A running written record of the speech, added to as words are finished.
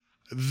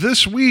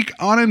This week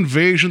on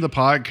Invasion the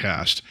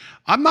Podcast,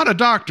 I'm not a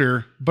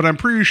doctor, but I'm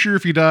pretty sure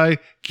if you die,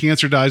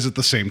 cancer dies at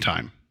the same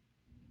time.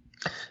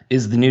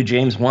 Is the new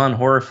James Wan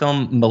horror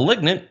film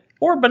malignant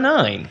or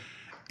benign?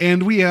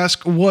 And we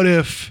ask, what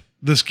if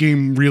this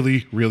game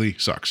really, really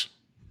sucks?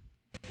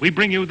 We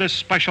bring you this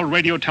special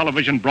radio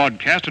television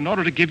broadcast in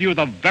order to give you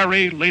the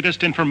very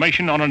latest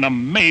information on an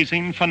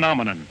amazing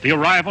phenomenon. The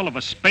arrival of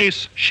a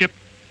spaceship.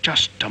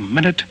 Just a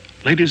minute.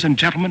 Ladies and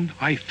gentlemen,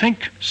 I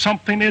think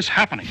something is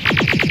happening.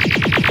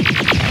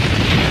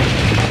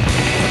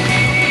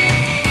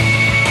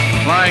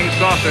 Flying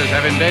saucers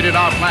have invaded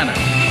our planet.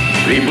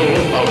 People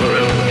of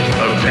Earth,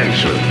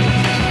 attention.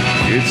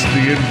 It's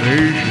the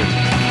invasion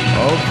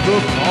of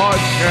the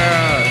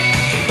podcast.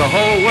 The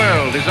whole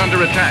world is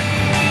under attack.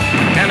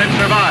 Can it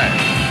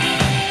survive?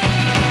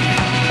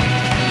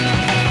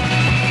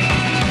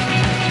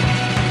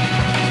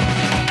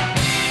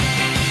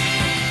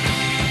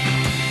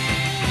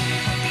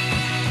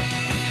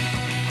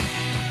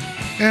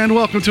 And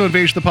welcome to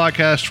Invasion the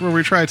Podcast, where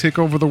we try to take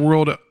over the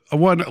world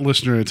one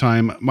listener at a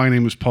time. My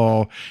name is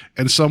Paul,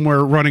 and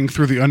somewhere running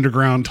through the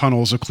underground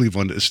tunnels of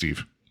Cleveland is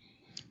Steve.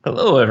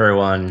 Hello,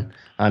 everyone.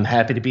 I'm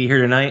happy to be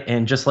here tonight,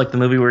 and just like the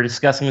movie we're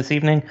discussing this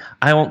evening,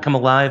 I won't come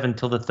alive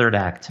until the third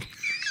act.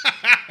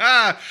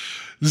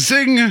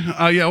 Zing!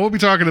 We'll be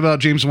talking about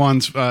James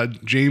Wan's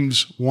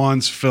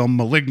film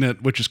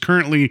 *Malignant*, which is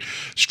currently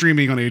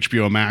streaming on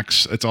HBO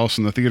Max. It's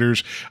also in the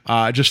theaters.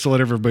 Just to let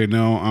everybody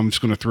know, I'm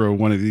just going to throw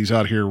one of these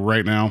out here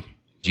right now.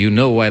 Do you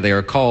know why they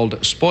are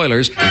called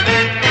spoilers?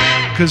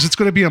 Because it's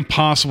going to be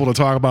impossible to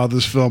talk about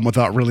this film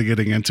without really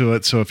getting into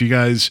it. So if you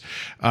guys,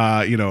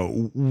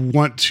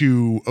 want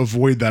to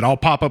avoid that, I'll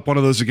pop up one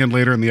of those again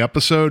later in the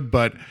episode.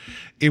 But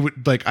it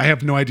would I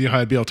have no idea how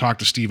I'd be able to talk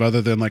to Steve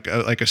other than like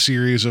a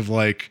series of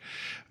like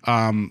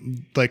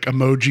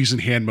emojis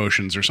and hand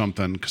motions or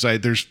something. Because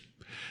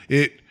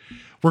we're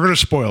going to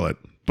spoil it,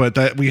 but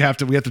that we have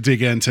to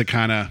dig into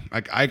kind of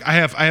I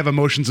have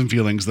emotions and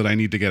feelings that I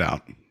need to get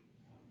out.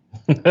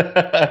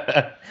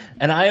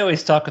 And I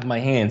always talk with my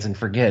hands and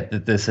forget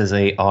that this is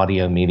a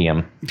audio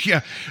medium.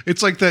 Yeah,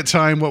 it's like that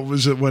time. What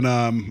was it when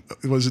Dennis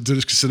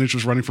Kucinich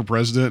was running for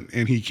president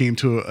and he came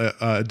to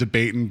a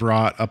debate and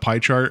brought a pie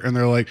chart and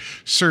they're like,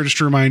 "Sir, just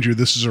to remind you,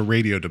 this is a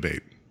radio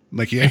debate."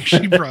 Like he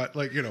actually brought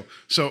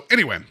So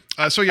anyway,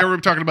 we're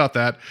talking about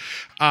that,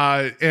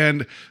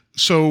 and.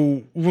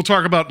 So we'll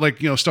talk about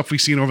stuff we've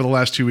seen over the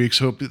last 2 weeks.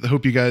 Hope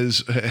you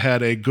guys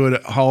had a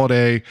good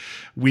holiday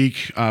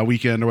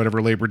weekend or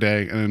whatever, Labor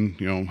Day, and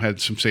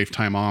had some safe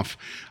time off.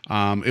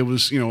 It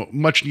was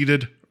much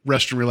needed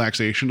rest and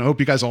relaxation. I hope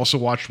you guys also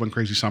watched One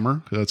Crazy Summer,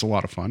 because that's a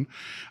lot of fun.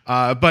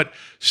 But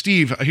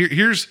Steve,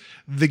 here's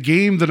the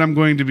game that I'm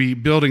going to be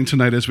building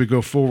tonight as we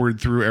go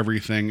forward through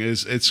everything.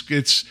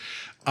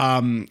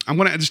 I'm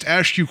going to just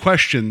ask you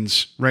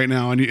questions right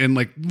now and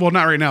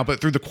not right now,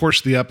 but through the course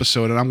of the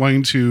episode. And I'm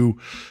going to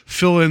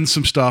fill in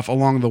some stuff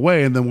along the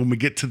way. And then when we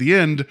get to the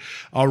end,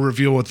 I'll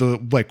reveal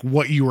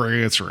what you were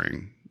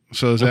answering.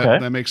 So does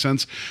that make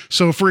sense?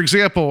 So for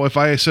example, if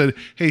I said,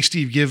 "Hey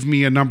Steve, give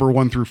me a number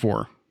 1 through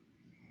 4.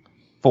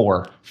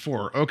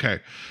 4. Okay.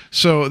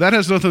 So that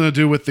has nothing to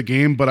do with the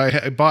game, but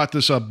I bought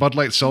this Bud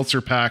Light Seltzer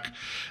pack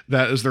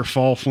that is their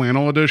fall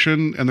flannel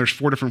edition, and there's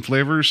 4 different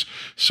flavors.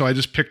 So I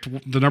just picked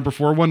the number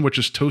 4 one, which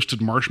is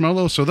toasted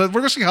marshmallow. So we're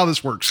going to see how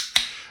this works.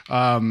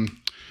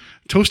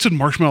 Toasted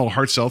marshmallow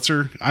hard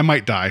seltzer. I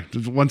might die.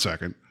 1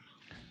 second.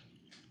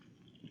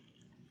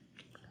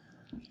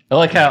 I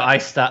like how I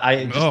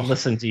just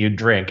listen to you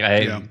drink.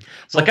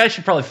 It's like I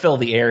should probably fill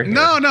the air here.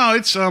 No,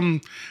 it's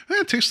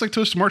it tastes like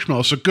toasted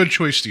marshmallow. So good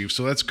choice, Steve.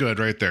 So that's good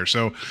right there.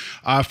 So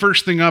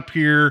first thing up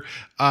here,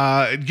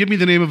 give me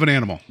the name of an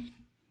animal.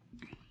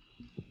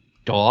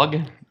 Dog.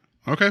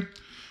 Okay.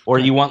 Or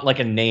you want like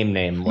a name?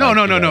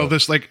 No.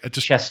 This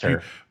just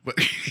Chester.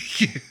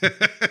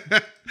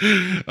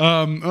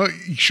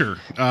 Sure.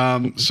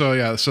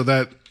 So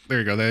that. There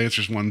you go. That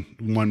answers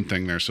one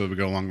thing there. So we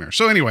go along there.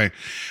 So anyway,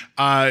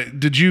 I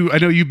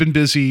know you've been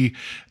busy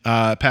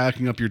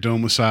packing up your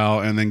domicile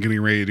and then getting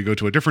ready to go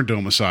to a different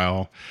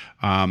domicile.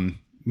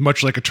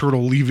 Much like a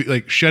turtle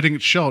shedding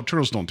its shell.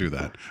 Turtles don't do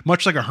that.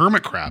 Much like a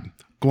hermit crab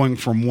going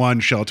from one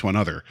shell to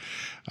another.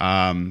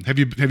 Have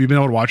you been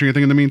able to watch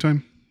anything in the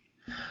meantime?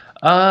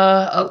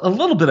 A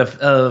little bit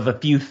of a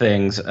few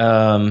things,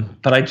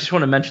 but I just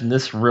want to mention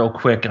this real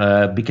quick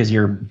because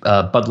your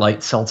Bud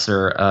Light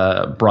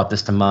Seltzer brought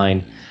this to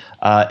mind.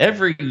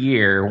 Every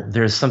year,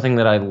 there's something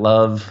that I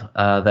love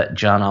that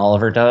John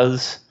Oliver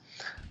does.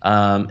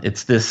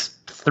 It's this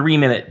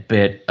 3-minute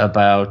bit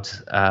about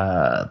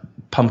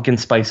pumpkin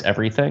spice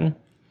everything.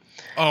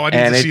 Oh, I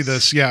didn't see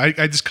this. Yeah,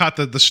 I just caught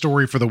the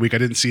story for the week. I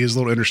didn't see his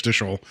little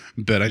interstitial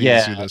bit. I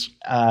didn't see this.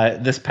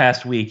 This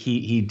past week,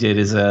 he did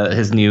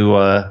his new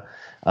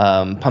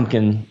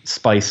pumpkin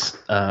spice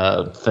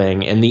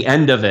thing, and the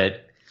end of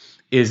it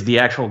is the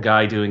actual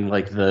guy doing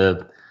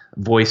the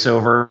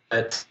voiceover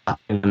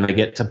and they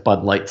get to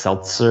Bud Light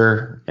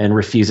Seltzer and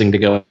refusing to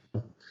go.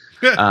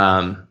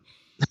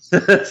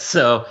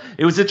 So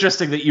it was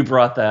interesting that you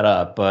brought that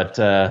up, but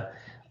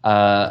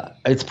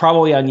It's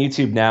probably on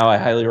YouTube now. I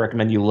highly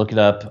recommend you look it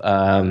up.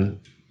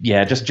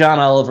 Yeah, just John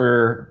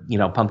Oliver,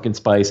 Pumpkin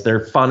Spice.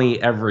 They're funny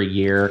every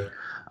year.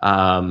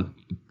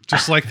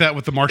 Just like that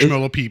with the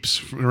marshmallow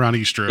peeps around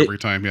Easter every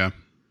time. Yeah.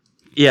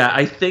 Yeah,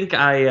 I think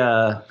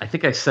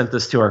I sent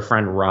this to our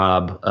friend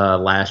Rob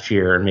last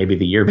year and maybe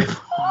the year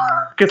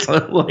before, because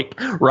like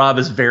Rob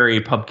is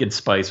very pumpkin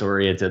spice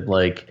oriented.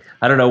 Like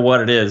I don't know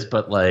what it is,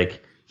 but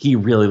like he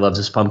really loves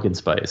his pumpkin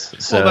spice.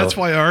 So well, that's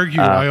why I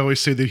argue. I always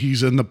say that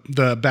he's in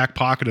the back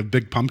pocket of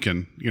Big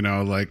Pumpkin.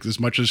 Like as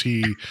much as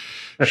he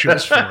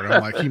shits for it,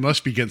 I'm like he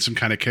must be getting some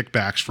kind of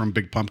kickbacks from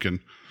Big Pumpkin.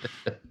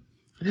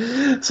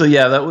 So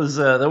yeah, that was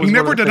he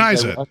never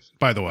denies it,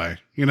 by the way.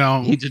 He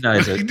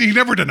denies it. He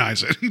never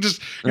denies it. He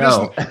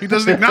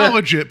doesn't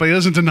acknowledge it, but he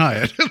doesn't deny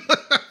it.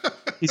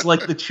 He's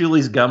like the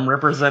Chuli's gum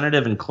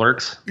representative in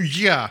Clerks.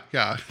 Yeah.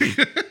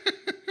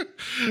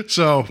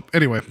 So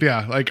anyway,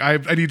 yeah, like I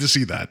need to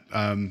see that.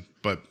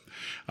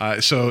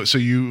 So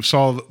you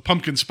saw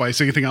Pumpkin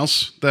Spice. Anything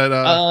else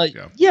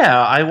that?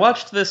 Yeah, I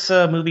watched this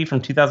movie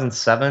from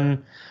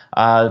 2007.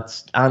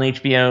 It's on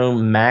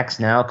HBO Max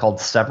now,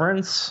 called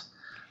Severance.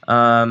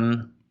 I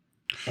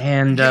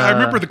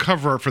remember the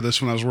cover art for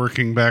this when I was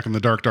working back in the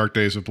dark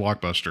days of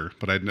Blockbuster,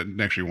 but I didn't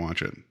actually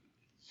watch it.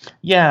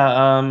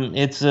 Yeah,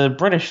 it's a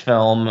British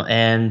film,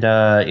 and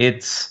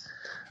it's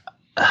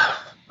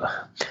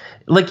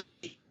like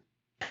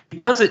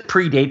because it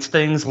predates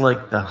things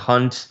like The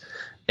Hunt,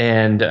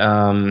 and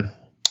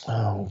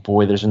oh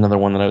boy, there's another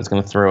one that I was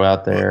going to throw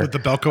out there. The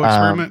Belko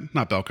Experiment,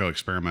 not Belko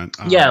Experiment.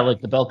 Yeah,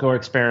 like the Belko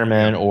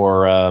Experiment,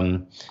 or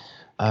oh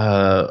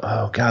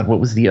God, what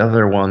was the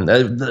other one?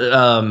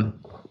 I'm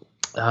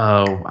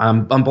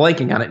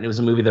blanking on it. It was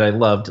a movie that I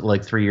loved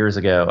like 3 years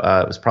ago.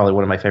 It was probably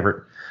one of my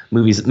favorite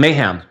movies.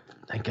 Mayhem.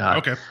 Thank God.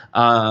 Okay.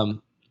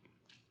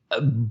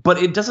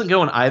 But it doesn't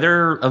go in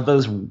either of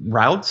those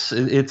routes.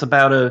 It's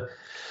about a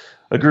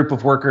group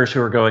of workers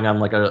who are going on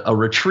like a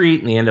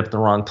retreat, and they end up at the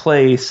wrong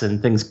place,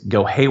 and things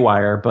go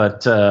haywire.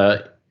 But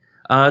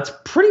it's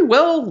pretty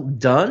well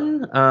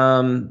done.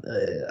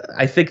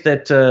 I think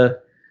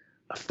that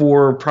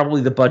for probably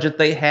the budget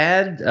they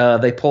had,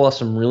 they pull off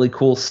some really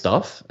cool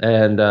stuff,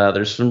 and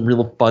there's some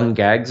real fun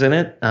gags in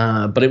it.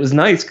 But it was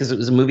nice because it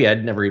was a movie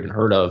I'd never even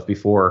heard of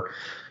before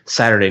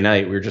Saturday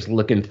night. We were just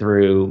looking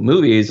through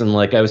movies, and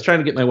like I was trying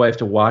to get my wife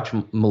to watch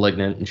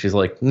Malignant, and she's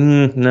like,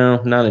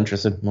 no, not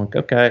interested. I'm like,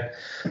 okay,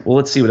 well,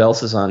 let's see what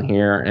else is on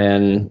here,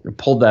 and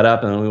pulled that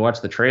up, and then we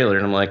watched the trailer,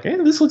 and I'm like, hey,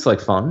 this looks like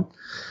fun.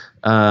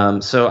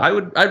 So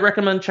I'd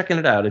recommend checking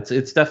it out.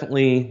 It's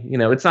definitely,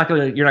 you're not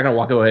gonna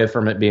walk away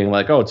from it being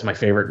like, oh, it's my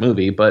favorite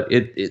movie, but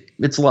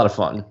it's a lot of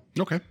fun.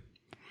 Okay.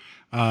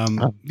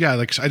 Yeah,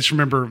 like I just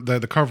remember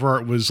the cover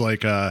art was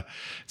like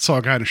saw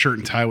a guy in a shirt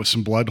and tie with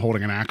some blood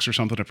holding an axe or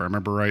something, if I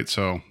remember right.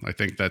 So I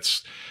think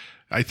that's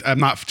I'm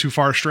not too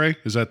far astray.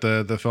 Is that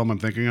the film I'm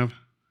thinking of?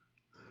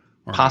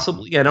 Or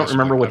possibly. Yeah, I don't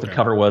remember what the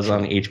cover was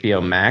on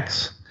HBO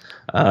Max.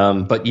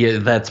 But yeah,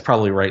 that's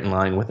probably right in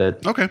line with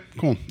it. Okay,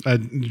 cool.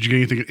 Did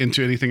you get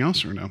into anything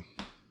else or no?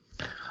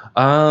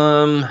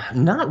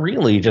 Not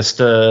really.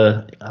 Just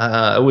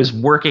I was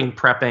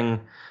prepping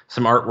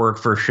some artwork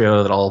for a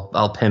show that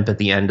I'll pimp at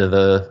the end of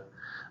the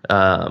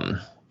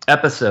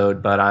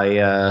episode. But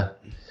I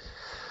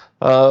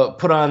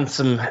put on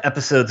some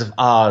episodes of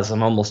Oz.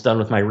 I'm almost done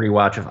with my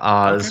rewatch of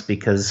Oz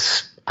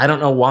because I don't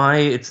know why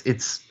it's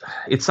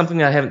something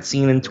that I haven't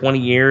seen in 20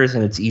 years,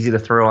 and it's easy to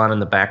throw on in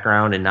the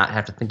background and not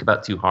have to think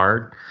about too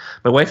hard.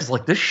 My wife is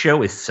like, this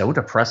show is so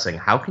depressing.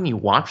 How can you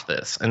watch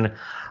this? And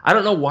I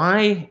don't know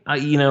why.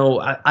 I've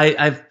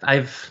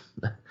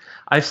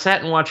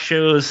sat and watched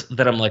shows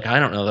that I'm like, I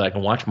don't know that I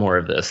can watch more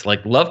of this.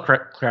 Like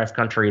Lovecraft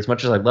Country, as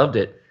much as I loved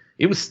it,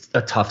 it was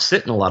a tough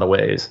sit in a lot of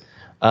ways.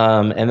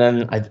 And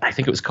then I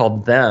think it was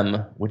called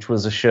Them, which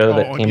was a show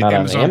that came out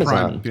on Amazon.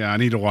 Prime. Yeah, I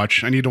need to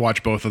watch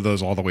both of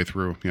those all the way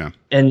through. Yeah.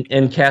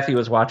 And Kathy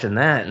was watching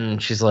that,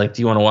 and she's like,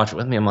 "Do you want to watch it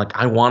with me?" I'm like,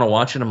 "I want to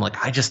watch it." I'm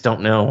like, "I just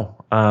don't know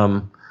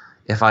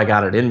if I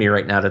got it in me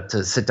right now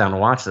to sit down and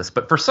watch this."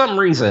 But for some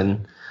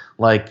reason,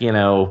 like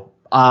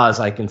Oz,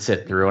 I can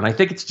sit through, and I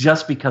think it's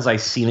just because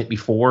I've seen it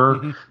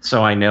before,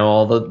 so I know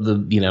all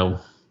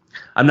the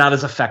I'm not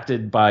as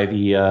affected by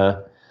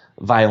the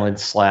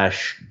violence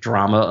 /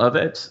 drama of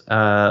it,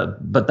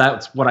 but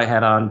that's what I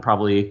had on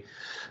probably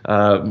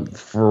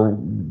for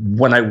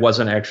when I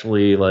wasn't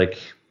actually like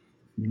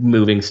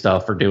moving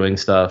stuff or doing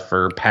stuff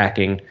or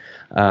packing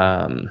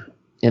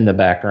in the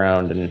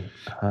background, and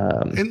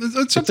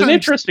it's an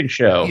interesting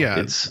show. Yeah,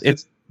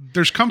 it's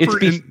there's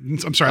comfort in.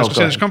 I'm sorry,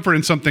 there's comfort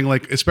in something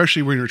like,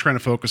 especially when you're trying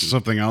to focus on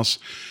something else.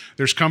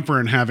 There's comfort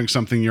in having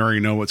something you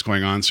already know what's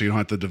going on, so you don't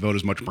have to devote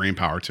as much brain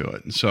power to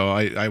it. And so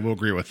I will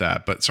agree with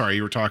that. But sorry,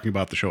 you were talking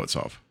about the show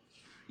itself.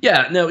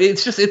 Yeah, no,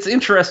 it's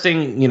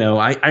interesting.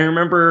 I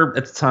remember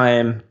at the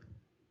time,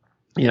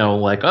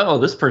 like, oh,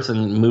 this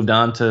person moved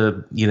on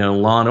to,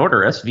 Law and Order,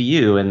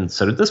 SVU, and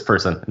so did this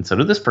person, and so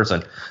did this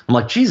person. I'm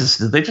like, Jesus,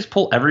 did they just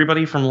pull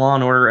everybody from Law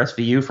and Order,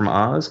 SVU from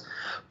Oz?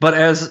 But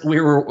as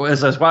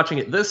I was watching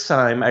it this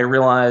time, I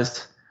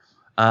realized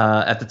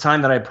at the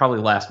time that I probably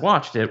last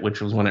watched it,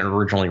 which was when it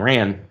originally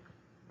ran,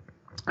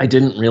 I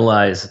didn't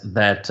realize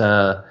that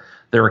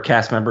there were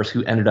cast members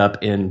who ended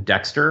up in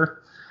Dexter.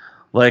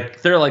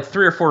 Like, there are like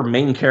 3 or 4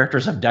 main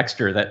characters of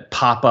Dexter that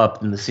pop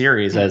up in the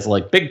series as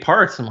like big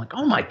parts. I'm like,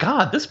 oh my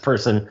God, this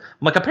person. I'm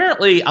like,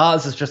 apparently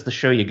Oz is just the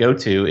show you go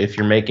to if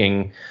you're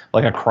making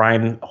like a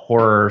crime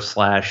horror /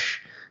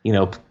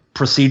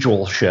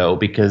 procedural show,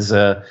 because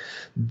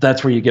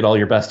that's where you get all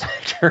your best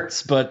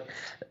actors. But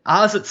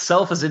Oz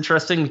itself is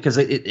interesting because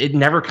it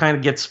never kind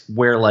of gets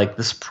where like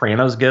The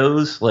Sopranos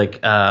goes. Like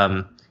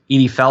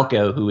Edie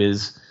Falco, who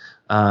is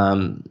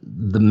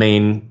the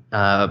main.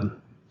 I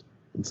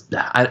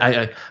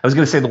was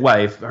going to say the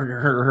wife.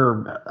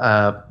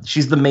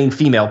 She's the main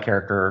female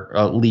character,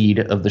 lead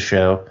of the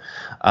show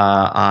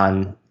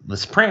on The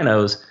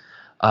Sopranos.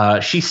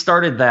 She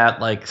started that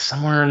like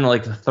somewhere in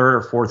like the 3rd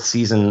or 4th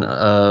season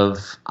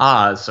of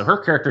Oz. So her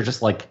character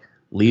just like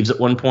leaves at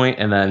one point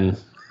and then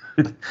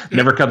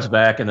never comes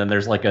back. And then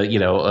there's like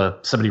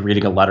somebody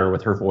reading a letter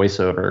with her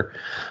voiceover.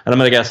 And I'm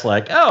going to guess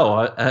like,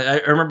 I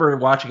remember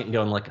watching it and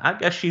going like, I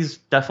guess she's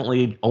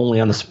definitely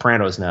only on The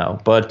Sopranos now.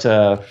 But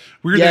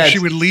weird that she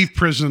would leave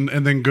prison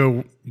and then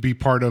go be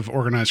part of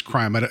organized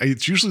crime.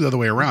 It's usually the other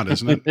way around,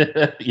 isn't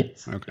it?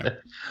 Yes. Okay.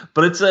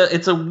 But it's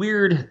a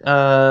weird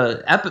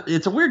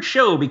it's a weird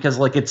show because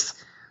like it's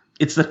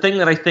the thing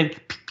that I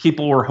think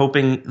people were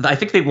hoping. I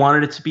think they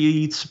wanted it to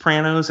be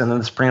Sopranos, and then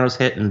The Sopranos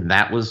hit, and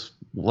that was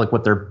like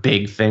what their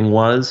big thing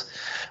was.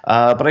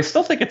 But I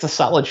still think it's a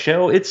solid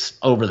show. It's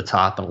over the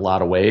top in a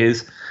lot of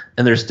ways,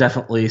 and there's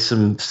definitely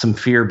some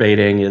fear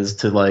baiting as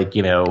to like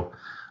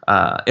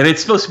and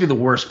it's supposed to be the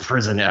worst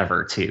prison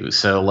ever too.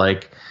 So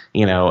like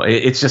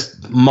it's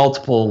just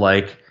multiple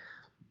like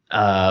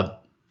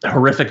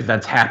horrific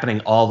events happening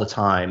all the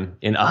time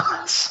in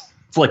Oz.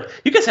 It's like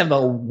you guys have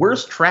the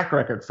worst track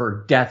record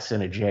for deaths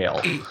in a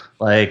jail.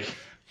 Like,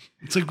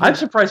 it's like I'm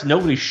surprised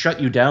nobody shut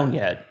you down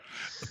yet.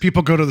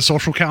 People go to the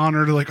social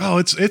calendar to like, oh,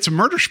 it's a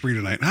murder spree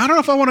tonight. I don't know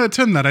if I want to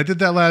attend that. I did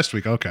that last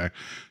week. Okay,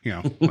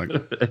 like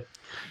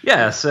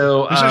yeah.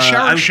 So is it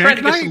Shower I'm Shank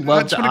trying to get some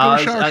love to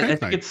Oz. I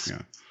think night. it's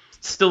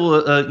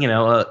still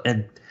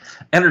an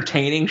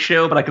entertaining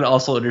show, but I can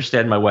also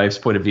understand my wife's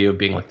point of view of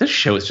being like, this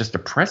show is just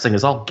depressing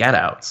as all get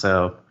out.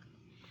 So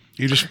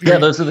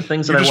those are the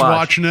things that I watch. You're just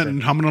watching it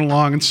and humming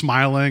along and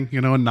smiling,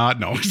 and not.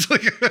 No, it's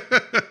like,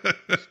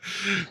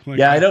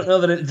 I don't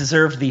know that it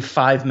deserved the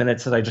 5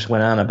 minutes that I just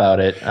went on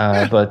about it.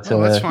 But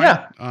that's fine.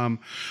 Yeah.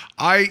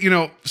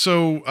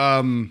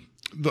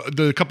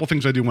 The couple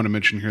things I do want to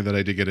mention here that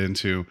I did get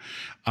into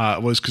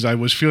was because I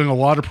was feeling a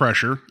lot of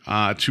pressure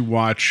to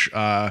watch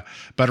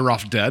Better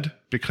Off Dead,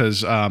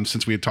 because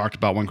since we had talked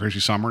about One Crazy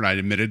Summer and I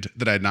admitted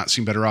that I had not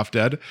seen Better Off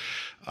Dead.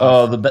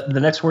 The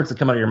next words that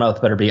come out of your mouth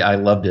better be, I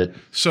loved it.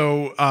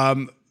 So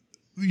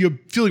you're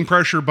feeling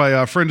pressure by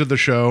a friend of the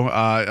show,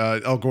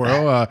 El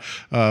Goro,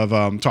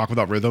 of Talk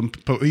Without Rhythm.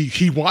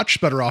 He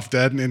watched Better Off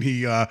Dead, and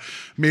he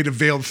made a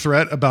veiled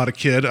threat about a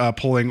kid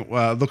pulling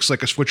looks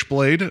like a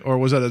switchblade, or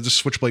was that a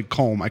switchblade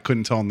comb? I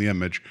couldn't tell in the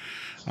image.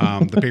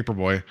 The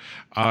Paperboy.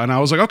 And I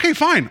was like, okay,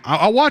 fine.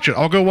 I'll watch it.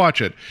 I'll go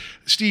watch it.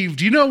 Steve,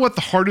 do you know what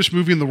the hardest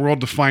movie in the world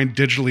to find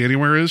digitally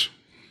anywhere is?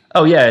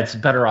 Oh, yeah, it's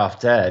Better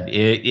Off Dead.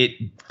 It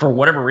for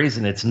whatever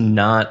reason, it's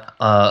not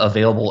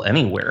available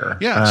anywhere.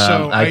 Yeah,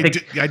 so I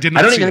did not. I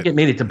don't even think it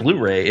made it to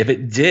Blu-ray. If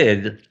it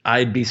did,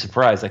 I'd be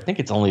surprised. I think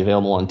it's only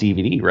available on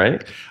DVD,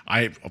 right?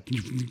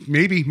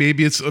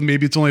 Maybe it's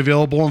only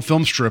available on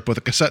film strip with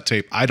a cassette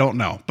tape. I don't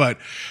know, but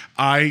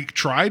I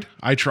tried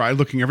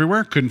looking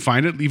everywhere, couldn't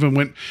find it. Even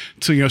went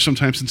to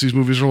sometimes, since these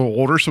movies are a little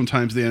older,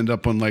 sometimes they end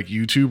up on like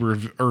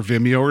YouTube or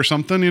Vimeo or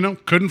something.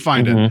 Couldn't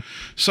find it.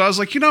 So I was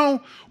like,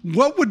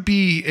 what would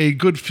be a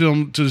good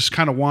film to just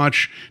kind of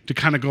watch to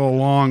kind of go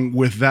along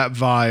with that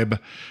vibe?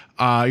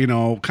 Kind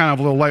of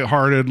a little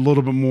lighthearted, a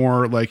little bit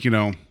more like,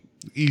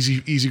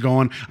 easy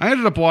going. I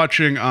ended up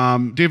watching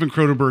David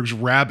Cronenberg's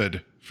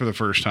Rabid for the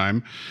first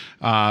time.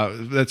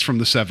 That's from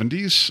the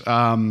 70s.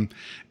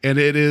 And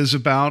it is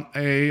about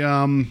a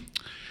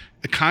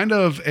kind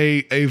of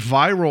a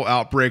viral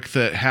outbreak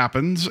that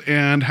happens,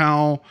 and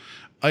how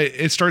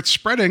it starts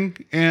spreading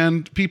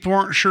and people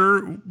aren't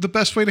sure the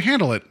best way to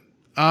handle it.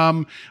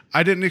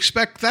 I didn't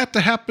expect that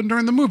to happen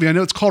during the movie. I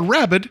know it's called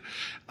Rabid,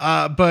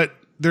 but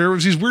there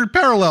was these weird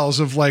parallels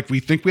of like, we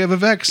think we have a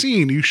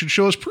vaccine. You should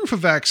show us proof of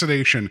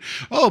vaccination.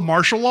 Oh,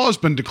 martial law has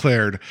been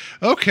declared.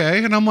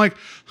 Okay. And I'm like,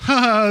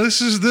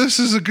 this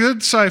is a good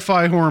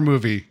sci-fi horror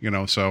movie,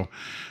 so,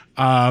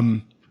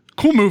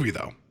 cool movie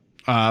though.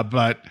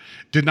 But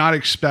did not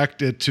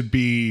expect it to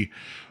be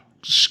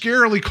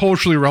scarily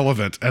culturally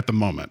relevant at the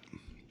moment.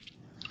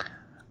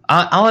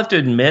 I'll have to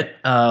admit,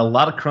 a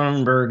lot of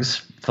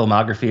Cronenberg's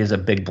filmography is a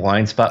big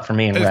blind spot for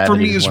me, and Rabid for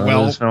me is as one well.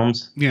 of those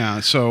films. Yeah,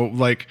 so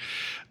like,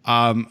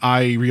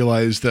 I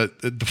realized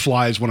that The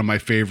Fly is one of my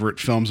favorite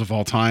films of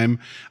all time.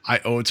 I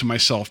owe it to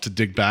myself to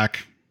dig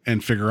back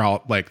and figure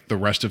out like the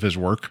rest of his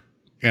work,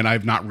 And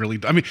I've not really,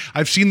 I mean,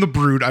 I've seen The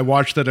Brood. I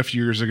watched that a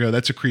few years ago.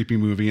 That's a creepy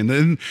movie. And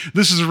then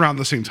this is around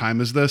the same time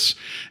as this.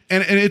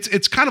 And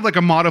it's kind of like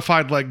a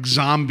modified like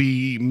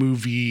zombie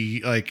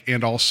movie, like,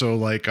 and also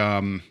like,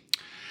 I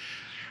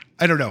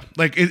don't know,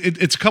 like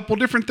it's a couple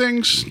different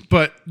things,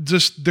 but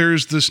just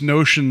there's this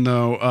notion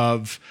though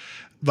of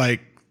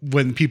like,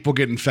 when people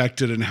get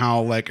infected and how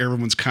like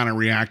everyone's kind of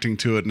reacting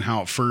to it and how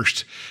at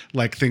first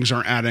like things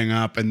aren't adding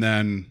up. And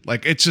then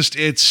like,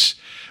 it's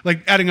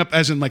like adding up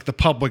as in like the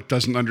public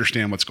doesn't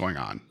understand what's going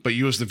on, but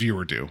you as the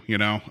viewer do, you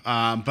know?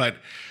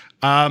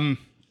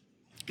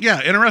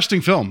 Yeah, interesting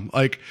film.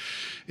 Like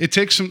it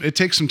takes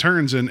some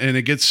turns and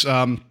it gets,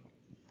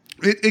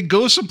 it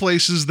goes some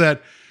places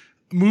that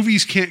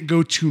movies can't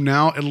go to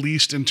now, at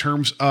least in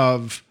terms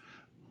of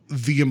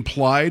the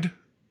implied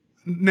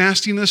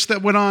nastiness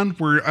that went on,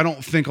 where I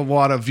don't think a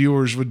lot of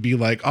viewers would be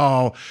like,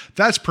 oh,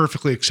 that's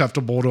perfectly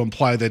acceptable to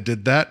imply they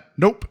did that.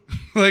 Nope.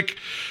 Like,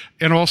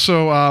 and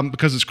also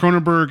because it's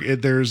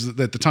Cronenberg, there's at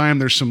the time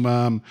there's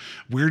some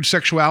weird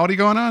sexuality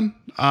going on.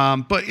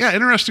 But yeah,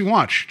 interesting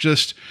watch.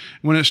 Just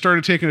when it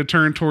started taking a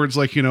turn towards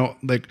like, you know,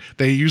 like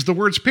they use the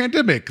words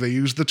pandemic, they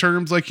use the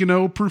terms like, you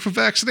know, proof of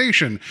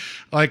vaccination.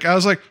 Like I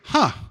was like,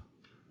 huh,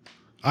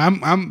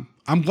 I'm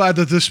glad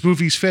that this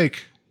movie's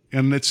fake.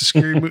 And it's a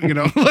scary movie, you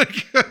know,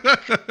 like.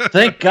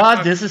 Thank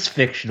God this is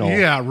fictional.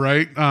 Yeah,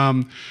 right.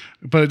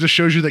 But it just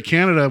shows you that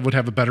Canada would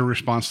have a better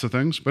response to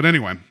things. But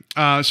anyway,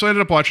 so I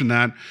ended up watching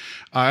that.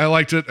 I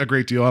liked it a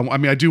great deal. I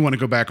mean, I do want to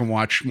go back and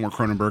watch more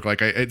Cronenberg.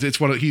 Like, it's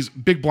he's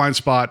big blind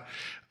spot.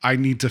 I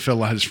need to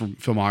fill out his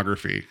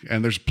filmography,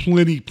 and there's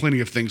plenty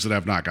of things that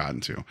I've not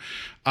gotten to.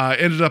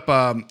 Ended up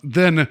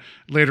then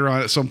later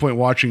on at some point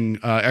watching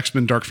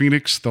X-Men: Dark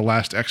Phoenix, the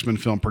last X-Men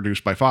film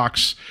produced by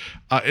Fox.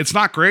 It's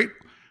not great.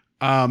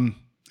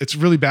 It's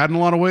really bad in a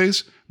lot of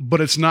ways, but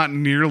it's not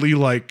nearly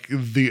like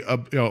the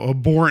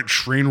abhorrent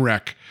train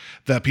wreck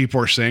that people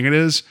are saying it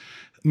is.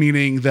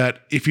 Meaning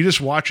that if you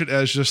just watch it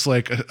as just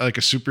like a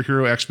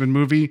superhero X-Men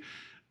movie,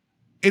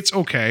 it's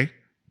okay,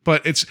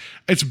 but it's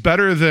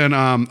better than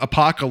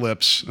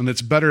Apocalypse, and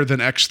it's better than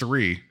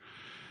X3,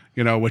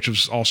 you know, which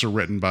was also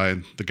written by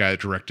the guy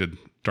that directed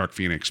Dark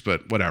Phoenix.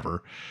 But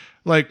whatever,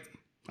 like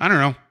I don't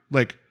know,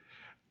 like.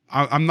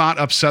 I'm not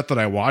upset that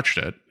I watched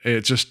it.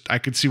 It's just, I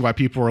could see why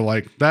people are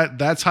like,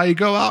 that's how you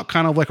go out,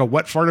 kind of like a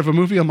wet fart of a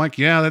movie. I'm like,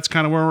 yeah, that's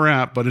kind of where we're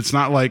at, but it's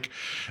not like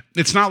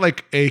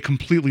a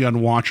completely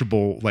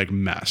unwatchable like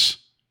mess.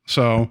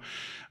 So,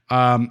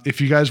 if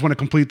you guys want to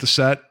complete the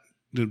set,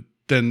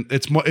 then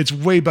it's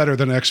way better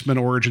than X-Men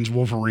Origins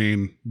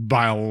Wolverine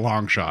by a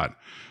long shot.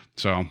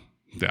 So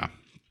yeah,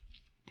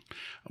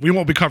 we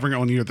won't be covering it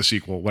on the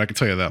sequel, but I can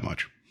tell you that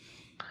much.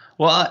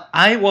 Well,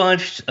 I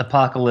watched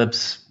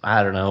Apocalypse,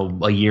 I don't know,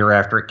 a year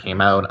after it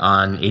came out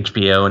on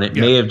HBO, and it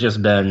may have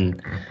just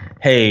been,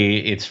 hey,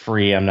 it's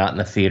free, I'm not in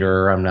the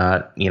theater, I'm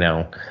not, you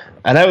know.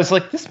 And I was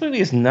like, this movie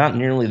is not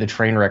nearly the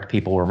train wreck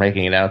people were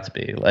making it out to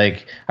be.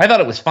 Like, I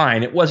thought it was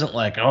fine. It wasn't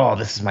like, oh,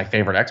 this is my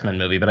favorite X-Men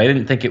movie, but I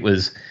didn't think it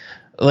was,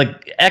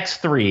 like,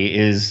 X3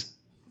 is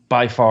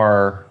by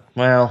far,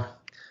 well,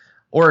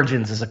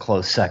 Origins is a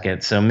close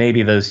second, so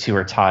maybe those two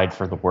are tied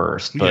for the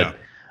worst, but... Yeah.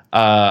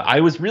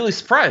 I was really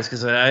surprised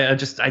because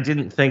I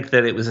didn't think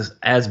that it was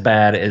as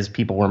bad as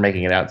people were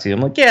making it out to.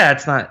 I'm like, yeah,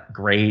 it's not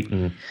great,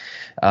 and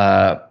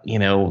you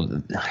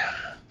know,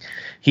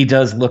 he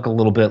does look a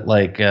little bit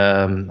like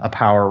a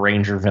Power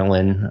Ranger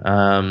villain.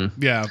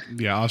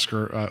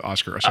 Oscar.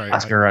 Sorry,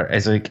 Oscar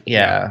Isaac.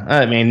 Yeah,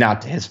 I mean,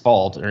 not to his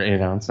fault, or you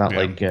know, it's not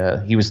like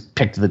he was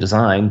picked the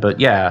design, but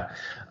yeah.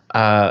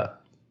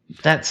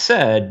 That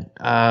said,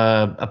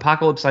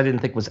 Apocalypse I didn't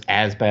think was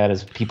as bad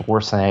as people were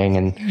saying,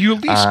 and you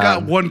at least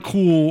got one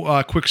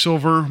cool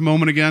Quicksilver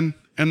moment again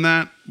in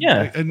that.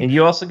 Yeah, and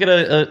you also get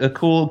a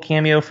cool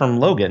cameo from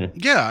Logan.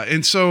 Yeah,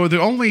 and so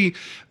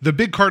the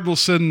big cardinal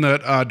sin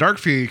that Dark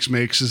Phoenix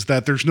makes is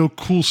that there's no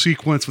cool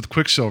sequence with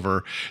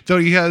Quicksilver. Though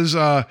he has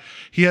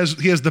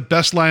the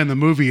best line in the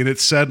movie, and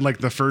it's said like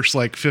the first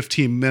like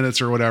 15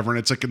 minutes or whatever, and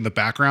it's like in the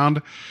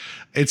background.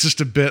 It's just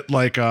a bit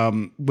like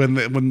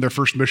when their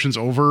first mission's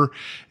over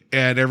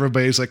and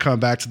everybody's like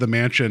coming back to the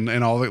mansion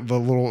and all the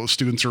little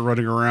students are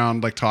running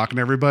around like talking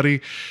to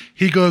everybody.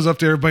 He goes up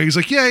to everybody. He's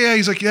like, yeah.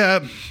 He's like,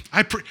 yeah,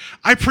 I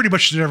pretty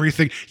much did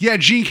everything. Yeah,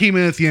 Jean came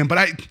in at the end, but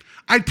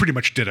I pretty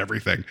much did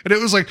everything. And it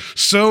was like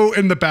so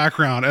in the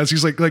background as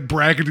he's like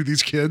bragging to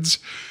these kids.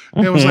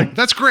 And it was like,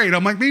 that's great.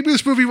 I'm like, maybe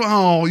this movie,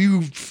 oh,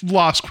 you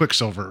lost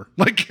Quicksilver.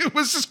 Like it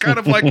was just kind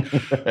of like,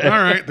 all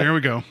right, there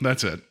we go.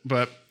 That's it.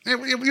 But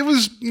it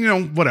was, you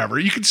know, whatever.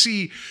 You could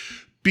see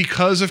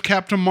because of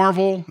Captain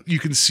Marvel, you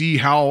can see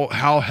how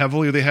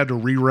heavily they had to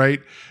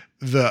rewrite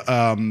the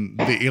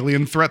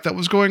alien threat that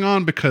was going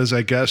on, because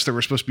I guess there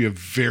was supposed to be a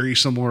very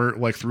similar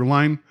like through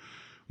line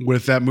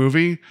with that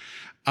movie.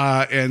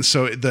 And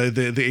so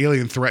the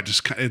alien threat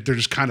they're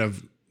just kind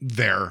of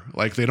there.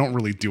 Like they don't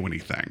really do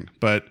anything,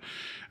 but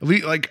at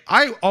least like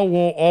I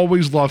will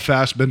always love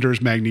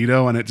Fassbender's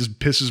Magneto, and it just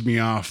pisses me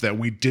off that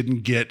we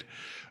didn't get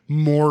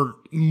more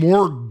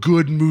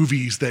good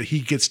movies that he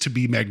gets to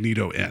be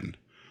Magneto in.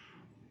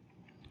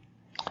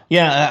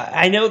 Yeah,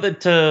 I know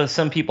that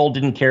some people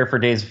didn't care for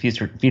Days of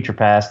Future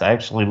Past. I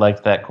actually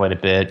liked that quite a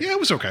bit. Yeah, it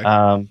was okay.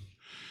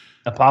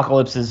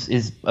 Apocalypse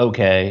is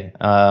okay.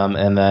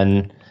 And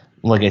then,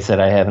 like I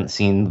said, I haven't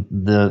seen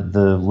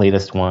the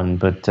latest one,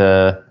 but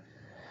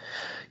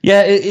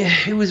yeah,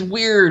 it was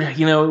weird.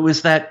 You know, it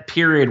was that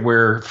period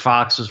where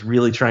Fox was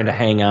really trying to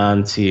hang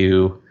on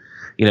to,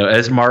 you know,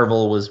 as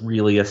Marvel was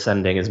really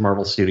ascending, as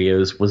Marvel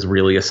Studios was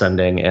really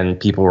ascending, and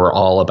people were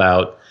all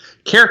about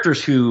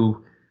characters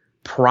who,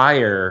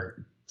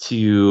 prior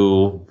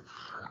to,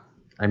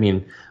 I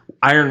mean,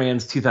 Iron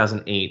Man's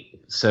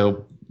 2008.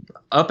 So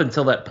up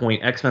until that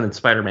point, X-Men and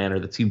Spider-Man are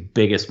the two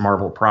biggest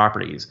Marvel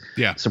properties.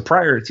 Yeah. So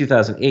prior to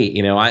 2008,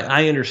 you know,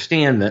 I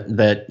understand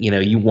that you know,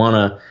 you want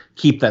to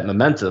keep that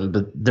momentum,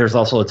 but there's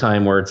also a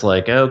time where it's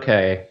like,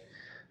 okay,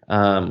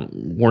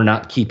 we're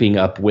not keeping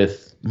up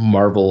with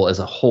Marvel as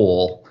a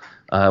whole,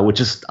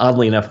 which is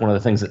oddly enough one of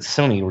the things that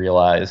Sony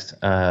realized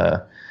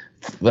for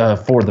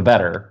the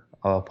better.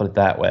 I'll put it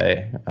that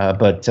way.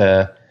 But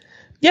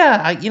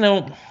yeah, you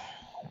know,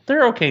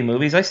 they're okay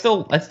movies. I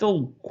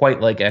still quite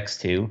like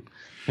X2.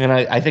 And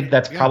I think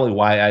that's probably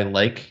why I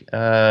like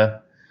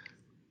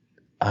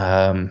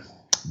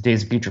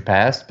Days of Future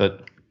Past.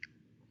 But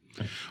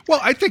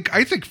well, I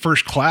think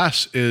First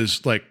Class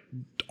is like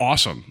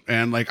awesome,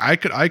 and like I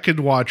could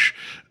watch.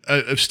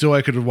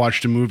 I could have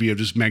watched a movie of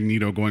just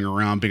Magneto going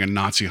around being a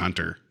Nazi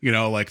hunter. You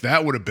know, like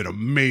that would have been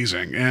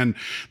amazing. And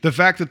the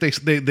fact that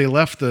they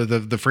left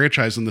the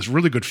franchise on this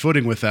really good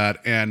footing with that,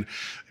 and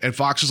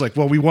Fox is like,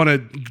 well, we want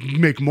to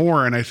make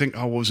more. And I think,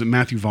 what was it,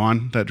 Matthew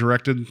Vaughn that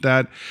directed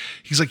that?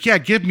 He's like, yeah,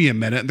 give me a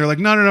minute. And they're like,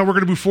 no, we're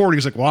going to move forward.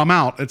 He's like, well, I'm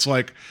out. It's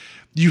like,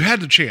 you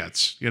had the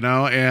chance, you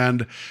know,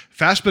 and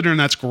Fassbender, and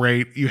that's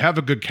great. You have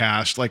a good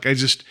cast. Like,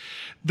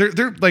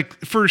 they're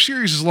like, for a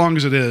series as long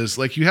as it is,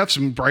 like, you have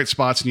some bright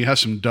spots and you have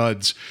some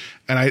duds,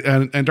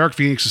 and Dark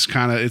Phoenix is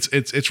kind of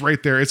it's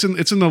right there. It's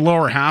in the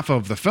lower half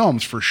of the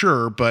films for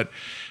sure, but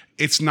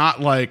it's not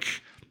like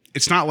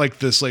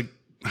this, like,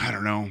 I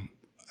don't know.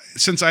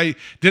 Since I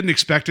didn't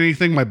expect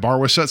anything, my bar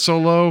was set so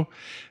low,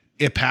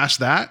 it passed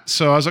that.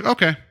 So I was like,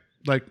 okay,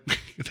 like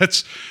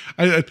that's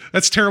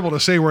terrible to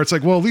say, where it's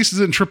like, well, at least it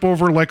didn't trip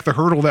over like the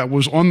hurdle that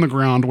was on the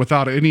ground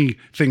without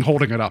anything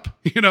holding it up.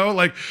 You know,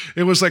 like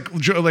it was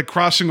like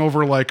crossing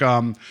over like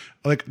I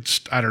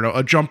don't know,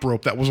 a jump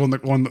rope that was on the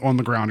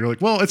ground. You're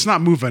like, well, it's not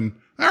moving.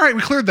 All right,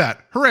 we cleared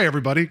that. Hooray,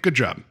 everybody. Good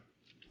job.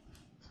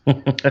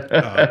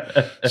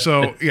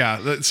 So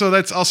yeah, so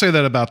that's, I'll say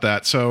that about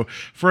that. So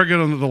before I get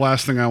on to the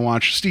last thing I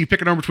watched, Steve,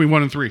 pick a number between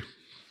 1 and 3.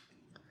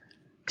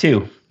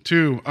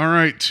 2. All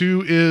right.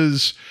 2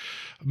 is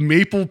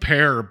Maple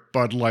Pear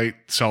Bud Light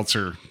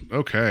Seltzer.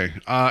 Okay.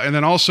 And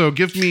then also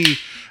give me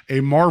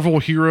a Marvel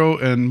hero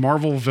and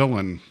Marvel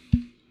villain.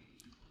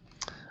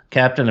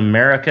 Captain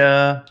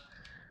America,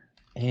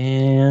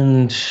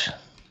 and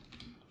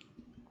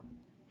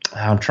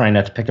I'm trying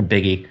not to pick a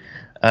biggie.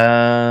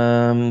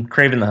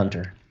 Kraven the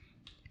Hunter.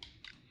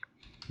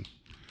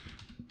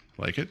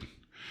 Like it.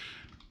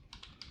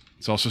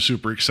 It's also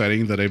super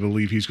exciting that I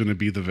believe he's going to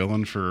be the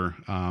villain for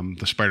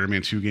the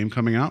Spider-Man 2 game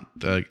coming out.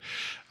 That's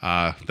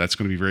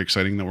going to be very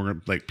exciting. That we're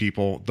going to, like,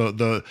 people,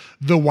 the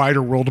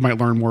wider world might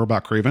learn more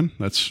about Kraven.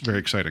 That's very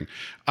exciting.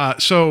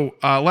 So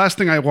last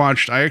thing I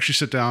watched, I actually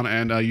sit down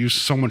and use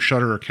someone's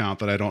Shudder account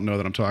that I don't know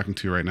that I'm talking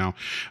to right now,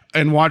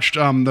 and watched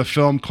the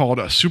film called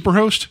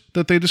Superhost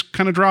that they just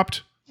kind of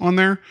dropped on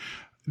there.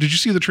 Did you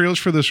see the trailers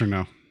for this or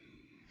no?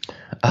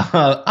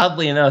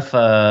 Oddly enough,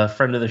 a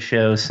friend of the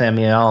show,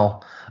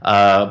 Samuel,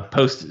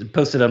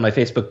 posted on my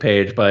Facebook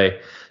page by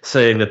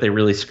saying that they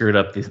really screwed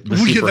up the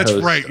Superhost that's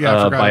right.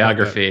 Yeah,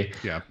 biography.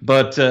 Yeah,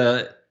 but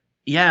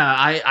yeah,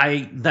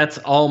 I that's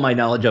all my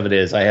knowledge of it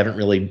is. I haven't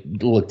really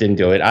looked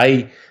into it.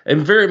 I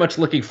am very much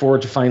looking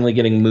forward to finally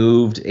getting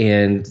moved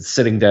and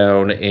sitting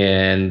down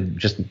and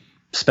just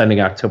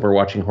spending October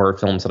watching horror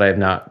films that I've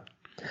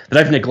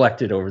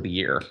neglected over the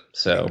year.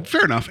 So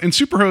fair enough. And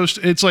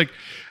Superhost, it's like,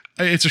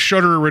 it's a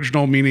Shudder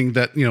original, meaning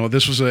that, you know,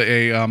 this was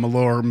a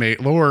lower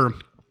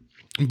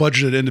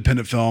budgeted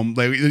independent film.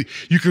 Like,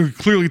 you can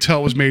clearly tell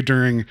it was made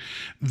during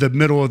the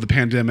middle of the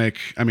pandemic.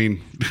 I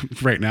mean,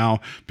 right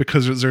now,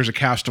 because there's a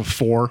cast of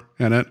 4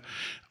 in it,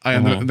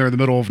 and they're in the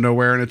middle of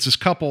nowhere, and it's this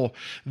couple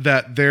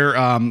that they're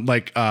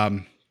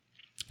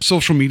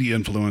social media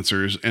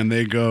influencers, and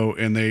they go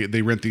and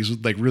they rent these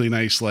like really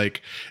nice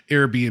like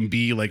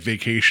Airbnb like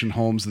vacation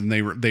homes, and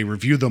they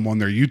review them on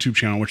their YouTube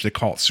channel, which they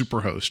call it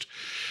Superhost.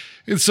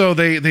 And so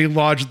they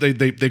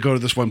go to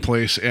this one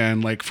place,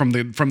 and like from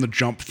the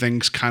jump,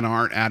 things kind of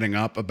aren't adding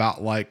up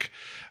about like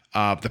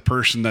the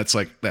person that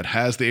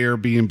has the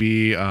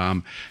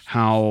Airbnb,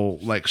 how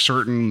like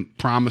certain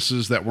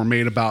promises that were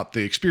made about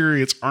the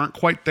experience aren't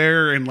quite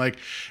there, and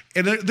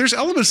there's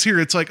elements here.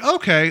 It's like,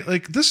 okay,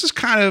 like this is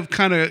kind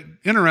of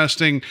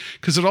interesting,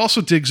 because it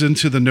also digs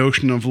into the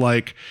notion of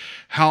like,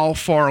 how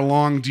far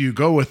along do you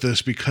go with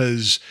this,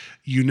 because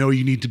you know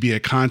you need to be a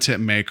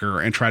content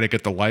maker and try to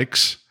get the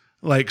likes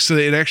Like, so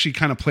it actually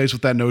kind of plays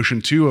with that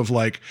notion too of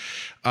like,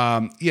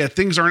 yeah,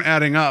 things aren't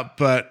adding up,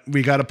 but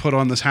we got to put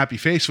on this happy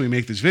face when we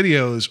make these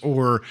videos,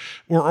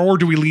 or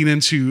do we lean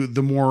into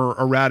the more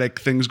erratic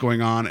things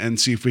going on and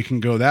see if we can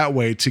go that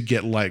way to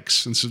get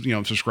likes and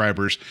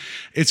subscribers.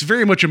 It's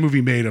very much a movie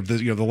made of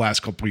the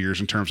last couple of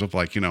years in terms of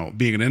like,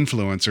 being an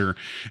influencer,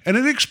 and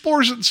it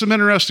explores it in some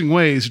interesting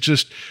ways. It's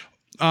just,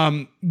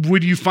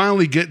 would you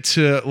finally get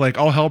to like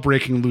all hell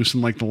breaking loose in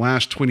like the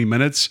last 20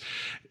 minutes,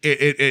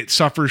 it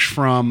suffers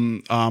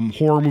from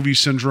horror movie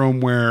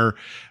syndrome where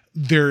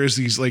there is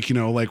these like,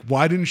 like,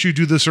 why didn't you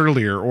do this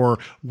earlier? Or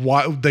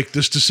why, like,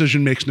 this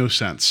decision makes no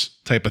sense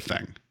type of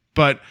thing.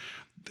 But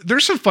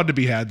there's some fun to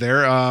be had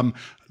there.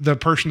 The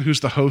person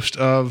who's the host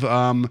of,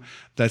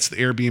 that's the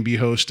Airbnb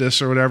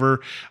hostess or whatever,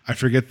 I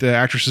forget the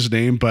actress's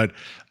name, but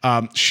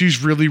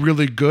she's really,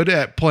 really good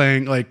at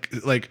playing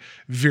like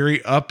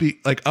very up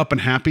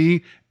and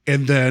happy.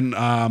 And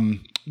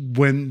then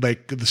when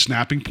like the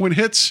snapping point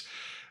hits,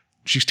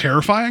 she's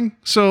terrifying.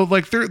 So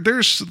like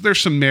there's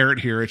some merit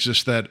here. It's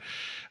just that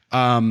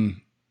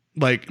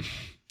like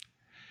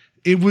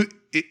it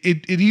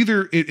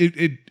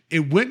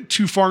went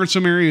too far in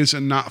some areas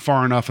and not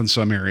far enough in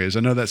some areas. I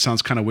know that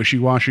sounds kind of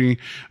wishy-washy,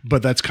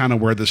 but that's kind of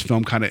where this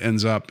film kind of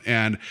ends up.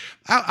 And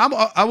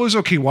I was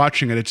okay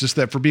watching it. It's just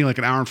that for being like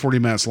an hour and 40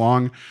 minutes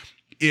long,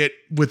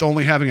 with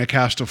only having a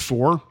cast of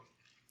 4,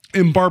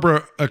 and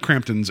Barbara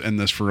Crampton's in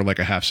this for like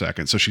a half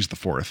second, so she's the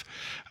 4th,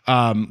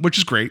 which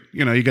is great.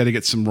 You got to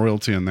get some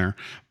royalty in there,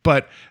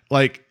 but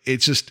like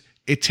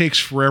it takes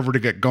forever to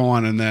get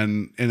going, and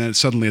then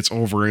suddenly it's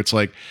over. It's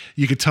like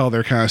you could tell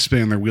they're kind of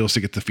spinning their wheels to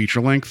get the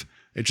feature length.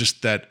 It's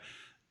just that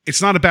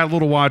it's not a bad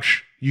little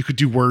watch. You could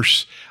do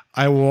worse.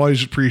 I will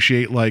always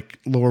appreciate like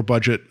lower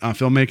budget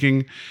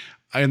filmmaking,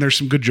 and there's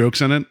some good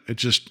jokes in it. It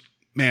just,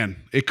 man,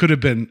 it could have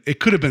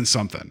been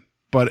something,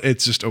 but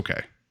it's just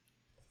okay.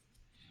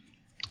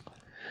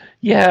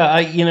 Yeah,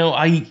 I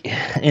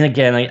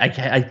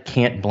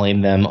can't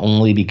blame them,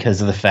 only because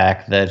of the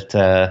fact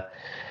that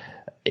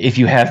if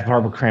you have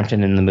Barbara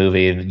Crampton in the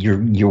movie,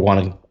 you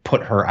want to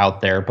put her out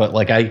there. But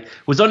like, I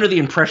was under the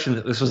impression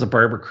that this was a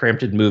Barbara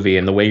Crampton movie,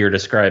 and the way you're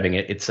describing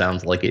it, it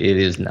sounds like it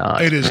is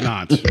not. It is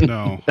not.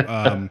 No.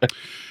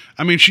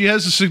 I mean, she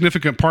has a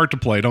significant part to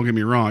play. Don't get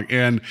me wrong.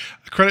 And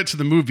credit to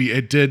the movie,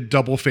 it did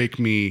double fake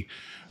me.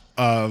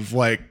 Of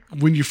like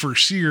when you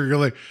first see her, you're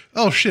like,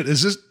 oh shit,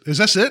 is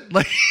this it?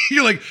 Like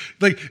you're like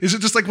is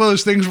it just like one of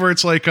those things where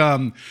it's like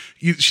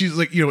she's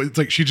like, it's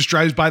like she just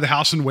drives by the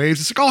house and waves.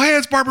 It's like, oh hey,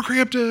 it's Barbara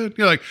Crampton.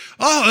 You're like,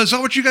 oh, is that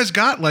what you guys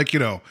got? Like,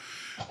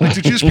 like,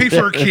 did you just pay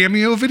for a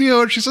cameo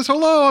video? And she says,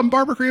 hello, I'm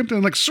Barbara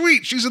Crampton. Like,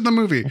 sweet, she's in the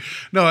movie.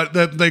 No,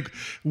 that like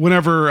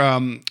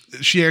whenever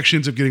she actually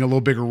ends up getting a little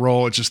bigger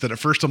role, it's just that at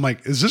first I'm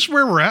like, is this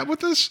where we're at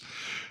with this?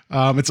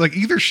 It's like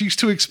either she's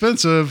too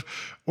expensive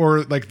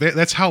or like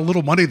that's how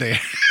little money they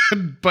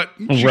had, but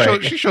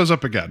she shows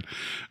up again.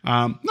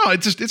 No,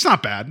 it's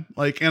not bad.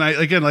 Like, and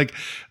like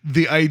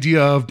the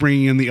idea of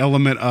bringing in the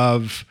element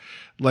of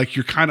like,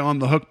 you're kind of on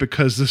the hook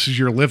because this is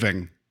your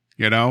living,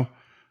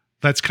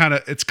 it's kind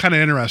of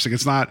interesting.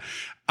 It's not,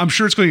 I'm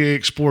sure it's going to get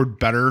explored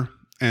better,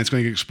 and it's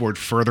going to get explored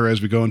further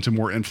as we go into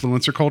more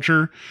influencer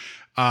culture.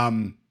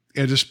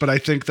 But I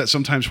think that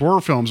sometimes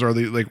horror films are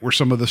where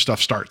some of this stuff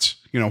starts,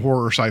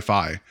 horror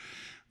sci-fi,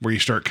 where you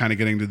start kind of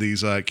getting to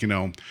these, like,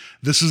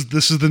 this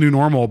is the new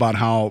normal about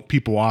how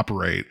people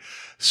operate.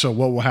 So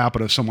what will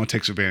happen if someone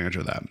takes advantage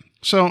of that?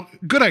 So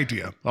good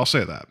idea. I'll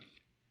say that.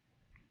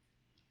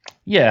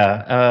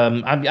 Yeah,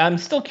 I'm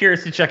still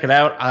curious to check it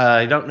out.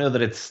 I don't know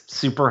that it's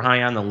super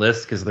high on the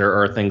list because there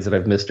are things that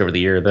I've missed over the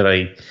year that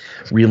I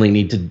really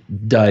need to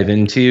dive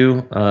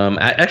into.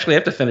 I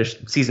have to finish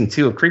season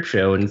 2 of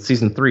Creepshow, and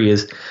season 3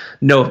 is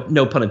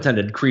no pun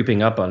intended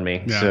creeping up on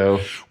me. Yeah.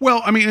 So,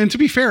 well, I mean, and to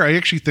be fair, I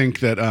actually think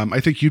that I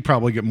think you'd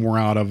probably get more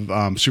out of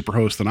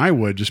Superhost than I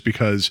would, just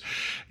because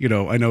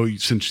I know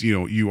since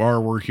you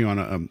are working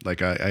on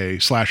a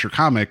slasher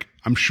comic.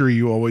 I'm sure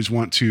you always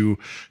want to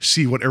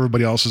see what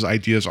everybody else's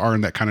ideas are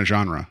in that kind of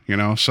genre,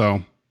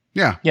 So,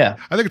 yeah.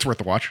 I think it's worth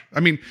the watch.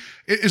 I mean,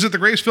 is it the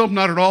greatest film?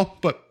 Not at all,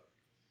 but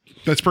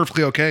that's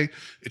perfectly okay.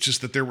 It's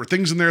just that there were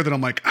things in there that I'm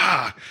like,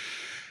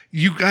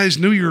 you guys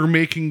knew you were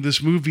making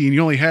this movie and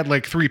you only had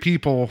like 4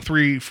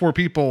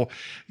 people.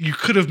 You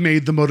could have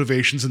made the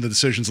motivations and the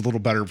decisions a little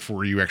better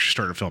before you actually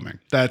started filming.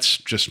 That's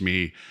just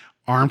me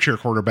armchair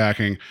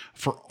quarterbacking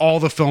for all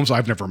the films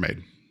I've never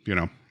made,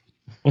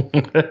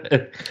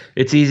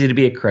 It's easy to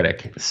be a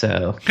critic,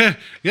 so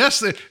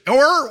yes,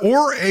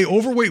 or a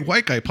overweight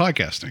white guy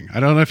podcasting. I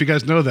don't know if you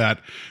guys know that.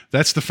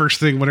 That's the first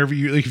thing. Whenever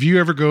if you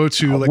ever go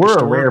to we're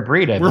a rare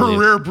breed. We're a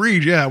rare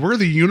breed. Yeah, we're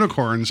the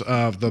unicorns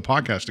of the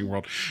podcasting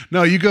world.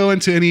 No, you go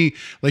into you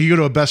go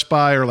to a Best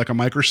Buy or like a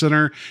Micro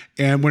Center,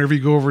 and whenever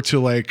you go over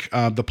to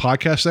the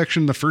podcast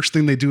section, the first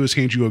thing they do is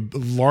hand you a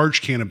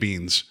large can of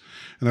beans,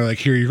 and they're like,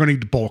 "Here, you're going to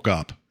need to bulk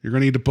up. You're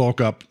going to need to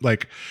bulk up,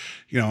 and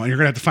you're going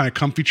to have to find a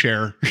comfy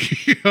chair,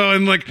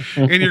 and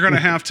you're going to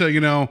have to,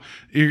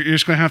 you're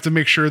just going to have to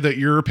make sure that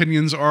your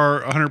opinions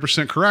are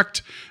 100%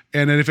 correct.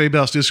 And then if anybody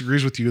else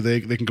disagrees with you, they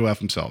can go F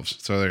themselves.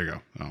 So there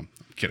you go.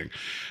 kidding.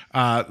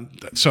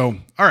 So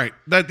all right,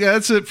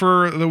 that's it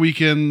for the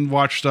weekend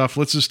watch stuff.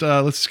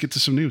 Let's get to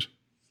some news.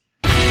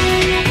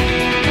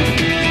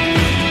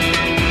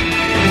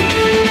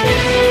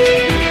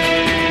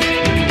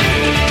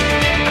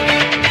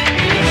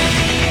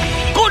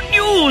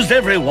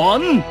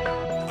 Everyone.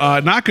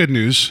 Not good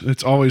news.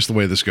 It's always the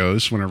way this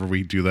goes whenever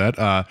we do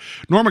that.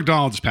 Norm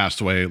Macdonald has passed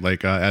away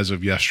as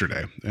of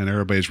yesterday, and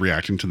everybody's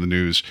reacting to the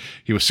news.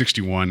 He was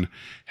 61,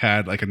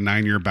 had like a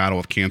 9-year battle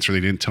with cancer they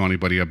didn't tell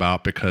anybody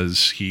about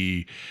because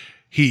he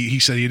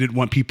said he didn't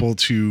want people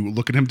to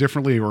look at him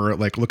differently or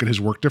like look at his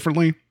work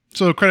differently.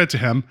 So credit to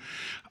him.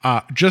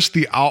 Just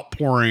the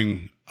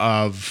outpouring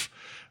of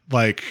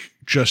like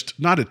just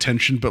not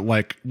attention but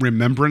like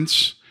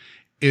remembrance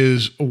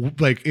is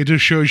like, it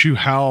just shows you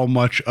how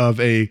much of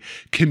a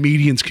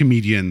comedian's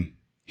comedian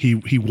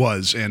he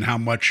was and how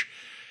much,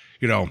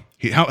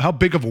 how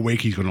big of a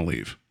wake he's going to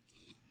leave.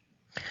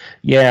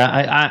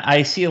 Yeah.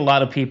 I see a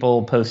lot of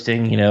people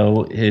posting,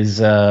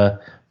 his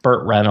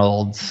Burt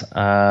Reynolds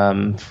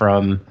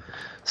from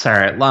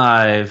Saturday Night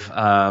Live.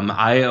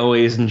 I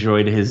always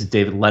enjoyed his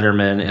David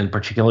Letterman and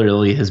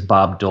particularly his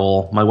Bob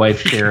Dole. My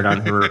wife shared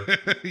on her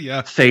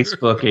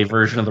Facebook a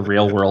version of The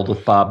Real World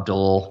with Bob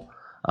Dole.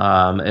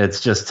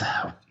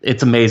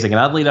 It's amazing. And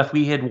oddly enough,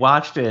 we had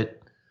watched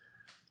it,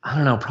 I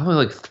don't know, probably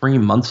like 3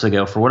 months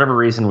ago. For whatever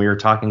reason, we were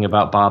talking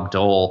about Bob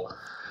Dole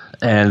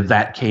and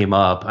that came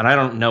up. And I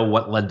don't know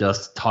what led to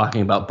us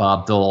talking about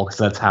Bob Dole because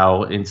that's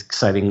how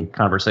exciting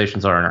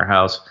conversations are in our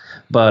house.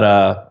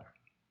 But,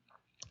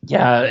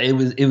 yeah, it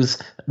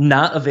was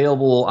not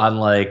available on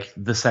like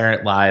the Saturday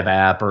Night Live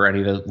app or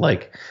any of the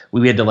like.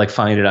 We had to like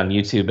find it on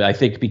YouTube. I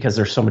think because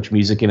there's so much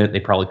music in it,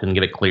 they probably couldn't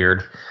get it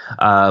cleared.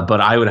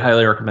 But I would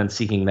highly recommend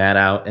seeking that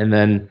out. And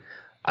then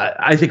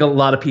I think a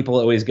lot of people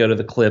always go to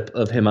the clip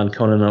of him on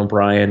Conan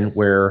O'Brien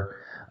where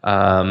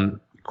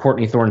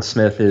Courtney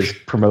Thorne-Smith is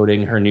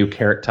promoting her new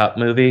Carrot Top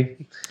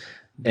movie.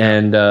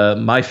 And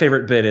my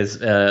favorite bit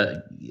is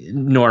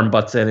Norm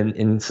butts in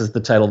and says the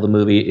title of the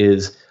movie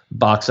is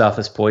Box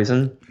Office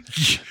Poison.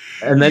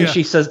 And then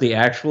she says the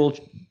actual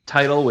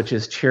title, which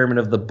is Chairman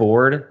of the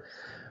Board,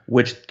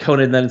 which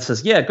Conan then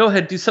says, yeah, go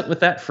ahead, do something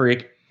with that,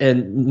 freak.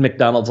 And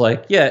McDonald's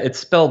like, yeah, it's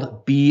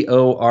spelled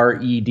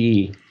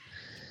B-O-R-E-D.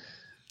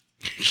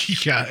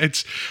 Yeah,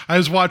 I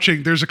was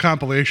watching, there's a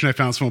compilation I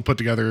found someone put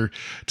together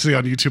today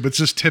on YouTube. It's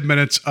just 10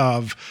 minutes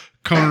of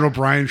Conan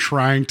O'Brien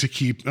trying to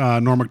keep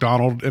Norm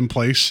Macdonald in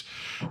place.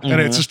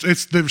 And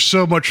there's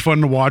so much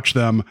fun to watch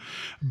them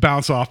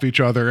bounce off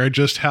each other and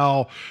just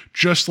how,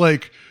 just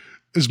like,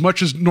 as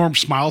much as Norm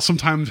smiles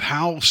sometimes,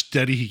 how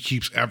steady he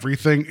keeps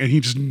everything. And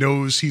he just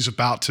knows he's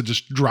about to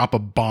just drop a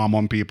bomb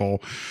on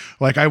people.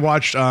 Like I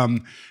watched,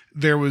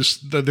 there's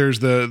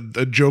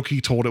the joke he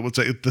told. It was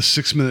the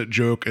 6-minute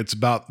joke. It's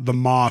about the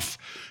moth.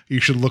 You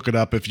should look it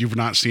up if you've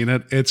not seen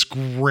it. It's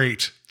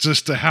great.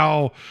 Just to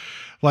how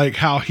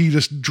he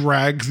just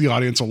drags the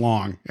audience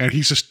along and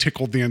he's just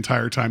tickled the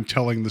entire time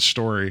telling the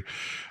story.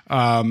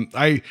 I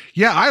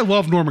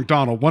love Norm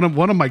Macdonald.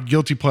 One of my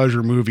guilty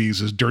pleasure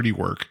movies is Dirty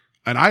Work.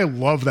 And I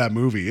love that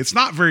movie. It's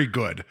not very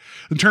good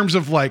in terms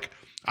of like,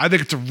 I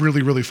think it's a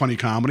really, really funny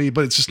comedy,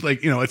 but it's just like,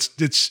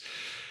 it's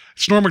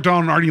Norm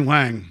Macdonald and Artie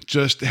Lang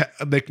just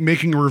like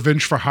making a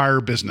revenge for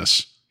hire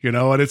business,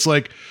 and it's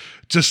like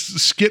just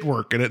skit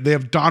work and they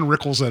have Don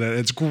Rickles in it.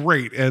 It's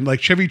great. And like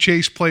Chevy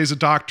Chase plays a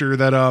doctor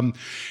that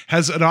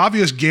has an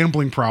obvious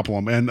gambling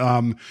problem.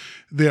 And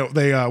they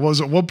was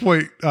at one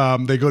point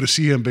they go to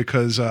see him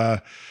because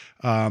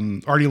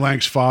Artie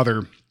Lang's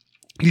father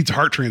needs a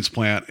heart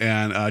transplant,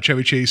 and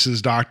Chevy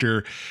Chase's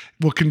doctor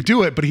can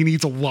do it, but he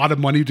needs a lot of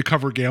money to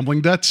cover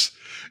gambling debts.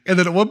 And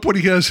then at one point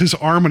he has his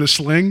arm in a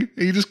sling.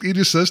 And he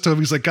just says to him,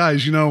 he's like,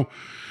 guys,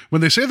 when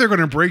they say they're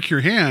going to break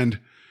your hand,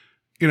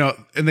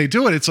 and they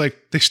do it, it's like,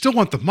 they still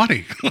want the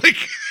money. Like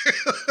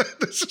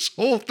there's this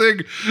whole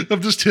thing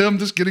of just him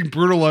just getting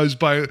brutalized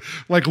by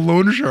like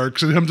loan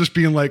sharks and him just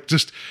being like,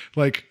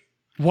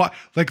 what?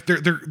 Like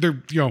they're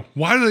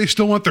why do they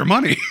still want their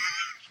money?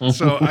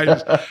 So I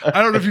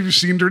don't know if you've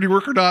seen Dirty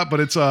Work or not,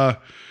 but it's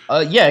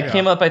it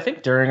came up I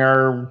think during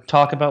our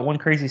talk about One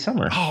Crazy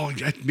Summer. Oh,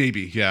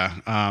 maybe, yeah.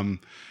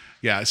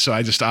 So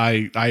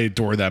I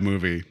adore that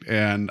movie,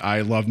 and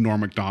I love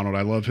Norm Macdonald.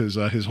 I love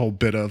his whole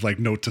bit of like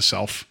note to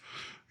self,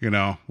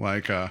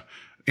 like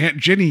Aunt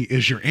Jenny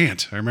is your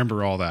aunt. I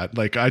remember all that.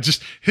 Like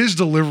his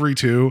delivery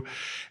too,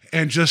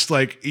 and just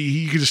like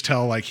you could just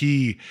tell like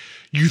you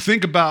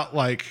think about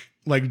like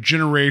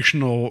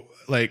generational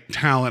like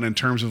talent in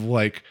terms of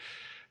like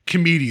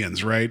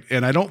comedians, right?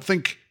 And I don't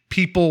think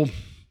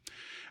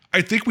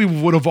I think we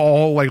would have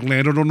all like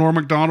landed on Norm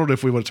Macdonald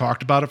if we would have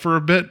talked about it for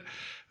a bit.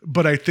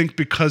 But I think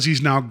because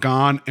he's now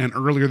gone and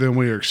earlier than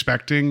we were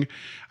expecting,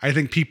 I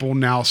think people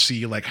now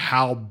see like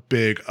how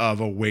big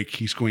of a wake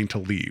he's going to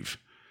leave.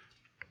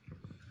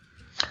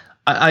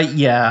 I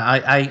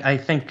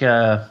think,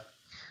 and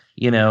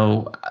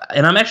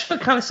I'm actually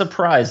kind of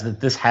surprised that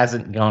this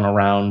hasn't gone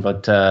around,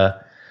 but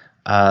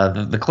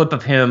the clip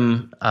of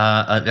him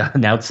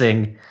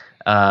announcing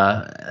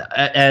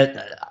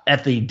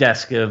at the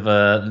desk of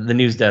the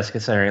news desk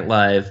of Saturday Night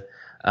Live,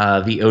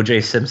 the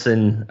O.J.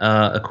 Simpson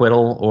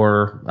acquittal,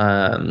 or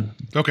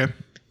Okay.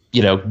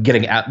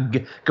 getting out,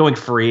 going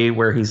free,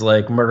 where he's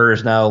like, murder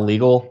is now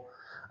illegal,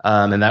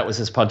 and that was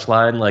his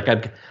punchline. Like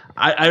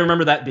I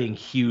remember that being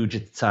huge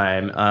at the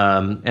time,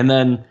 and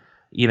then.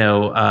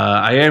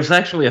 I was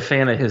actually a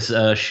fan of his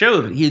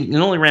show. He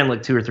only ran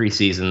like 2 or 3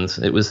 seasons.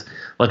 It was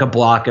like a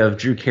block of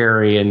Drew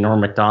Carey and Norm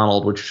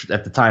Macdonald, which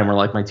at the time were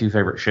like my 2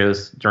 favorite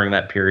shows during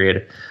that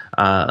period.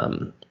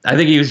 I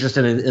think he was just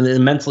an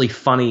immensely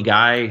funny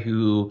guy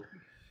who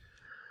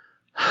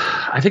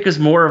I think was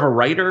more of a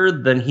writer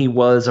than he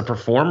was a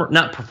performer.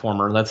 Not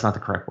performer, that's not the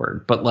correct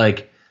word, but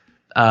like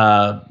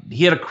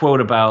he had a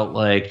quote about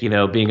like,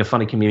 being a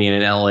funny comedian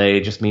in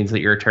LA just means that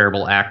you're a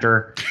terrible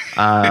actor.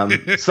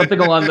 Something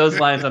along those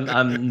lines.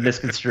 I'm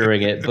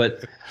misconstruing it,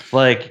 but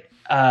like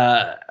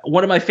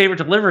one of my favorite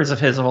deliveries of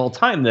his of all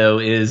time though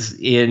is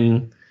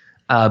in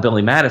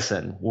Billy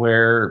Madison,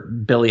 where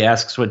Billy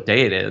asks what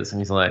day it is,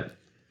 and he's like,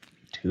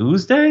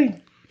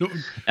 Tuesday. No,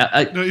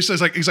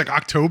 he's like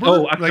October.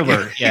 Oh,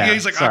 October. Like, yeah,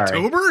 he's like sorry.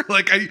 October.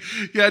 Like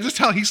just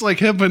how he's like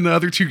him and the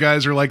other 2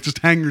 guys are like just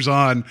hangers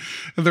on,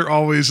 and they're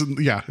always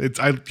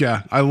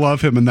I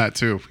love him in that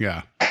too.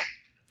 Yeah.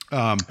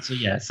 So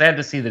yeah, sad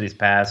to see that he's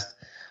passed.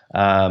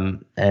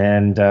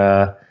 And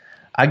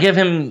I give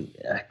him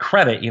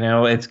credit.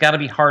 It's got to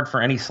be hard for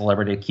any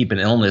celebrity to keep an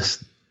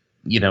illness,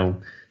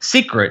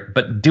 secret,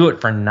 but do it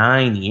for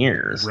 9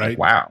 years. Right. Like,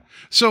 wow.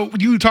 So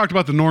you talked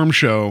about the Norm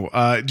Show.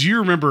 Do you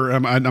remember?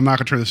 I'm not going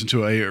to turn this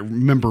into a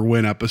remember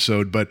when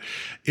episode, but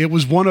it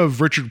was one of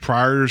Richard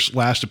Pryor's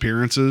last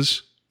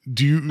appearances.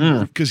 Do you?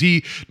 Because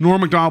Norm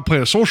Macdonald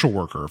played a social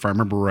worker, if I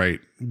remember right,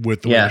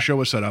 with the way the show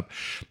was set up,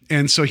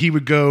 and so he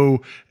would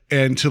go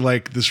into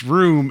like this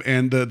room,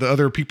 and the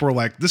other people are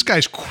like, this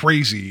guy's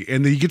crazy.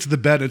 And then you get to the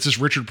bed, and it's this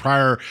Richard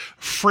Pryor,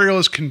 frail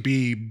as can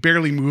be,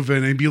 barely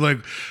moving, and be like,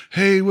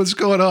 hey, what's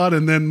going on?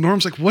 And then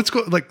Norm's like, what's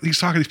going, like, he's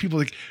talking to these people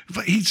like,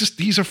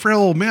 he's a frail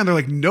old man. They're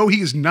like, no,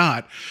 he is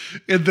not.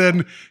 And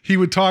then he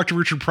would talk to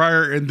Richard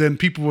Pryor, and then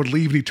people would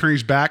leave, and he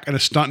turns back, and a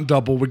stunt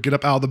double would get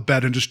up out of the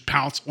bed and just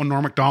pounce when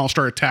Norm Macdonald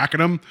started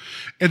attacking him.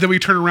 And then we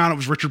turn around, it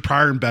was Richard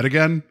Pryor in bed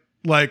again.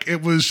 Like,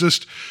 it was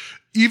just,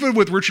 even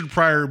with Richard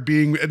Pryor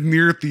being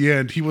near at the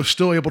end, he was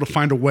still able to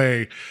find a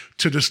way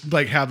to just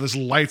like have this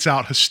lights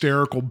out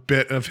hysterical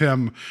bit of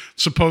him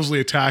supposedly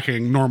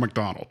attacking Norm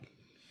Macdonald.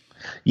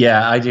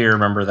 Yeah, I do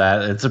remember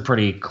that. It's a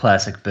pretty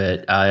classic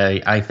bit.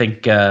 I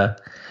think that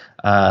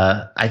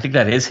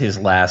is his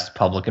last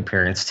public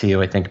appearance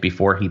too. I think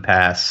before he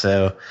passed.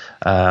 So,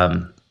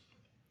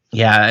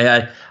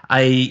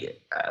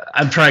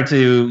 I'm trying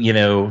to,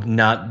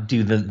 not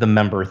do the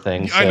member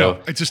thing. So, I know.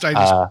 I just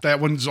that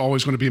one's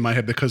always going to be in my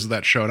head because of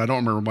that show, and I don't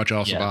remember much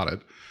else about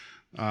it.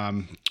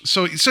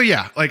 So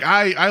yeah, like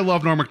I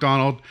love Norm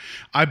Macdonald.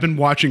 I've been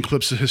watching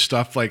clips of his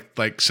stuff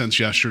like since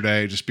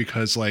yesterday, just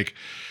because like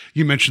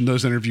you mentioned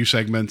those interview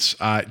segments.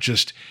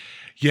 Just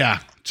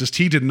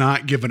he did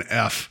not give an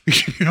F,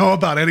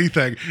 about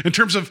anything in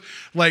terms of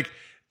like,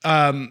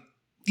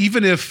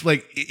 even if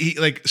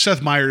like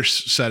Seth Meyers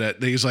said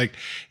it, he's like,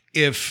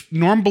 if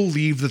Norm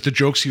believed that the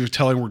jokes he was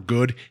telling were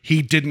good,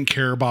 he didn't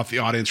care about the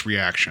audience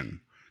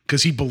reaction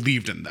because he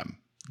believed in them,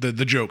 the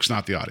jokes,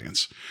 not the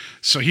audience.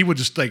 So he would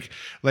just like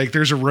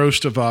there's a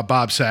roast of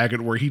Bob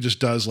Saget where he just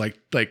does like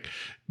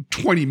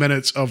 20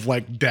 minutes of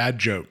like dad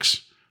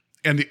jokes,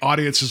 and the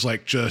audience is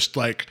like just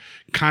like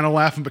kind of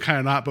laughing but kind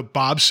of not. But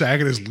Bob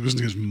Saget is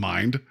losing his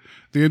mind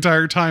the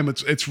entire time.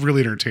 It's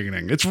really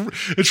entertaining.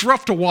 It's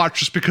rough to watch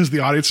just because the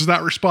audience is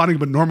not responding,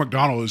 but Norm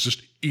Macdonald is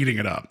just eating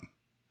it up.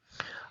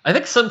 I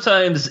think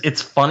sometimes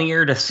it's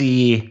funnier to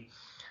see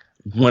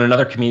when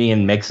another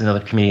comedian makes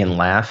another comedian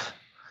laugh.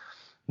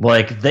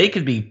 Like, they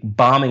could be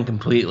bombing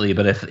completely,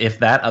 but if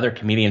that other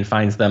comedian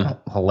finds them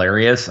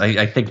hilarious,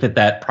 I think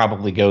that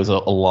probably goes a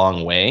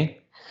long way.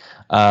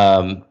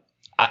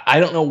 I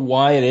don't know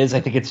why it is. I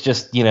think it's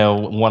just,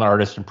 one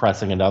artist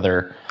impressing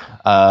another.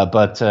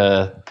 But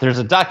there's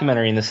a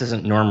documentary, and this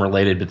isn't Norm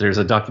related, but there's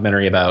a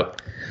documentary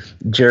about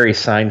Jerry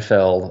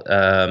Seinfeld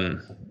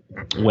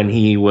when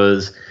he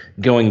was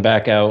going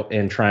back out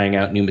and trying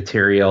out new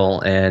material,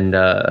 and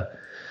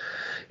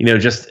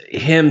just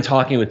him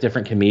talking with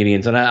different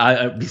comedians. And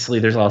I obviously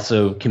there's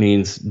also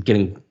comedians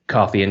getting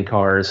coffee in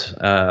cars,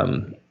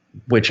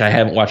 which I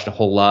haven't watched a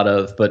whole lot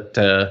of, but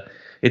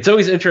it's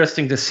always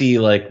interesting to see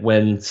like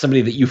when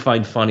somebody that you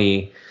find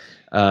funny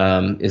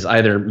is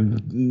either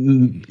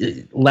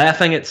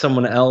laughing at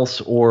someone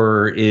else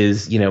or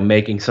is,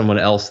 making someone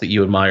else that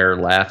you admire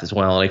laugh as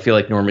well. And I feel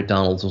like Norm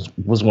Macdonald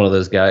was one of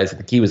those guys. I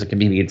think he was a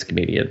comedian's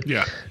comedian.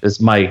 Yeah.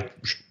 It's my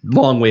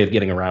long way of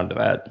getting around to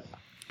that.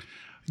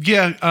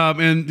 Yeah,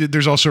 and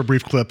there's also a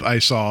brief clip I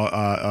saw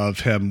of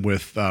him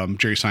with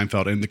Jerry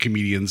Seinfeld and the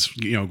comedians,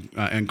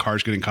 and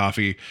cars getting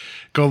coffee.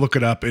 Go look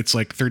it up. It's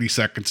like 30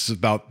 seconds. It's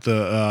about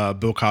the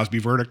Bill Cosby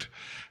verdict.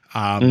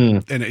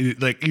 And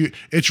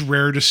it's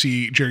rare to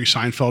see Jerry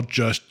Seinfeld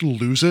just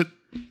lose it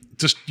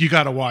just you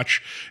got to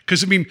watch,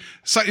 because I mean,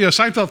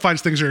 Seinfeld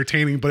finds things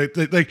entertaining, but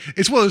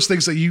it's one of those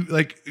things that you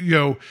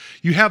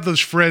you have those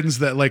friends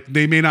that like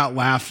they may not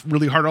laugh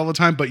really hard all the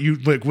time, but you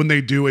like when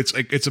they do, it's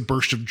like it's a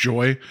burst of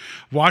joy.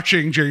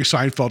 Watching Jerry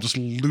Seinfeld just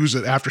lose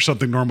it after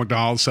something Norm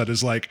Macdonald said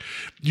is like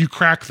you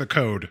crack the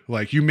code.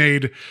 Like you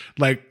made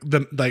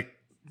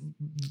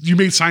you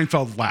made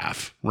Seinfeld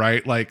laugh,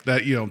 right? Like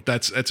that,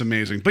 that's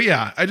amazing. But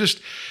yeah,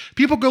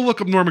 people go look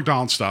up Norm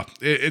Macdonald stuff.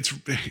 It's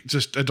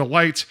just a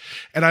delight.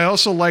 And I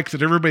also like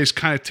that everybody's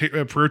kind of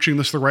approaching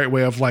this the right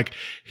way of like,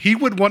 he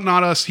would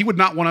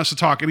not want us to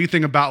talk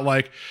anything about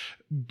like,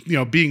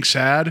 being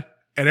sad,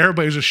 and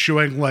everybody's just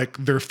showing like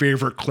their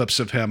favorite clips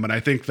of him. And I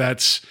think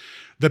that's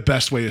the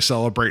best way to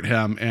celebrate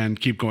him and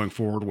keep going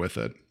forward with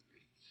it.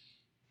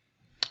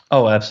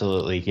 Oh,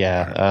 absolutely.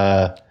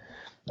 Yeah.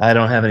 I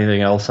don't have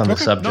anything else on the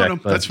subject. No,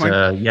 but, that's fine.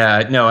 I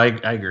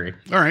agree.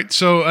 All right.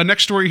 So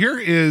next story here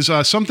is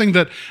something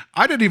that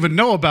I didn't even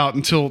know about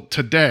until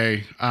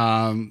today.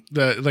 I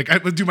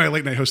would do my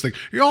late night host thing.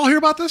 You all hear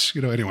about this?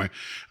 Anyway,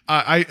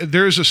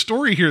 there's a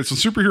story here. It's on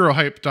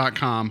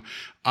superherohype.com.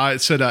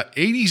 It said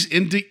 80s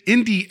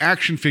indie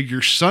action figure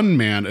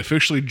Sunman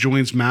officially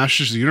joins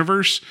Masters of the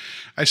Universe.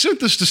 I sent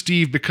this to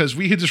Steve because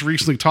we had just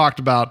recently talked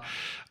about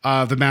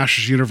the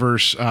Masters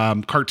Universe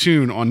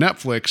cartoon on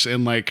Netflix,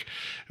 and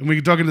we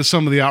dug into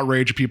some of the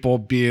outrage of people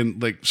being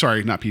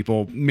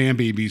man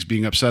babies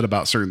being upset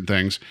about certain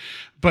things.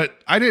 But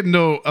I didn't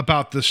know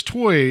about this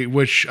toy,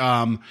 which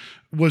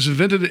was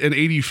invented in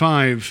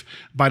 1985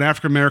 by an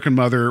African-American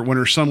mother when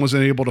her son was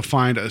unable to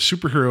find a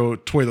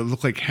superhero toy that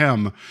looked like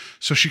him.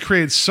 So she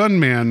created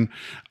Sunman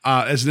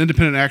as an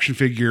independent action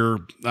figure.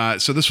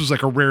 So this was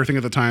like a rare thing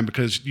at the time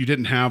because you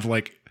didn't have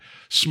like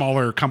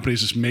smaller companies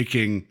just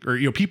making, or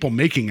people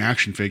making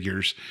action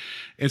figures.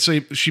 And so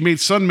she made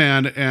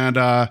Sunman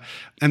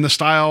and the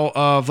style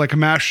of like a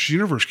Masters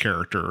Universe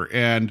character.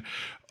 And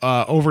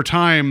over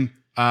time,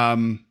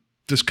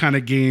 this kind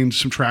of gained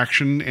some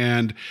traction,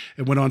 and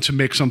it went on to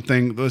make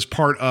something that was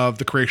part of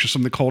the creation of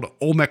something called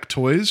Olmec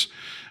Toys,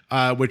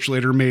 which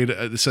later made,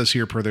 it says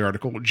here per the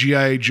article,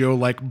 G.I. Joe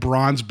like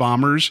bronze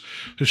bombers,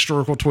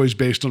 historical toys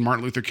based on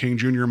Martin Luther King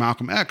Jr. and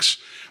Malcolm X.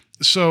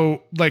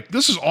 So,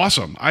 this is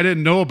awesome. I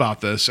didn't know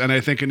about this, and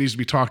I think it needs to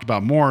be talked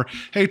about more.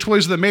 Hey,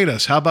 toys that made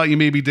us, how about you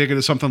maybe dig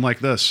into something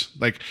like this?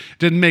 Like,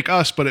 didn't make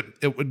us, but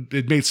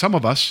it made some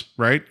of us,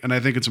 right? And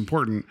I think it's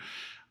important.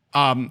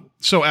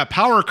 So at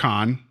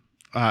PowerCon,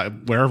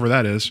 wherever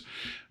that is,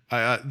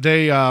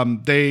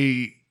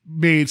 they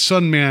made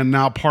Sunman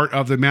now part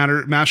of the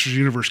Masters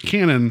Universe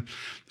canon.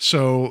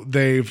 So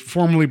they've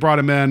formally brought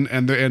him in,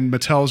 and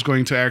Mattel is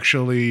going to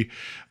actually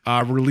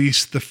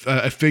release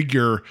a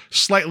figure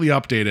slightly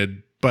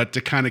updated, but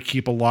to kind of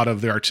keep a lot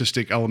of the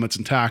artistic elements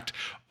intact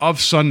of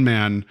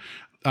Sunman,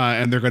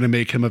 and they're going to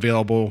make him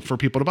available for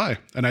people to buy.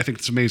 And I think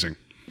it's amazing.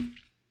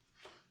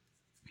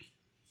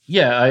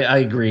 Yeah, I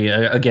agree.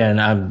 Again,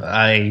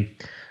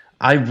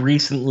 I've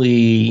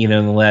recently, in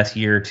the last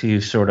year or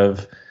two, sort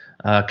of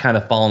kind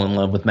of fallen in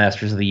love with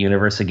Masters of the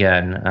Universe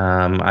again.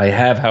 I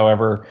have,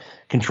 however,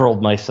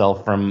 controlled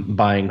myself from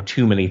buying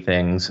too many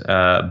things,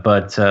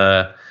 but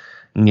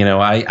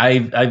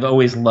I've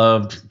always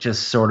loved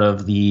just sort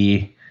of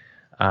the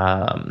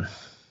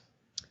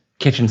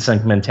kitchen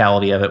sink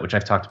mentality of it, which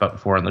I've talked about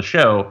before on the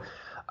show.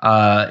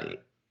 I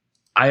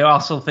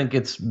also think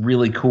it's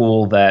really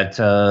cool that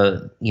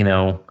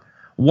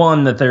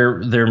one, that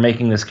they're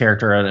making this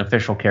character an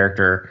official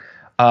character,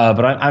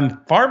 but I'm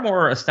far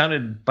more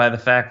astounded by the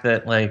fact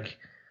that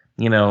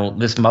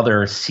this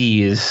mother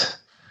sees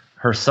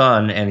her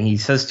son and he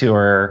says to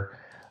her,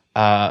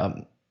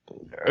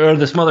 or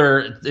this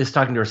mother is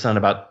talking to her son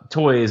about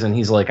toys, and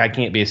he's like, I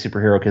can't be a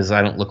superhero because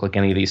I don't look like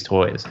any of these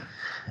toys.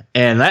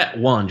 And that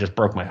one just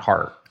broke my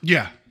heart.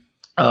 Yeah.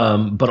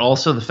 But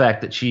also the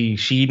fact that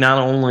she not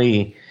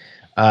only,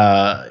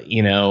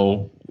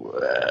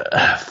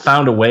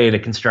 found a way to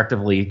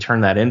constructively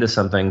turn that into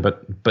something,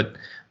 but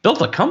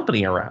built a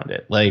company around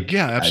it.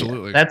 Yeah,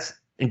 absolutely. That's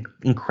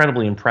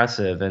incredibly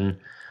impressive. And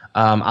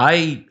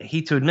I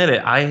hate to admit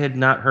it, I had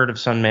not heard of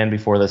Sunman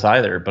before this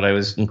either, but I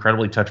was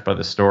incredibly touched by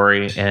the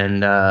story.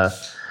 And,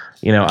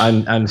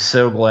 I'm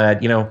so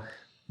glad,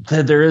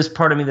 there is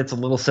part of me that's a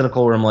little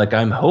cynical where I'm like,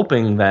 I'm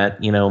hoping that,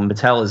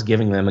 Mattel is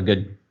giving them a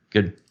good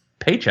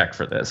paycheck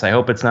for this. I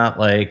hope it's not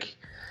like,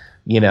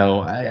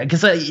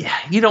 because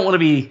you don't want to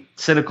be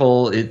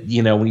cynical,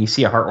 when you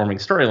see a heartwarming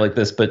story like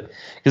this, but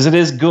because it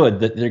is good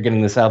that they're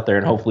getting this out there,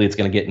 and hopefully it's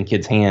going to get in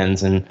kids'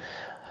 hands. And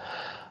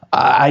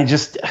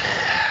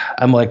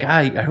I'm like,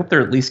 I hope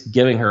they're at least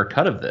giving her a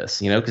cut of this,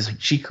 because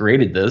she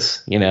created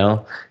this,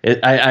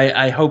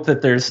 I hope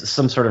that there's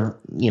some sort of,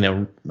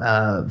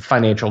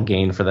 financial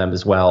gain for them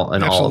as well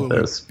in all of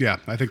this. Yeah,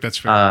 I think that's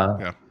fair.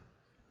 Yeah.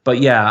 But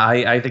yeah,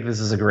 I think this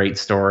is a great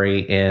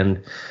story.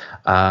 And,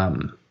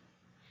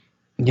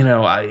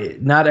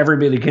 not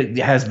everybody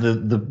has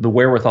the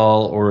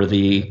wherewithal or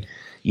the,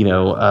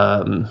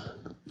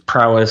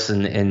 prowess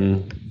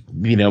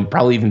and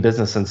probably even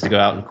business sense to go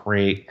out and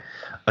create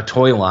a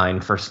toy line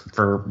for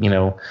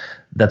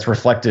that's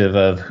reflective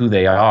of who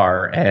they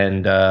are.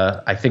 And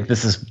I think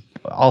this is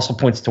also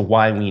points to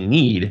why we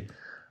need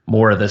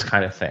more of this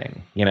kind of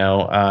thing.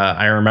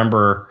 I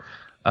remember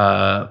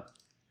at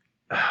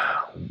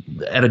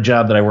a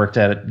job that I worked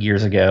at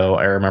years ago,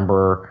 I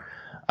remember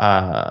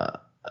a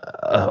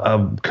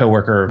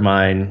coworker of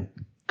mine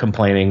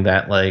complaining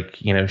that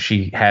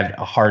she had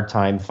a hard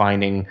time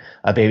finding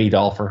a baby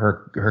doll for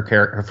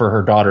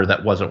her daughter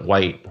that wasn't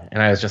white.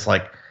 And I was just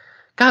like,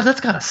 God,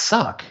 that's gotta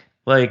suck.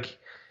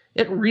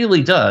 It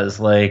really does.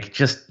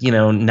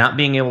 Not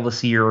being able to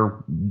see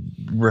your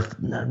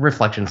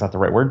reflection's not the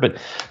right word, but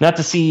not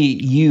to see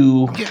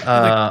you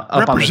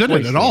up represented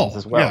on the at all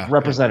as well. Yeah.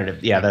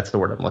 Representative. Yeah, that's the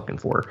word I'm looking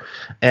for.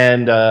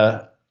 And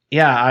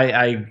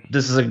I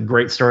this is a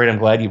great story, and I'm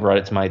glad you brought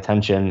it to my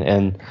attention.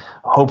 And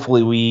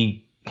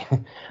hopefully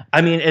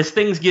as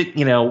things get,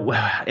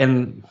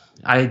 and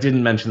I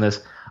didn't mention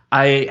this,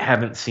 I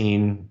haven't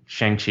seen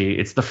Shang-Chi.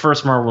 It's the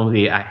first Marvel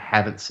movie I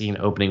haven't seen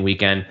opening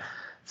weekend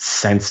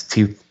since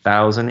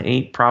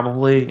 2008,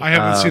 probably. I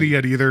haven't seen it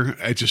yet either.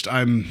 I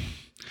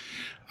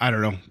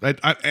don't know.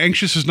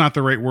 Anxious is not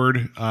the right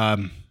word. I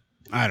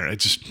don't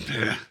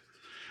know.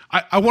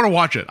 I want to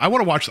watch it. I'm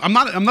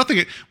not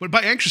thinking, but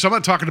by anxious, I'm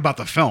not talking about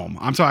the film.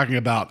 I'm talking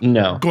about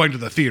going to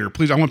the theater.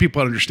 Please, I want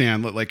people to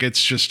understand that,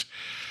 it's just,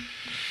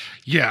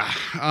 yeah.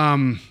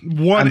 I'm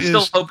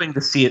still hoping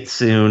to see it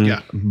soon.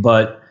 Yeah.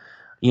 But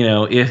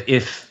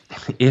if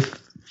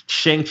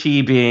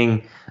Shang-Chi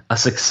being a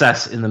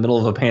success in the middle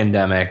of a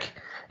pandemic,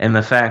 and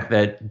the fact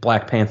that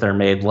Black Panther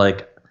made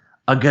 $1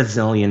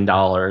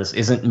 gazillion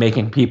isn't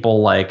making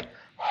people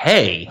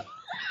hey,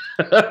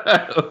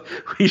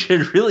 we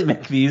should really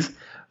make these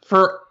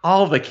for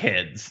all the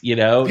kids,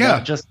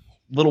 not just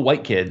little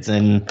white kids.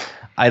 And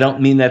I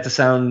don't mean that to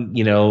sound,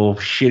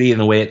 shitty in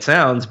the way it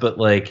sounds, but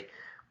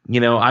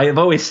I've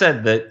always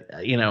said that,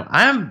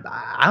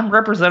 I'm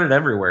represented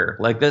everywhere.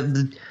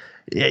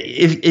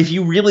 If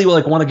you really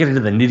want to get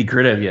into the nitty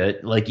gritty of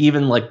it,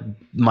 even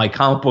my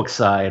comic book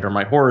side or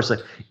my horror side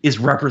is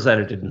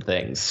represented in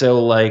things.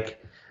 So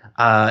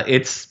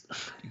it's,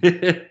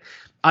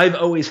 I've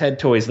always had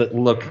toys that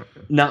look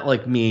not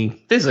like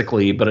me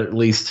physically, but at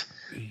least,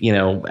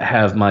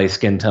 have my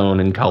skin tone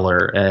and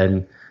color.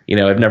 And,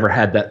 I've never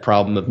had that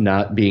problem of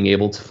not being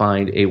able to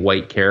find a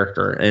white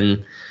character.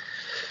 And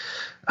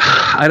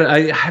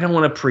I don't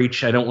want to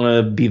preach. I don't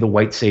want to be the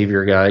white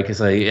savior guy,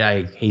 because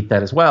I hate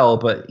that as well.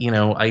 But,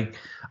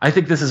 I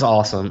think this is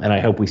awesome, and I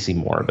hope we see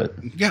more of it.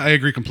 Yeah, I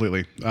agree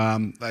completely.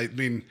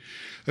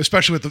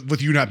 Especially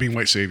with you not being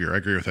white savior, I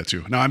agree with that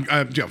too. No, I'm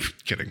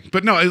kidding,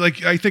 but no,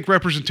 I think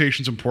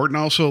representation is important.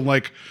 Also,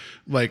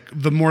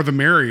 the more the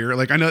merrier.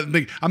 I know,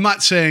 I'm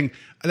not saying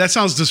that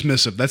sounds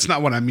dismissive. That's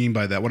not what I mean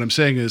by that. What I'm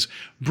saying is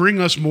bring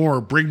us more,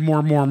 bring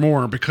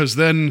more, because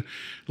then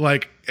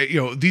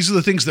these are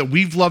the things that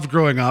we've loved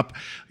growing up.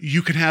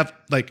 You can have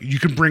you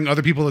can bring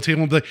other people to the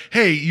table and be like,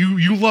 hey,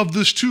 you love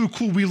this too.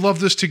 Cool. We love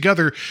this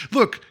together.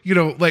 Look,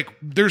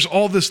 there's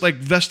all this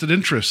vested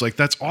interest.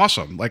 That's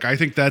awesome. I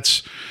think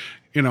that's,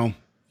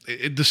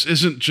 this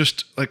isn't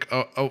just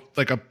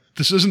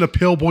this isn't a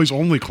Pale Boys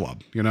only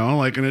club,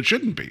 and it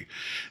shouldn't be.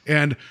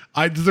 And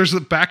there's the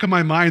back of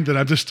my mind that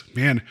I'm just,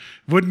 man,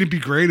 wouldn't it be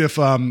great if,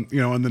 in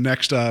the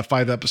next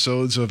 5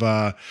 episodes of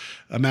a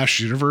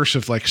Masters Universe,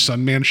 if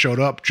Sunman showed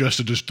up just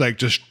to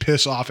just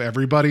piss off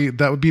everybody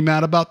that would be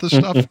mad about this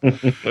stuff.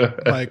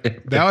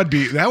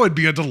 That would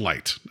be a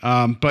delight.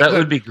 But that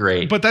would be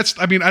great. But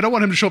I don't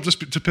want him to show up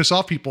just to piss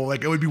off people.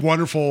 It would be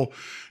wonderful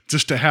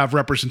just to have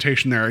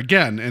representation there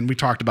again. And we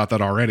talked about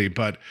that already,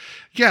 but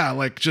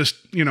yeah,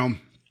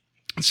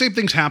 same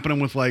thing's happening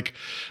with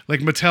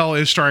Mattel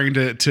is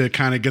starting to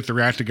kind of get their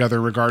act together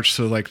in regards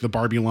to the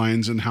Barbie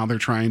lines and how they're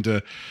trying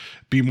to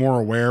be more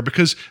aware,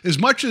 because as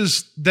much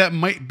as that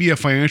might be a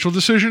financial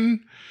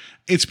decision,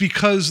 it's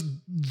because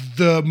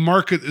the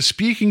market is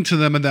speaking to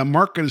them, and that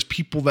market is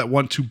people that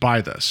want to buy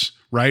this,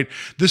 right?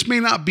 This may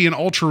not be an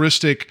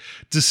altruistic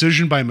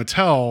decision by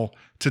Mattel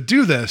to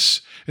do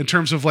this in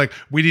terms of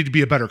we need to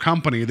be a better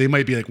company. They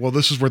might be well,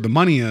 this is where the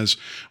money is.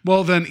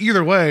 Well, then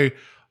either way,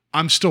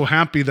 I'm still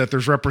happy that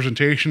there's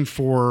representation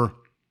for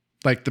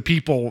the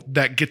people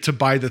that get to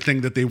buy the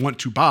thing that they want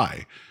to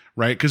buy,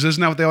 right? Because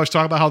isn't that what they always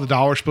talk about, how the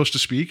dollar is supposed to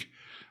speak?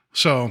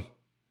 So,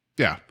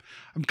 yeah,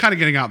 I'm kind of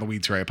getting out in the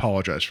weeds here. I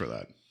apologize for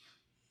that.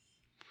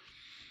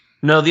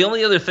 No, the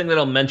only other thing that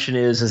I'll mention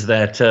is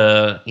that,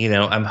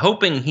 I'm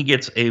hoping he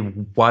gets a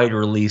wide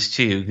release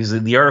too, because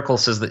the article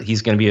says that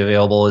he's going to be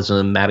available as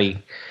not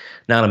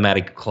a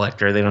Matty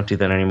collector. They don't do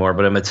that anymore,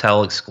 but a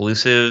Mattel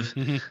exclusive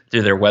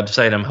through their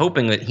website. I'm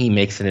hoping that he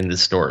makes it into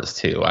stores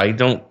too. I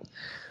don't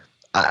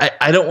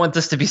want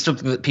this to be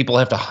something that people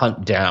have to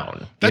hunt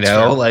down. That's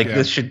fair.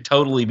 This should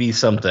totally be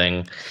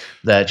something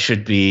that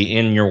should be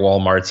in your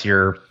Walmarts,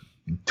 your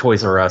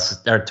Toys R Us,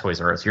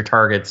 your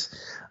Targets.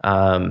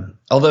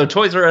 Although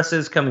Toys R Us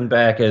is coming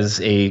back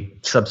as a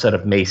subset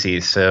of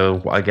Macy's,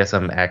 so I guess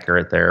I'm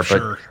accurate there.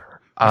 Sure.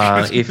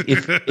 But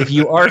if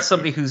you are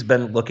somebody who's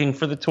been looking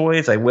for the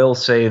toys, I will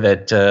say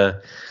that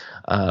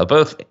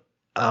both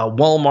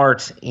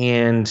Walmart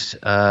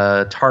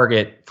and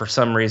Target for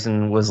some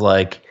reason was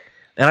like,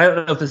 and I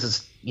don't know if this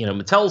is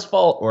Mattel's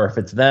fault or if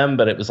it's them,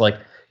 but it was like,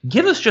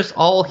 give us just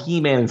all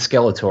He-Man and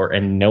Skeletor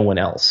and no one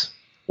else,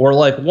 or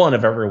like one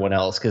of everyone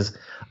else. Because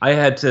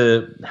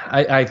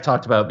I've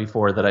talked about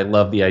before that I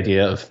love the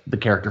idea of the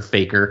character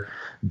Faker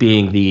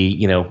being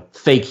the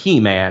fake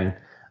He-Man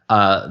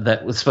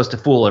that was supposed to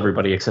fool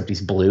everybody except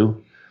he's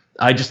blue.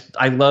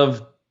 I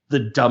love the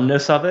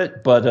dumbness of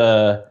it, but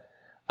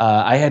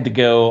I had to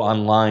go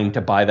online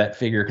to buy that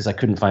figure because I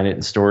couldn't find it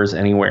in stores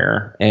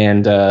anywhere.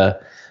 And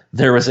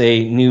there was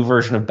a new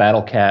version of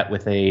Battle Cat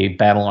with a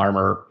battle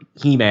armor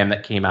He-Man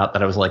that came out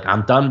that I was like,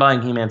 I'm done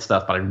buying He-Man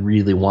stuff, but I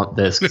really want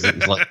this because it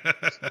was like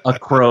a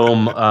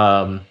chrome,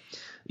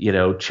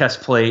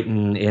 chest plate,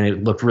 and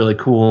it looked really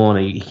cool.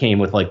 And he came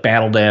with like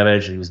battle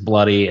damage, and he was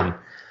bloody. And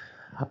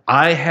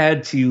I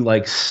had to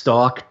like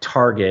stalk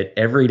Target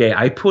every day.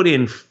 I put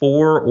in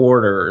 4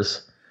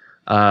 orders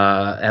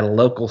at a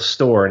local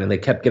store, and they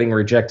kept getting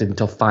rejected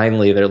until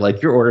finally they're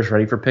like, your order's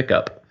ready for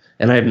pickup.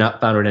 And I have not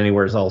found it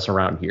anywhere else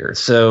around here.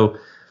 So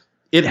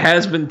it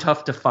has been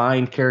tough to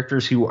find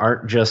characters who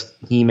aren't just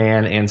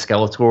He-Man and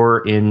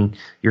Skeletor in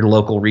your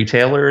local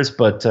retailers.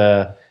 But,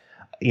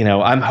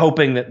 I'm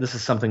hoping that this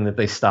is something that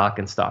they stock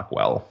and stock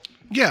well.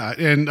 Yeah,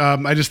 and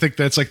I just think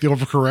that's like the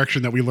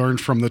overcorrection that we learned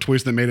from the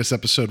Toys That Made Us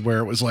episode, where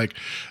it was like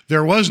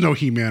there was no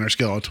He-Man or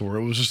Skeletor.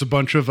 It was just a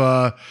bunch of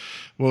the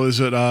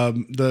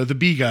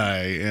B guy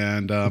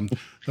and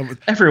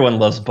everyone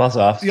loves Buzz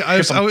Off.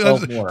 Yeah,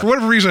 for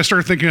whatever reason, I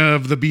started thinking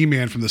of the B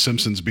Man from The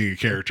Simpsons being a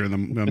character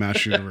in the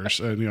Master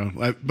Universe.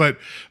 But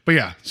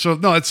yeah. So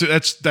no,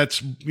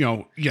 that's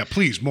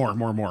please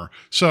more.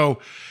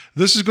 So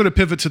this is going to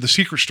pivot to the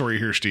secret story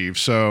here, Steve.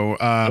 So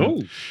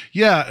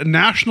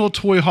National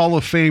Toy Hall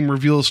of Fame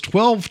reveals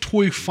 12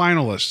 toy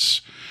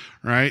finalists.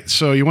 Right.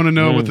 So you want to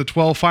know what the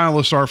 12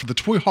 finalists are for the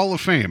Toy Hall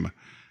of Fame?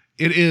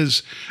 It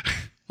is.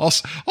 I'll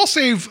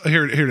save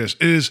here. It is.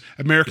 It is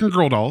American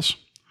Girl Dolls,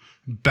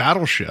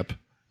 Battleship,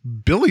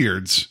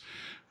 Billiards.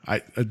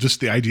 Just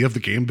the idea of the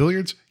game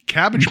Billiards,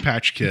 Cabbage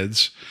Patch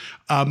Kids,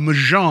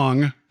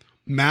 Mahjong,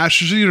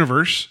 Masters of the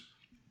Universe,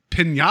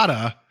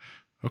 Pinata,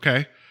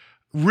 okay,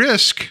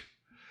 Risk,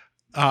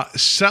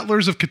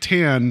 Settlers of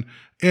Catan,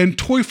 and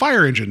Toy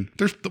Fire Engine.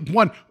 There's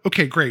one.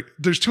 Okay, great.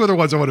 There's 2 other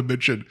ones I want to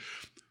mention.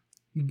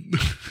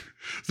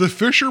 The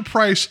Fisher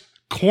Price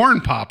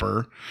Corn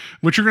Popper,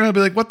 which you're gonna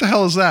be like, what the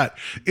hell is that?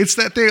 It's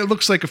that thing. It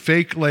looks like a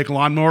fake like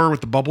lawnmower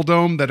with the bubble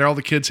dome that all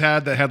the kids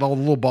had that had all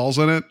the little balls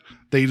in it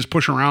that you just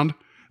push around.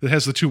 That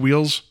has the 2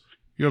 wheels.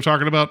 You know what I'm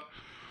talking about?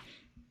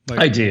 Like,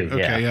 I do.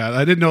 Okay, yeah.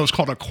 I didn't know it was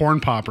called a corn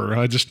popper.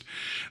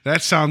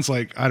 That sounds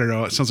like, I don't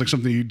know. It sounds like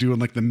something you do in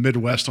like the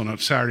Midwest on a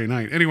Saturday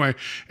night. Anyway,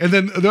 and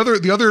then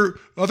the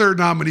other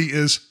nominee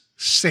is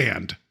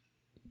sand.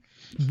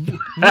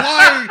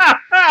 Why?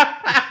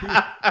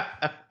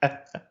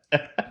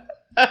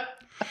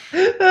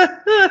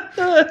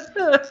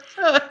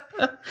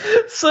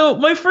 So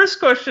my first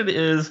question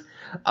is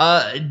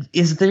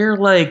there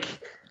like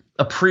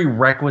a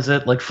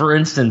prerequisite, like for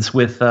instance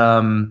with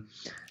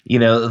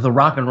the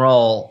Rock and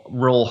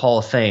Roll Hall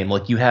of Fame,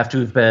 like you have to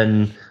have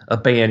been a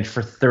band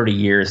for 30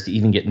 years to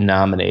even get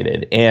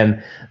nominated,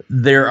 and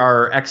there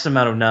are X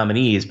amount of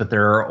nominees, but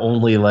there are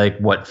only like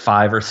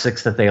 5 or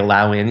 6 that they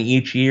allow in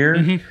each year.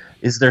 Mm-hmm.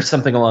 Is there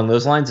something along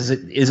those lines?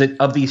 Is it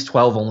of these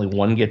 12 only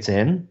one gets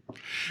in?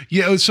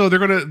 Yeah, so it's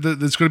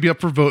going to be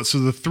up for vote. So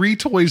the 3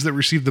 toys that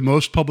receive the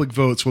most public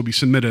votes will be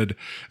submitted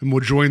and will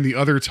join the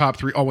other top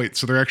 3. Oh wait,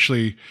 so they're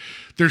actually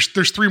there's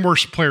 3 more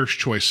Player's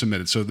Choice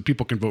submitted, so the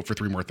people can vote for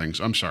 3 more things.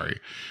 I'm sorry,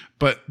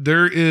 but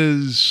there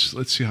is.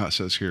 Let's see how it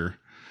says here.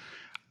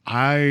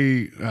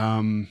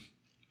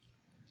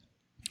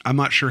 I'm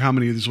not sure how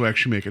many of these will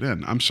actually make it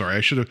in. I'm sorry.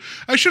 I should have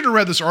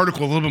read this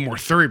article a little bit more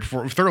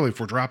thoroughly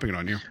before dropping it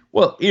on you.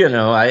 Well,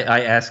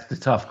 I asked the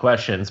tough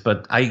questions,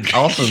 but I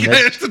also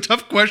missed the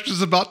tough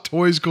questions about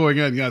toys going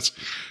in. Yes,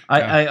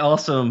 I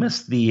also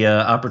missed the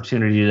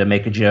opportunity to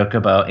make a joke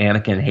about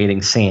Anakin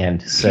hating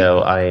sand.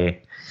 So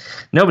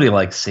nobody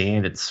likes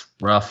sand. It's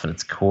rough and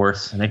it's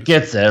coarse and it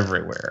gets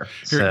everywhere.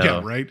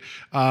 Yeah, right.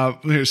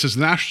 It says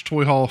the National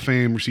Toy Hall of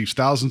Fame receives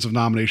thousands of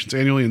nominations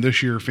annually, and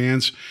this year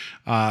fans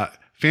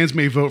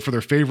may vote for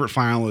their favorite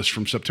finalists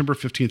from September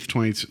 15th to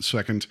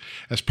 22nd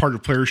as part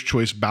of Player's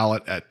Choice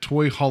ballot at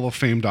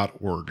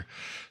toyhalloffame.org.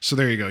 So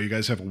there you go. You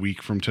guys have a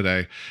week from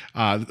today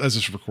as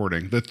this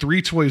recording. The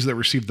 3 toys that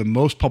receive the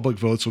most public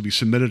votes will be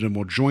submitted and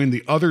will join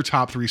the other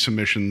top 3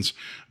 submissions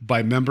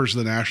by members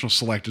of the National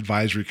Select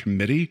Advisory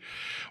Committee.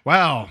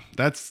 Wow,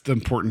 that's the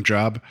important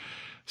job.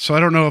 So I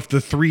don't know if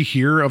the 3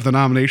 here of the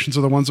nominations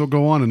are the ones that will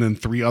go on and then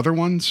 3 other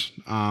ones.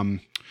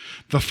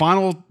 The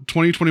final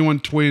 2021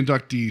 toy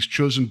inductees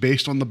chosen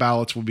based on the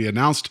ballots will be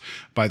announced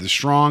by the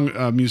Strong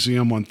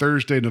Museum on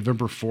Thursday,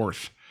 November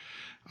 4th.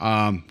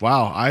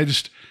 Wow.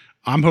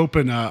 I'm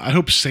hoping, I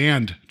hope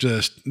sand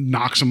just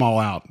knocks them all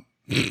out.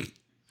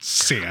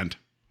 Sand.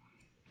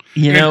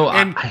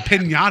 And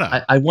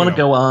Pinata. I want to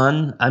go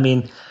on. I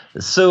mean,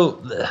 so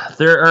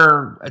there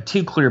are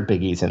 2 clear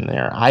biggies in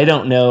there. I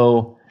don't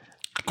know.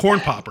 Corn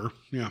popper.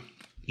 Yeah.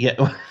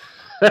 Yeah.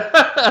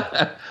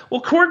 Well,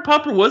 corn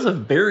popper was a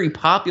very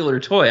popular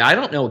toy. I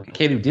don't know a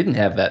kid who didn't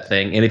have that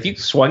thing. And if you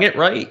swung it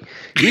right,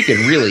 you could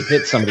really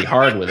hit somebody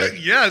hard with it.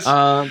 Yes.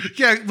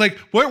 Yeah. Like,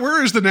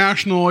 where is the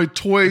National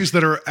Toys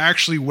that are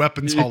actually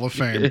weapons Hall of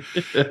Fame?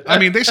 I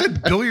mean, they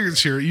said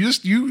billiards here.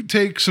 You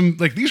take some,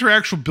 like, these are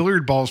actual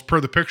billiard balls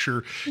per the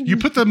picture. You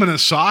put them in a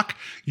sock,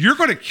 you're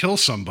going to kill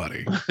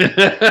somebody.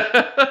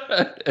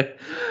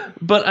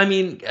 But I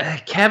mean,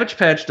 Cabbage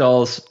Patch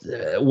Dolls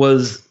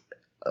was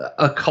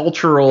a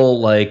cultural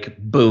like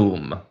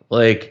boom.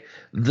 Like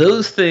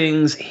those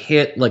things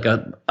hit like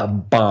a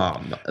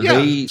bomb.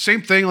 Yeah,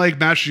 same thing like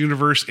Masters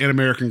Universe and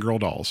American Girl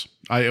dolls.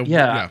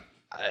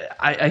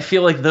 I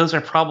feel like those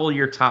are probably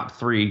your top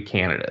 3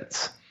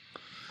 candidates.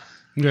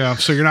 Yeah,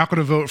 so you're not going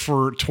to vote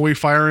for Toy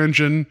Fire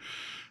Engine,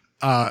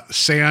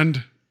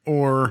 Sand,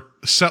 or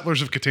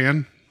Settlers of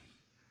Catan?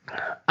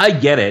 I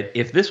get it.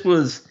 If this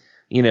was,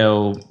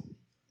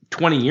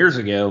 20 years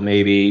ago,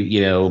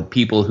 maybe,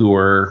 people who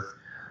were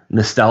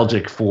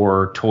nostalgic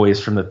for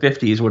toys from the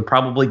 50s would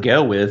probably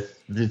go with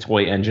the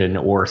Toy Engine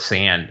or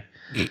Sand.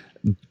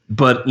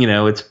 But,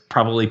 it's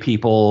probably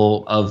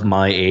people of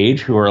my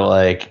age who are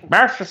like,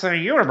 Masters of the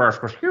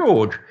Universe was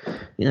huge.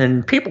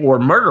 And people were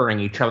murdering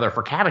each other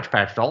for Cabbage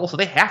Patch Dolls, so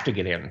they have to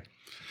get in.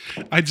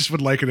 I just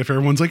would like it if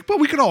everyone's like, well,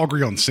 we could all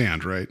agree on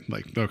Sand, right?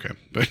 Like, okay.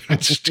 But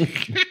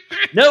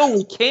No,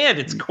 we can't.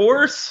 It's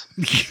coarse.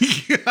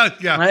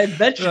 yeah. I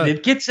mentioned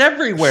it gets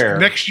everywhere.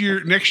 Next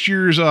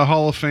year's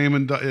Hall of Fame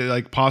and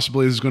like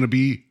possibly is going to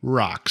be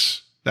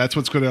rocks. That's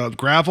what's going to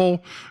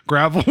gravel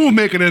will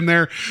make it in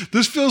there.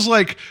 This feels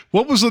like,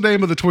 what was the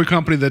name of the toy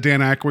company that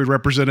Dan Aykroyd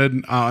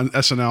represented on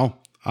SNL?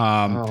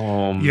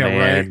 Man.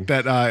 Right.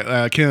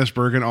 That Kenneth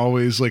Bergen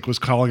always like was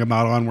calling him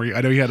out on. Where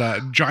I know he had a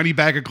Johnny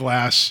Bag of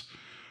Glass.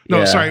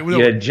 No, sorry. No,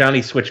 yeah,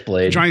 Johnny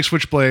Switchblade. Johnny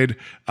Switchblade,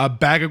 a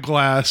bag of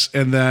glass,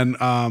 and then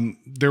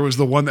there was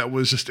the one that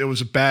was just, it was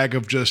a bag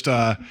of just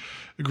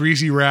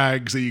greasy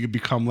rags that you could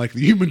become like the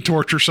Human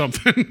Torch or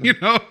something,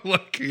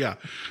 like, yeah.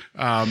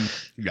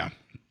 Yeah.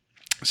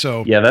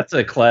 So yeah, that's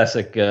a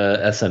classic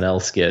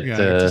SNL skit. Yeah,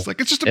 it's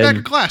just a bag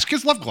of glass.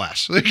 Kids love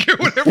glass. Like,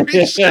 whatever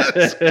he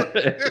says.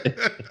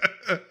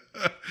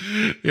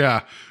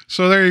 Yeah.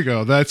 So there you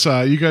go. That's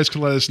you guys can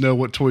let us know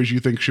what toys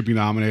you think should be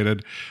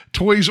nominated.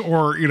 Toys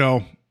or,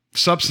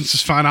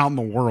 substances found out in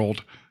the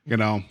world,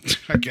 I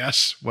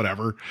guess,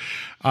 whatever.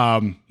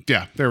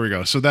 Yeah, there we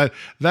go. So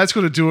that's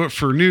going to do it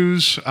for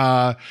news.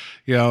 Norm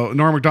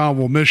Macdonald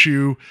will miss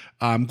you.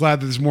 I'm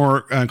glad that there's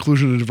more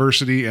inclusion and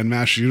diversity in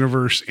Masters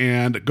Universe,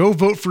 and go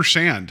vote for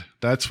Sand.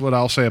 That's what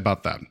I'll say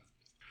about that.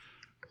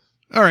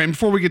 All right. And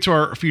before we get to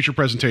our feature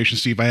presentation,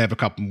 Steve, I have a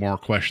couple more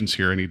questions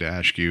here I need to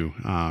ask you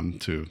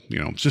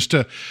just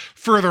to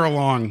further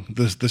along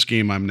this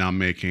game I'm now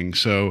making.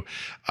 So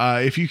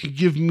if you could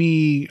give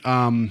me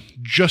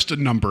just a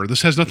number.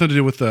 This has nothing to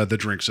do with the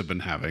drinks I've been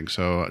having.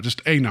 So just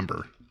a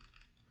number.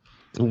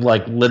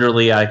 Like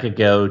literally I could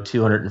go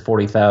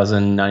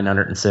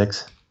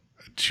 240,906.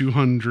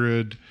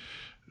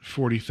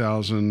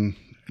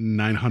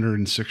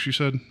 240,906, you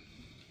said?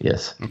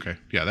 Yes. Okay.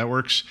 Yeah, that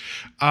works.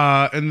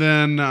 And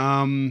then,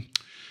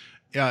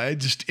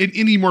 just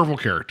any Marvel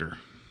character.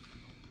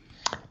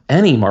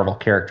 Any Marvel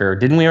character.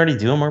 Didn't we already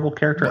do a Marvel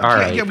character? Well, all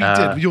right. Yeah, we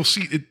did. You'll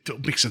see.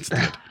 It makes sense.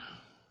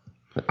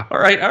 All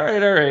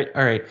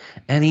right.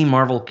 Any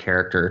Marvel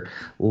character.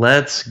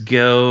 Let's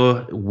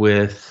go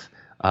with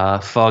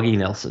Foggy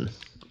Nelson.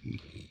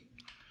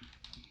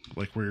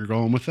 Like where you're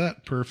going with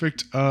that.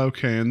 Perfect.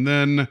 Okay. And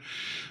then, let's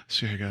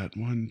see, I got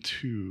 1,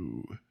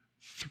 2,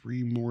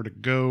 3 more to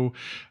go.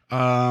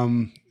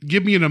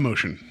 Give me an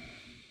emotion.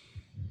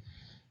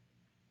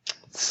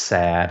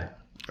 Sad.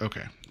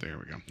 Okay, there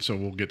we go. So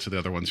we'll get to the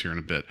other ones here in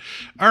a bit.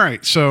 All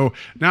right, so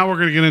now we're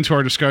going to get into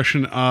our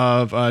discussion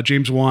of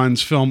James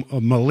Wan's film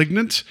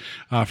 *Malignant*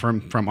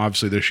 from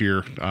obviously this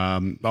year.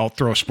 I'll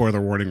throw a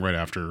spoiler warning right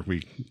after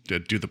we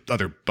do the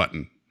other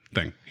button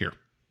thing here.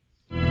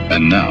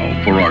 And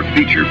now for our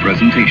feature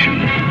presentation.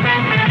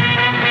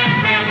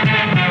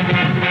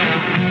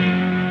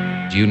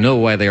 Do you know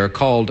why they are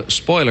called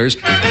spoilers?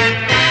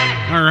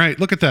 All right,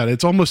 look at that.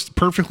 It's almost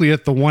perfectly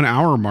at the 1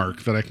 hour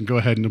mark that I can go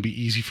ahead and it'll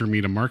be easy for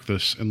me to mark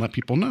this and let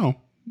people know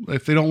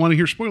if they don't want to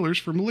hear spoilers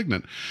for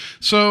 *Malignant*.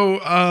 So,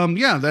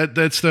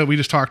 that's we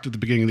just talked at the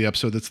beginning of the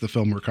episode. That's the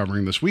film we're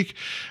covering this week.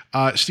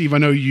 Steve, I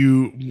know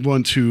you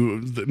want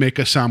to make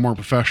us sound more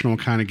professional,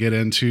 kind of get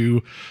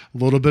into a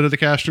little bit of the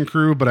cast and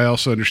crew, but I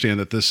also understand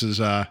that this is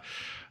a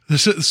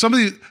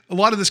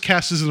lot of this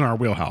cast is in our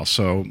wheelhouse.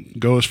 So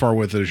go as far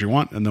with it as you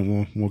want, and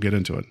then we'll get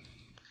into it.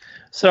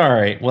 So, all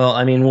right. Well,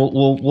 I mean,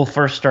 we'll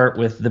first start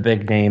with the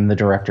big name, the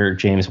director,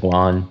 James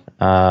Wan.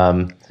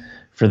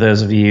 For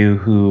those of you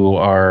who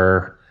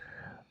are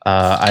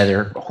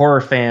either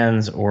horror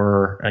fans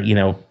or,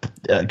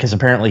 because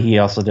apparently he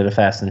also did a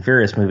Fast and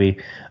Furious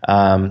movie.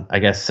 I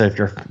guess so if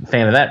you're a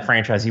fan of that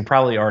franchise, you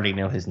probably already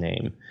know his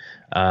name.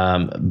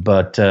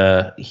 But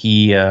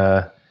he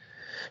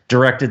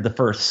directed the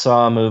first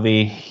Saw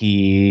movie.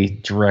 He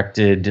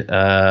directed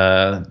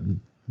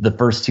the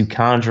first 2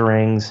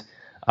 Conjurings.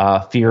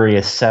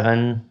 Furious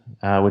 7,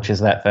 which is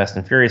that Fast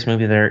and Furious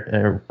movie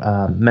there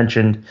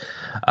mentioned.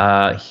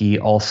 He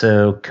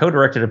also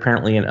co-directed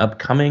apparently an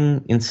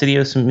upcoming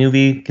Insidious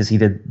movie, because he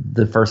did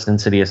the first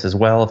Insidious as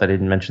well, if I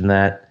didn't mention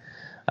that.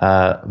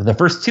 The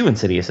first 2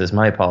 Insidiouses,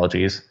 my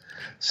apologies.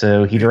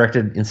 So he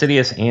directed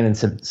Insidious and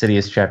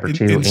Insidious Chapter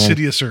 2.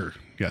 Insidiouser,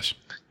 yes.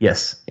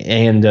 Yes,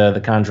 and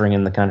The Conjuring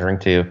and The Conjuring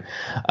 2.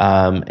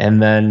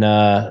 And then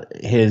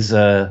his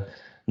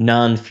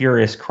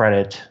non-Furious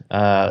credit,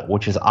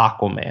 which is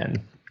Aquaman.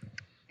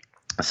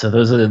 So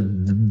those are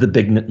the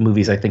big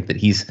movies I think that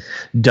he's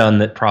done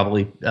that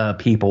probably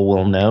people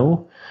will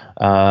know.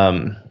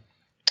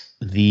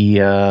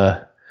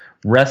 The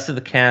rest of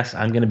the cast,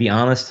 I'm going to be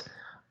honest,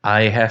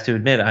 I have to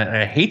admit,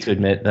 I hate to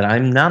admit that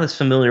I'm not as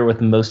familiar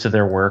with most of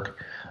their work.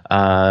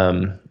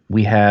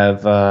 We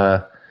have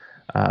the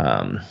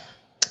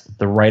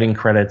writing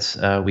credits.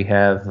 We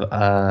have,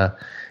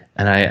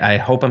 and I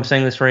hope I'm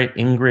saying this right,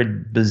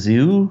 Ingrid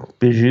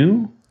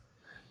Bijou.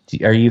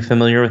 Are you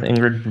familiar with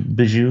Ingrid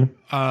Bijou?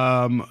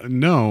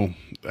 No,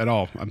 at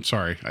all. I'm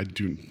sorry. I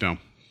do no.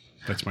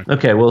 That's my.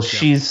 Okay, well,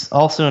 she's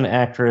also an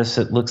actress.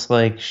 It looks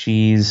like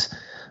she's.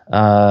 She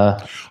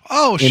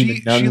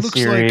looks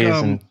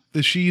like.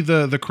 Is she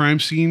the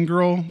crime scene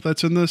girl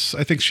that's in this?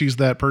 I think she's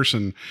that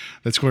person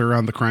that's going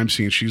around the crime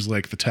scene. She's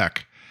like the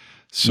tech.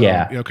 So,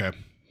 yeah. Okay.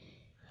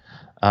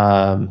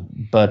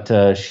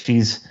 But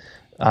she's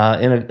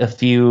in a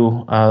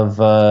few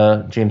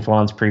of James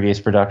Wan's previous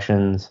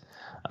productions.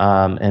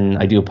 And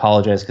I do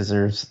apologize because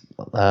there's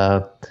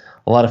a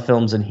lot of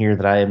films in here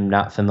that I am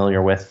not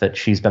familiar with that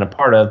she's been a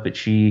part of, but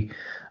she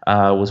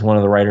was one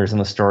of the writers in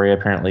the story.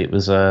 Apparently it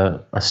was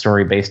a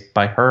story based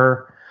by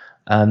her.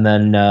 And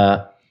then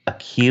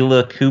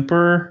Akilah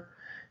Cooper,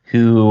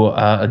 who,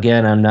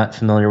 again, I'm not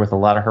familiar with a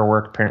lot of her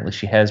work. Apparently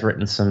she has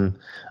written some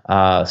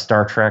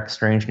Star Trek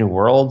Strange New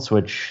Worlds,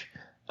 which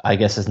I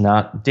guess is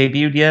not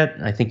debuted yet.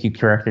 I think you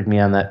corrected me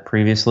on that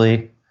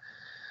previously.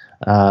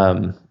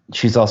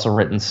 She's also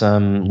written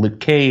some Luke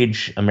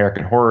Cage,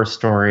 American Horror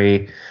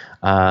Story,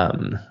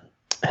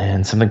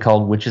 and something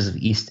called Witches of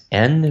East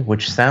End,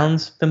 which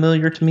sounds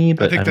familiar to me,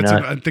 but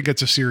I think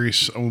it's a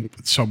series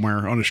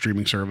somewhere on a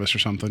streaming service or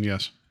something.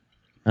 Yes.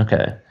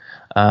 Okay.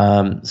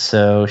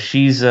 So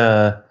she's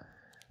written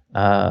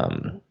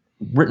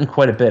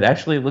quite a bit.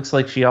 Actually, it looks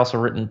like she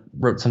also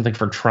wrote something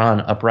for Tron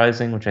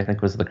Uprising, which I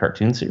think was the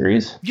cartoon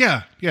series.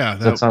 Yeah. Does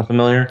that sound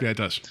familiar? Yeah, it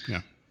does.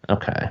 Yeah.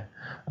 Okay.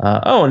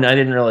 And I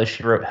didn't realize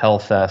she wrote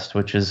Hellfest,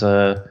 which is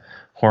a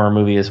horror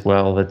movie as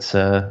well. That's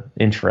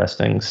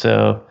interesting.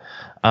 So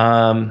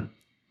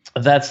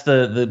that's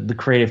the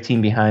creative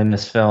team behind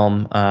this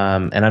film.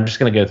 And I'm just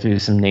going to go through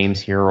some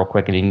names here real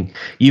quick, and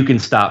you can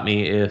stop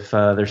me if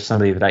there's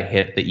somebody that I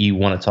hit that you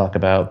want to talk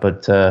about.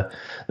 But the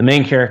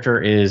main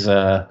character is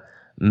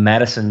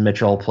Madison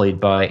Mitchell, played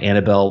by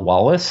Annabelle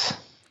Wallis.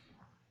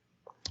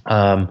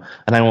 And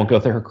I won't go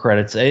through her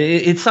credits.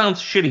 It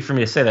sounds shitty for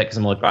me to say that because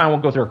I'm like, I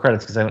won't go through her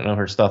credits because I don't know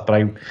her stuff.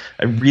 But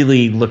I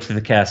really looked through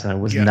the cast and I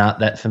was not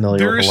that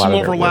familiar with a lot of their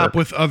work. There is some overlap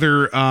with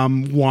other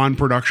Wan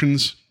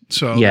productions.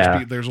 So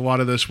yeah. there's a lot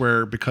of this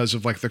where because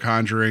of like The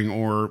Conjuring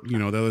or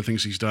the other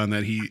things he's done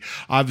that he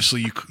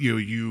obviously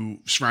you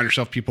surround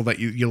yourself with people that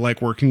you like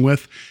working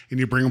with and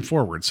you bring them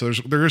forward. So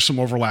there is some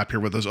overlap here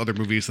with those other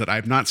movies that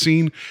I've not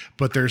seen,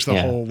 but there's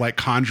the whole like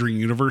Conjuring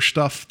universe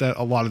stuff that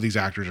a lot of these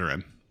actors are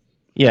in.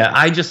 Yeah,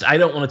 I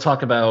don't want to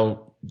talk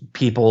about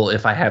people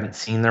if I haven't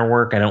seen their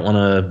work. I don't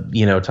want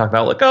to, talk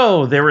about like,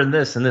 oh, they were in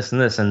this and this and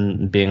this,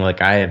 and being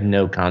like, I have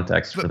no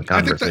context for the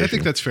conversation. I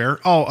think that's fair.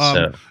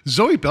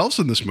 Zoe Bell's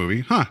in this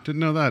movie. Huh, didn't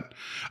know that.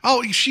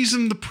 Oh, she's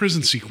in the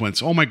prison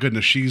sequence. Oh my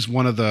goodness, she's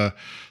one of the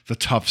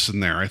toughs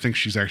in there. I think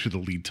she's actually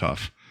the lead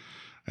tough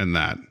in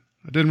that.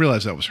 I didn't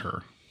realize that was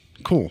her.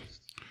 Cool.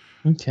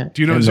 Okay.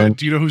 Do you know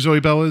who Zoe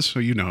Bell is? Oh,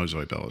 you know who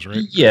Zoe Bell is,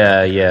 right?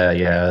 Yeah.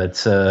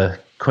 It's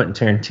Quentin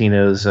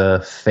Tarantino's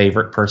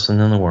favorite person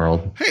in the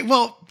world. Hey,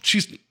 well,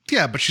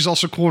 but she's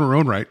also cool in her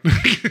own right.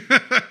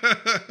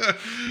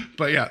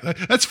 But yeah,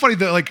 that's funny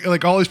that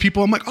like all these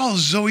people, I'm like, oh,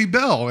 Zoe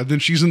Bell, and then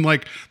she's in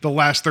like the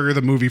last third of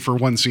the movie for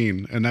one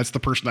scene, and that's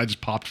the person I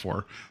just popped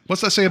for.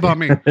 What's that say about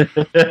me?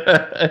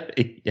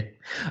 Yeah.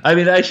 I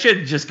mean, I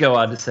should just go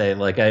on to say,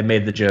 like, I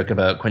made the joke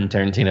about Quentin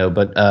Tarantino,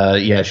 but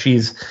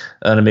she's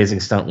an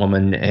amazing stunt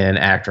woman and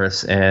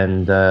actress,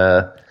 and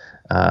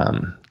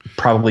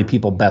probably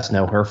people best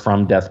know her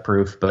from Death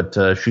Proof, but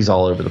she's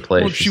all over the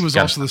place. Well, she was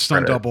also the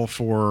stunt double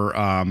for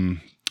in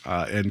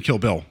Kill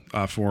Bill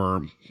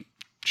for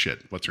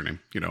what's her name?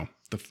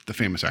 The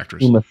famous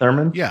actress Uma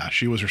Thurman. Yeah,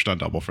 she was her stunt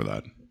double for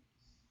that.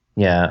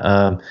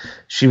 Yeah,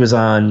 she was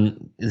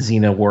on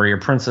Xena Warrior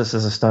Princess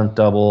as a stunt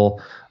double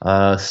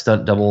for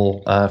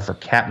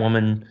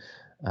Catwoman,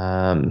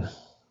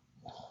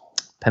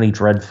 Penny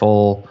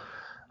Dreadful,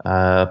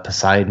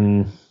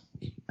 Poseidon.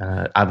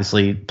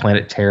 Obviously,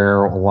 Planet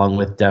Terror, along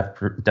with Death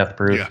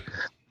Proof.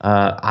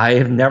 I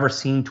have never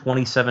seen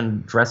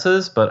 27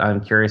 Dresses, but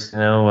I'm curious to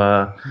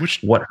know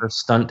what her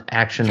stunt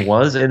action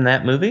was in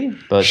that movie.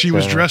 But she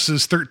was dressed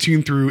as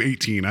 13 through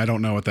 18. I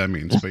don't know what that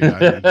means, but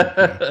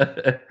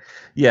yeah.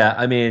 Yeah,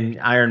 I mean,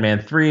 Iron Man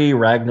 3,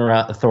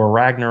 Ragnarok, Thor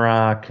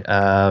Ragnarok.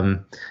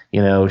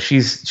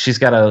 She's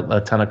got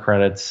a ton of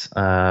credits,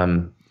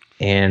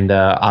 and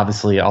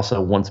obviously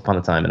also Once Upon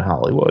a Time in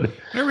Hollywood.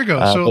 There we go.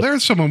 So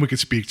there's someone we could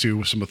speak to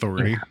with some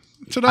authority.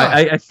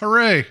 Ta-da!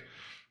 Hooray!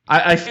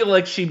 I feel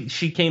like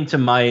she came to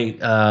my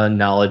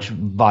knowledge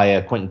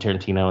via Quentin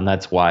Tarantino, and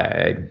that's why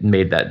I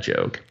made that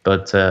joke.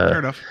 But fair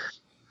enough.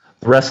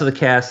 The rest of the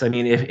cast, I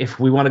mean, if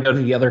we want to go to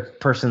the other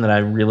person that I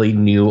really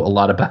knew a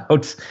lot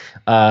about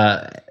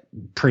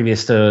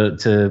previous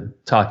to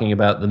talking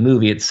about the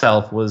movie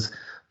itself, was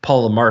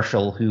Paula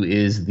Marshall, who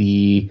is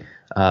the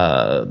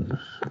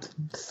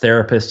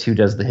therapist who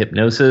does the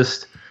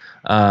hypnosis.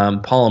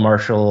 Paula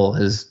Marshall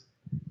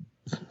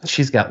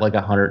she's got like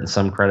 100 and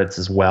some credits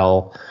as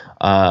well.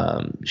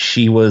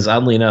 She was,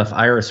 oddly enough,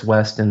 Iris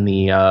West in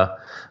the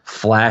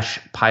Flash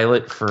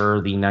pilot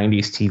for the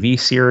 90s TV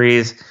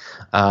series.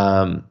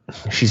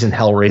 She's in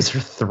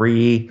Hellraiser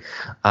 3.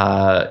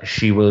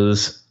 She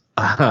was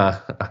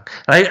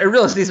I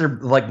realize these are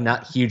like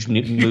not huge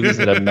movies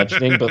that I'm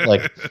mentioning, but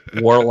like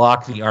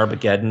Warlock, the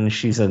Armageddon,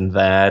 she's in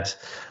that.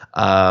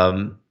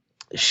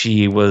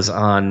 She was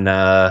on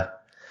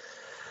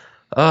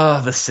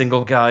The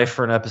Single Guy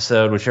for an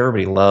episode, which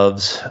everybody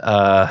loves.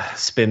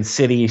 Spin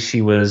City,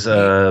 she was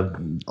a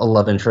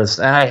love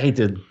interest. I hate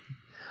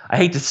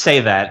to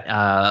say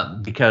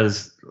that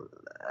because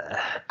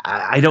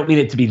I don't mean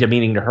it to be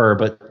demeaning to her,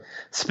 but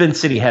Spin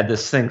City had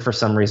this thing for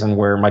some reason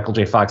where Michael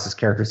J. Fox's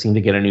character seemed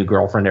to get a new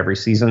girlfriend every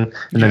season,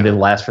 and then they'd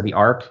last for the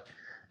arc,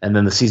 and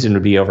then the season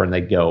would be over and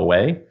they'd go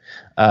away.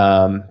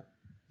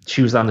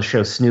 She was on the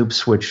show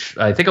Snoops, which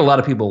I think a lot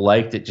of people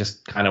liked. It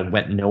just kind of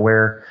went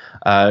nowhere.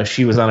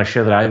 She was on a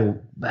show that I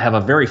have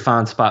a very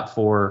fond spot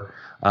for,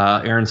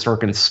 Aaron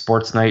Sorkin's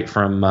Sports Night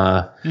from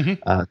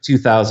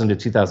 2000 to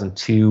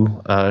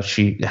 2002.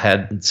 She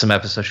had some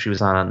episodes she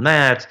was on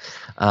that.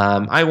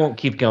 I won't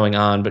keep going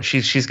on, but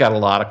she's got a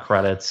lot of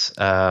credits.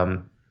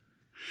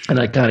 And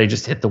I kind of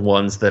just hit the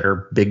ones that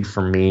are big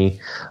for me.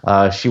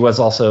 She was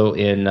also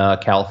in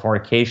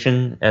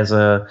Californication as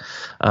a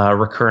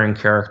recurring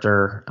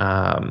character.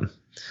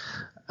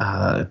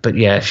 But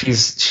yeah,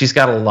 she's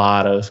got a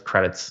lot of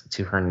credits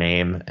to her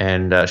name,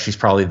 and she's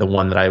probably the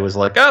one that I was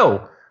like,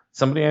 oh,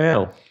 somebody I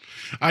know.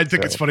 I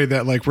think it's funny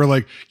that like we're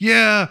like,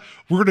 yeah,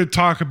 we're going to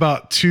talk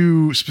about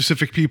two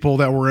specific people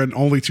that were in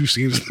only two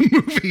scenes in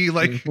the movie,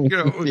 like, you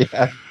know.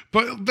 Yeah.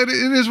 But it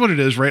is what it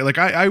is, right? Like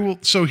I will.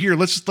 So here,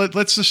 let's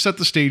just set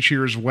the stage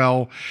here as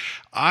well.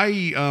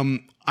 I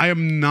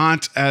am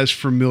not as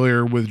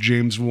familiar with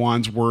James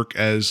Wan's work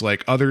as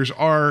like others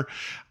are.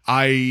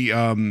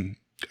 I've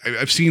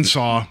seen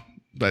Saw.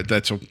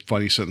 That's a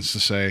funny sentence to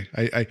say.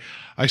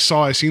 I've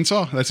seen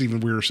Saw. That's an even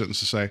weirder sentence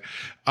to say.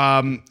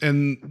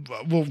 And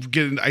we'll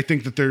get. I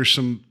think that there's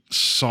some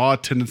Saw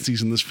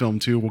tendencies in this film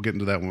too. We'll get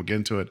into that when we get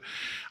into it.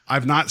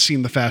 I've not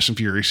seen the Fast and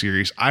Furious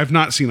series. I've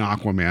not seen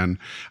Aquaman.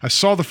 I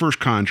saw the first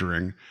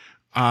Conjuring,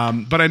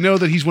 but I know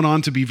that he's went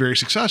on to be very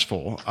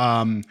successful.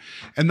 And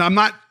I'm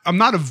not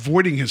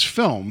avoiding his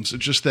films.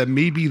 It's just that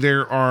maybe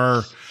there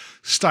are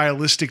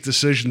stylistic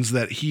decisions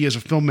that he as a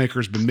filmmaker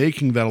has been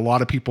making that a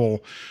lot of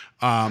people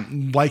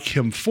like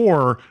him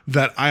for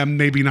that I am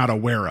maybe not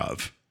aware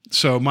of.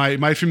 So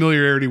my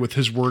familiarity with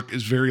his work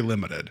is very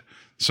limited.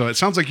 So it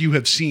sounds like you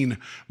have seen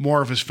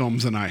more of his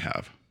films than I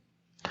have.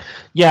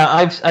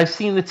 Yeah, I've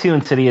seen the two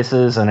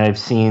Insidiouses and I've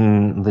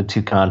seen the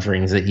two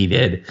Conjurings that he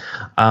did.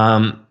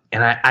 And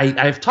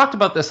I've talked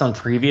about this on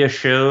previous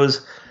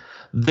shows.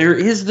 There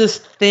is this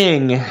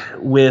thing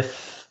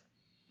with,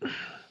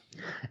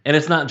 and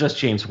it's not just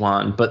James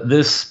Wan, but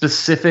this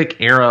specific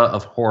era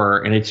of horror,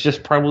 and it's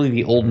just probably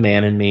the old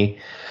man in me.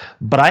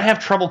 But I have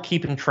trouble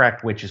keeping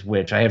track which is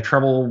which. I have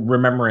trouble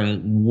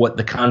remembering what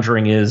The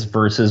Conjuring is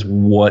versus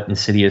what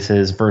Insidious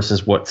is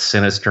versus what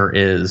Sinister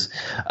is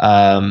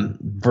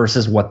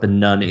versus what The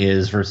Nun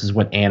is versus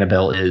what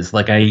Annabelle is.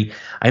 Like I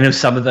know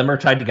some of them are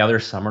tied together,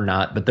 some are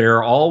not, but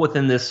they're all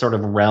within this sort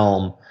of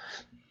realm.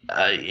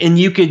 And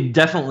you could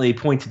definitely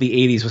point to the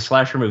 80s with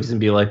slasher movies and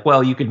be like,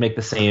 well, you could make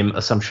the same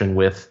assumption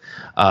with,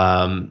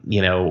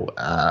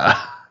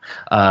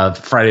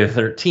 Friday the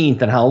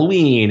 13th and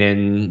Halloween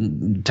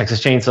and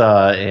Texas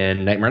Chainsaw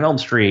and Nightmare on Elm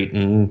Street.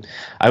 And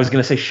I was going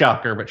to say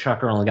Shocker, but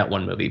Shocker only got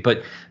one movie.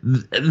 But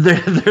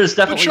there's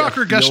definitely. But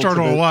Shocker guest starred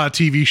on a lot of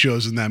TV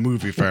shows in that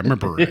movie, if I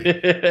remember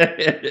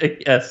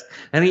right. Yes.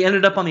 And he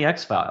ended up on The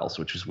X-Files,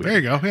 which is weird. There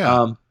you go.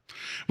 Yeah.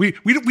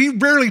 We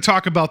rarely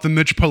talk about the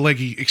Mitch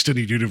Pileggi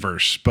extended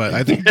universe, but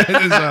I think that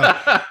is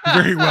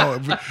very well.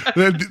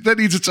 That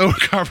needs its own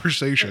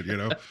conversation, you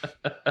know?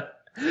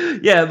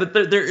 Yeah, but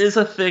there is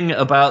a thing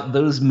about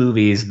those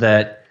movies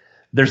that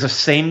there's a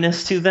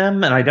sameness to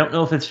them, and I don't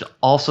know if it's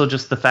also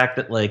just the fact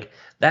that like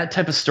that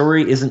type of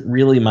story isn't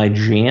really my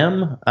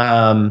jam.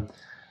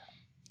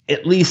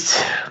 At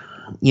least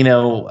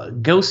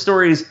ghost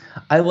stories,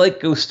 I like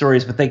ghost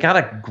stories, but they got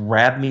to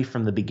grab me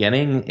from the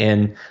beginning.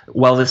 And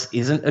while this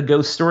isn't a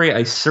ghost story,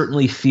 I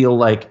certainly feel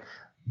like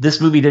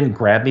this movie didn't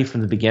grab me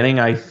from the beginning.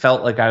 I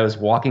felt like I was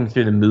walking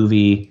through the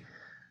movie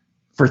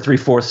for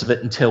 3/4 of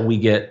it until we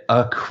get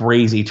a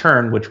crazy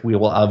turn, which we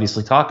will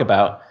obviously talk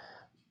about.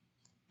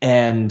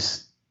 And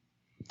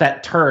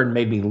that turn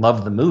made me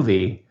love the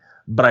movie,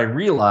 but I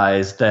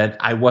realized that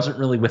I wasn't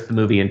really with the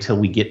movie until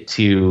we get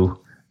to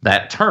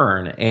that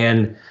turn.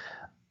 And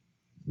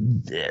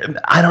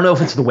I don't know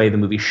if it's the way the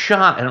movie's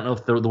shot. I don't know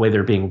if the way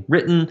they're being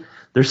written.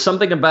 There's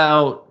something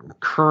about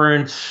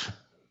current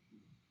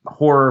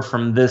horror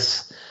from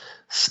this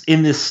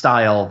in this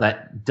style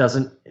that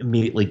doesn't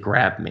immediately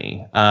grab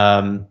me.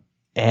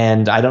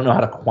 And I don't know how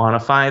to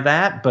quantify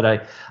that, but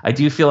I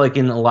do feel like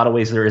in a lot of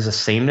ways there is a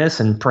sameness,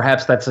 and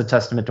perhaps that's a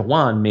testament to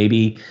Wan.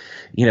 Maybe,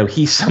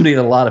 he's somebody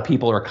that a lot of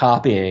people are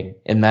copying,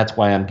 and that's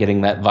why I'm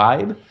getting that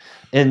vibe.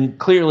 And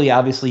clearly,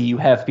 obviously, you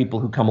have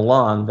people who come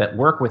along that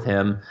work with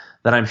him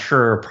that I'm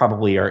sure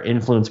probably are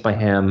influenced by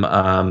him.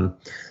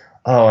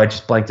 I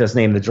just blanked his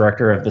name, the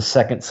director of the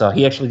second Saw.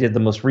 He actually did the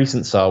most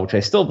recent Saw, which I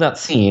still have not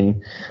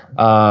seen.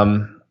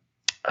 Was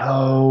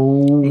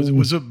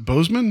it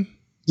Boseman?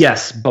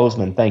 Yes,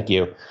 Boseman. Thank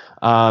you.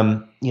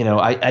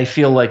 I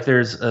feel like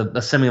there's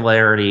a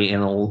similarity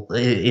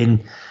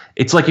in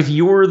it's like if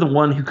you're the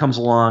one who comes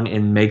along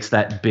and makes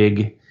that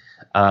big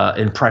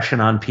impression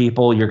on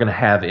people, you're going to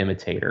have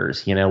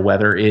imitators,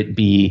 whether it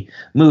be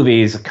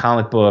movies, a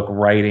comic book,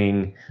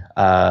 writing,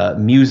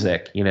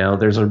 music.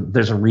 There's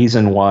a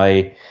reason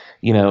why,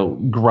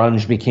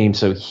 grunge became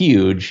so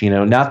huge.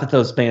 Not that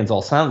those bands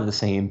all sounded the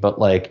same, but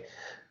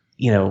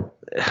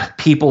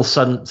people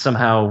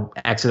somehow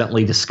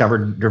accidentally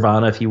discovered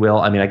Nirvana, if you will.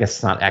 I mean, I guess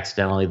it's not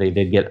accidentally. They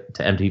did get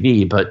to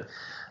MTV, but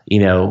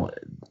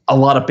a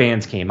lot of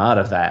bands came out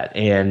of that.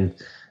 And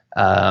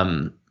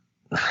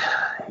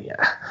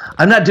yeah,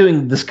 I'm not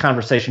doing this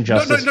conversation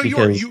justice. No,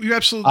 you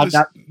absolutely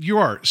you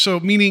are.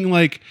 So meaning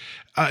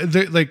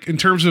in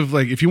terms of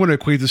if you want to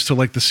equate this to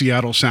the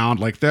Seattle sound,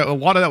 that a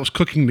lot of that was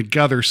cooking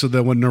together. So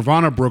that when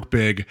Nirvana broke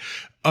big,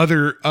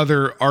 other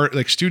art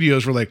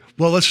studios were like,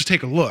 well, let's just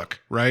take a look,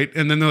 right?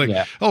 And then they're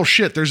like, oh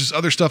shit, there's this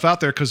other stuff out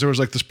there because there was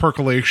this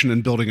percolation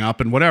and building up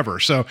and whatever.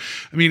 So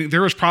I mean,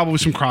 there was probably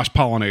some cross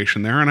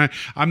pollination there, and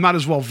I'm not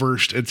as well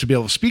versed to be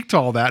able to speak to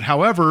all that.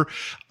 However,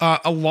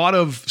 a lot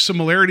of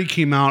similarity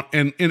came out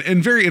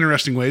in very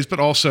interesting ways, but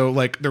also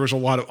there was a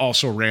lot of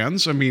also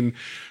rans. I mean,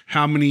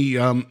 how many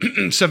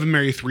 7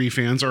 Mary 3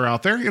 fans are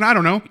out there? I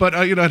don't know, but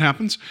it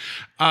happens.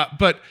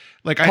 But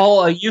Paul,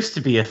 I used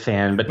to be a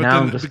fan, but now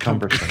I'm just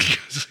cumbersome.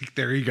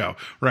 There you go,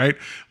 right?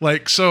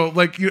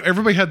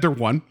 Everybody had their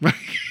one,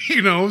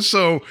 right?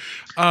 So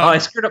I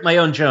screwed up my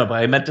own joke.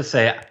 I meant to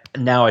say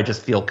now I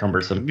just feel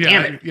cumbersome.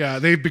 Yeah,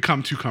 they've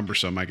become too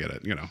cumbersome. I get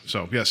it.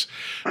 So yes,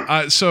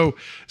 so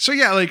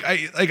yeah,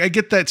 I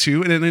get that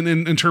too. And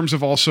in terms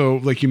of also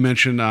you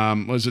mentioned,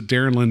 was it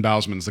Darren Lynn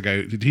Bousman's the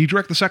guy? Did he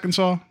direct the second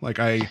Saw?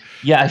 I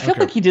feel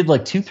like he did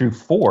 2 through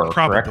 4.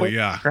 Probably, correctly?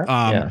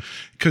 yeah.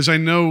 Because I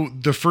know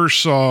the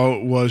first Saw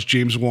was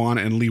James Wan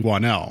and Lee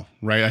Wanell,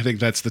 right? I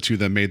think that's the two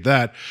that made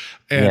that.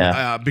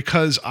 And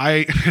because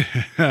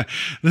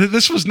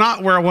this was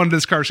not where I wanted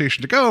this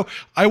conversation to go,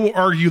 I will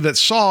argue that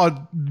Saw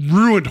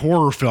ruined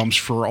horror films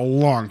for a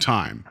long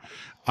time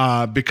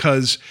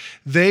because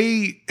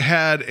they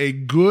had a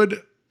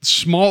good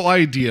small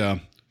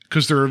idea.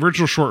 Because their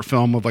original short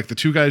film of the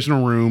two guys in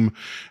a room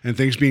and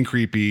things being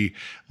creepy,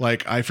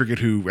 I forget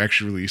who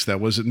actually released that.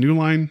 Was it New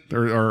Line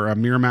or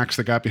Miramax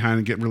that got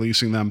behind and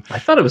releasing them? I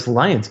thought it was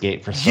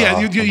Lionsgate for Saw. Yeah,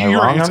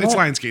 you're right. It's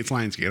Lionsgate. It's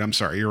Lionsgate. I'm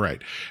sorry. You're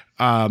right.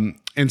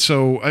 And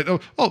so,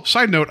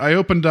 side note, I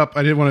opened up.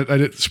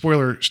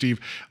 Spoiler, Steve.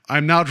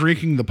 I'm now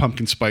drinking the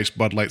pumpkin spice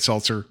Bud Light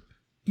seltzer.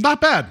 Not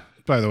bad,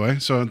 by the way.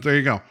 So there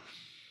you go.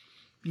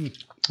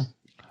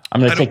 I'm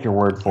going to take your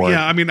word for it.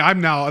 Yeah, I mean,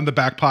 I'm now in the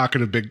back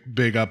pocket of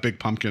big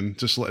pumpkin.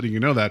 Just letting you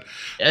know that.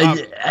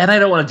 And I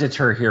don't want to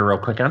deter here real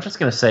quick. I'm just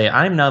going to say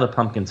I'm not a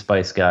pumpkin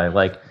spice guy.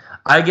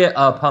 I get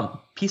a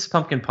piece of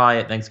pumpkin pie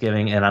at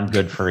Thanksgiving, and I'm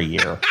good for a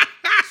year.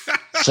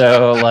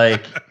 So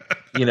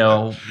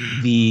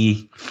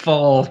the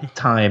fall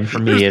time for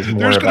me is more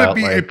there's about.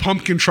 There's going to be a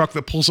pumpkin truck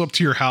that pulls up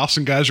to your house,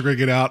 and guys are going to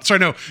get out. Sorry,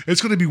 no,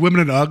 it's going to be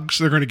women in Uggs.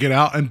 They're going to get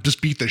out and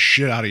just beat the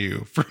shit out of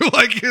you for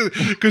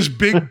because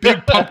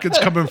big pumpkins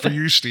coming for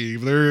you,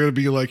 Steve. They're going to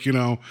be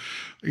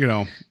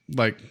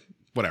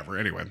whatever.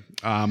 Anyway,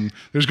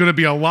 there's going to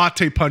be a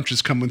latte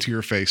punches coming to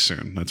your face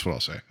soon. That's what I'll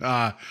say.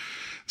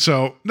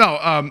 So no,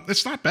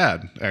 it's not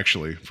bad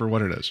actually for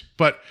what it is.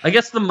 But I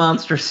guess the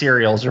monster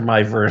cereals are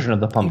my version of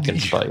the pumpkin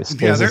spice.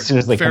 Because as soon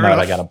as they come out,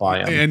 I gotta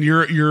buy them. And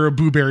you're a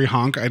blueberry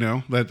honk. I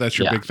know that's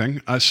your big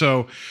thing.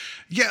 So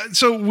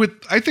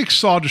I think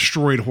Saw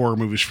destroyed horror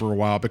movies for a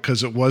while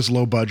because it was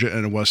low budget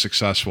and it was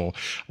successful.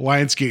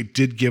 Lionsgate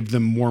did give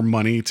them more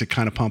money to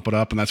kind of pump it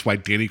up, and that's why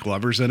Danny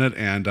Glover's in it.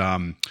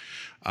 And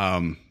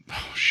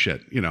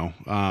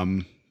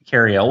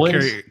Carrie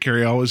Elwes.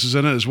 Carrie Elwes is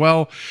in it as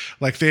well.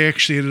 They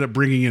actually ended up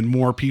bringing in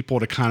more people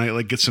to kind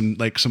of get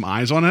some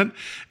eyes on it,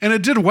 and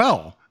it did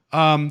well.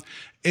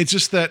 It's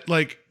just that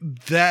like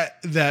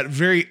that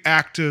very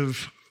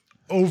active,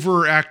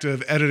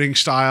 overactive editing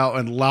style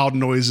and loud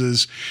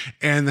noises,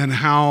 and then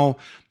how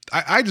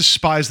I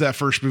despise that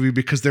first movie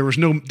because there was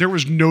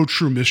no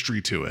true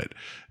mystery to it,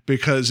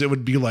 because it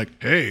would be like,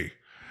 hey,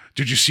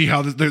 did you see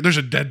how there's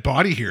a dead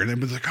body here? And they'd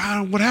be like,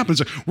 what happens?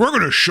 Like, we're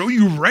going to show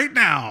you right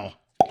now.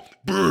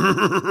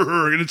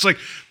 And it's like,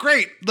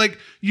 great. Like,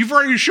 you've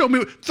already shown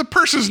me the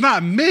person's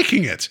not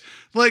making it.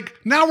 Like,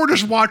 now we're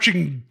just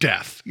watching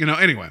death,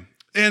 anyway.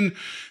 And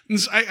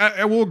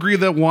I will agree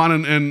that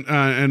Juan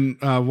and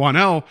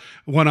Juanel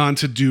went on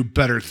to do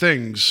better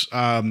things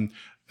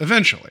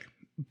eventually.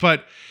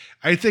 But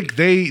I think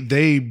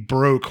they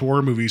broke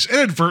horror movies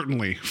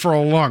inadvertently for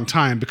a long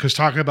time because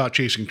talking about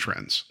chasing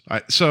trends.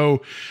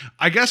 So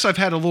I guess I've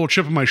had a little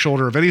chip on my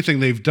shoulder of anything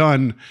they've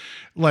done,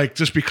 like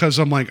just because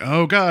I'm like,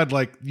 oh God,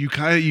 like you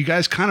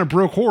guys kind of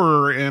broke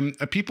horror, and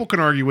people can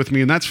argue with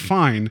me, and that's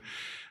fine.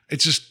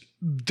 It's just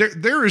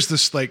there is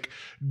this like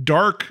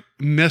dark,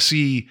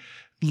 messy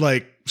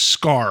like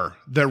scar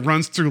that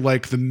runs through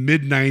like the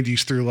mid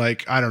 90s through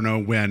like I don't know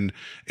when.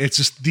 It's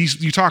just these,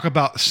 you talk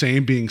about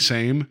same being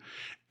same.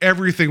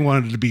 Everything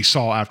wanted to be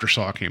Saw after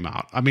Saw came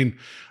out. I mean,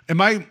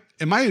 am I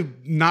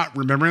not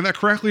remembering that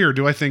correctly, or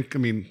do I think? I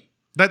mean,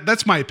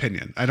 that's my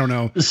opinion. I don't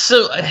know.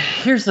 So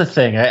here's the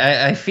thing.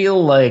 I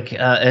feel like,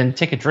 and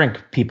take a drink,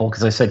 people,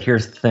 because I said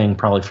here's the thing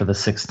probably for the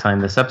 6th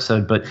time this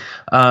episode. But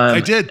I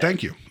did.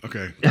 Thank you.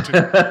 Okay.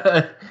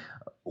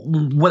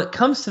 When it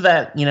comes to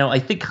that, I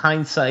think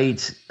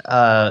hindsight,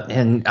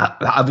 and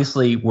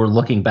obviously we're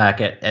looking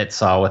back at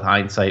Saw with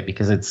hindsight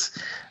because it's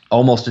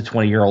almost a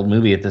 20-year-old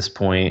movie at this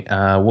point.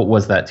 What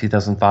was that,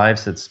 2005?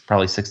 So it's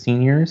probably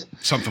 16 years?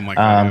 Something like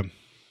that, yeah.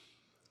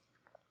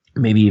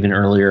 Maybe even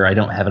earlier. I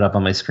don't have it up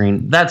on my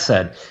screen. That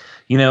said,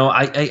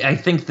 I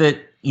think that,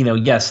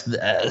 yes,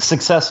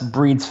 success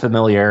breeds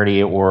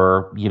familiarity,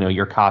 or,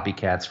 your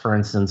copycats. For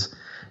instance,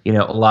 a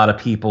lot of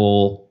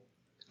people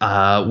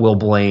will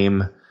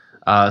blame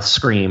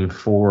Scream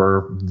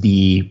for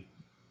the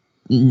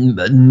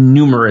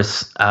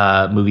numerous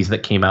movies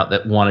that came out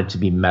that wanted to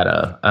be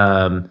meta.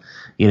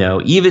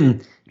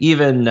 Even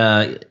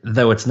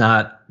though it's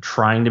not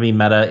trying to be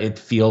meta, it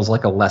feels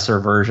like a lesser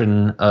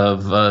version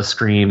of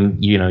Scream.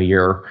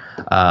 Your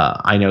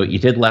I Know What You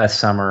Did Last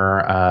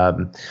Summer.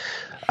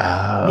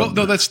 Well,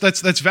 no,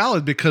 that's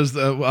valid because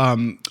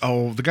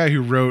the guy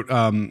who wrote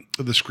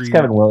the Scream,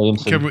 Kevin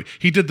Williamson,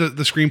 he did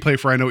the screenplay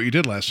for I Know What You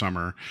Did Last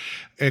Summer,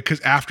 because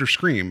after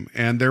Scream,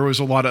 and there was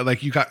a lot of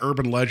like, you got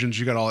urban legends,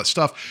 you got all that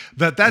stuff.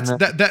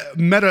 That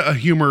meta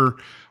humor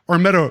or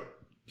meta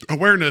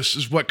awareness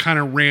is what kind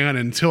of ran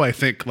until I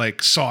think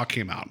like Saw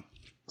came out.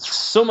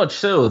 So much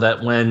so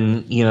that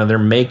when they're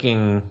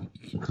making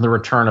the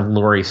return of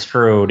Laurie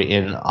Strode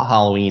in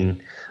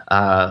Halloween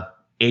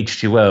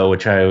H2O,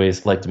 which I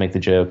always like to make the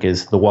joke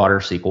is the water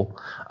sequel.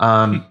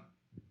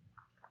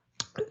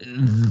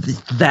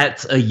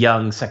 That's a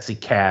young, sexy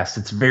cast.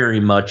 It's very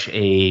much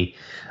a,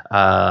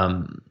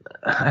 and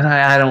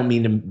I don't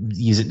mean to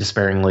use it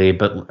disparagingly,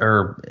 not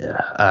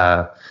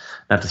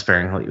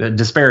disparagingly,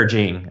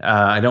 disparaging.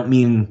 I don't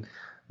mean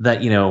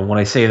that, when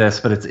I say this,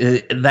 but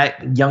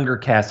that younger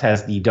cast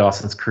has the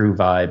Dawson's Creek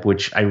vibe,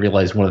 which I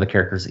realize one of the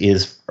characters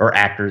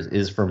actors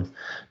is from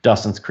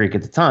Dawson's Creek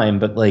at the time,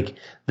 but like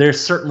there's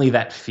certainly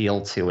that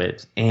feel to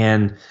it.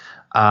 And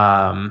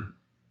at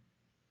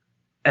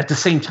the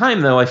same time,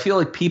 though, I feel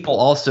like people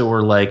also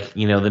were like,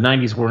 the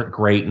 90s weren't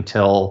great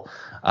until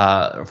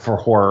for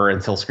horror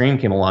until Scream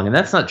came along, and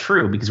that's not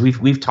true, because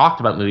we've talked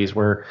about movies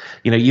where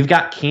you've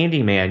got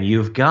Candyman,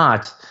 you've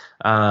got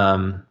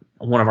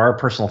one of our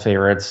personal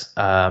favorites,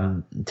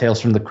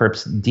 Tales from the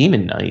Crypt's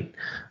Demon Knight.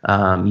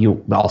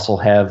 You also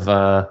have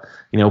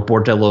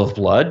Bordello of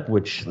Blood,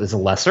 which is a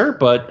lesser,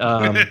 but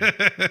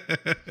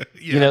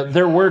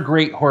there were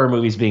great horror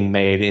movies being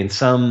made, and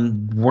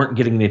some weren't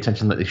getting the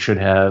attention that they should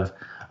have.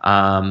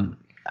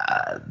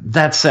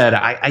 That said,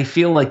 I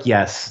feel like,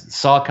 yes,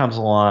 Saw comes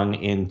along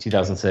in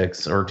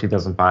 2006 or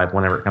 2005,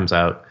 whenever it comes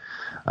out.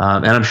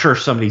 And I'm sure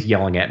somebody's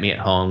yelling at me at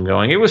home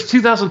going, it was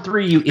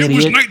 2003, you idiot. It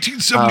was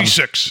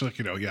 1976.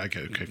 Yeah,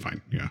 okay,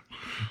 fine. Yeah.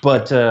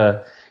 But,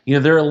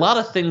 there are a lot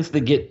of things that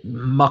get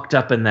mucked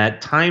up in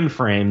that time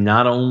frame.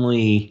 Not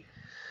only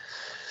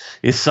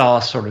is Saw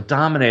sort of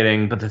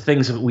dominating, but the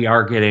things that we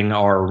are getting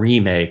are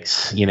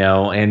remakes,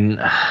 and,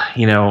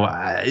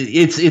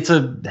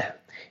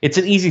 it's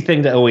an easy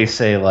thing to always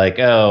say, like,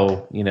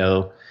 oh,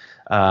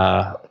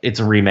 it's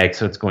a remake,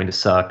 so it's going to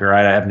suck, or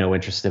I have no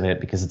interest in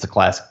it because it's a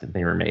classic that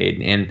they were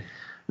made. And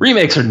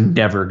remakes are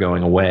never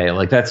going away.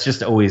 Like, that's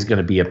just always going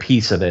to be a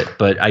piece of it.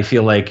 But I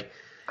feel like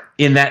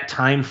in that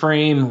time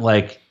frame,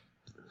 like,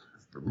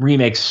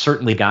 remakes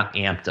certainly got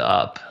amped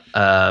up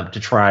to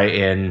try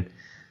and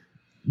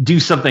do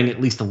something at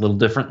least a little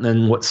different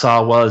than what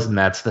Saw was. And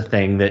that's the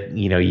thing that,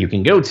 you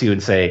can go to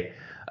and say,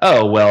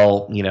 oh,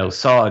 well,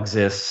 Saw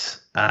exists.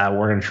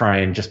 We're going to try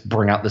and just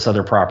bring out this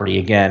other property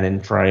again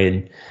and try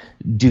and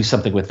do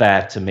something with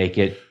that to make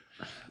it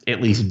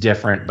at least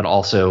different, but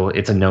also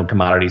it's a known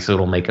commodity, so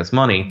it'll make us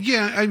money.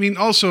 Yeah, I mean,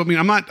 also, I mean,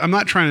 I'm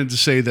not trying to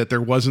say that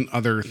there wasn't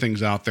other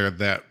things out there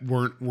that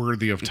weren't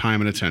worthy of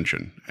time and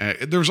attention.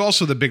 There was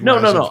also the big No.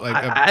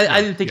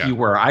 I didn't think you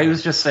were. I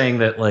was just saying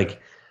that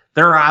like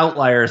there are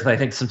outliers that I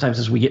think sometimes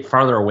as we get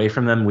farther away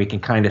from them, we can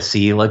kind of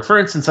see. Like for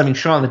instance, I mean,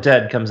 Shaun of the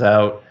Dead comes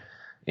out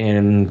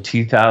in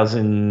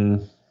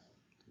 2000,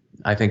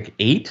 I think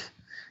 8.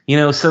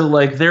 So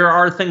like there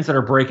are things that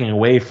are breaking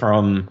away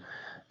from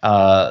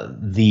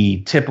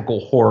the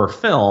typical horror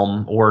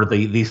film or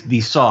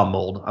the Saw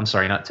mold. I'm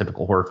sorry, not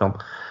typical horror film.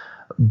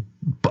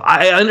 But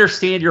I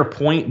understand your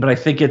point, but I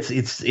think it's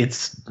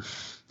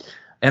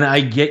and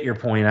I get your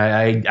point.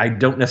 I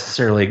don't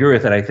necessarily agree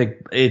with it. I think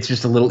it's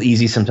just a little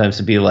easy sometimes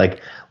to be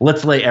like,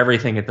 let's lay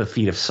everything at the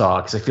feet of Saw,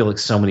 because I feel like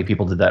so many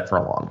people did that for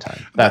a long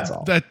time. That's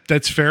all.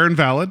 That's fair and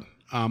valid.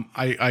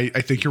 I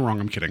think you're wrong.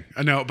 I'm kidding.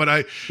 I know, but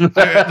I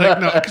like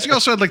no, because you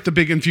also had like the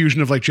big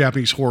infusion of like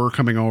Japanese horror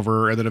coming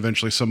over, and then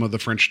eventually some of the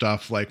French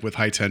stuff, like with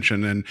High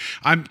Tension. And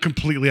I'm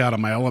completely out of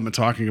my element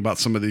talking about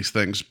some of these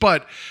things,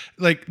 but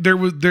like there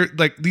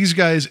like these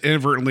guys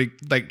inadvertently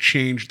like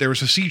changed. There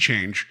was a sea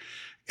change,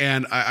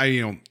 and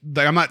I'm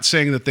not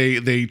saying that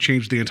they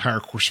changed the entire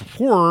course of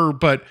horror,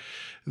 but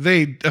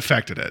they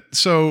affected it.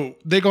 So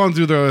they gone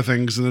through the other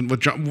things, and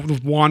then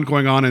with Wan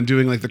going on and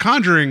doing like The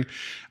Conjuring.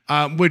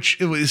 Which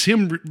it was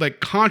him like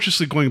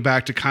consciously going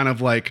back to kind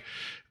of like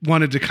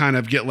wanted to kind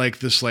of get like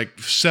this like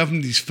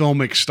 70s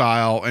filmic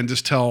style and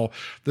just tell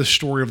the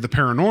story of the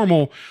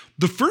paranormal.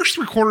 The first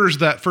 3/4 of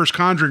that first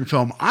Conjuring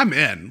film, I'm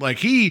in.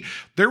 Like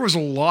there was a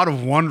lot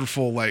of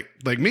wonderful like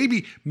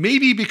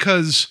maybe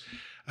because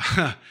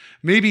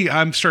maybe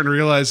I'm starting to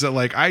realize that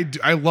like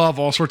I love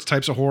all sorts of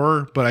types of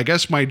horror, but I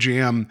guess my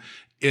jam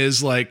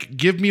is like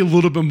give me a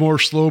little bit more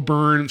slow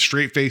burn,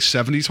 straight face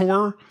 70s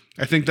horror.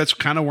 I think that's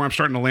kind of where I'm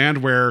starting to land,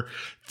 where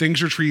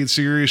things are treated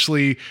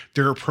seriously.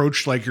 They're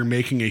approached like you're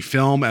making a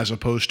film as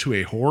opposed to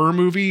a horror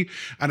movie.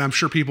 And I'm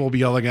sure people will be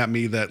yelling at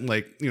me that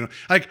like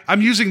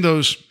I'm using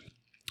those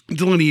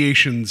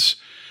delineations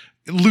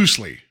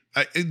loosely.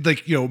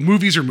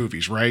 Movies are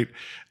movies, right?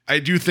 I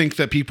do think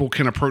that people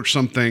can approach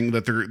something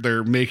that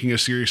they're making a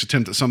serious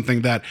attempt at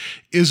something that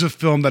is a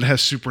film that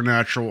has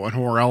supernatural and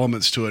horror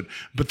elements to it,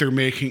 but they're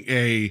making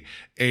a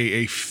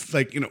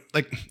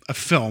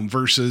film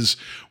versus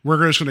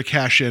we're just going to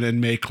cash in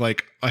and make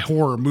like a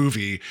horror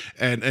movie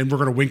and we're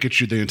going to wink at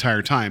you the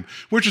entire time,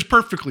 which is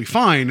perfectly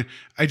fine.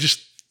 I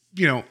just,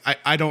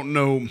 I don't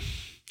know.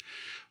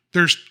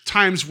 There's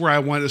times where I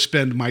want to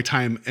spend my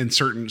time in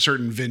certain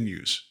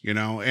venues,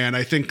 and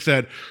I think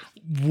that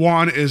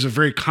Wan is a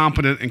very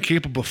competent and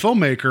capable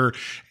filmmaker,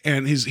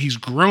 and he's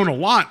grown a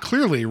lot,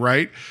 clearly,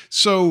 right?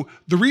 So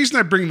the reason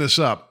I bring this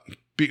up,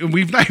 and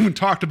we've not even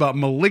talked about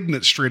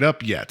Malignant straight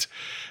up yet,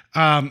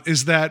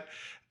 is that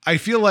I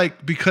feel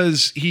like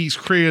because he's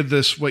created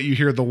this, what you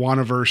hear the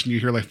Waniverse and you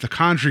hear like the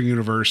Conjuring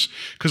universe,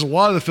 because a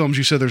lot of the films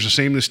you said there's a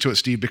sameness to it,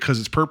 Steve, because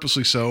it's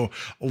purposely so.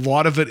 A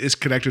lot of it is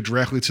connected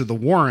directly to the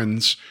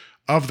Warrens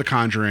of the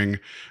Conjuring.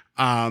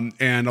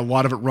 And a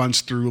lot of it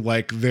runs through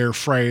like their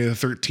Friday the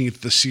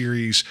 13th, the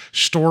series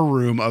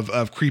storeroom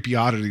of creepy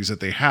oddities that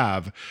they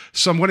have.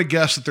 So I'm going to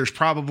guess that there's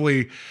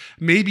probably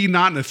maybe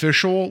not an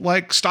official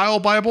like style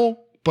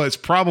Bible, but it's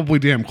probably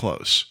damn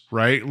close,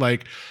 right?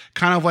 Like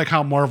kind of like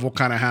how Marvel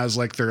kind of has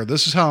like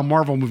this is how a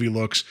Marvel movie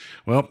looks.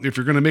 Well, if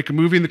you're going to make a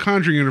movie in the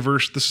Conjuring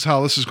universe, this is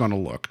how this is going to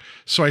look.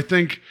 So I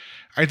think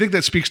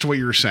that speaks to what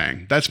you were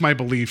saying. That's my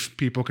belief.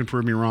 People can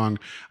prove me wrong.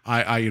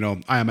 I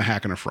am a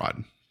hack and a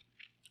fraud.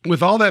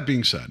 With all that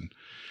being said,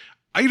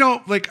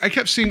 I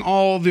kept seeing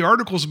all the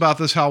articles about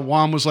this, how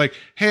Wan was like,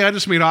 hey, I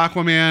just made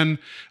Aquaman,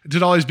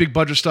 did all these big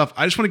budget stuff.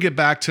 I just want to get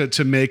back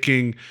to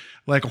making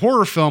like a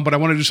horror film, but I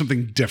want to do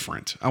something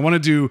different.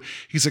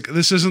 He's like,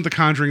 this isn't The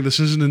Conjuring.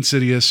 This isn't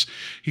Insidious.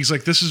 He's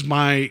like, this is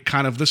my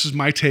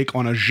take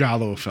on a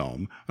giallo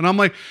film. And I'm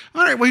like,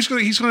 all right, well, he's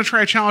going to try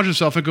to challenge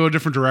himself and go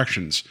different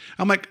directions.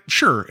 I'm like,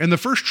 sure. And the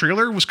first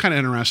trailer was kind of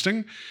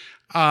interesting.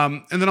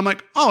 And then I'm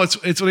like, oh, it's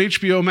on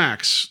HBO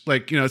Max.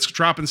 Like, it's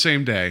dropping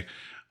same day.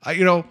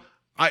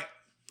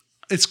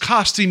 It's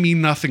costing me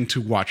nothing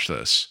to watch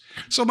this.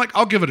 So I'm like,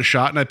 I'll give it a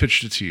shot. And I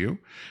pitched it to you.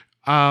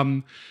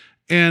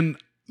 And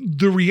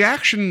the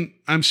reaction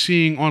I'm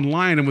seeing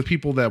online and with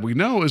people that we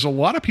know is a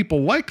lot of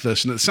people like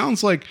this. And it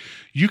sounds like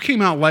you came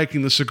out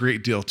liking this a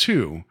great deal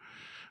too.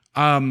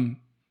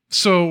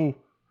 So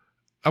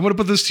I'm going to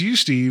put this to you,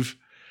 Steve.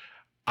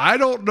 I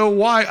don't know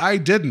why I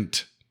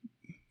didn't.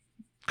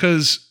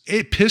 Because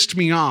it pissed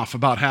me off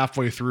about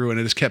halfway through, and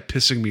it just kept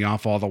pissing me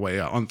off all the way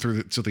on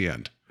through to the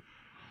end.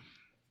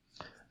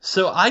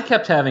 So I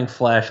kept having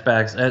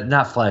flashbacks,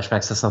 not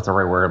flashbacks, that's not the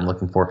right word I'm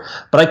looking for,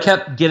 but I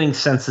kept getting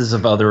senses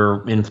of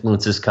other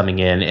influences coming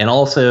in. And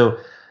also,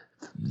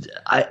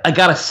 I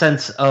got a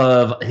sense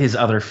of his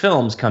other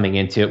films coming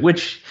into it,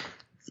 which,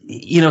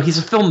 he's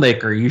a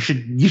filmmaker. You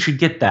should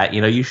get that.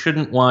 You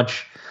shouldn't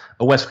watch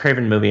a Wes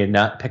Craven movie and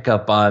not pick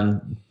up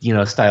on,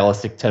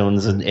 stylistic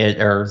tones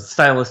or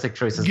stylistic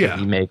choices that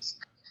he makes,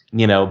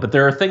 but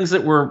there are things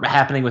that were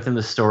happening within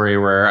the story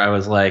where I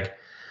was like,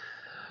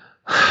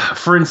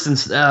 For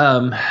instance,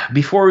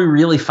 before we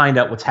really find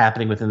out what's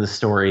happening within the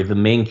story, the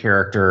main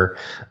character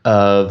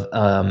of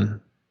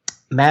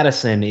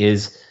Madison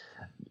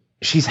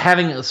she's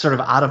having a sort of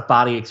out of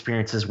body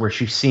experiences where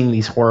she's seeing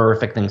these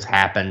horrific things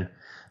happen,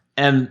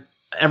 and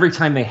every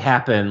time they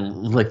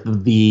happen, like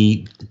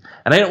and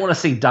I don't want to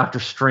say Doctor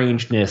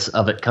Strangeness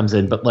of it comes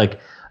in, but like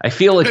I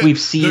feel like we've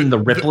seen the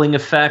rippling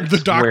effect. The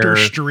Doctor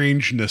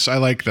Strangeness. I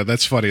like that.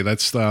 That's funny.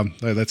 That's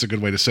a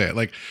good way to say it.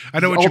 Like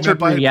I know what you meant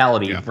by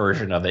reality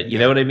version of it. You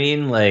know what I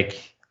mean?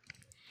 Like,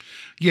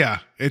 yeah,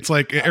 it's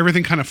like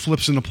everything kind of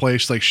flips into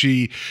place. Like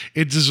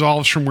it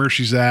dissolves from where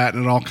she's at,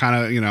 and it all kind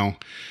of,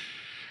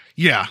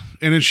 yeah.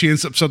 And then she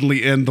ends up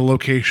suddenly in the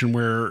location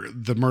where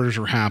the murders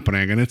are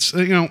happening, and it's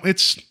a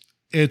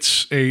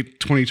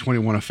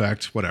 2021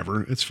 effect.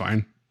 Whatever, it's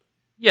fine.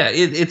 Yeah,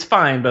 it's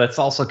fine, but it's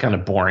also kind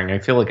of boring. I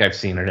feel like I've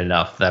seen it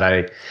enough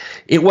that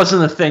it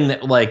wasn't a thing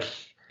that, like,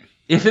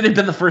 if it had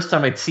been the first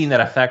time I'd seen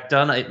that effect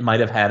done, it might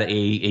have had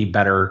a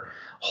better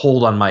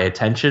hold on my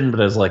attention.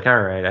 But I was like,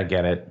 all right, I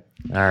get it.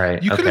 All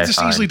right, you could have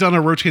just easily done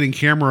a rotating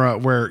camera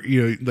where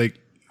like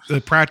the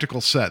practical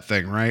set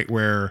thing, right?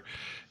 Where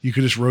you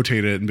could just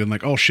rotate it and been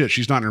like, oh shit,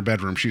 she's not in her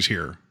bedroom, she's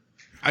here.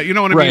 You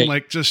know what I mean?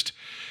 Like just.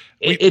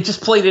 It just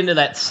played into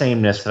that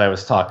sameness that I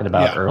was talking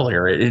about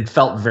earlier. It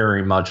felt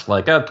very much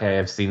like, okay,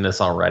 I've seen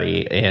this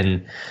already,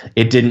 and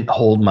it didn't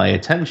hold my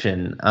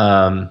attention.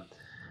 But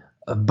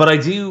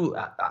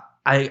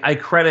I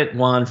credit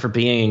Juan for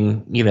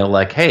being,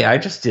 like, hey, I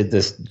just did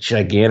this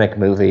gigantic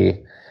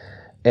movie,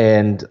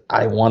 and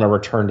I want to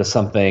return to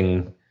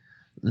something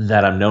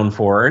that I'm known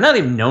for, or not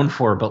even known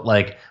for, but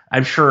like,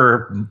 I'm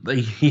sure,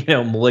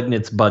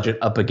 Malignant's budget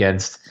up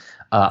against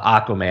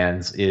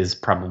Aquaman's is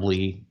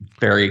probably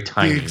very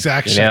tiny. The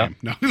exact same.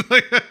 No.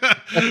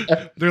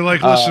 They're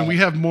like, listen, we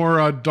have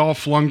more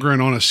Dolph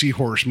Lundgren on a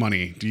seahorse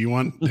money. Do you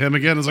want him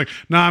again? It's like,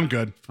 no, I'm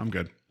good.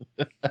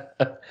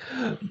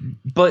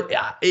 But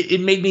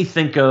it made me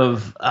think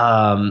of,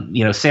 Sam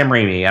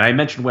Raimi. And I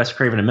mentioned Wes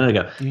Craven a minute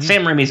ago. Mm-hmm.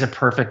 Sam Raimi's a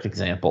perfect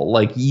example.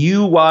 Like,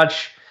 you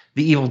watch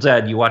The Evil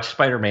Dead, you watch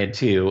Spider-Man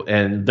 2,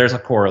 and there's a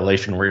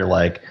correlation where you're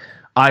like,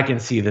 I can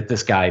see that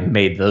this guy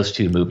made those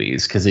two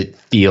movies because it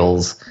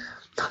feels...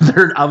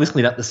 They're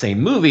obviously not the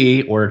same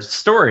movie or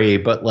story,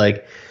 but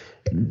like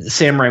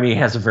Sam Raimi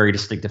has a very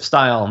distinctive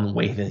style and the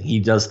way that he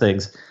does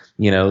things.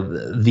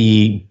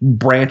 The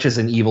branches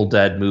in Evil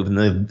Dead move in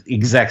the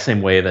exact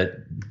same way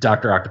that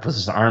Dr.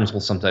 Octopus's arms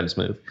will sometimes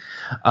move.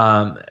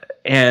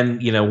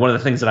 And, one of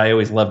the things that I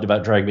always loved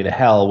about Drag Me to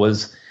Hell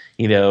was,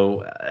 Sam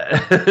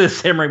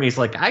Raimi's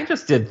like, I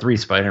just did 3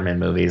 Spider-Man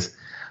movies.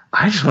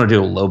 I just want to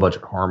do a low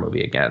budget horror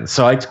movie again.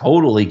 So I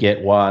totally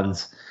get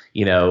Juan's,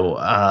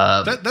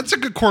 that's a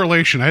good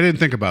correlation. I didn't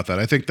think about that.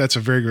 I think that's a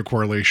very good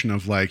correlation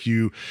of like,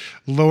 you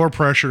lower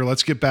pressure.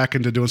 Let's get back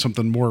into doing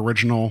something more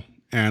original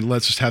and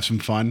let's just have some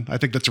fun. I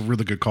think that's a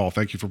really good call.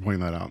 Thank you for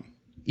pointing that out.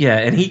 Yeah.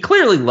 And he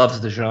clearly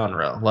loves the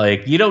genre.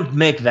 Like, you don't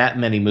make that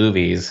many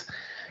movies,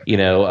 in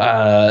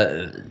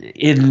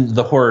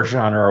the horror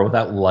genre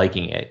without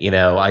liking it.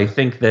 I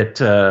think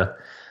that,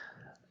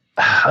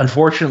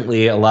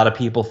 unfortunately, a lot of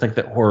people think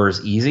that horror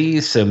is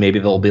easy, so maybe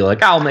they'll be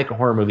like, I'll make a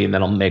horror movie and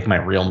then I'll make my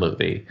real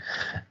movie.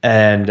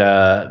 And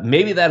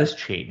maybe that has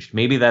changed.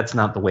 Maybe that's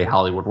not the way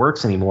Hollywood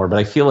works anymore, but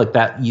I feel like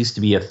that used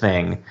to be a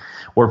thing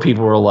where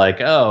people were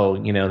like, oh,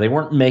 they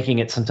weren't making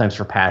it sometimes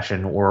for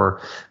passion or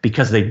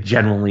because they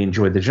genuinely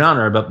enjoyed the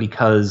genre, but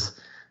because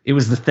it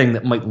was the thing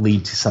that might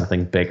lead to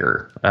something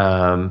bigger.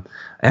 And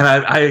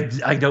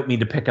I don't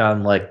mean to pick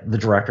on like the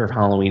director of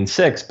Halloween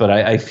 6, but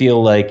I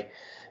feel like,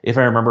 if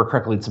I remember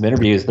correctly in some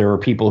interviews, there were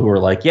people who were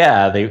like,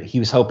 yeah, he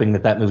was hoping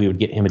that movie would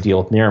get him a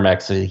deal with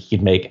Miramax so he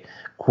could make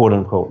quote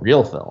unquote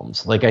real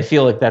films. Like, I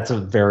feel like that's a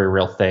very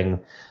real thing.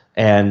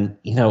 And,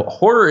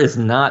 horror is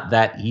not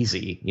that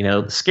easy.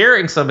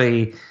 Scaring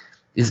somebody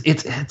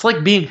it's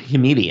like being a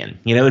comedian.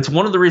 It's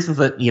one of the reasons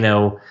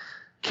that,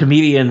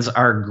 comedians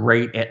are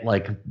great at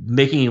like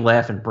making you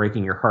laugh and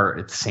breaking your heart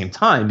at the same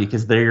time,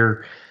 because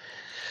they're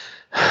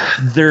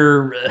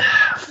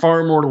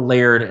far more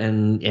layered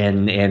and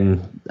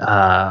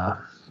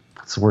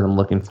what's the word I'm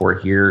looking for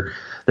here?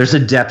 There's a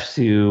depth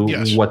to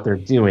what they're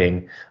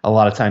doing a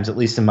lot of times, at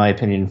least in my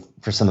opinion,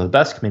 for some of the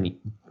best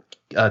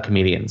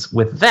comedians.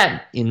 With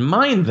that in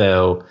mind,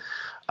 though,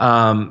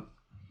 and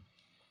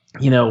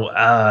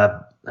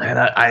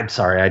I'm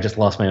sorry, I just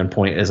lost my own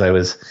point as I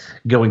was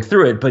going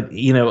through it. But,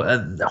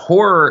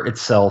 horror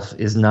itself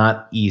is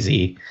not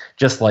easy,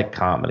 just like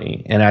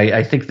comedy. And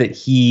I think that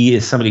he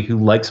is somebody who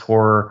likes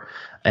horror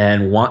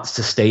and wants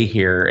to stay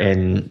here.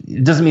 And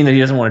it doesn't mean that he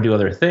doesn't want to do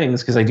other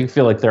things, because I do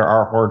feel like there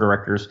are horror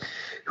directors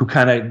who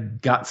kind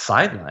of got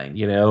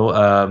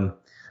sidelined,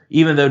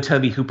 even though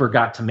Toby Hooper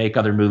got to make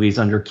other movies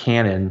under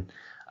canon,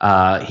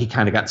 he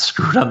kind of got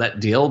screwed on that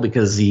deal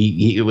because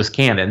it was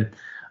canon.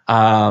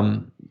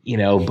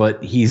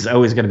 But he's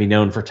always going to be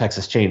known for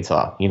Texas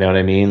Chainsaw. You know what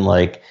I mean?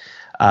 Like,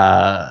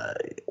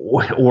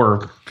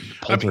 or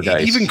Poltergeist. I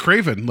mean, even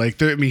Craven,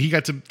 he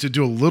got to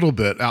do a little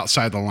bit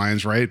outside the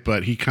lines, right?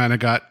 But he kind of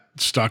got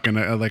stuck in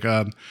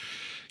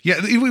Yeah,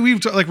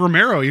 we've like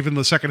Romero, even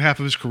the second half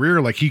of his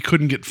career, like he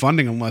couldn't get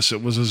funding unless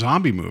it was a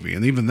zombie movie,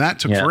 and even that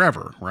took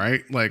forever,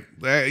 right? Like,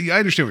 I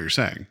understand what you're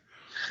saying.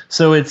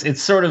 So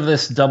it's sort of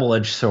this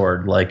double-edged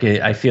sword. Like,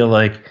 I feel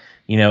like,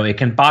 you know, it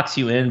can box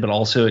you in, but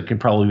also it can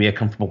probably be a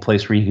comfortable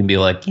place where you can be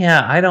like,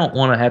 yeah, I don't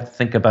want to have to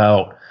think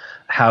about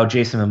how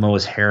Jason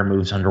Momoa's hair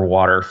moves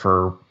underwater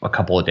for a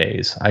couple of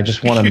days. I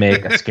just want to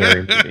make a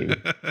scary movie.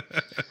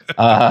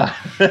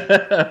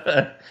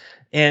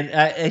 And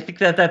I think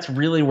that's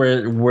really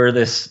where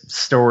this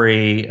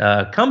story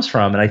comes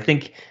from. And I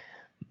think,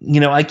 you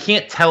know, I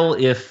can't tell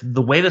if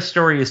the way the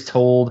story is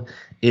told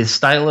is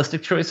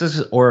stylistic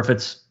choices or if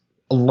it's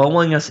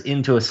lulling us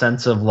into a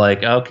sense of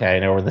like, okay, I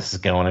know where this is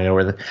going.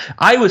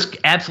 I was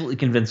absolutely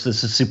convinced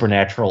this is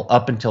supernatural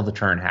up until the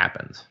turn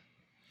happens.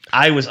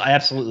 I was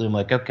absolutely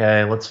like,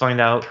 okay, let's find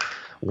out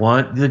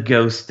what the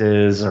ghost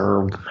is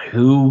or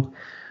who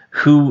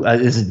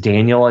is it.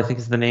 Daniel, I think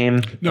is the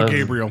name. No,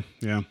 Gabriel.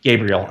 Yeah,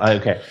 Gabriel.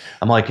 Okay,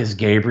 I'm like, is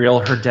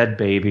Gabriel her dead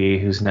baby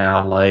who's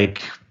now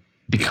like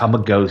become a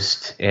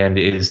ghost and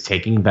is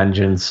taking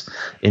vengeance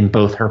in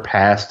both her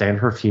past and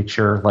her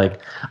future? Like,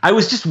 I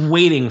was just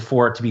waiting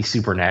for it to be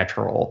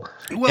supernatural.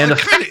 Well, and it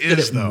kind of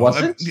is, though.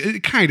 Wasn't?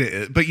 It kind of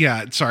is, but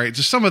yeah, sorry,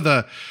 just some of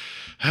the.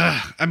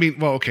 I mean,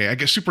 well, okay, I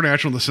guess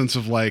supernatural in the sense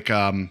of like,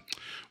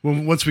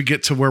 once we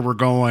get to where we're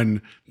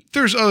going,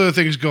 there's other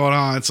things going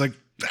on. It's like,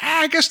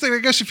 I guess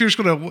if you're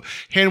just going to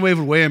hand wave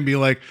away and be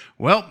like,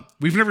 well,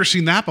 we've never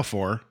seen that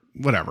before,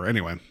 whatever.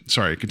 Anyway,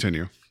 sorry,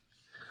 continue.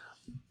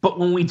 But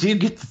when we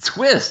did get the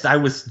twist, I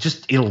was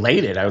just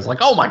elated. I was like,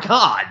 oh my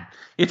God,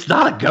 it's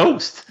not a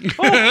ghost.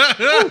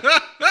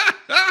 Oh.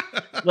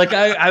 Like,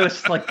 I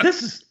was like,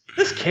 this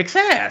kicks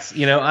ass.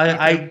 You know,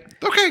 okay,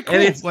 cool.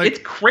 And it's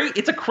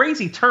a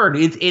crazy turn.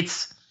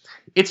 It's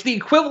the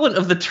equivalent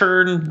of the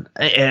turn.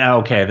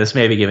 Okay, this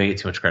may be giving it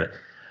too much credit,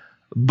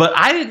 but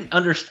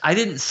I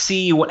didn't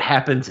see what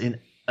happens in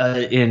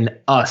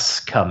Us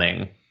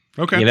coming.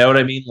 Okay, you know what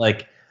I mean?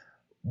 Like,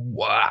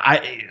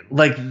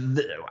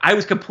 I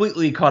was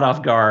completely caught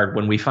off guard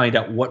when we find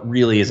out what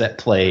really is at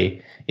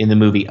play in the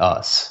movie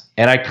Us,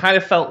 and I kind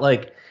of felt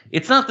like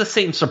it's not the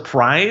same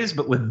surprise,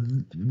 but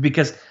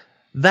because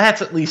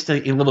that's at least a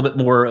little bit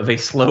more of a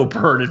slow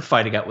burn in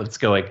finding out what's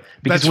going.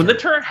 Because when the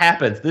turn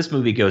happens, this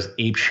movie goes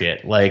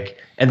apeshit. Like,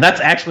 and that's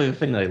actually the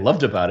thing that I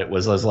loved about it I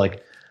was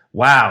like,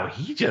 wow,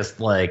 he just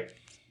like,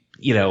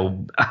 you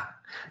know,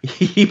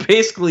 he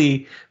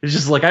basically was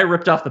just like, I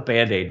ripped off the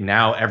Band-Aid.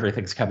 Now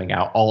everything's coming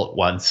out all at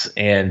once.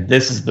 And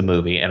this is the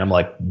movie. And I'm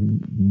like,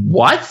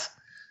 what?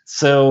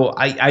 So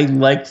I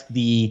liked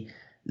the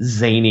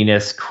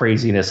zaniness,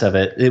 craziness of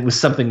it. It was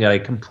something that I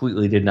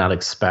completely did not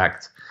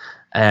expect.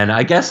 And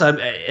I guess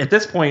at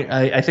this point,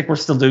 I think we're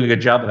still doing a good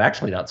job of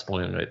actually not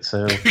spoiling it.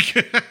 So,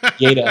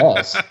 yay to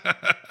us.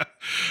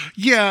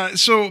 Yeah.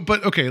 So,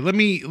 but okay, let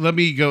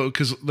me go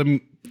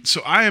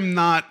so I am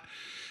not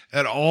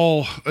at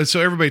all.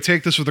 So everybody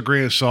take this with a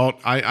grain of salt.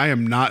 I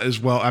am not as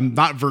well. I'm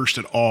not versed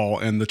at all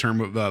in the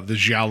term of the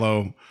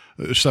giallo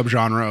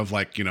subgenre of,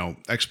 like, you know,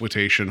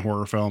 exploitation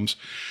horror films.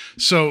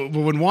 So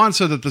when Juan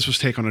said that this was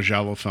take on a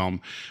giallo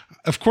film,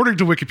 according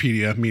to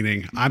Wikipedia,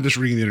 meaning I'm just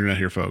reading the internet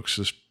here, folks,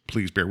 just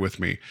please bear with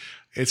me.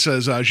 It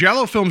says,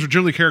 giallo films are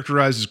generally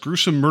characterized as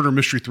gruesome murder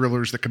mystery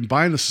thrillers that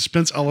combine the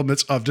suspense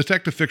elements of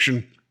detective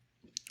fiction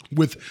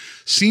with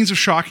scenes of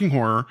shocking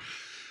horror,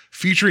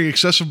 featuring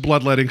excessive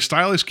bloodletting,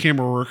 stylish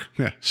camera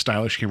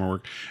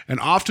work, and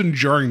often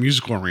jarring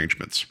musical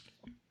arrangements.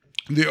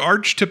 The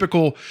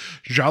archetypical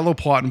giallo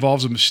plot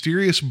involves a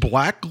mysterious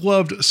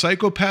black-gloved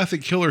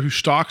psychopathic killer who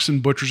stalks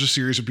and butchers a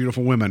series of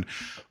beautiful women.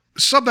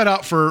 Sub that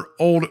out for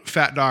old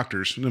fat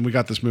doctors, and then we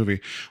got this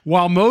movie.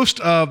 While most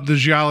of the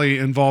gialli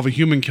involve a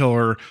human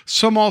killer,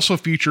 some also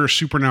feature a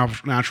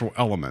supernatural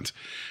element.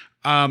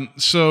 And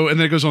then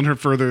it goes on here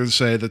further to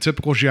say the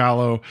typical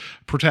giallo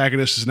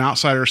protagonist is an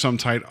outsider of some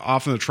type,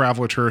 often a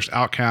traveler, tourist,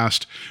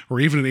 outcast,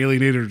 or even an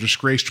alienated or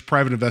disgraced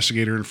private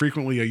investigator, and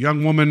frequently a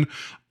young woman,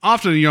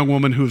 often a young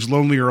woman who is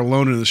lonely or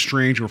alone in a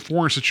strange or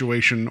foreign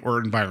situation or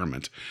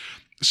environment.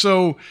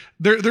 So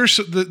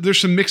there's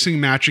some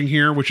mixing matching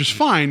here, which is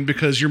fine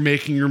because you're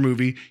making your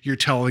movie, you're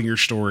telling your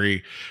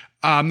story.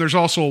 There's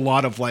also a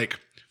lot of, like,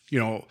 you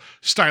know,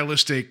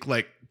 stylistic,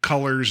 like,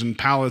 colors and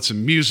palettes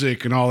and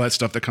music and all that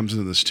stuff that comes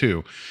into this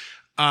too.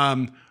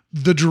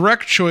 The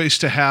direct choice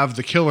to have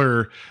the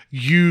killer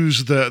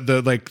use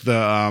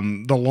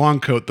the long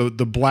coat,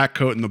 the black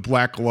coat and the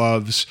black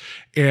gloves,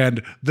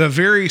 and the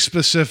very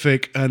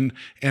specific and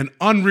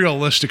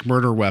unrealistic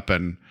murder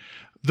weapon.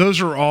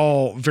 Those are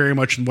all very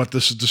much in what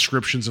this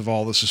descriptions of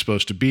all this is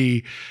supposed to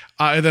be.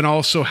 And then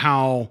also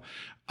how,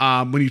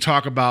 when you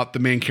talk about the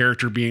main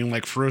character being,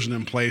 like, frozen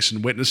in place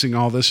and witnessing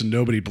all this and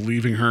nobody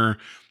believing her,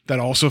 that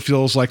also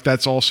feels like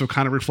that's also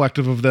kind of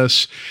reflective of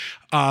this.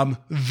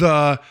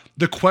 The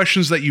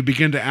questions that you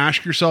begin to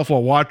ask yourself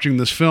while watching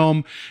this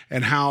film,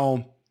 and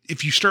how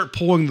if you start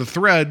pulling the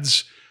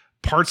threads,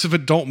 parts of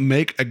it don't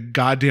make a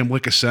goddamn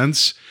lick of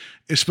sense.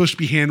 It's supposed to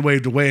be hand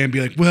waved away and be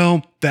like,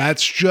 well,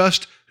 that's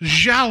just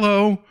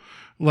giallo.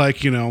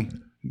 Like, you know,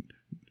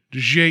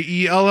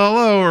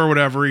 Jello or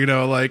whatever,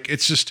 like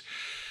it's just,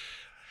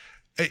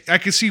 I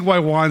can see why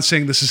Juan's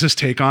saying this is his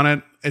take on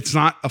it. It's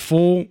not a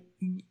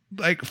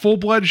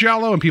full-blood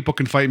giallo, and people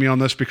can fight me on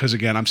this because,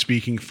 again, I'm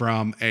speaking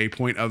from a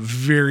point of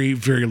very,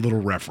 very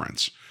little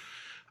reference.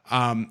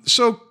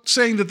 So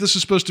saying that this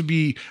is supposed to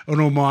be an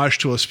homage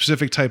to a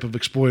specific type of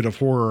exploitive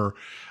horror,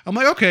 I'm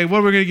like, okay, what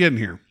are we going to get in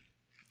here?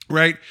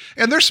 Right?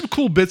 And there's some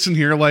cool bits in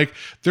here. Like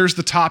there's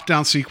the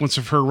top-down sequence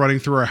of her running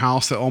through her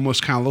house that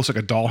almost kind of looks like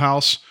a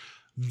dollhouse.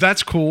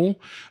 That's cool.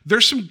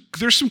 There's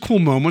some cool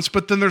moments,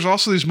 but then there's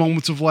also these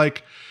moments of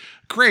like,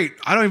 great,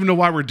 I don't even know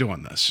why we're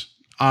doing this.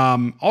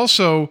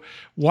 Also,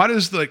 what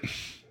is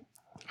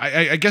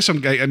I guess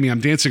I'm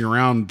dancing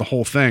around the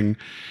whole thing.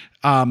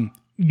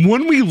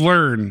 When we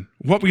learn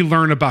what we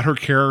learn about her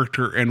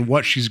character and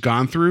what she's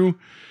gone through,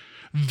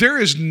 there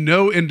is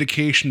no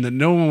indication that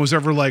no one was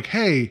ever like,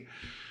 hey,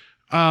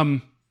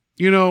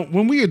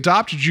 when we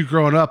adopted you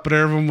growing up, but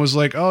everyone was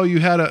like, oh, you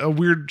had a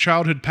weird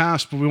childhood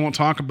past, but we won't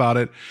talk about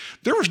it.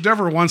 There was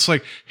never once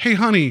like, hey,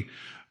 honey,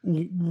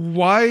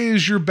 why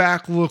is your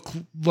back look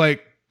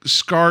like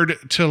scarred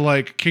to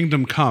like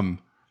Kingdom Come?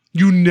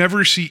 You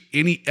never see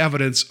any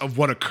evidence of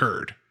what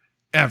occurred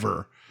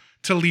ever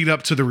to lead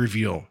up to the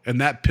reveal.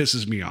 And that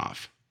pisses me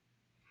off.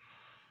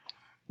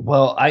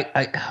 Well,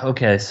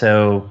 okay.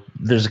 So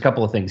there's a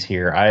couple of things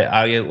here. Sorry,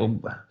 I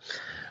did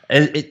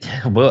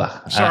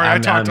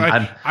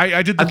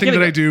the thing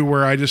that I do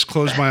where I just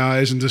close my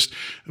eyes and just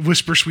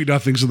whisper sweet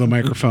nothings in the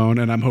microphone,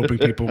 and I'm hoping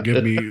people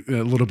give me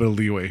a little bit of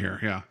leeway here.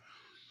 Yeah.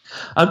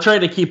 I'm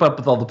trying to keep up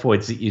with all the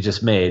points that you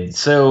just made.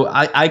 So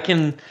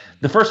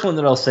the first one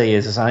that I'll say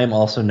is I am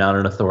also not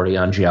an authority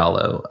on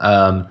giallo.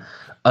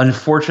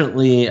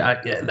 Unfortunately,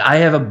 I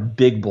have a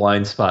big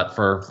blind spot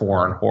for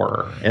foreign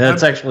horror, and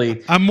that's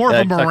I'm more of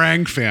a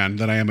meringue fan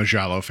than I am a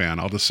giallo fan.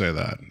 I'll just say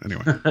that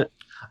anyway.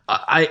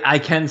 I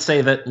can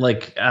say that,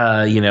 like,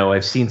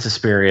 I've seen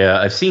Suspiria,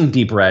 I've seen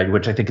Deep Red,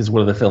 which I think is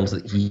one of the films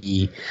that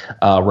he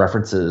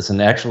references,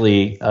 and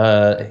actually,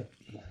 I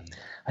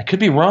could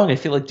be wrong. I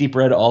feel like Deep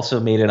Red also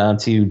made it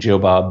onto Joe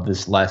Bob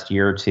this last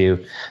year or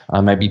two.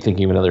 I might be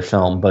thinking of another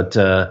film, but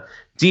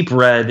Deep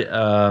Red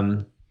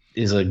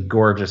is a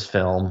gorgeous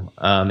film.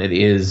 It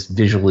is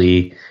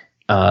visually,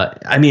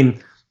 I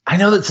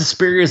know that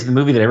Suspiria is the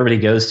movie that everybody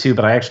goes to,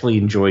 but I actually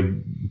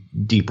enjoyed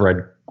Deep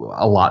Red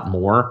a lot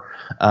more.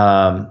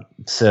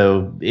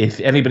 So if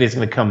anybody's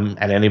going to come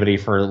at anybody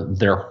for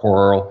their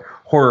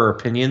horror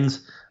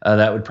opinions,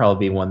 that would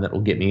probably be one that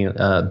will get me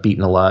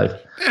beaten alive.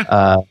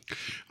 Yeah.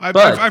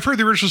 I've heard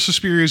the original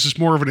Suspiria is just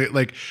more of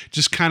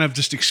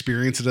just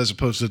experience it as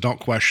opposed to don't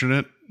question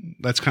it.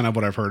 That's kind of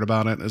what I've heard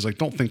about it. Is like,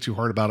 don't think too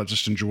hard about it.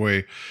 Just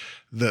enjoy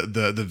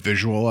the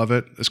visual of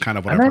it. Is kind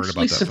of what I've heard about that.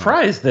 I'm actually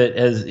surprised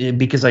that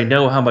because I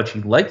know how much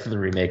you liked the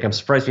remake. I'm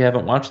surprised you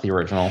haven't watched the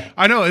original.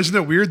 I know. Isn't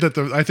it weird that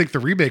I think the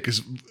remake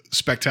is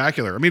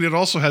spectacular. I mean, it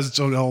also has its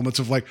own elements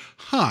of like,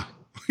 but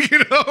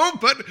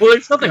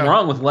there's nothing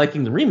wrong with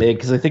liking the remake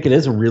because I think it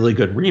is a really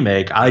good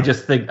remake. I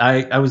just think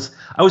I was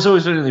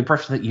always under the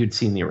impression that you'd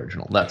seen the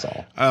original. That's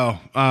all. Oh,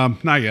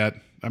 not yet.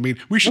 I mean,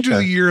 we should do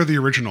the year of the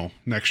original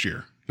next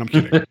year. I'm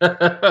kidding.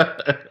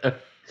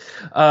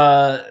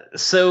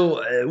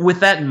 So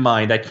with that in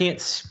mind, I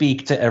can't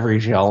speak to every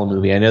giallo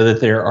movie. I know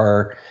that there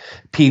are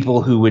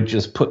people who would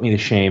just put me to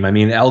shame. I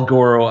mean, Al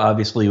Goro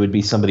obviously would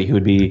be somebody who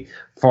would be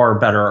far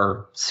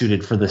better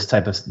suited for this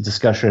type of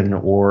discussion,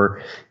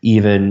 or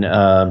even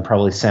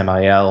probably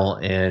Samael.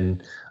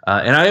 And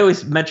I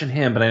always mention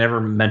him, but I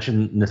never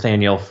mention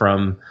Nathaniel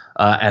from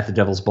At the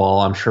Devil's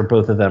Ball. I'm sure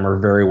both of them are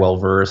very well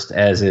versed,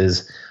 as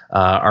is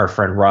our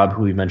friend Rob,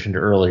 who we mentioned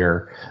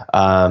earlier.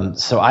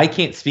 So I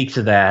can't speak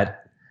to that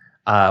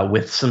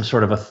with some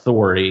sort of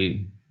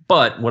authority.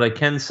 But what I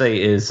can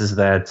say is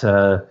that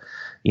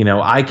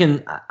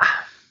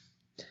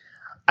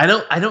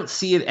I don't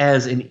see it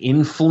as an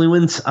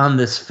influence on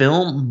this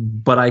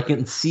film, but I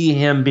can see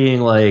him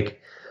being like,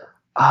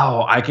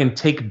 oh, I can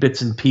take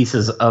bits and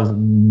pieces of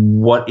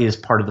what is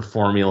part of the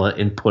formula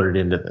and put it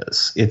into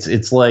this.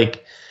 It's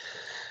like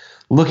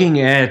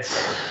looking at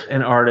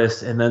an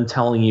artist and then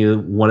telling you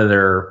one of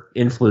their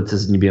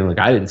influences and you being like,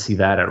 I didn't see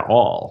that at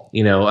all.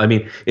 I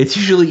mean, it's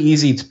usually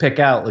easy to pick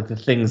out like the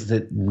things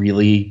that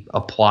really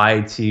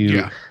apply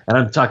to, and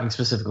I'm talking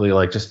specifically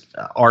like just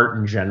art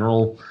in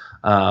general,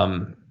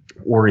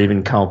 or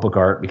even comic book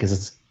art, because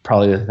it's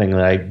probably the thing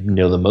that I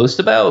know the most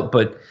about.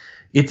 But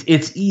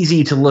it's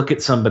easy to look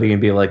at somebody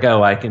and be like,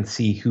 oh, I can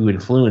see who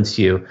influenced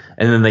you.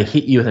 And then they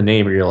hit you with a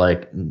name and you're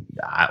like,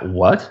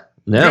 what?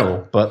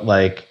 No, but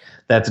like,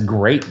 that's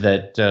great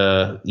that,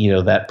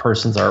 that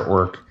person's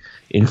artwork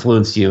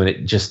influenced you,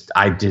 and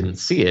I didn't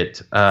see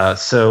it.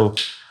 So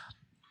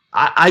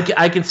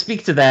I can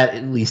speak to that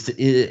at least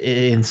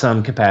in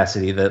some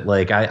capacity, that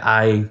like,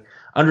 I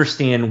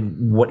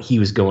understand what he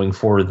was going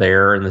for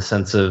there, in the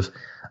sense of,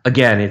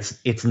 again,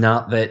 it's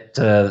not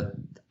that,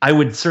 I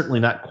would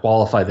certainly not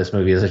qualify this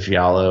movie as a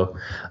giallo.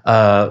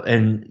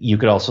 And you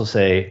could also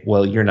say,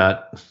 well, you're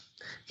not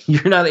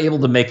able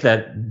to make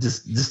that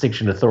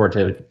distinction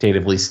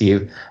authoritatively,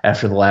 Steve,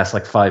 after the last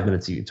like 5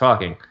 minutes of you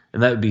talking.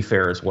 and that would be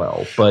fair as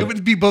well. It But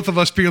would be both of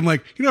us being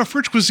like,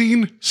 French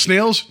cuisine,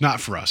 snails, not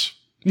for us.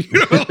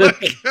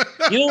 Like,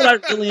 you know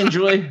what I really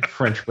enjoy?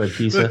 French bread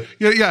pizza.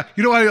 yeah.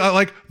 I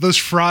like those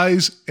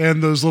fries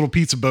and those little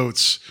pizza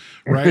boats,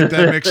 right?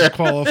 That makes us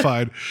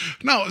qualified.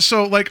 No,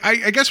 so like,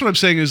 I guess what I'm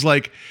saying is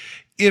like,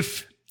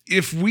 if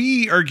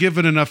we are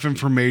given enough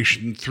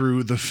information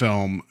through the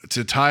film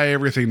to tie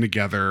everything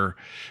together,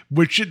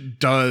 which it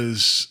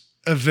does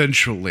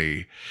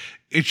eventually,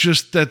 it's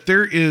just that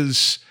there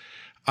is,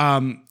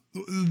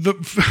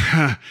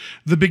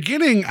 the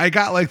beginning, I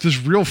got like this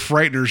real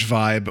Frighteners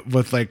vibe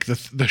with like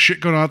the shit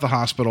going on at the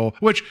hospital,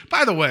 which,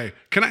 by the way,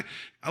 let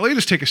me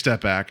just take a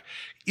step back.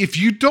 If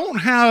you don't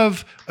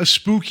have a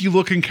spooky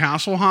looking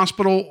castle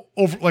hospital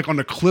over like on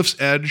the cliff's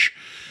edge,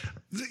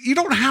 you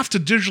don't have to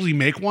digitally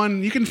make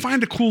one. You can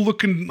find a cool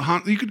looking,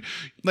 you could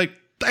like,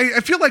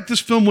 I feel like this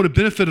film would have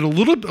benefited a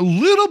little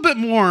bit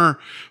more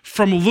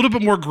from a little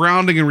bit more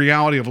grounding in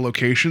reality of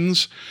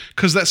locations.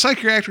 Because that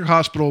psychiatric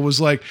hospital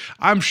was like,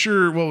 I'm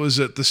sure, what was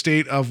it? The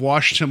state of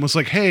Washington was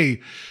like,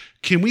 hey,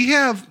 can we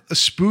have a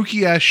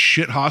spooky ass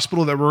shit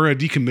hospital that we're going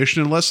to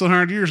decommission in less than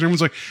 100 years? And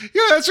everyone's like,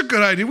 yeah, that's a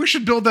good idea. We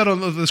should build that on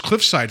this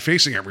cliffside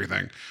facing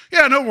everything.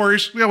 Yeah, no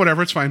worries. Yeah,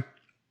 whatever. It's fine.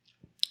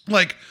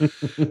 Like, you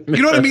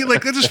know what I mean?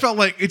 Like, that just felt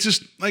like, it's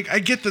just like, I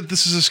get that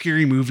this is a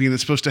scary movie and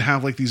it's supposed to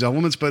have like these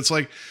elements, but it's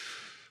like,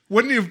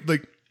 wouldn't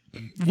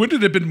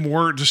it have been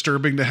more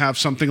disturbing to have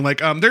something like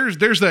there's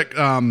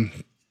that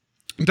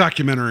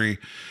documentary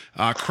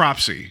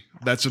Cropsy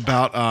that's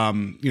about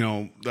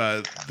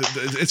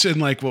it's in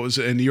like what was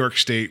it, in New York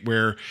State,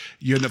 where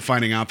you end up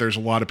finding out there's a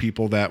lot of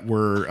people that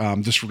were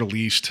just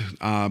released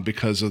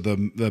because of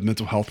the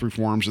mental health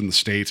reforms in the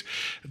state,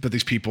 but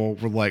these people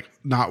were like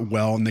not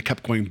well and they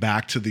kept going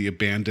back to the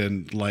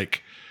abandoned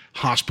like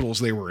hospitals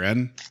they were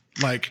in.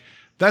 Like,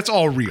 that's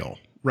all real,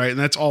 right? And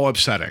that's all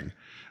upsetting.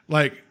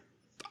 Like,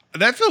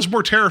 that feels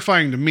more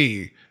terrifying to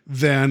me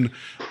than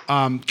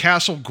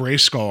Castle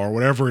Grayskull or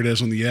whatever it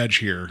is on the edge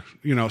here.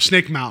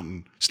 Snake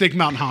Mountain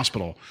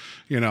Hospital.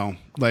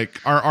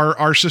 Like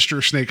our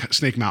sister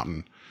Snake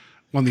Mountain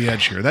on the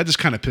edge here. That just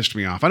kind of pissed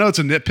me off. I know it's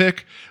a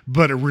nitpick,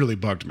 but it really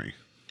bugged me.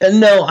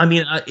 No, I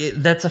mean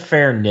that's a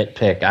fair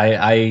nitpick.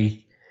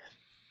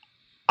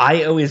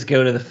 I always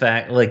go to the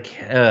fact like.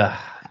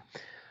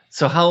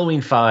 So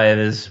Halloween 5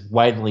 is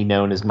widely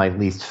known as my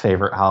least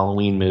favorite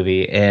Halloween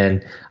movie.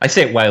 And I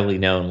say it widely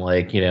known,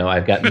 like,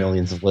 I've got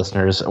millions of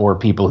listeners or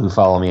people who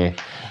follow me.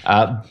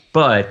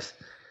 But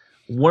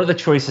one of the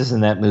choices in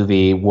that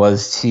movie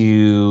was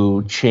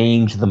to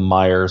change the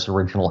Myers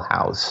original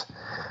house.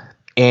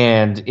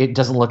 And it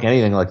doesn't look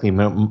anything like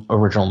the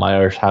original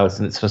Myers house.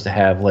 And it's supposed to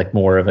have like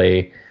more of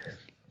I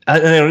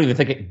don't even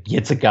think it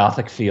gets a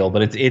gothic feel,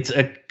 but it's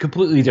a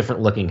completely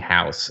different looking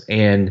house.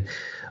 And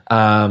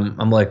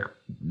I'm like,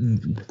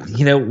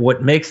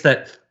 what makes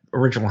that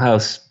original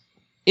house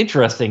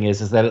interesting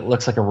is that it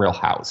looks like a real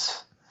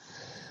house,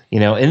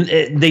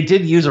 and they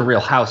did use a real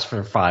house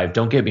for 5.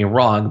 Don't get me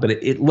wrong, but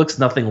it looks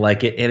nothing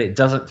like it. And it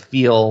doesn't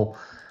feel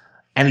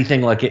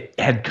anything like it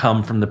had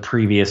come from the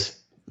previous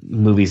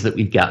movies that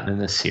we've gotten in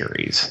this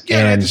series. Yeah.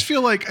 And I just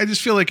feel like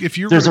if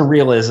you're there's a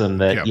realism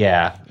that,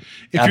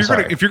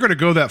 if you're going to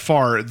go that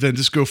far, then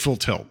just go full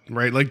tilt,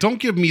 right? Like, don't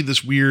give me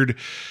this weird,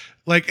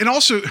 like, and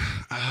also,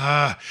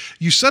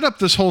 you set up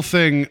this whole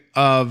thing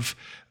of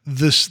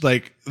this,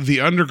 like,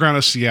 the underground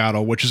of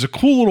Seattle, which is a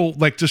cool little,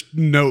 like, just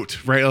note,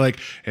 right? Like,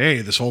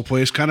 hey, this whole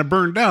place kind of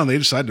burned down. They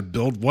decided to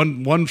build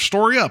one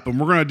story up, and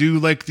we're going to do,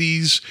 like,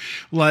 these,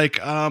 like,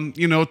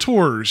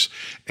 tours.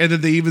 And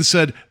then they even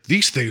said,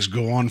 these things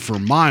go on for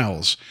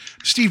miles.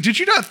 Steve, did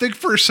you not think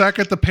for a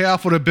second the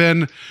payoff would have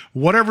been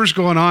whatever's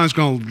going on is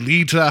going to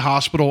lead to that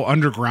hospital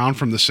underground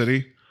from the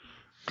city?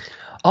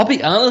 I'll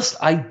be honest,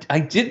 I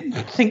didn't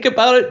think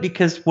about it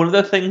because one of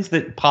the things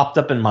that popped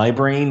up in my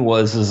brain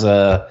was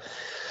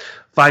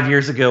 5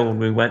 years ago when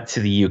we went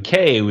to the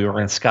UK, we were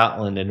in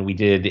Scotland and we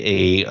did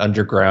a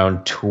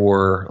underground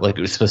tour. Like,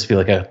 it was supposed to be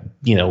like a,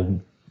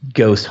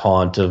 ghost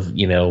haunt of,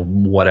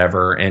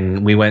 whatever.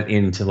 And we went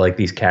into like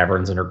these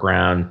caverns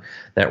underground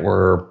that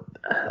were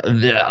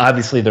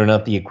obviously they're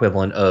not the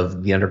equivalent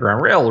of the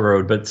Underground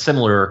Railroad, but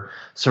similar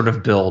sort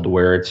of build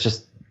where it's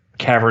just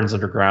caverns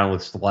underground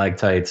with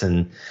stalactites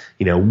and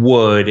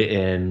wood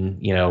and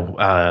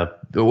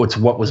it's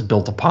what was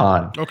built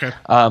upon. Okay.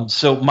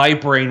 So my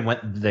brain went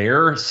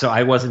there, so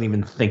I wasn't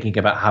even thinking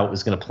about how it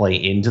was going to play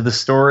into the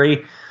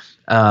story.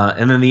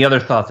 And then the other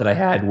thought that I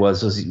had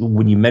was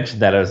when you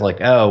mentioned that, I was like,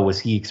 oh, was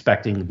he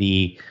expecting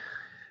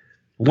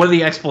one of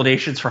the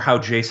explanations for how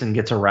Jason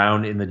gets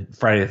around in the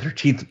Friday the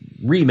 13th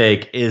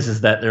remake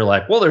is that they're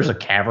like, well, there's a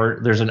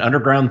cavern, there's an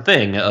underground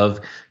thing of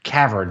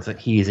caverns that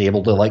he's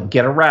able to like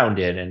get around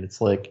in. And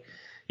it's like,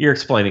 you're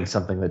explaining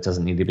something that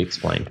doesn't need to be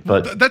explained.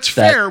 But that's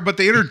fair, but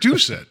they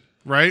introduce it,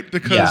 right?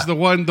 Because the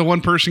one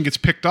person gets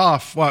picked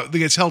off, they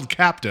gets held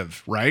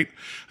captive, right?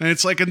 And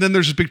it's like, and then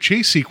there's a big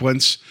chase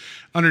sequence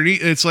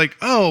underneath. It's like,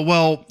 oh,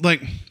 well,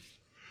 like,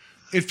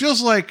 it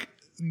feels like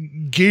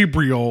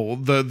Gabriel,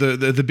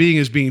 the being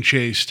is being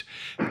chased,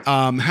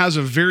 has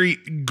a very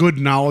good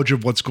knowledge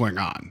of what's going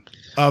on,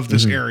 of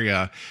this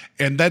area,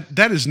 and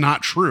that is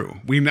not true.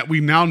 We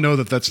now know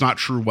that that's not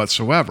true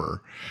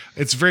whatsoever.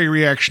 It's very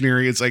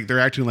reactionary. It's like they're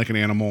acting like an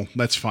animal.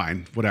 That's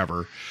fine,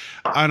 whatever.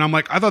 And I'm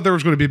like, I thought there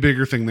was going to be a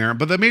bigger thing there,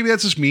 but maybe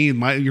that's just me.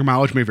 Your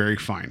mileage may vary.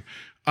 Fine.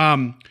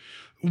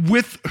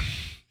 With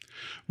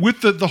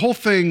the whole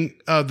thing,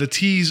 the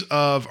tease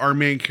of our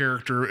main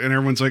character, and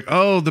everyone's like,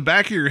 "Oh, the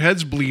back of your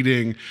head's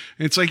bleeding."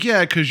 And it's like,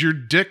 yeah, because your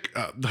dick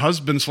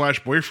husband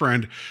 /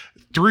 boyfriend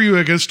threw you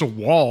against a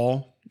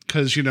wall.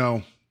 Because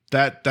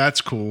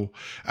that's cool.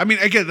 I mean,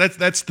 again,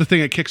 that's the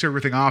thing that kicks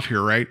everything off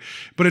here, right?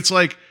 But it's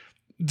like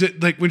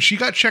when she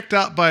got checked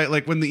out by,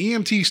 like, when the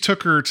EMTs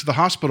took her to the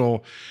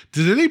hospital,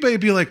 did anybody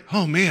be like,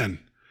 "Oh man,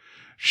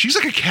 she's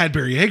like a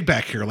Cadbury egg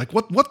back here. Like,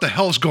 what the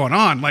hell's going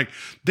on?" Like,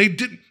 they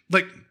didn't,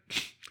 like,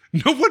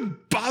 no one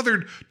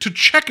bothered to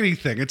check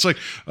anything. It's like,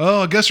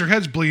 "Oh, I guess her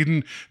head's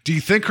bleeding. Do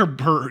you think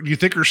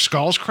her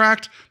skull's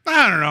cracked?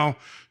 I don't know.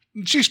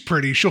 She's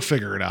pretty. She'll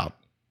figure it out."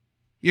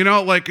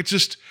 Like, it's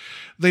just,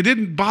 they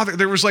didn't bother.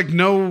 There was like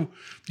you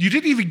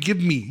didn't even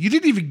give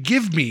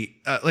me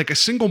like a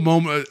single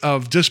moment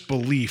of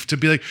disbelief to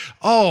be like,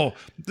 "Oh,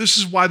 this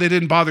is why they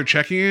didn't bother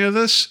checking any of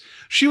this."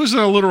 She was in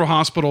a literal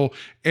hospital,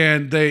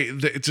 and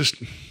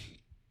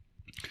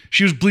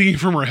she was bleeding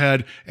from her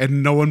head,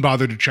 and no one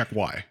bothered to check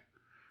why.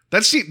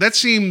 That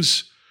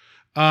seems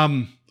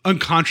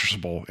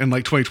unconscionable in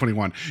like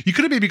 2021. You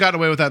could have maybe gotten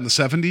away with that in the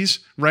 70s,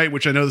 right?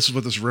 Which I know this is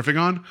what this is riffing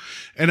on.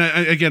 And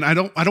I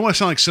don't want to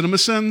sound like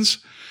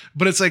CinemaSins,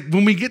 but it's like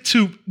when we get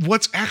to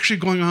what's actually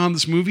going on in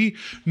this movie,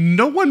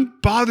 no one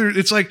bothered.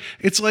 It's like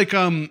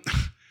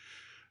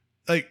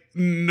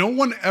no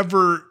one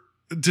ever.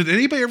 Did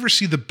anybody ever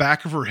see the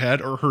back of her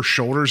head or her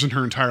shoulders in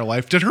her entire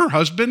life? Did her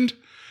husband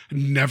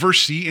never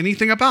see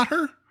anything about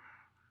her?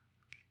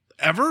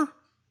 Ever?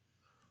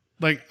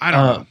 Like, I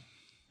don't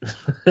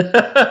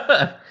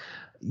know.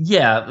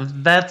 Yeah,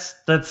 that's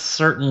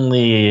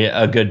certainly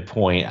a good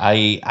point.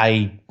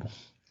 I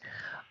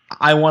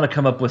want to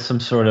come up with some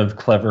sort of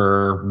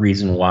clever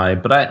reason why,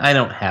 but I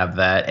don't have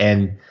that.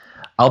 And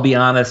I'll be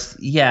honest,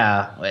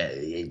 yeah,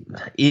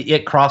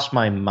 it crossed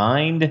my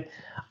mind.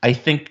 I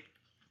think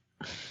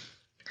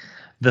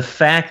the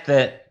fact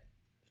that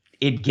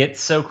it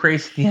gets so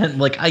crazy at the end,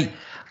 like,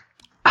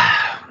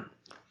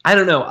 I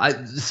don't know.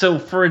 So,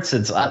 for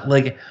instance,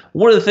 like,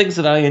 one of the things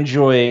that I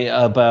enjoy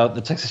about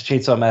the Texas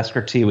Chainsaw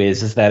Massacre 2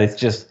 is that it's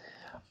just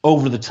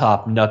over the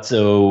top,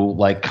 nutso,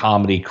 like,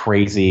 comedy,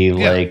 crazy,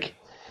 like,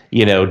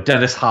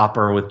 Dennis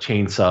Hopper with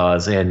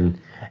chainsaws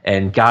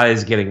and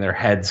guys getting their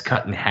heads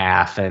cut in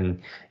half,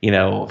 and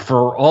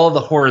for all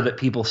the horror that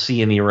people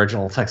see in the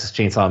original Texas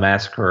Chainsaw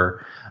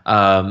Massacre,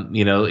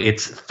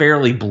 it's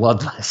fairly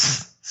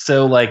bloodless.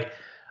 So, like,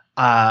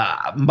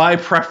 my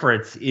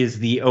preference is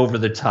the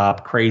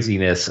over-the-top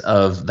craziness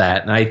of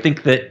that. And I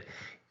think that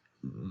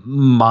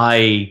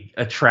my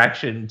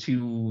attraction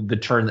to the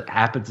turn that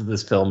happens in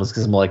this film is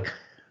because I'm like,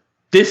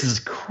 this is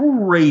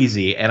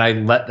crazy, and I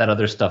let that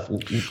other stuff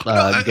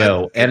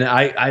go. And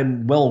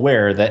I'm well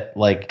aware that,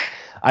 like,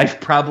 I've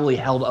probably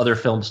held other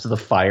films to the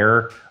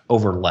fire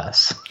over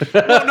less.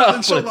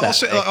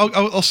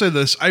 I'll say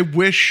this. I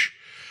wish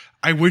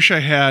I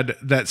had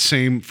that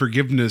same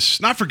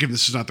forgiveness. Not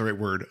forgiveness is not the right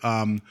word.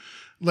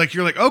 Like,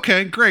 you're like,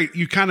 okay, great.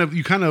 You kind of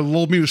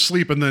lulled me to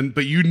sleep, but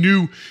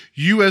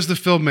you as the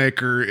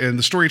filmmaker and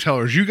the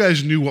storytellers, you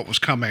guys knew what was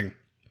coming.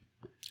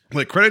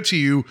 Like, credit to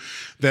you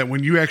that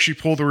when you actually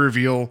pull the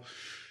reveal,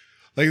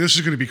 like, this is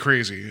going to be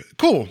crazy.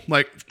 Cool.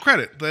 Like,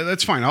 credit.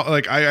 That's fine.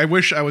 I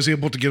wish I was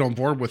able to get on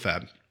board with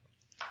that.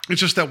 It's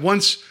just that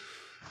once,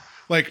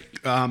 like,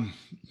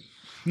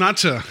 not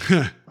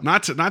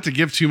to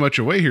give too much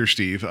away here,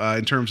 Steve,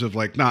 in terms of,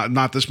 like,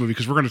 not this movie,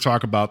 because we're going to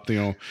talk about,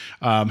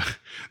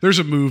 there's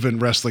a move in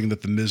wrestling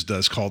that The Miz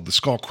does called the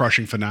skull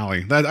crushing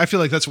finale. That, I feel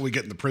like that's what we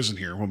get in the prison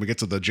here when we get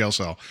to the jail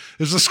cell.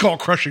 Is the skull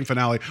crushing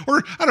finale,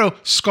 or I don't know,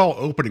 skull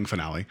opening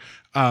finale,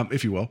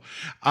 if you will.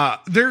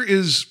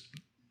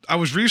 I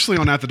was recently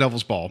on At the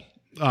Devil's Ball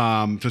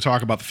to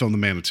talk about the film The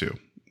Manitou,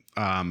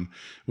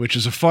 which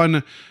is a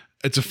fun,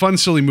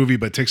 silly movie,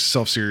 but it takes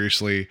itself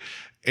seriously.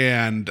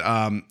 And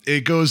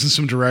it goes in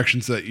some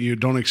directions that you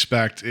don't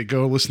expect.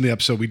 Go listen to the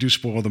episode. We do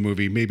spoil the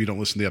movie. Maybe don't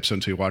listen to the episode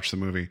until you watch the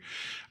movie.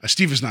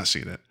 Steve has not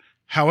seen it.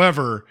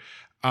 However,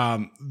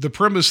 the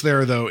premise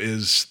there, though,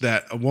 is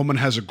that a woman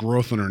has a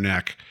growth on her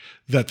neck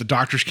that the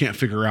doctors can't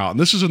figure out. And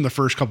this is in the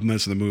first couple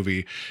minutes of the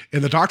movie.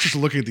 And the doctors are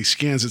looking at these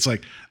scans. It's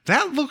like,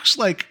 that looks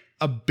like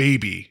a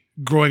baby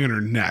growing in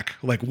her neck.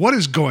 Like, what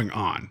is going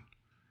on?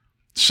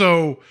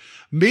 So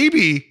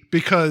maybe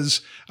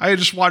because I had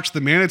just watched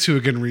The Manitou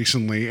again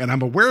recently, and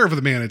I'm aware of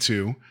The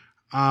Manitou,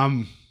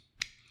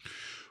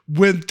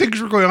 when things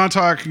were going on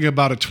talking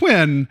about a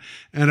twin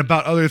and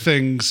about other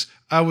things,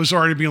 I was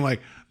already being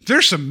like,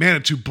 there's some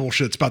Manitou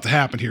bullshit that's about to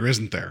happen here,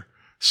 isn't there?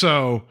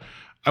 So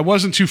I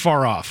wasn't too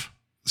far off.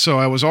 So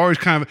I was always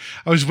I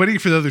was waiting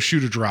for the other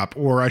shoe to drop,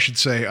 or I should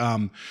say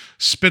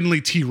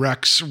spindly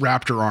T-Rex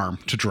raptor arm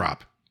to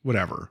drop,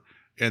 whatever,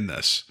 in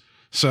this.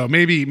 So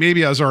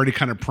maybe I was already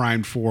kind of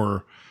primed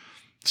for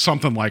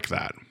something like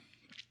that.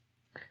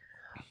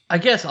 I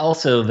guess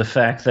also the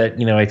fact that,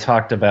 I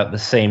talked about the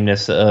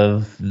sameness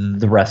of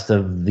the rest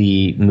of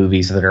the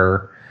movies that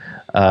are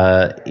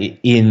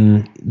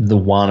in the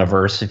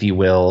Wandaverse, if you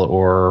will,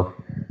 or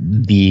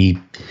the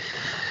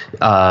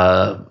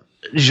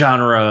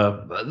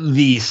genre,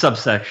 the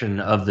subsection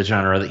of the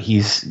genre that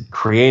he's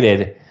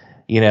created.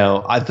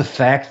 The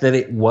fact that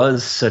it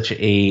was such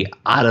a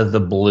out of the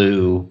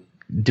blue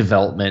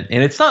development,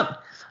 and it's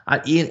not.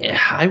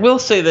 I will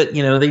say that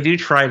they do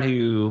try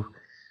to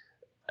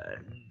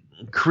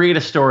create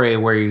a story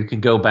where you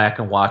can go back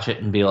and watch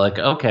it and be like,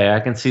 okay, I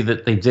can see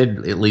that they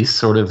did at least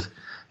sort of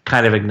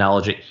kind of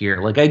acknowledge it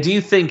here. Like, I do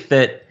think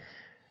that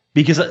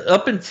because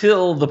up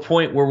until the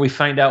point where we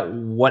find out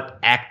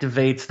what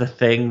activates the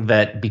thing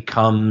that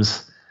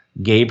becomes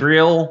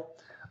Gabriel,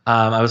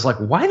 I was like,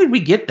 why did we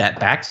get that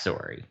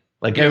backstory?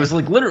 Like, I was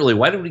like, literally,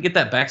 why did we get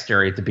that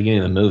backstory at the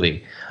beginning of the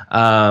movie?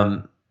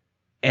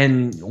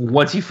 And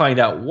once you find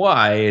out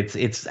why,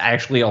 it's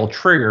actually all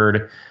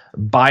triggered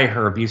by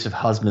her abusive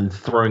husband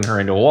throwing her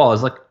into a wall. I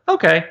was like,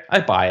 okay, I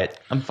buy it.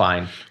 I'm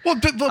fine. Well,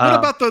 but what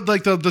about the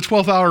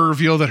 12th hour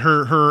reveal that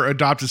her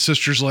adopted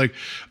sister's like,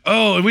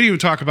 oh, and we didn't even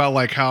talk about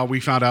like how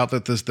we found out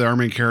that our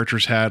main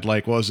characters had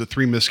like, what was it,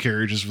 3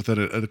 miscarriages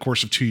within the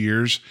course of 2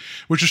 years,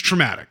 which is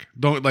traumatic.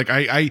 Don't like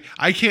I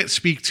can't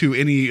speak to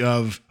any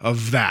of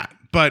that,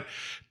 but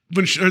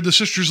when the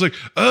sister's like,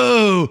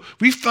 oh,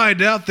 we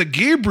find out that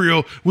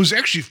Gabriel was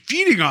actually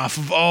feeding off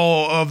of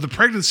all of the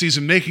pregnancies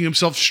and making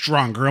himself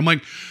stronger. I'm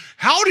like,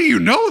 how do you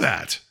know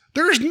that?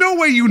 There is no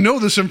way you know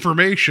this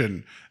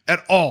information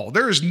at all.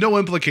 There is no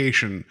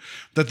implication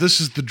that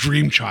this is the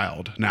dream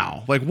child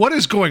now. Like, what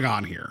is going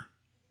on here?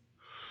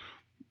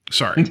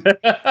 Sorry.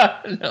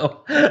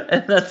 No,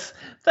 and that's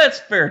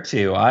fair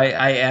too.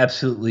 I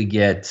absolutely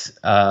get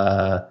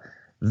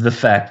the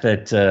fact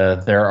that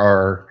there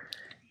are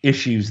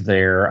issues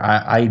there.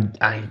 I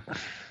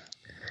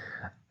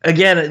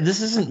again,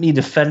 this isn't me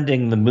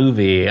defending the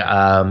movie.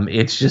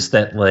 It's just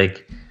that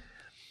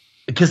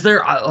because there,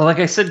 like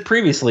I said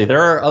previously,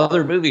 there are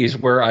other movies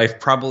where I've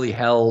probably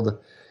held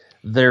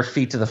their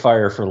feet to the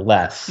fire for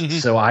less. Mm-hmm.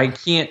 So I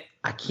can't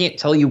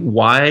tell you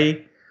why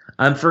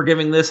I'm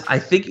forgiving this. I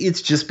think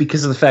it's just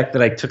because of the fact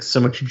that I took so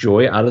much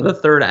joy out of the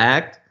third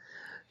act.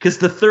 Because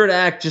the third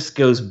act just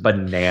goes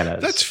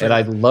bananas. That's fair. And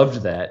I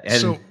loved that. And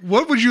so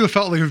what would you have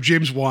felt like if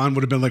James Wan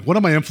would have been like, one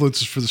of my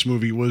influences for this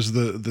movie was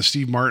the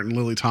Steve Martin,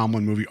 Lily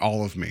Tomlin movie,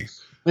 All of Me.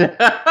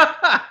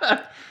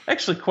 I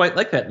actually quite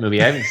like that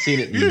movie. I haven't seen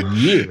it in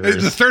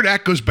years. The third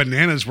act goes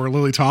bananas where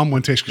Lily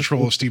Tomlin takes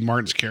control of Steve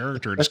Martin's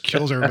character and just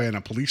kills everybody in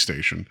a police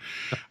station.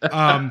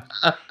 No,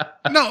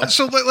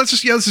 so let's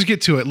just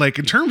get to it. Like,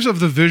 in terms of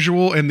the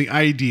visual and the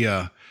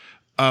idea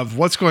of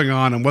what's going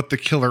on and what the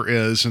killer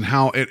is and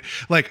how it,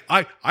 like,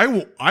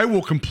 I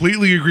will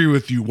completely agree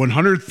with you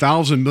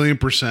 100,000 million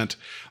 %.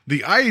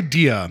 The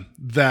idea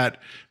that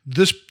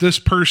this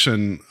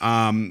person,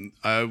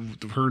 the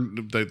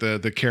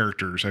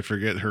characters, I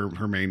forget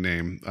her main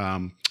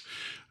name.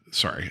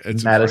 Sorry,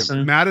 it's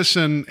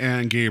Madison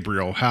and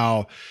Gabriel,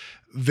 how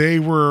they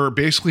were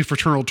basically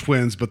fraternal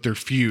twins, but they're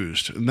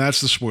fused. And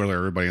that's the spoiler,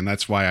 everybody. And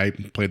that's why I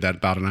played that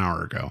about an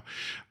hour ago.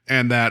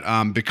 And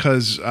that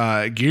because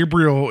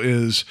Gabriel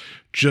is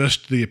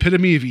just the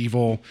epitome of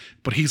evil,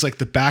 but he's like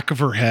the back of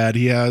her head.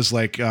 He has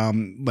like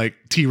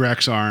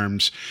T-Rex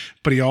arms,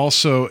 but he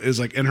also is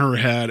like in her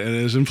head and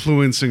is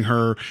influencing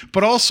her.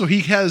 But also he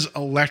has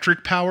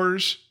electric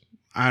powers.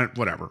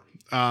 Whatever.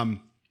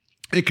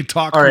 It could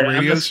talk. All right,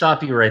 I'm gonna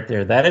stop you right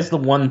there. That is the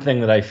one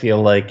thing that I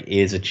feel like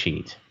is a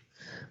cheat.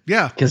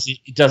 Yeah, because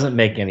it doesn't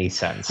make any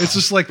sense. It's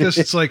just like this.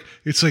 It's like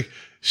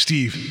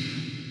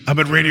Steve, I'm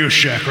at Radio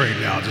Shack right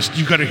now. Just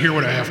you got to hear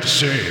what I have to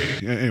say.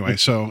 Anyway,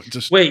 so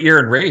just wait. You're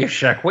in Radio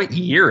Shack. What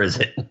year is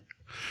it?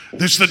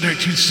 This is the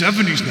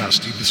 1970s now,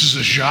 Steve. This is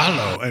a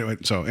giallo.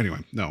 Anyway,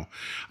 no,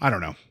 I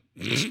don't know.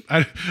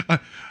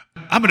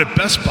 I'm at a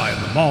Best Buy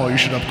in the mall. You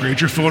should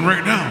upgrade your phone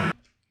right now.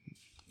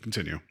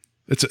 Continue.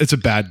 It's a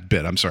bad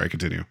bit. I'm sorry.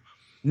 Continue.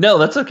 No,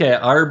 that's okay.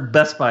 Our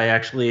Best Buy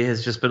actually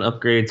has just been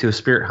upgraded to a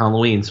Spirit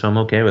Halloween, so I'm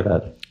okay with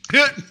that.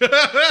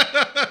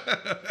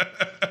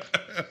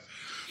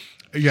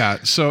 Yeah,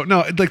 so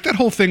no, like that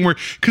whole thing where,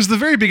 because the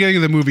very beginning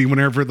of the movie,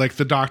 whenever like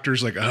the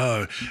doctor's like,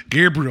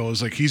 Gabriel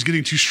is like, he's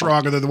getting too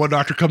strong, and then the one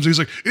doctor comes in, he's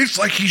like, it's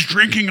like he's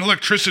drinking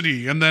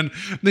electricity, and then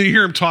you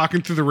hear him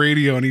talking through the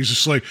radio, and he's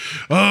just like,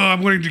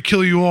 I'm going to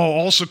kill you all.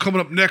 Also coming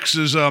up next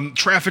is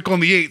traffic on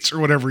the 8s or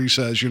whatever he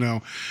says,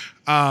 and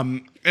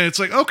it's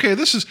like, okay,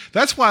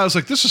 that's why I was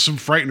like, this is some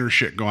frightener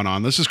shit going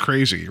on. This is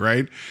crazy,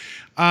 right?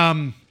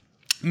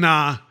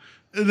 Nah.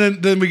 And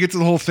then we get to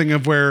the whole thing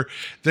of where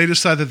they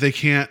decide that they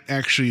can't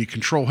actually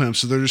control him,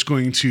 so they're just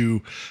going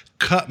to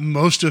cut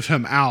most of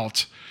him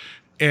out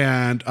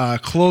and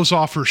close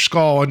off her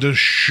skull and just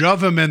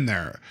shove him in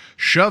there,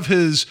 shove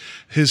his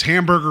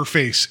hamburger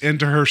face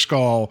into her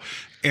skull,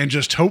 and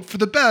just hope for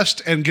the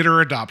best and get her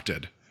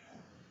adopted.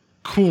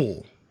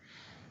 Cool.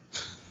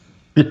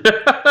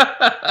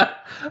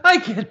 I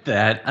get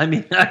that. I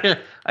mean,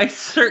 I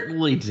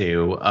certainly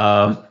do.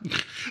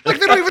 Like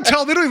they don't even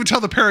tell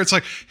the parents,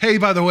 like, hey,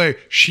 by the way,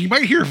 she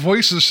might hear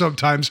voices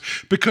sometimes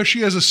because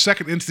she has a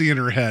second entity in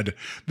her head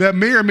that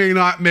may or may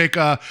not make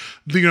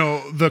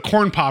the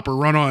corn popper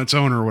run on its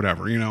own or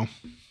whatever, you know.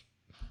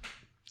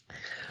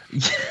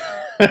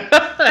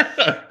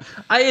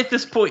 I at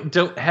this point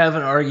don't have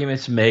an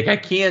argument to make. I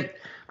can't.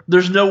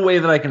 There's no way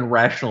that I can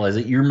rationalize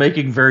it. You're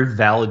making very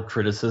valid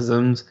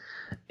criticisms.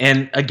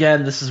 And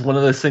again, this is one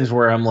of those things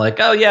where I'm like,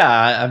 oh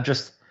yeah, I'm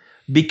just,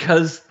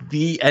 because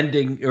the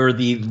ending or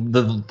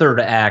the third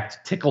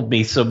act tickled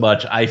me so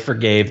much, I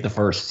forgave the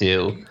first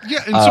two. Yeah,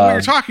 and so what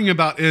you're talking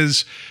about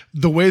is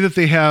the way that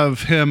they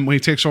have him when he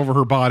takes over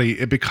her body.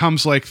 It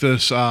becomes like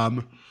this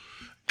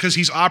because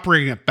he's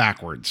operating it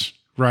backwards,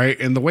 right?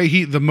 And the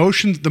way the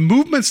motions, the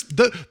movements,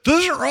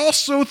 those are all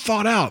so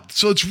thought out.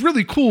 So it's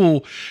really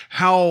cool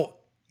how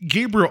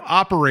Gabriel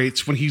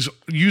operates when he's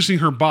using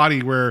her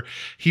body, where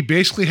he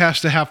basically has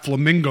to have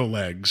flamingo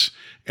legs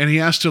and he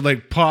has to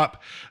like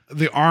pop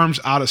the arms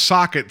out of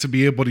socket to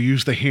be able to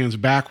use the hands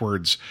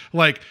backwards.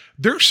 Like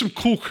there's some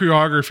cool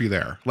choreography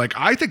there. Like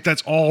I think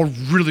that's all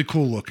really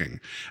cool looking.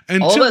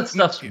 And all that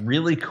stuff's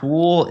really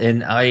cool.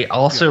 And I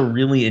also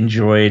really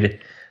enjoyed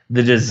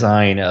the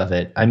design of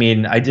it. I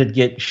mean, I did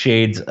get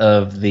shades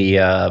of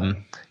the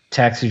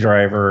Taxi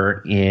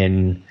Driver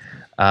in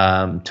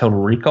Total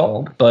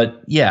Recall,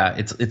 but yeah,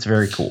 it's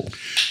very cool.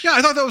 Yeah,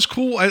 I thought that was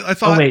cool. I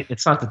thought. Oh wait,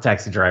 it's not the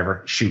Taxi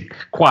Driver. Shoot,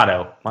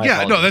 Quado.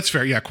 Yeah, no, that's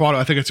fair. Yeah, Quado.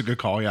 I think it's a good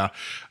call. Yeah,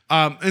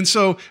 and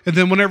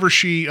then whenever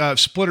she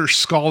split her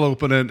skull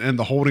open in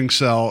the holding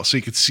cell, so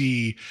you could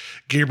see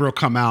Gabriel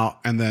come out,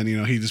 and then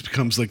he just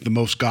becomes like the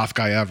most goth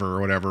guy ever or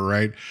whatever,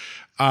 right?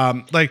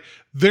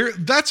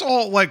 That's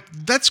all like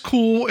that's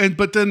cool,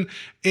 but then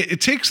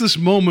it takes this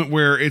moment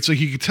where it's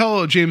like you could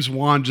tell James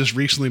Wan just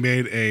recently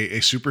made a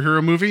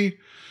superhero movie,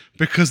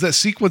 because that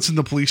sequence in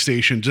the police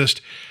station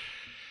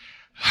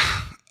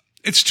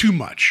it's too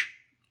much.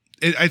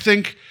 I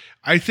think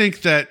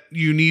that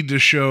you need to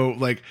show,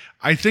 like,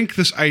 I think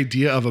this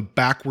idea of a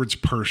backwards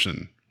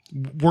person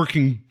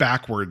working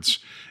backwards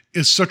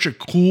is such a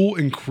cool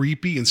and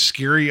creepy and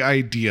scary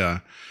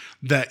idea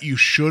that you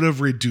should have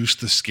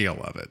reduced the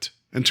scale of it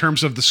in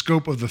terms of the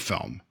scope of the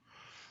film.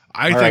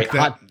 I think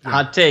that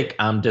hot take.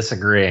 I'm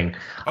disagreeing.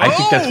 I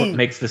think that's what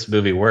makes this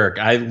movie work.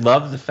 I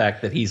love the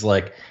fact that he's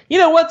like, you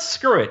know what?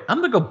 Screw it.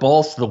 I'm gonna go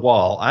balls to the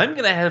wall. I'm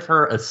gonna have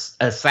her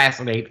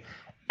assassinate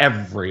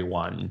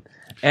everyone,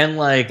 and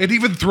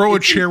even throw a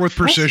chair with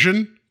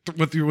precision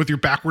with your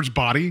backwards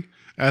body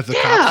at the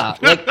cops.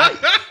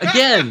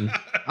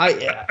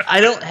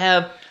 I don't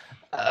have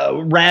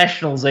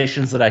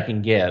rationalizations that I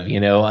can give.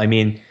 I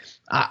mean,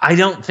 I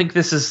don't think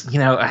this is.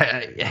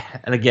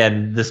 And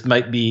again, this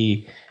might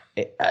be.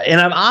 And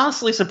I'm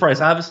honestly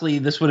surprised. Obviously,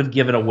 this would have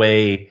given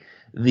away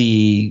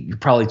the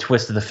probably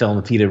twist of the film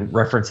if he'd have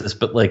referenced this.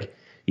 But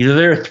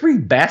there are 3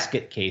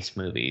 Basket Case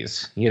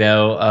movies.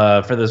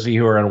 For those of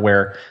you who are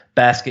unaware,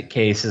 Basket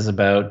Case is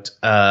about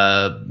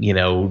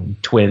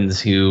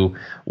twins who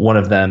one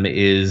of them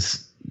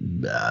is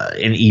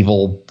an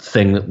evil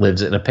thing that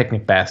lives in a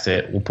picnic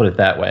basket. We'll put it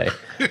that way.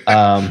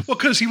 Well,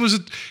 because he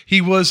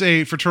was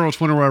a fraternal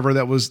twin or whatever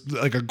that was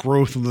like a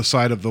growth on the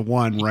side of the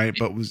one, right?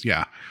 But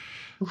yeah.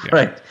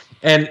 Right.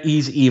 And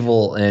he's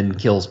evil and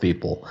kills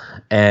people.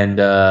 And,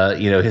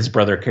 his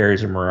brother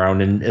carries him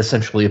around in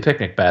essentially a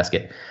picnic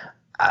basket.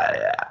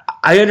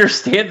 I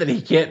understand that he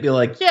can't be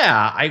like,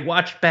 yeah, I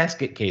watched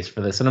Basket Case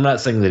for this. And I'm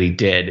not saying that he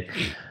did.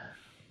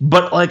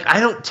 But, I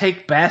don't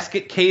take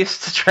Basket Case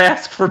to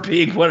task for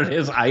being what it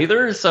is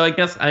either. So I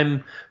guess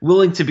I'm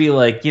willing to be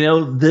like,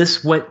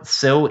 this went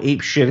so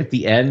apeshit at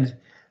the end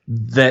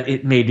that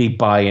it made me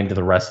buy into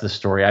the rest of the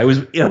story. I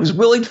was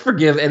willing to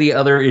forgive any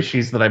other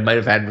issues that I might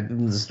have had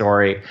within the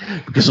story,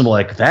 because I'm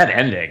like, that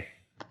ending,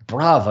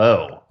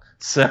 bravo.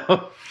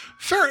 So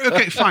fair.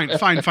 Okay, fine.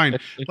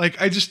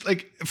 I just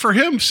for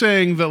him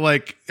saying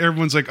that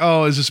everyone's like,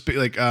 oh, is this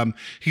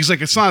he's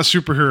like, it's not a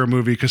superhero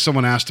movie because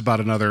someone asked about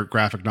another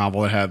graphic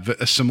novel that had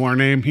a similar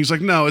name. He's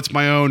like, no, it's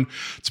my own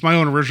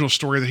original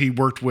story that he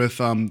worked with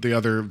the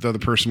other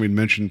person we'd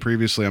mentioned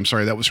previously. I'm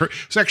sorry, that was her.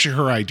 It's actually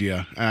her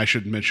idea. I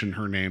should mention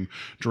her name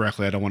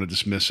directly. I don't want to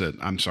dismiss it.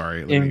 I'm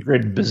sorry.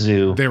 Ingrid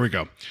Bazoo. There we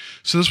go.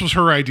 So this was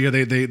her idea.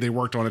 They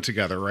worked on it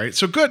together, right?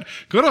 So good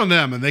on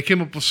them, and they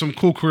came up with some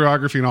cool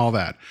choreography and all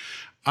that.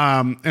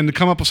 And to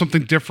come up with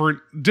something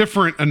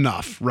different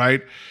enough,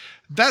 right?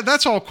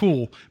 That's all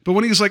cool. But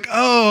when he's like,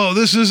 oh,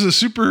 this is a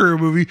superhero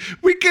movie,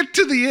 we get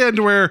to the end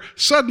where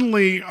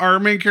suddenly our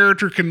main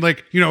character can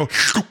Gabriel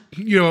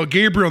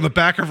in the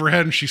back of her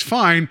head and she's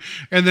fine.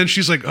 And then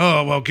she's like,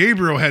 oh, well,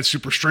 Gabriel had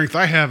super strength.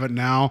 I have it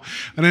now.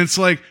 And it's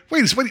like,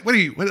 wait,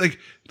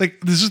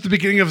 this is the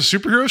beginning of a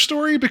superhero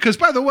story? Because,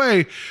 by the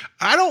way,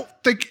 I don't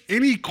think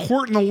any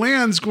court in the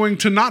land's going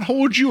to not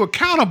hold you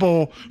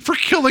accountable for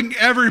killing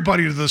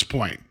everybody to this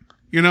point.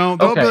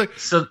 Okay.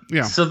 So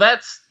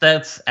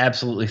that's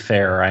absolutely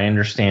fair. I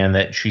understand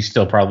that she's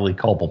still probably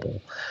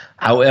culpable.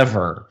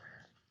 However,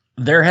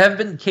 there have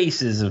been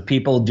cases of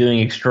people doing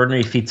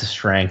extraordinary feats of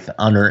strength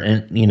under,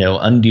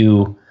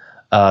 undue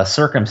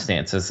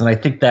circumstances, and I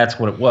think that's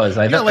what it was.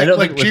 I don't think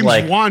it was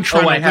James Wan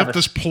trying to lift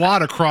this this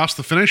plot across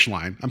the finish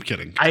line. I'm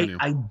kidding.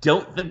 I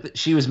don't think that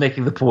she was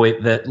making the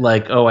point that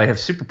I have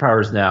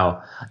superpowers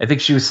now. I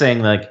think she was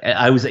saying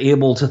I was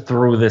able to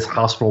throw this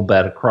hospital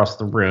bed across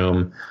the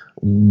room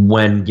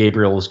when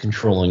Gabriel was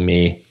controlling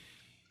me.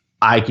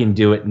 I can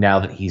do it now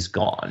that he's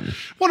gone.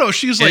 Well, no,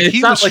 she's like,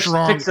 he was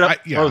strong. She picks it up,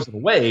 throws it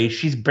away.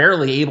 She's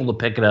barely able to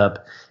pick it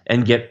up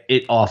and get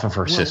it off of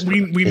her sister.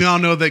 We now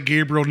know that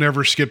Gabriel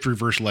never skipped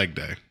reverse leg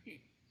day.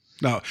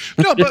 No,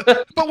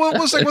 but what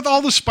was with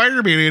all the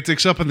Spider-Man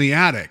antics up in the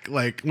attic,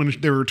 when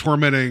they were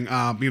tormenting,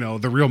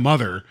 the real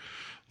mother.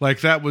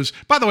 That was,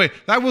 by the way,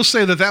 I will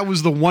say that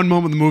was the one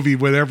moment in the movie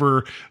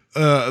whenever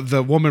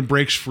the woman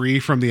breaks free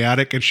from the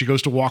attic and she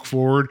goes to walk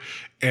forward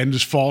and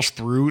just falls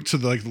through to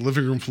the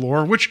living room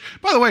floor, which,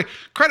 by the way,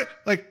 credit,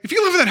 if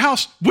you live in that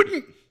house,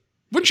 wouldn't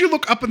you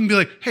look up and be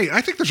like, hey, I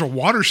think there's a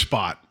water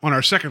spot on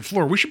our second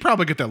floor. We should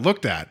probably get that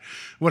looked at.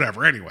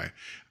 Whatever. Anyway,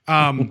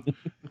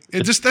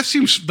 that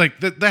seems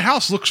like the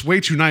house looks way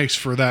too nice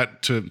for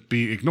that to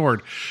be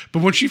ignored.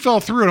 But when she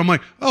fell through it, I'm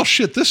like, oh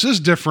shit, this is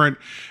different.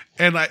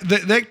 And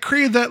that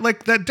created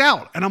that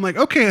doubt. And I'm like,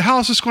 okay, how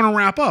is this going to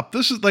wrap up?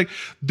 This is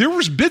there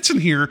was bits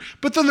in here,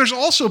 but then there's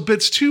also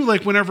bits too,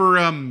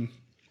 whenever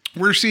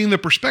we're seeing the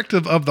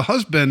perspective of the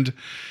husband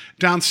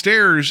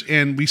downstairs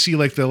and we see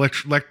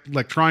the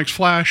electronics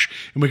flash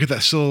and we get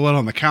that silhouette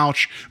on the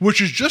couch, which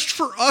is just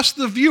for us,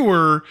 the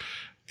viewer,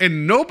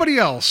 and nobody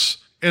else.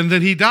 And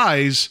then he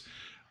dies,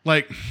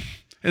 and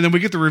then we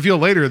get the reveal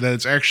later that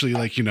it's actually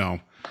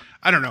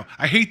I don't know.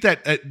 I hate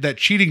that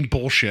cheating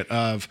bullshit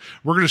of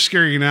we're going to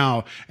scare you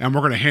now and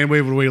we're going to hand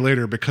wave it away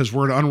later because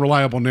we're an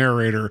unreliable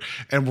narrator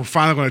and we're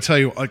finally going to tell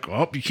you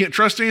you can't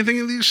trust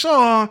anything that you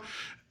saw.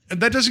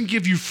 And that doesn't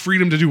give you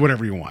freedom to do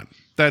whatever you want.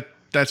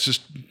 That's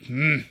just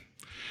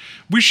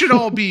we should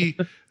all be.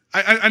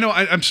 I know.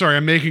 I'm sorry.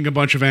 I'm making a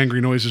bunch of angry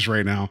noises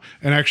right now.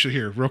 And actually,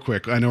 here, real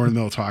quick, I know we're in the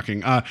middle of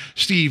talking.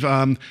 Steve,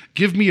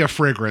 give me a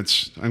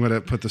fragrance. I'm going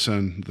to put this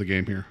in the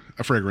game here.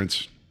 A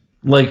fragrance.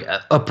 Like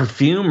a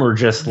perfume or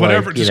just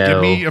whatever. Just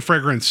give me a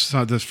fragrance.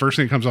 The first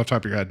thing that comes off the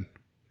top of your head.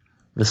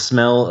 The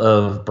smell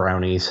of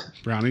brownies.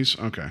 Brownies.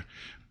 Okay.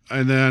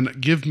 And then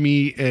give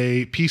me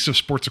a piece of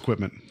sports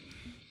equipment.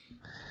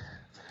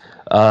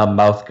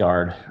 Mouth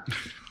guard.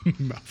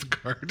 Mouth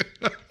guard.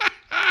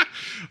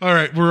 All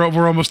right,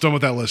 we're almost done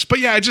with that list. But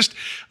yeah, I just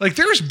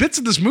there's bits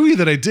of this movie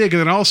that I dig,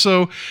 and then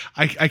also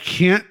I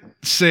can't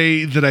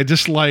say that I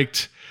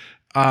disliked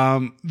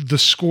the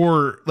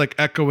score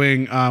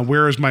echoing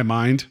 "Where Is My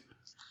Mind"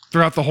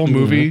 throughout the whole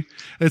movie.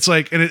 It's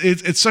and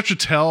it's such a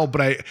tell,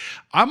 but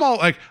I'm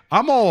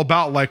all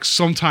about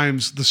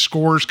sometimes the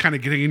scores kind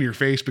of getting in your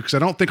face because I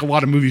don't think a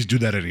lot of movies do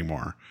that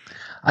anymore.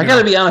 I got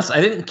to be honest,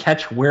 I didn't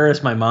catch Where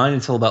Is My Mind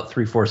until about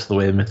 3/4 of the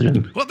way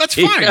through. Well, that's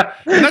fine. Yeah.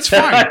 That's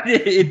fine.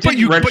 But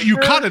you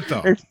caught it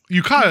though.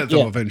 You caught it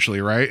though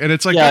eventually, right? And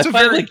it's that's I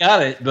finally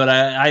got it, but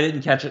I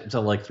didn't catch it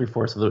until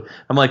 3/4 of the.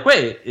 I'm like,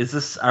 wait,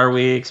 are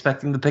we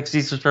expecting the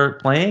Pixies to start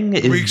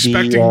playing? Are we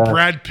expecting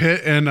Brad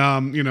Pitt and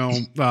Ed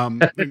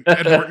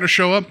Norton to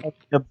show up?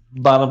 The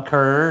bottom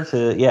Carter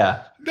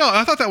No,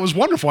 I thought that was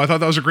wonderful. I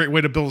thought that was a great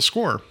way to build a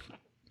score.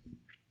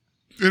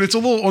 And it's a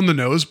little on the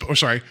nose,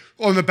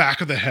 on the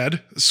back of the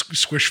head,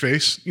 squish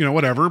face,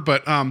 whatever.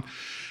 But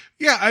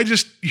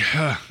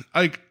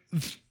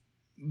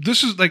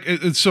this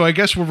is so I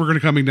guess what we're going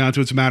to coming down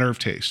to, it's a matter of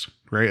taste,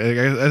 right?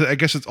 I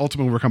guess it's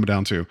ultimately what we're coming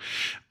down to.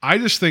 I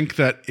just think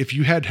that if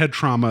you had head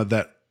trauma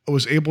that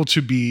was able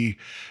to be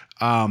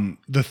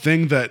the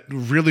thing that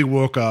really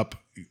woke up,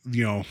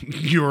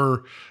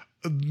 your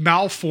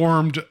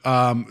malformed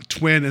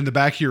twin in the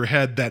back of your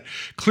head that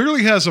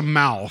clearly has a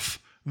mouth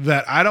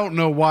that I don't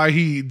know why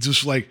he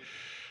just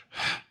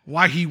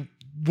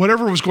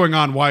whatever was going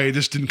on, why he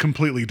just didn't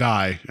completely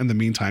die in the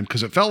meantime.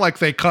 Cause it felt like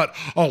they cut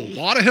a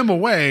lot of him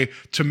away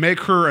to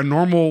make her a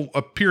normal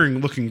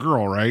appearing looking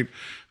girl. Right.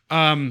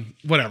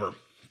 Whatever.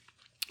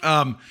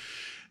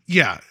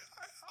 Yeah.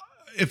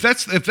 If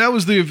that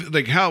was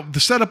how the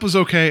setup was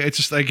okay. It's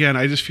just, again,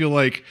 I just feel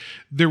like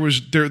there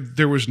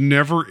was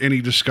never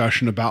any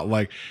discussion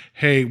about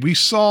hey, we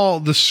saw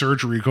the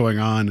surgery going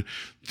on.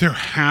 There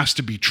has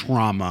to be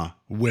trauma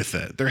with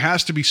it. There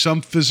has to be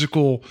some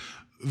physical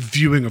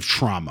viewing of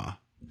trauma,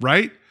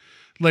 right?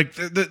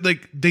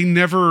 They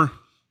never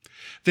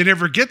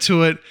get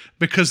to it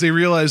because they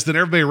realize that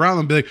everybody around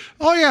them be like,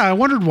 oh yeah, I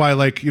wondered why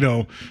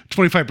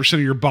 25% of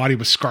your body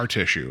was scar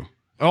tissue.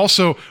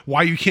 Also,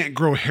 why you can't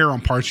grow hair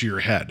on parts of your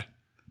head.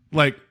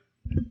 I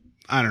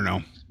don't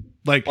know.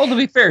 Well, to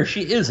be fair,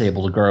 she is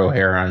able to grow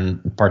hair on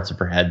parts of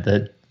her head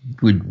that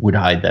would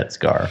hide that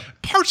scar.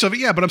 Parts of it,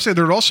 yeah, but I'm saying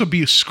there would also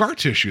be scar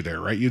tissue there,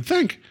 right? You'd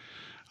think.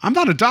 I'm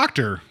not a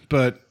doctor,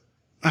 but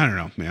I don't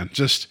know, man.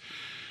 Just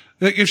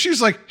if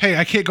she's like, hey,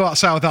 I can't go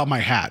outside without my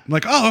hat. I'm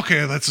like, oh,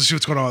 okay, let's see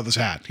what's going on with this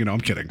hat. I'm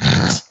kidding.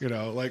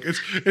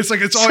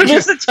 It's always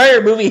this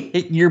entire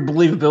movie, your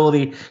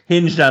believability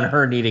hinged on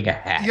her needing a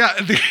hat. Yeah.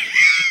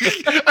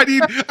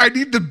 I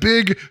need the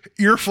big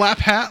ear flap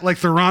hat like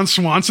the Ron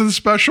Swanson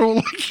special.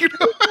 Like, you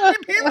know, I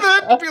need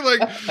that to be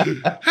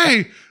like,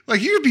 hey,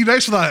 like you'd be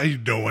nice without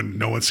no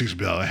one seems to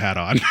be without a hat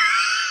on.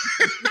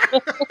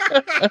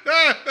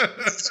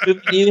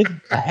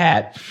 A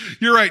hat.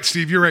 You're right,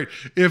 Steve. You're right.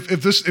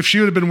 If she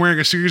would have been wearing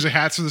a series of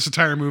hats in this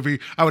entire movie,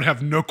 I would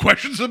have no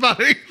questions about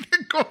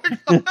anything going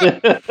on.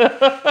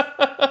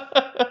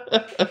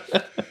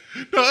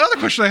 No, another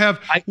question I have: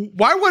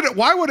 why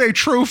would a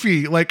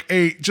trophy like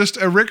just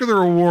a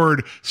regular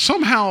award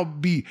somehow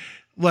be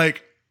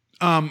like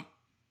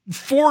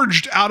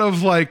forged out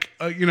of like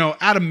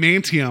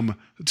adamantium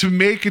to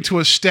make into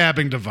a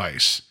stabbing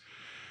device?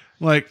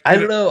 Like, I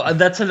don't know.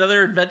 That's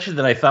another invention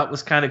that I thought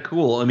was kind of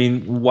cool. I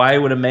mean, why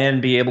would a man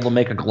be able to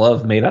make a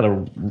glove made out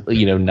of,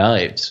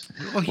 knives?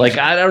 Like,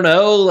 I don't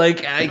know.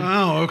 Like,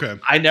 okay.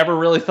 I never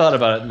really thought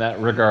about it in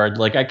that regard.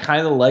 Like, I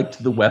kind of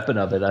liked the weapon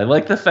of it. I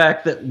like the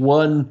fact that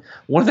one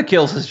of the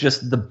kills is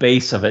just the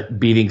base of it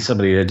beating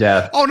somebody to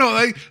death. Oh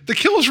no, the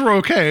kills were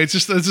okay. It's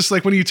just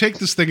like when you take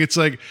this thing, it's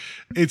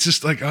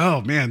just like,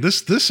 oh man,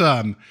 this.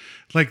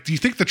 Like, do you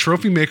think the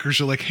trophy makers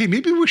are like, hey,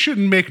 maybe we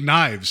shouldn't make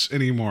knives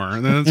anymore?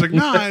 And then it's like,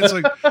 nah, it's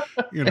like,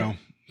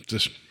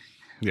 just,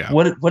 yeah.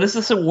 What is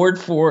this award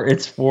for?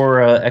 It's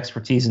for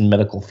expertise in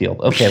medical field.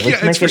 Okay,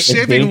 let's make it's for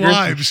saving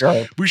lives.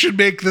 Sharp. We should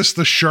make this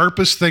the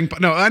sharpest thing.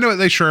 No, I know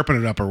they sharpen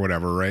it up or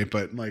whatever, right?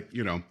 But like,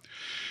 wouldn't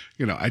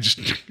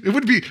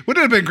it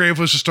have been great if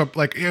it was just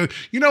like,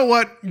 you know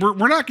what?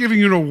 We're not giving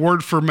you an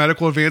award for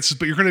medical advances,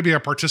 but you're going to be a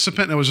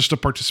participant. And it was just a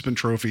participant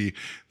trophy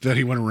that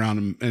he went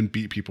around and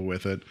beat people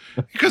with it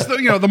because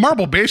the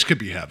marble base could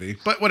be heavy,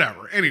 but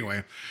whatever.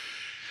 Anyway,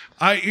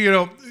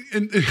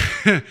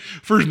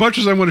 for as much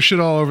as I want to shit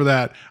all over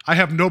that, I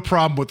have no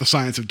problem with the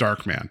science of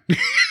Darkman.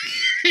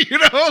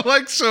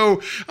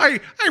 So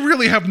I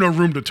really have no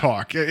room to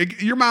talk.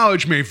 Your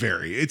mileage may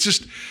vary. I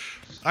just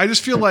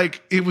feel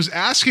like it was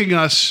asking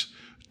us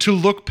to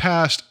look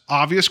past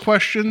obvious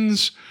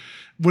questions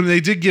when they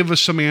did give us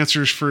some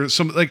answers for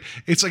some, like,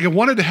 it's like it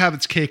wanted to have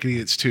its cake and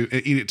eat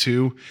it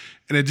too.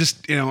 And it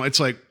just, it's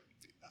like,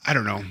 I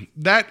don't know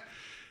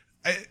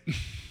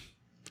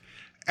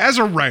as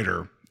a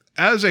writer,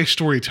 as a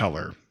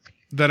storyteller,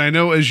 that I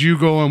know as you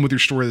go on with your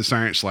story, The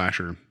Science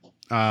Slasher,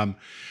 I'm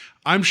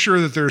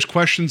sure that there's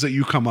questions that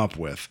you come up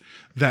with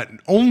that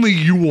only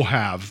you will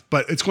have,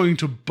 but it's going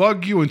to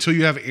bug you until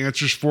you have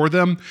answers for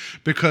them,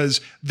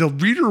 because the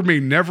reader may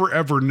never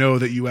ever know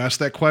that you asked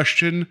that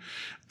question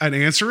and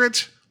answer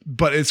it,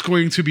 but it's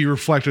going to be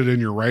reflected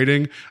in your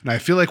writing. And I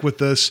feel like with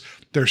this,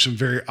 there's some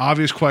very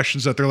obvious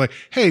questions that they're like,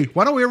 hey,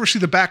 why don't we ever see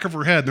the back of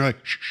her head? And they're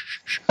like,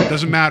 shh,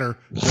 doesn't matter.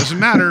 Doesn't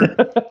matter.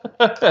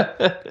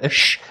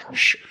 shh.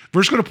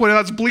 We're just going to point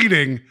out it's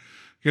bleeding,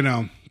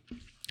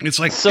 It's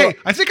like, hey,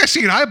 I think I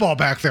see an eyeball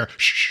back there.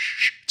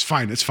 Shh.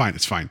 It's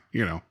fine.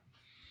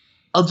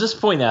 I'll just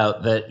point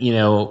out that,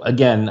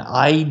 again,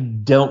 I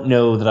don't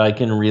know that I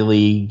can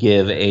really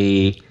give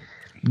a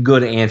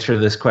good answer to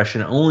this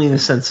question, only in the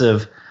sense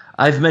of,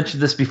 I've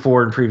mentioned this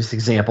before in previous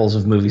examples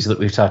of movies that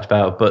we've talked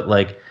about, but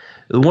like,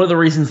 one of the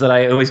reasons that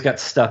I always got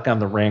stuck on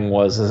The Ring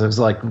was it was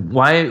like,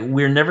 why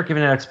we're never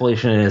given an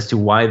explanation as to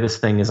why this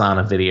thing is on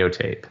a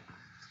videotape.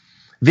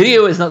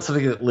 Video is not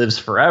something that lives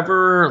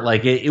forever.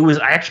 Like it was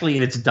actually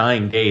in its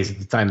dying days at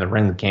the time The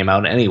Ring came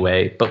out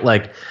anyway. But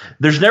like,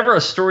 there's never a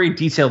story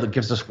detail that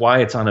gives us why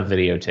it's on a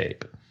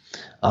videotape,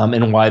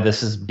 and why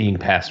this is being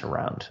passed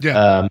around.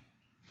 Yeah.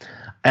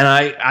 And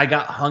I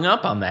got hung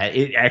up on that.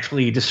 It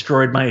actually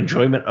destroyed my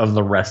enjoyment of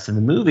the rest of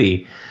the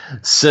movie.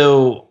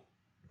 So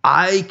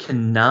I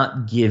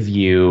cannot give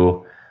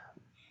you.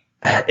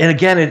 And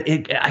again,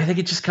 I think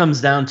it just comes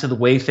down to the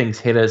way things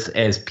hit us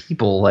as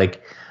people.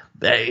 Like,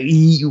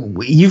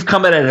 you've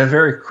come at a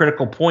very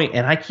critical point,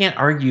 and I can't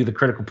argue the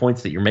critical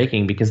points that you're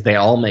making because they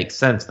all make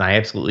sense, and I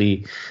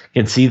absolutely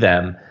can see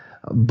them.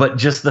 But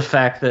just the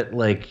fact that,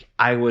 like,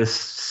 I was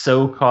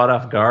so caught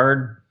off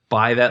guard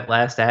by that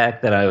last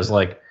act that I was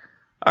like,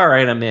 all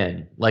right, I'm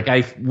in. Like,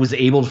 I was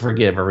able to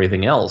forgive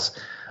everything else.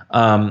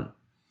 That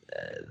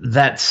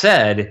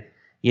said,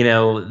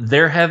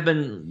 there have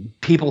been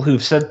people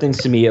who've said things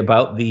to me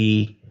about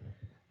the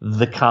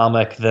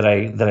comic that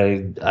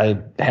I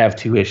have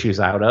 2 issues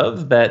out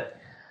of that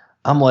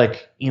I'm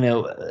like,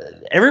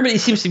 everybody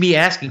seems to be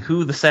asking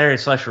who the Saturday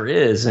Slasher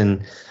is.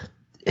 And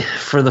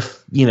for the,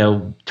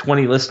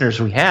 20 listeners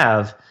we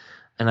have,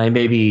 and I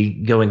may be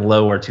going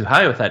low or too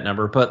high with that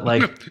number, but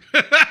like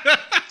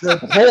the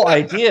whole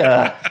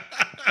idea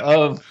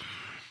of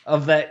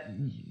that,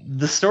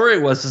 the story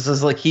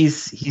was like,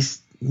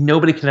 he's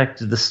nobody connected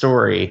to the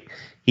story.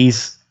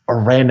 He's a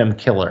random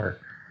killer.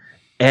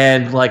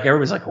 And like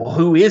everybody's like, well,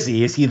 who is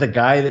he? Is he the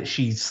guy that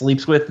she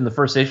sleeps with in the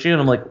first issue?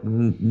 And I'm like,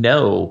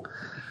 no.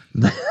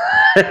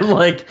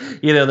 Like,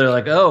 they're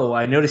like, oh,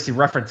 I noticed you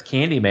referenced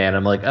Candyman.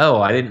 I'm like,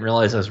 oh, I didn't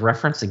realize I was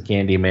referencing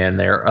Candyman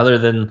there, other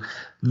than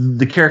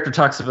the character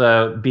talks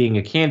about being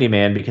a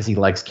Candyman because he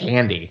likes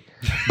candy.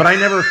 But I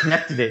never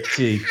connected it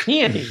to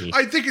candy.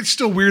 I think it's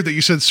still weird that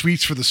you said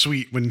sweets for the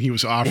sweet when he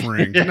was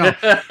offering. No,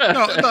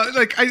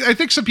 like I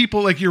think some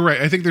people, like, you're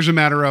right. I think there's a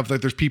matter of, like,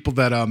 there's people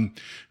that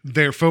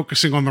they're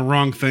focusing on the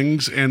wrong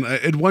things,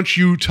 and once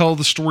you tell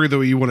the story the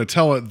way you want to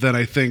tell it, then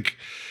I think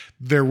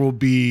there will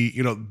be,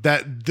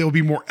 that they'll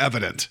be more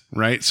evident,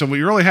 right? So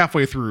you're only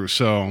halfway through,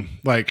 so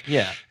like,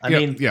 I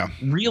mean,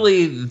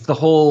 really, the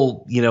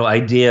whole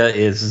idea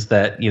is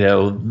that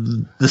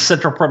the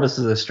central premise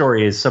of the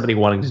story is somebody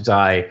wanting to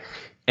die,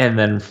 and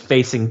then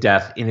facing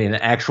death in an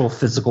actual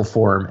physical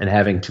form and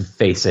having to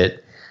face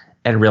it,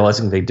 and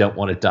realizing they don't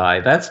want to die.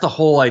 That's the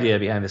whole idea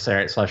behind the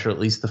Saturday Night Slasher, at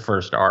least the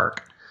first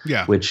arc.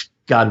 Yeah, which,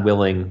 God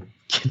willing,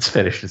 gets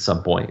finished at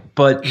some point,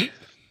 but.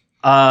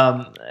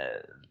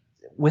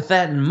 With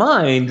that in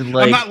mind,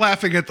 like, I'm not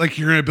laughing at like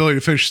your inability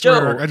to finish story.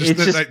 No,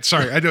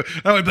 sorry, I do.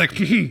 I would be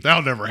like,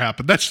 that'll never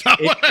happen. That's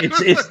not what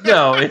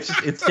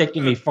it's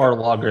taking me far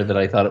longer than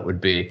I thought it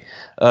would be.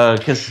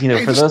 Because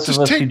for those of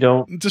us who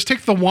don't, just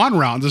take the wand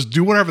round, just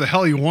do whatever the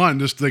hell you want.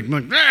 Just make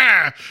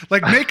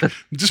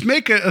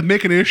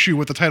an issue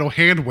with the title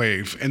Hand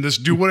Wave, and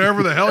just do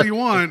whatever the hell you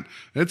want.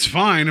 It's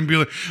fine, and be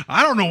like,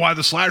 I don't know why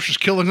the slasher's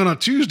killing on a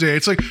Tuesday.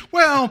 It's like,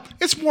 well,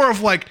 it's more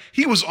of like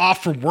he was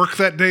off from work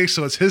that day,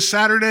 so it's his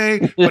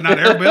Saturday, but not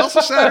everybody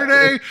else's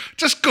Saturday.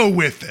 Just go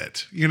with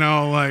it,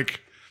 like.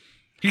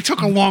 He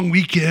took a long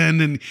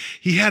weekend and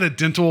he had a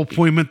dental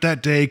appointment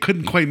that day.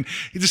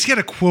 He had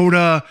a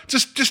quota.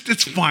 Just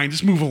it's fine.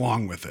 Just move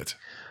along with it.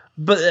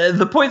 But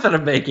the point that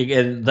I'm making,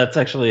 and that's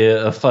actually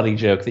a funny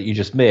joke that you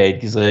just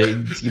made, because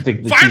you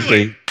think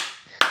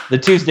the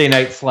Tuesday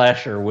night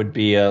slasher would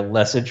be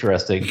less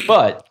interesting,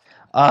 but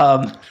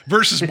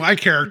versus my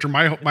character,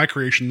 my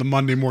creation, the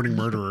Monday morning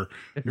murderer.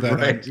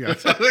 Right.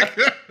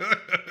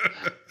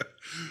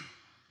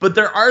 But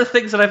there are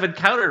things that I've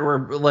encountered where,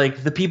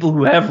 like, the people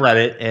who have read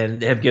it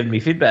and have given me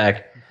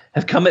feedback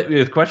have come at me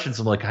with questions.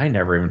 I'm like, I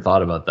never even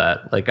thought about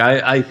that. Like,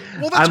 I'm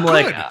good.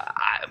 Like,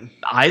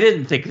 I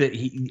didn't think that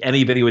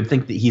anybody would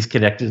think that he's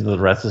connected to the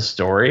rest of the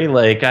story.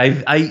 Like,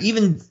 I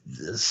even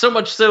so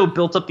much so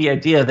built up the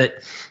idea that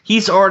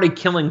he's already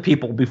killing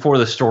people before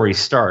the story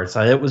starts.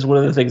 It was one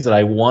of the things that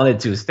I wanted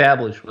to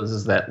establish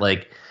is that,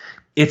 like,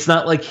 it's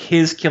not like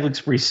his killing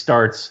spree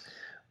starts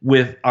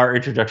with our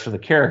introduction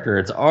of the character.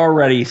 It's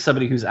already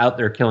somebody who's out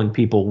there killing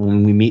people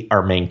when we meet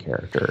our main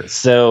character.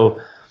 So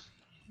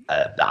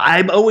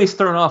I'm always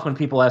thrown off when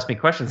people ask me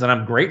questions, and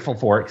I'm grateful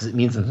for it because it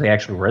means that they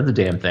actually read the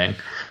damn thing.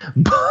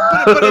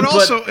 But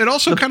it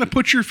also kind of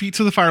puts your feet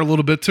to the fire a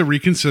little bit to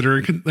reconsider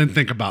and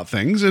think about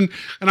things. And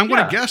I'm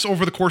going to guess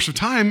over the course of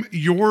time,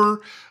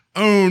 your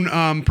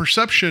own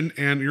perception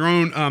and your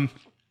own,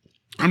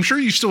 I'm sure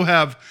you still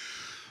have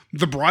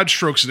the broad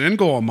strokes and end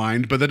goal in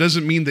mind, but that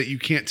doesn't mean that you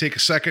can't take a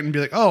second and be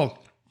like, oh,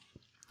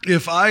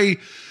 if I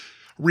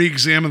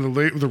re-examine the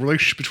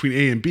relationship between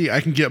A and B,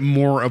 I can get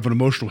more of an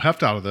emotional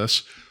heft out of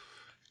this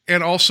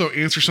and also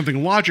answer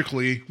something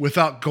logically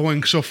without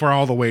going so far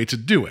all the way to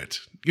do it.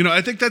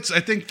 I think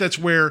that's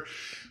where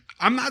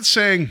I'm not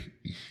saying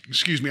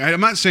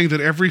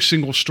that every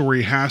single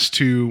story has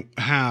to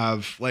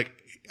have, like,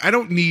 I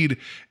don't need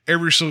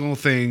every single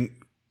thing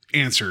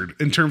answered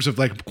in terms of,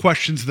 like,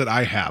 questions that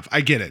I have.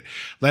 I get it.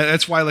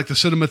 That's why, like, the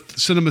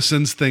cinema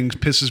sins thing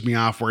pisses me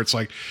off, where it's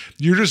like,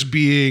 you're just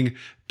being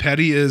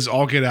petty as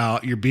all get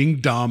out. You're being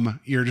dumb.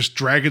 You're just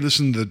dragging this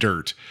into the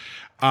dirt.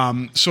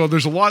 So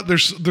there's a lot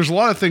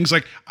of things,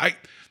 like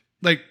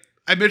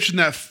I mentioned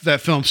that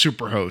film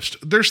Superhost.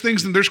 There's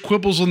things and there's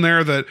quibbles in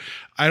there that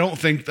I don't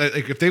think that,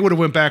 like, if they would have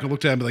went back and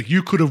looked at it and be like,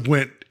 you could have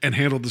went and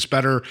handled this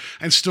better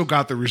and still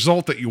got the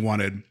result that you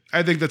wanted,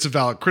 I think that's a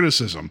valid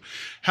criticism.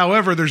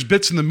 However, there's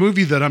bits in the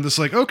movie that I'm just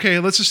like, okay,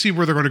 let's just see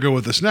where they're going to go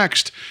with this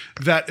next.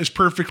 That is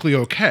perfectly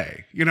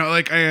okay.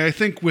 Like, I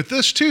think with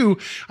this too,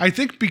 I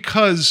think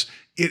because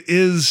it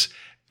is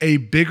a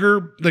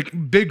bigger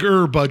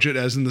budget,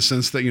 as in the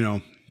sense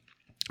that,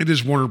 it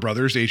is Warner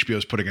Brothers, HBO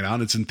is putting it out,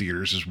 it's in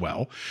theaters as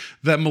well,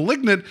 that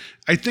Malignant,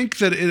 I think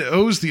that it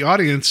owes the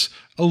audience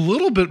a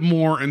little bit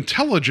more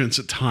intelligence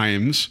at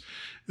times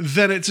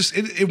than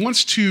it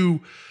wants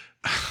to.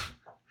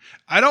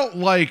 I don't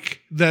like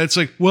that it's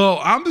like,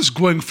 well, I'm just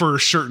going for a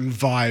certain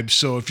vibe,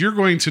 so if you're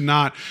going to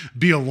not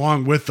be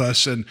along with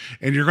us and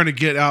you're going to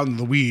get out in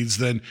the weeds,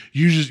 then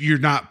you're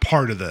not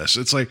part of this.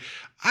 It's like,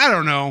 I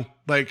don't know,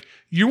 like,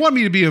 you want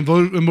me to be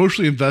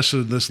emotionally invested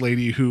in this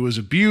lady who was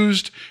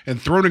abused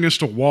and thrown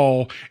against a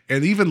wall,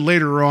 and even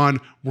later on,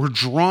 we're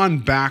drawn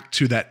back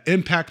to that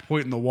impact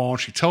point in the wall, and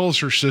she tells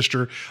her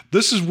sister,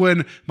 this is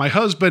when my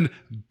husband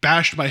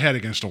bashed my head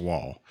against a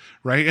wall,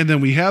 right? And then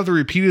we have the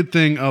repeated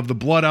thing of the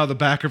blood out of the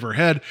back of her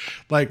head,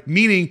 like,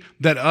 meaning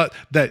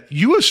that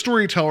you as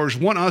storytellers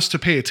want us to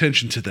pay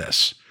attention to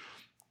this.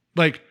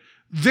 Like,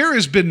 there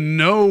has been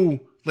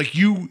no... like,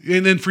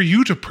 and then for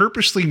you to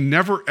purposely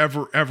never,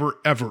 ever, ever,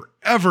 ever,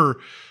 ever,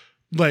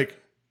 like,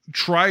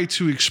 try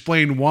to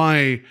explain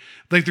why,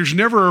 like, there's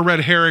never a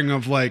red herring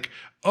of like,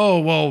 oh,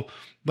 well,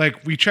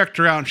 like we checked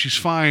her out and she's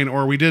fine,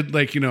 or we did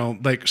like,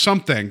 like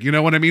something, you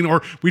know what I mean?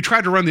 Or we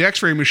tried to run the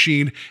x-ray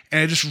machine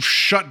and it just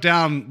shut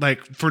down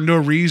like for no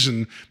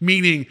reason,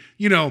 meaning,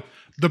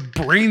 the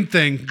brain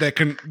thing that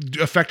can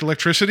affect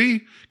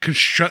electricity can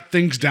shut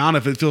things down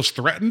if it feels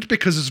threatened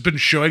because it's been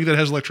showing that it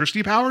has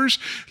electricity powers,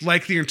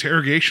 like the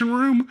interrogation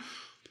room.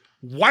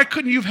 Why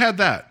couldn't you have had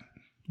that?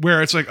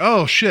 Where it's like,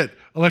 oh shit,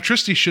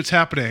 electricity shit's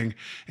happening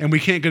and we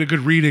can't get a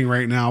good reading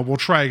right now. We'll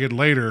try again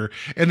later.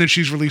 And then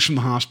she's released from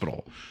the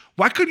hospital.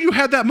 Why couldn't you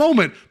have that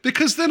moment?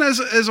 Because then as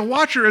a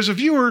watcher, as a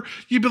viewer,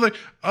 you'd be like,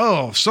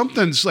 oh,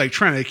 something's like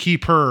trying to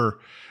keep her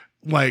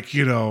like,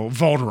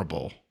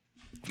 vulnerable.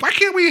 Why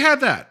can't we have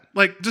that?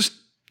 Like, just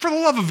for the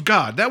love of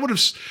God, that would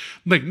have,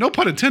 like, no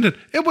pun intended,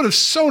 it would have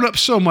sewn up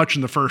so much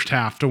in the first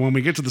half to when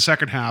we get to the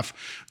second half,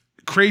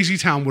 Crazy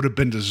Town would have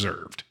been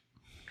deserved.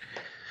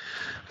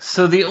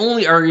 So the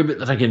only argument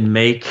that I can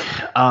make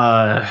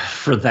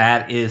for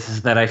that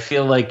is that I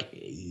feel like,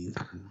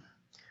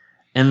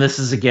 and this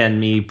is again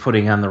me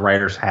putting on the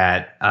writer's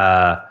hat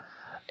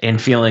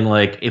and feeling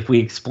like if we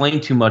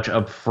explain too much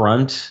up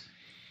front,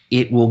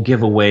 it will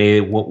give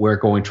away what we're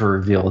going to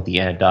reveal at the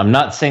end. I'm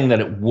not saying that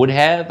it would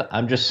have.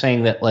 I'm just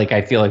saying that, like,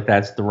 I feel like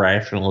that's the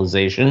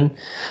rationalization.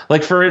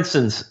 Like, for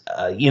instance,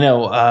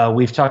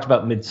 we've talked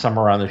about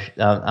Midsommar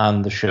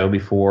on the show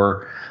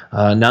before,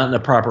 not in a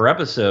proper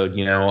episode.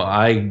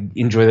 I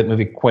enjoy that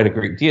movie quite a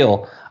great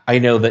deal. I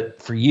know that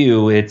for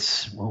you,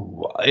 it's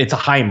a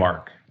high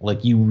mark.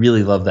 Like, you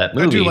really love that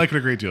movie. I do like it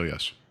a great deal,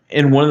 yes.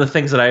 And one of the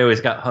things that I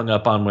always got hung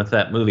up on with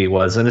that movie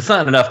was, and it's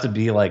not enough to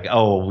be like,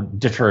 oh,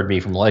 deterred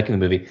me from liking the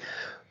movie,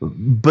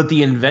 but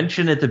the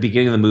invention at the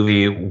beginning of the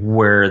movie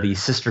where the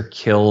sister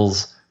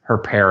kills her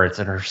parents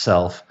and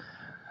herself,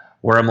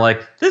 where I'm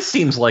like, this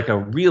seems like a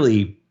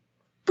really,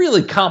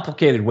 really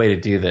complicated way to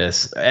do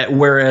this.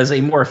 Whereas a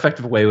more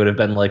effective way would have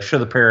been like, show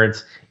the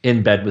parents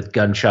in bed with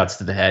gunshots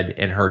to the head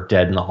and her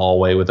dead in the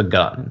hallway with a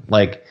gun.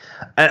 Like,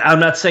 I'm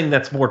not saying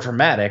that's more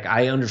dramatic.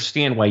 I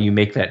understand why you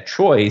make that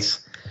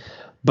choice.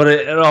 But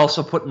it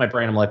also put in my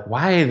brain, I'm like,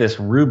 why this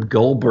Rube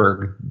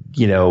Goldberg,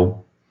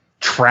 Rube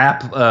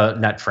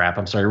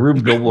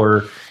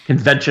Goldberg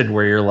convention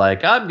where you're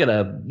like, I'm going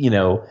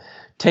to,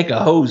 take a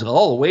hose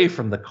all the way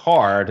from the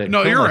car to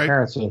kill my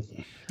parents with.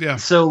 Yeah.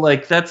 So,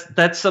 like,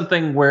 that's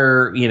something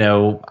where,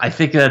 I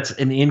think that's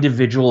an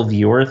individual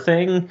viewer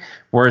thing,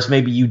 whereas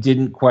maybe you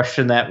didn't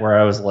question that, where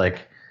I was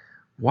like,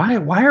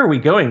 why are we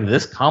going to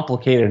this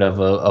complicated of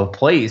a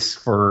place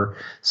for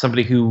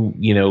somebody who,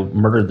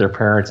 murdered their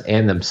parents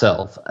and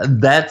themselves?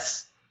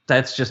 That's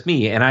just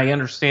me. And I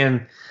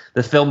understand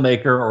the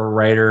filmmaker or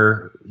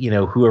writer,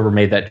 whoever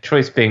made that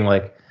choice being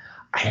like,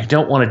 I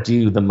don't want to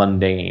do the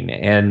mundane.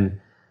 And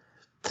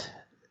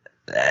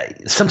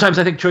sometimes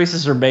I think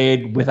choices are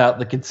made without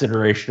the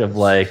consideration of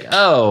like,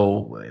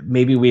 oh,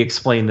 maybe we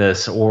explain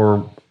this,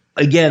 or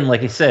again,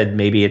 like I said,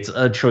 maybe it's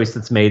a choice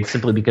that's made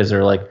simply because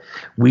they're like,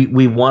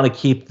 we want to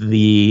keep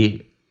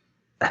the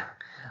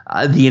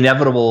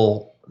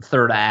inevitable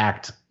third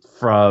act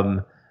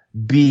from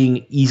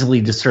being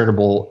easily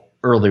discernible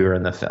earlier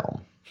in the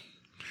film.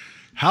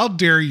 How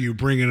dare you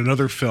bring in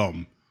another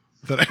film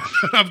that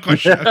I'm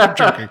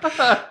joking.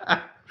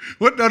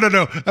 What?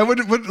 No. I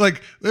wouldn't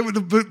like.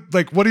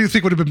 What do you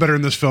think would have been better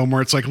in this film?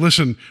 Where it's like,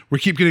 listen, we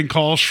keep getting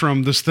calls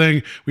from this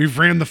thing. We've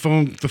ran the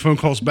phone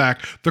calls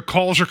back. The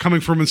calls are coming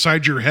from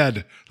inside your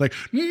head. Like,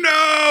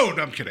 no,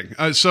 I'm kidding.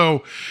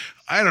 So,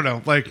 I don't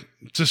know. Like,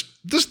 just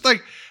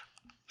like,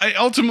 I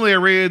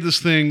rated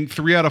this thing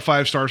 3 out of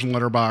 5 stars in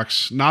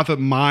Letterboxd. Not that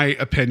my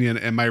opinion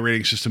and my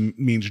rating system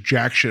means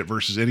jack shit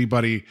versus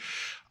anybody.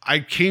 I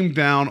came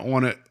down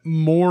on it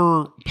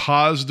more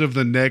positive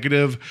than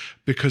negative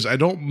because I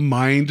don't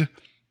mind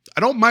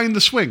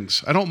the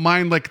swings. I don't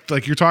mind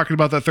like you're talking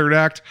about that third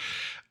act.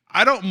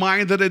 I don't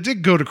mind that it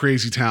did go to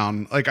Crazy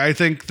Town. Like, I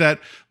think that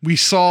we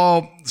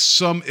saw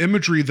some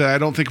imagery that I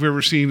don't think we've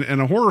ever seen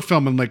in a horror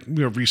film in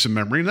recent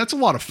memory. And that's a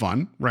lot of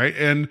fun. Right.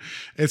 And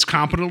it's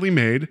competently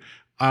made.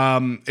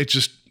 It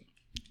just,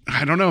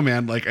 I don't know,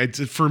 man. Like,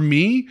 for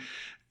me,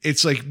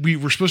 it's like we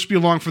were supposed to be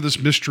along for this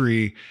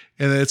mystery,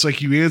 and it's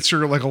like you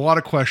answer like a lot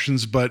of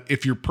questions, but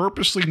if you're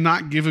purposely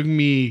not giving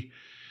me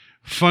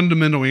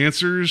fundamental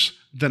answers,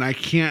 then I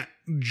can't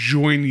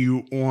join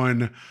you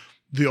on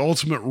the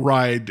ultimate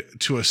ride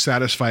to a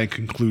satisfying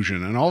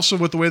conclusion. And also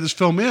with the way this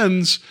film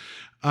ends,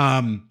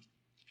 I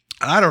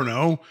don't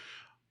know.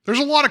 There's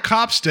a lot of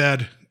cops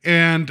dead.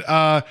 And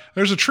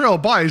there's a trail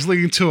of bodies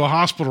leading to a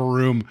hospital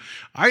room.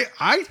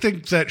 I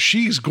think that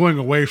she's going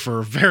away for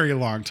a very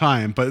long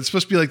time, but it's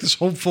supposed to be like this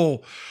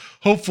hopeful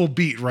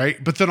beat,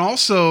 right? But then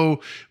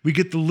also we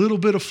get the little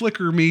bit of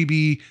flicker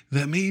maybe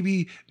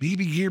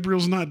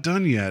Gabriel's not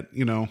done yet.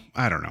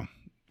 I don't know.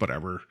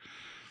 Whatever.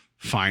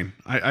 Fine.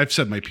 I've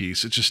said my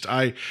piece. It's just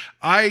I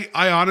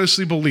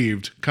honestly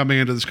believed coming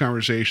into this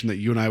conversation that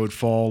you and I would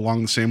fall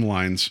along the same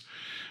lines.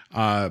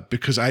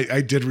 Because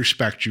I did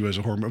respect you as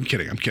a horror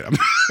movie. I'm kidding.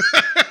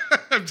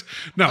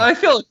 No, I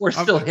feel like we're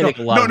still hitting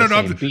a lot of the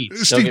same beats.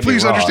 Don't Steve, get me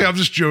please wrong. understand. I'm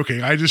just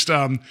joking. I just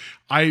I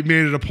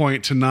made it a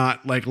point to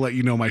not like let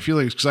you know my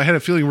feelings because I had a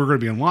feeling we are going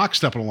to be in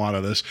lockstep in a lot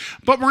of this,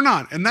 but we're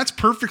not, and that's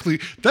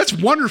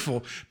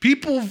wonderful.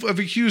 People have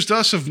accused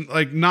us of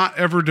like not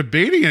ever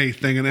debating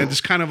anything, and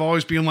just kind of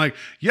always being like,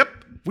 "Yep,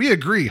 we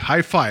agree.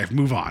 High five,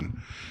 move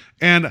on."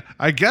 And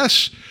I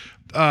guess.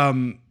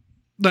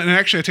 And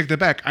actually, I take that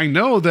back. I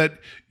know that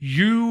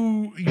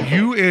you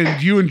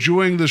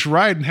enjoying this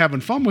ride and having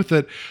fun with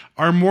it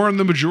are more in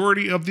the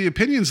majority of the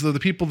opinions of the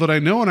people that I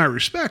know and I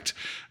respect.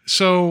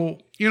 So,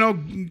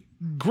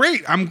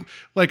 great. I'm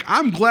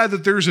glad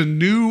that there's a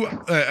new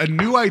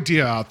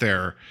idea out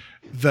there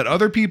that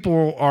other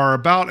people are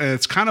about, and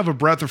it's kind of a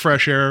breath of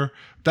fresh air.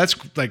 That's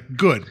like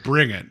good.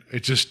 Bring it.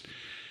 It just.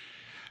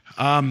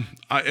 In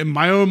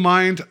my own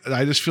mind,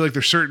 I just feel like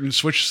there's certain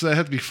switches that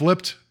have to be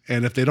flipped.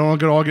 And if they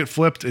don't all get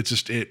flipped, it's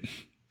just it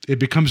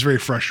becomes very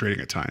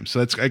frustrating at times.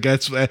 So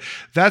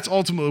that's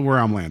ultimately where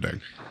I'm landing.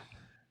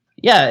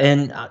 Yeah,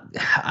 and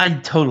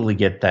I totally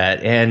get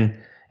that. And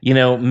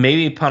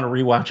maybe upon a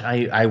rewatch,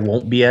 I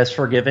won't be as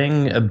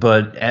forgiving.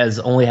 But as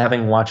only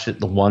having watched it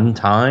the one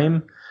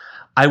time,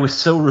 I was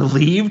so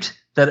relieved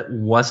that it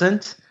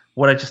wasn't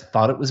what I just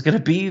thought it was going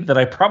to be that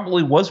I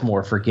probably was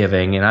more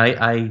forgiving. And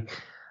I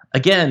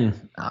don't.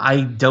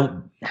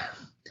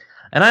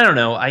 And I don't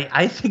know.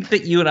 I think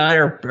that you and I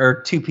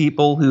are two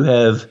people who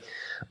have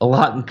a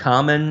lot in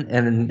common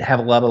and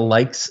have a lot of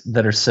likes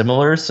that are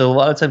similar. So a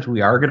lot of times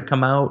we are going to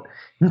come out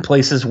in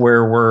places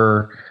where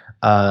we're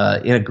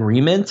in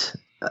agreement.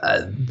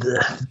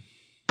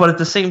 But at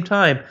the same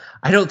time,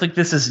 I don't think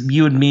this is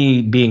you and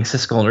me being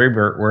Siskel and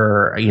Ebert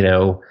where,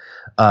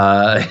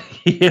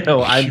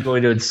 I'm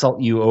going to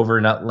insult you over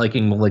not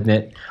liking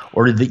Malignant,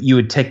 or that you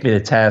would take me to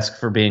task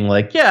for being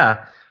like,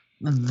 yeah,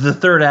 the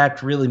third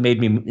act really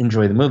made me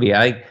enjoy the movie.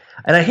 I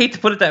hate to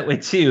put it that way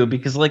too,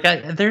 because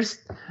there's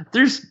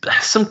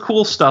some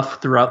cool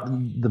stuff throughout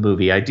the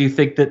movie. I do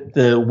think that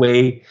the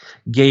way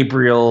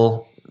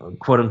Gabriel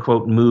quote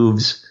unquote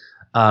moves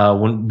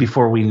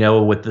before we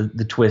know what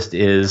the twist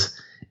is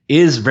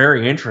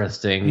very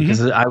interesting,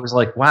 because I was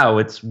like, wow,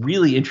 it's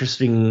really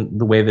interesting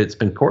the way that it's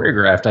been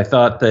choreographed. I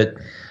thought that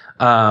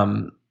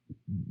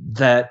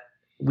that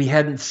we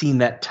hadn't seen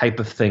that type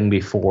of thing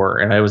before.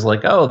 And I was like,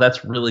 oh,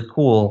 that's really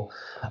cool.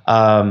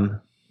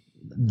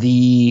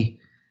 The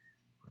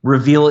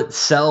reveal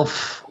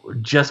itself,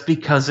 just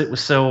because it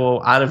was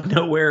so out of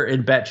nowhere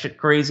and batshit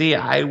crazy,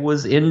 I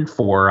was in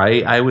for.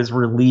 I was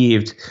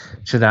relieved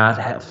to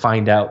not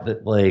find out that,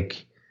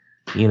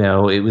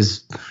 it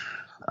was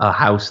a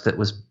house that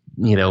was,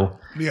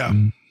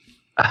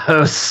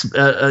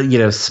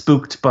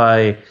 spooked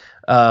by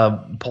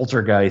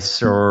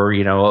poltergeists or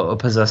a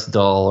possessed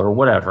doll or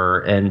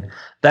whatever. And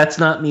that's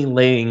not me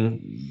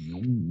laying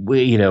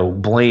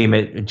blame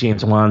at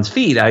James Wan's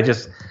feet. I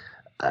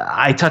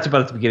talked about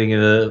at the beginning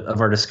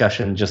of our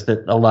discussion just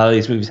that a lot of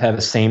these movies have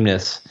a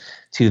sameness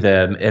to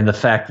them, and the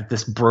fact that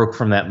this broke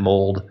from that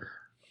mold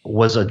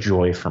was a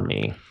joy for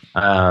me.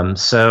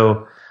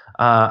 So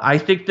I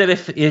think that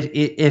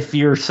if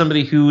you're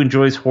somebody who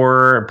enjoys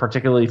horror, and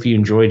particularly if you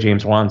enjoy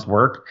James Wan's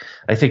work,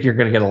 I think you're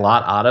going to get a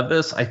lot out of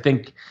this. I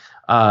think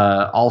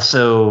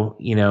also,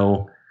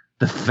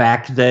 the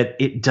fact that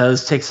it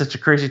does take such a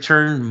crazy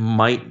turn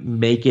might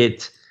make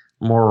it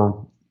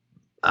more,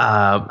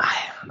 I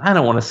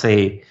don't want to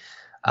say,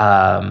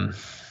 I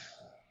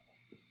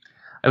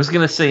was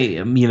going to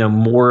say,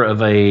 more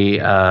of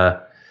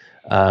a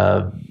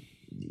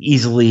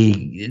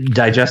easily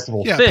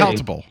digestible thing.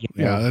 Palatable.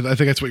 Yeah, I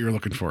think that's what you're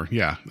looking for.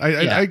 Yeah,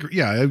 I agree.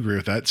 Yeah, I agree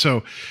with that.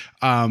 So,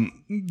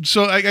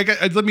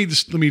 let me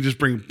just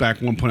bring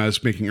back one point I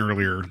was making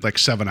earlier, like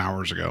 7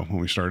 hours ago when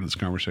we started this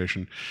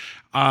conversation.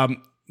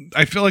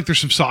 I feel like there's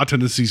some saw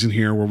tendencies in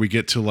here where we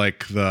get to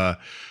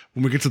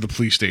when we get to the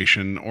police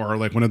station, or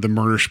like when the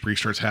murder spree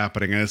starts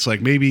happening, and it's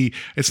like, maybe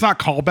it's not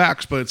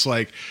callbacks, but it's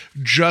like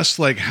just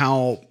like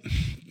how,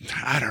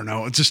 I don't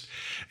know,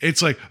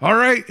 it's like, all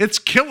right, it's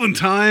killing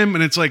time,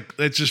 and it's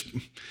just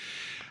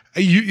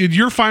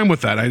you're fine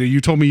with that. I know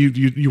you told me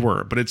you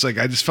were, but it's like,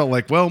 I just felt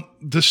like, well,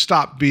 this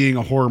stopped being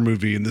a horror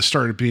movie and this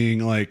started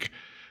being like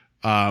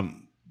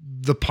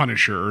The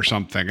Punisher or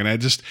something. And I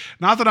just,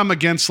 not that I'm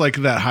against like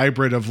that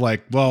hybrid of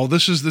like, well,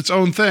 this is its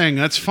own thing,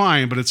 that's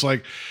fine, but it's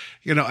like,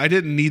 I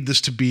didn't need this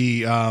to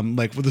be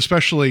with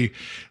especially,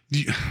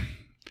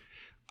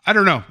 I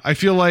don't know. I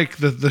feel like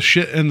the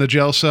shit in the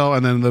jail cell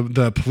and then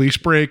the police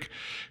break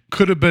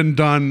could have been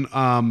done.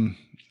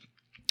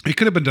 It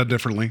could have been done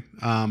differently.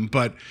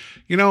 But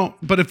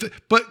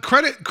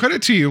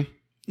credit to you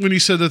when you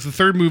said that the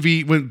third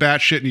movie went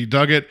batshit and you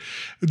dug it.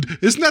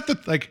 Isn't that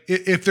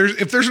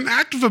if there's an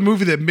act of a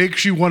movie that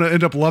makes you want to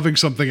end up loving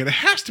something, it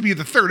has to be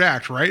the third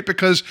act, right?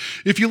 Because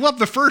if you love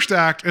the first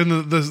act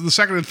and the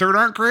second and third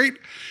aren't great,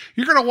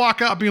 you're going to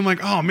walk out being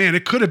like, oh man,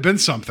 it could have been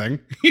something,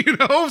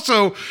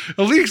 So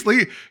at least,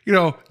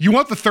 you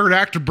want the third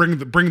act to bring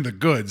the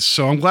goods.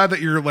 So I'm glad that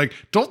you're like,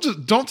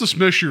 don't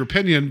dismiss your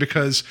opinion,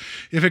 because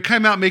if it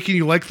came out making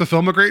you like the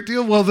film a great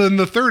deal, well, then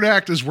the third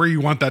act is where you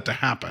want that to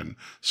happen.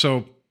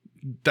 So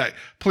that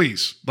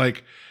please,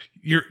 like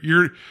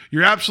you're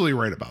absolutely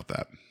right about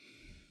that.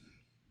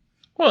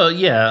 Well,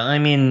 yeah, I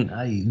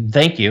mean,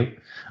 thank you.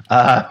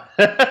 Well,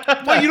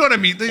 you know what I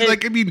mean?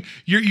 Like, I mean,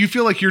 you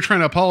feel like you're trying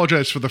to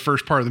apologize for the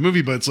first part of the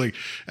movie, but it's like,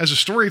 as a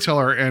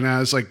storyteller and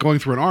as like going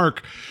through an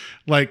arc,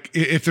 like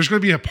if there's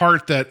going to be a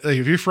part that, like,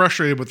 if you're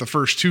frustrated with the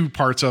first two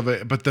parts of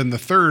it, but then the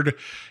third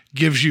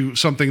gives you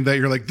something that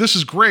you're like, this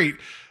is great.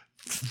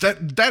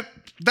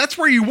 That's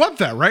where you want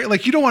that, right?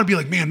 Like, you don't want to be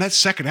like, man, that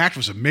second act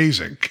was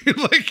amazing.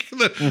 Like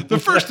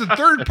the first and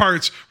third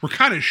parts were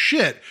kind of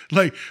shit.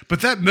 Like,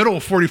 but that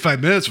middle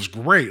 45 minutes was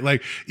great.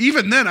 Like,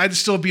 even then I'd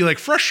still be like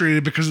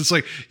frustrated because it's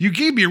like, you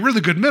gave me a really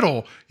good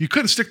middle. You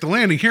couldn't stick the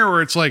landing here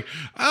where it's like,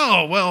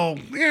 oh, well,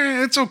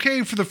 yeah, it's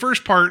okay for the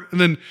first part.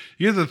 And then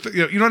you know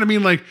what I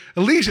mean? Like,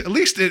 at least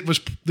it was,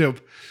 at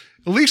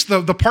least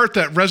the part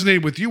that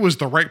resonated with you was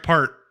the right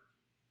part.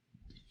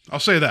 I'll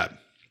say that.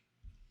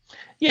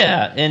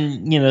 Yeah,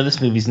 and this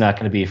movie's not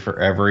going to be for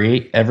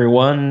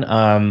everyone.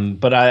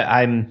 But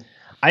I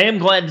am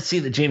glad to see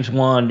that James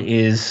Wan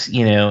is,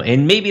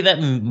 and maybe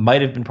that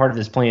might have been part of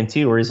his plan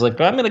too, where he's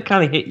like, I'm going to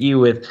kind of hit you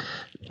with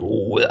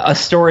a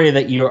story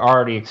that you're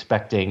already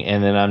expecting,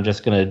 and then I'm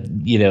just going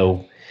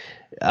to,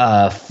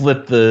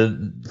 flip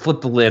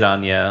the lid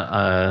on you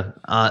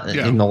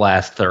in the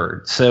last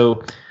third.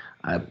 So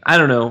I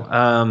don't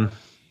know.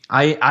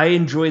 I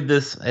enjoyed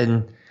this,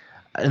 and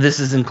this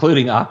is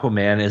including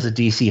Aquaman as a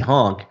DC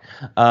honk.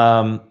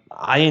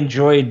 I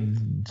enjoyed.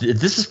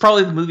 This is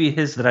probably the movie of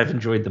his that I've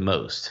enjoyed the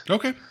most.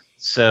 Okay.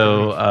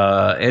 So,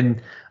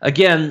 and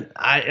again,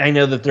 I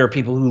know that there are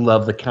people who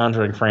love the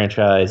Conjuring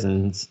franchise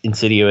and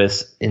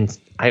Insidious, and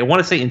I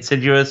want to say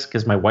Insidious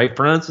because my wife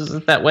pronounces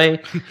it that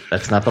way.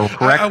 That's not the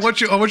correct. I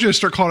want you to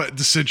start calling it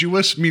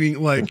deciduous,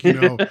 meaning like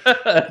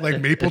like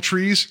maple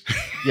trees.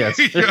 Yes.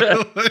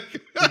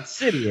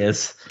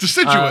 Insidious.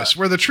 Deciduous,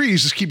 where the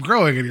trees just keep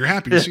growing and you're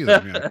happy to see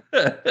them.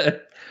 Yeah.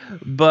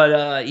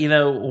 But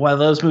while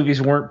those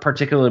movies weren't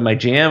particularly my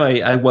jam,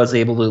 I was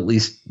able to at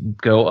least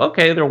go,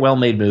 okay, they're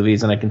well-made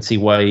movies, and I can see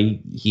why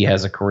he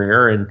has a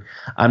career. And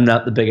I'm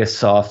not the biggest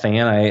Saw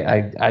fan.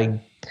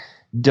 I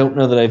don't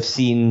know that I've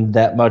seen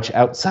that much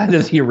outside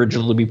of the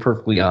original, to be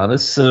perfectly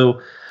honest. So,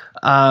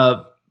 yeah,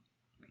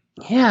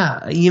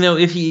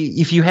 if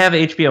you have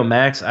HBO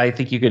Max, I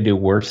think you could do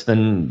worse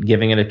than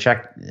giving it a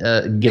check,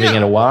 giving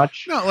it a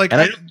watch. No, like,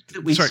 and I don't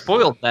think we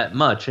spoiled that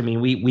much. I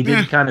mean, we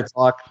did kind of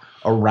talk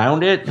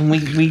around it, and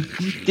we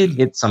did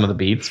get some of the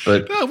beats,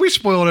 but no, we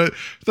spoiled it.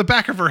 The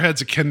back of her head's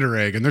a Kinder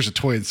Egg, and there's a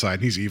toy inside,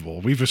 and he's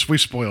evil. We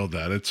spoiled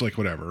that. It's like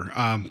whatever.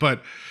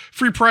 But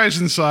free prize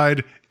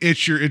inside.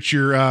 It's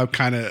your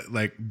kind of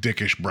like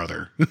dickish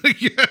brother.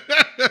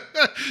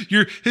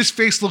 His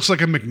face looks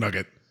like a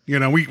McNugget.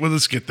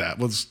 Let's get that.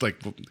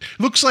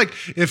 Looks like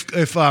if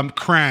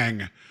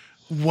Krang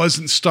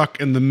wasn't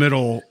stuck in the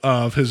middle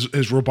of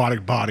his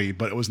robotic body,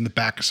 but it was in the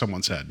back of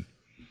someone's head.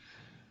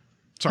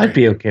 Sorry. I'd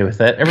be okay with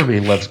that. Everybody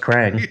loves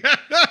Krang.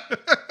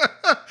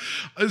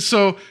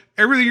 So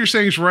everything you're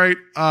saying is right.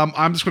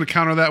 I'm just going to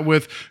counter that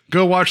with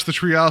go watch the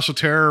Treehouse of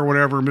Terror or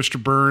whatever. Mr.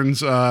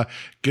 Burns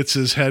gets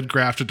his head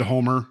grafted to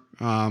Homer.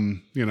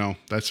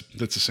 That's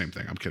the same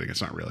thing. I'm kidding.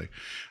 It's not really.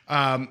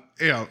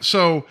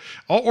 So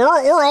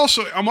or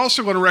also I'm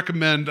also going to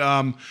recommend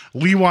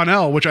Lee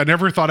Wanell, which I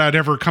never thought I'd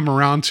ever come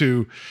around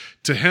to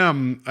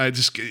him.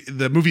 Just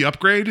the movie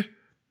Upgrade,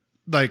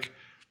 like.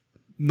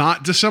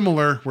 Not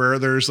dissimilar, where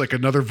there's like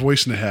another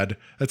voice in the head.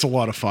 That's a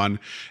lot of fun.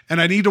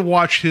 And I need to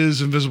watch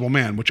his Invisible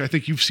Man, which I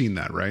think you've seen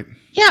that, right?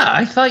 Yeah,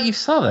 I thought you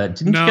saw that.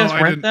 Didn't you guys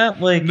rent that?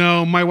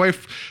 No, my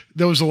wife,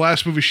 that was the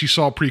last movie she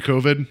saw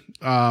pre-COVID.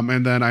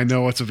 And then I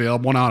know it's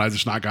available now, and I've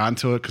just not gotten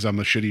to it because I'm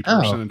a shitty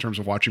person in terms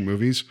of watching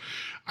movies.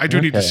 I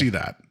do need to see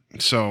that.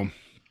 So,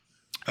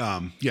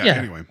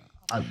 anyway.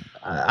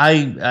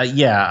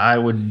 I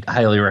would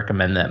highly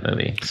recommend that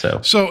movie.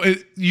 So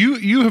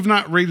you have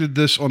not rated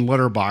this on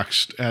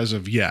Letterboxd as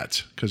of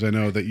yet, because I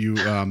know that you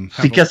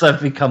because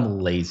I've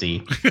become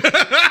lazy.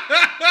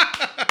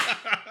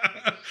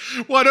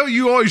 Well, I know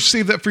you always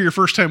save that for your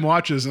first time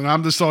watches, and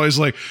I'm just always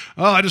like,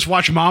 oh, I just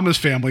watch Mama's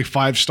Family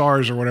 5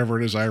 stars or whatever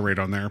it is I rate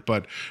on there.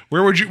 But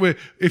where would you,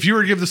 if you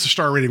were to give this a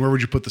star rating, where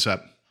would you put this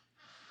at?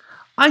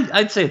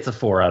 I'd say it's a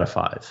 4 out of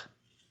 5.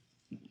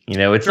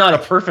 It's not a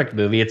perfect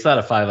movie. It's not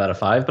a 5 out of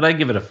 5, but I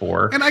give it a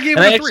 4. And I gave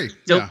it a 3. I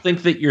don't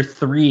think that your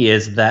 3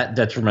 is that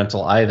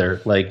detrimental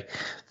either. Like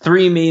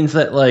 3 means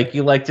that like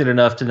you liked it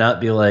enough to not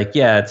be like,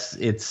 yeah,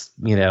 it's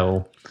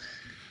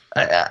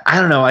I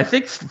don't know. I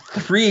think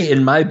 3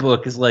 in my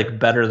book is like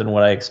better than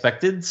what I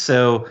expected.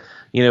 So,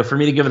 for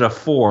me to give it a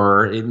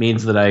 4, it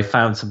means that I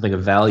found something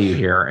of value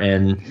here.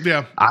 And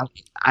yeah,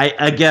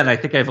 I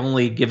think I've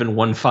only given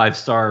one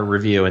 5-star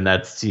review, and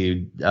that's to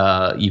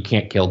You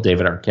Can't Kill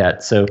David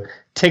Arquette. So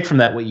take from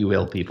that what you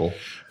will, people.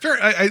 Fair.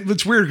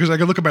 It's weird because I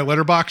can look at my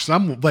letterbox and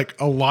I'm like,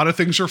 a lot of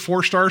things are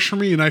 4 stars for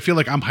me, and I feel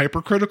like I'm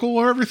hypercritical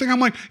of everything. I'm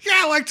like, yeah,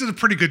 I liked it, a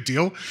pretty good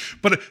deal.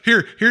 But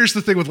here's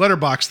the thing with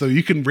Letterboxd though: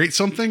 you can rate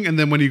something, and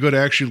then when you go to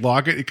actually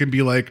log it, it can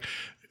be like,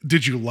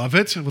 did you love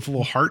it? With a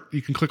little heart,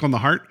 you can click on the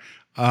heart.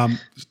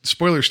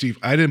 Spoiler, Steve,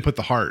 I didn't put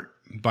the heart.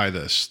 by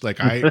this. Like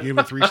I gave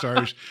it 3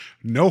 stars,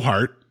 no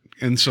heart.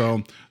 And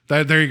so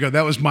there you go.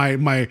 That was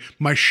my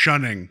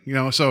shunning,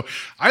 So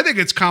I think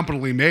it's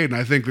competently made, and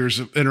I think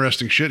there's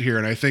interesting shit here.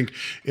 And I think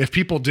if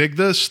people dig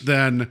this,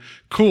 then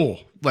cool,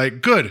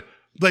 like good,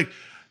 like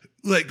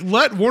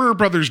let Warner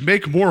Brothers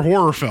make more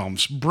horror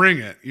films. Bring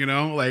it,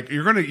 Like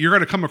you're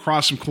gonna come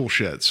across some cool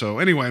shit. So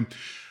anyway,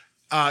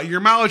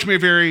 your mileage may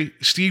vary.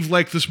 Steve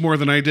liked this more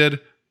than I did.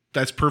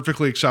 That's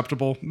perfectly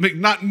acceptable.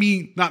 Not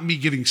me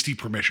giving Steve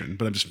permission,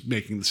 but I'm just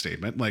making the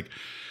statement. Like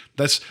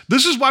this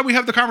is why we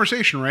have the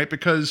conversation, right?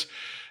 Because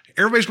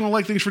everybody's going to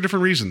like things for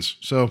different reasons.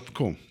 So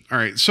cool. All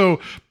right.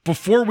 So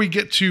before we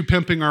get to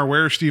pimping our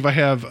wares, Steve, I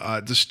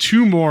have just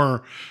 2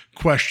 more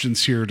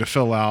questions here to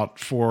fill out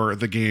for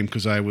the game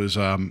because I was,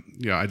 I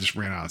just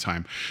ran out of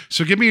time.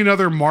 So give me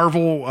another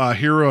Marvel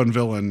hero and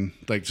villain,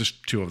 like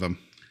just 2 of them.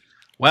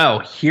 Wow,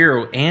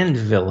 hero and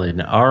villain.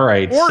 All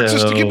right, or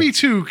just give me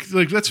 2.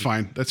 Like that's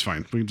fine. That's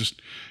fine. We can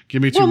just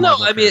give me 2. Well, no,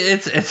 Marvel I mean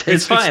it's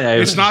fine.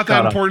 It's not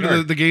that important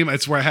to the game.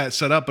 It's where I had it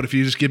set up. But if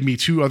you just give me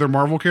 2 other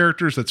Marvel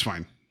characters, that's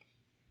fine.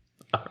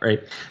 All right.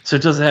 So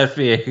it doesn't have to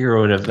be a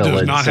hero and a villain. It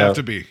does not have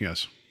to be.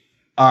 Yes.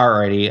 All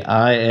righty.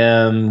 I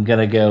am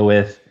gonna go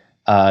with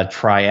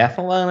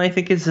Triathlon. I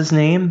think is his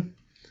name.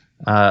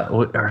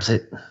 Or is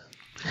it?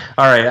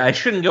 All right, I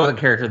shouldn't go with a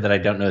character that I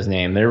don't know his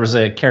name. There was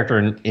a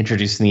character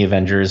introduced in the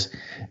Avengers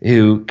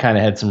who kind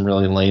of had some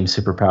really lame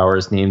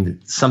superpowers named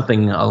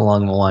something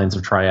along the lines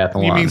of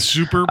Triathlon. You mean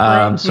Super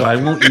Bro? So I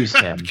won't use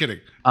him. I'm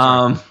kidding.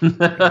 I'm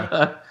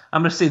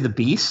going to say the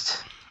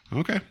Beast.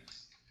 Okay.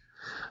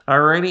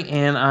 Alrighty,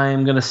 and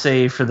I'm going to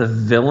say for the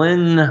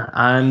villain,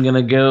 I'm going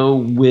to go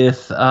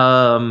with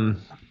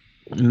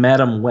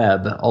Madam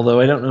Web, although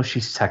I don't know if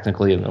she's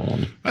technically a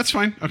villain. That's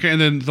fine. Okay,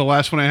 and then the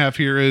last one I have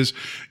here is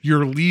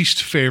your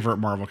least favorite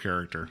Marvel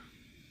character.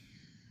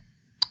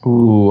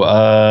 Ooh,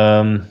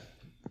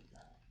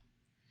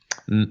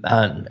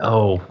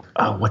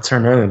 what's her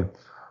name?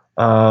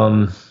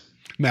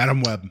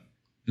 Madam Web.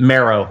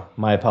 Marrow.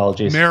 My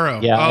apologies. Marrow.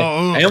 Yeah,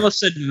 I almost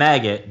said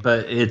maggot,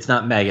 but it's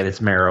not maggot.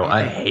 It's Marrow. Okay.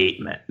 I hate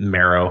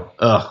Marrow.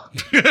 Ugh.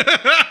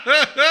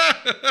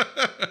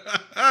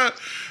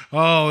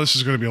 Oh, this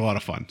is going to be a lot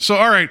of fun. So,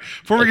 all right,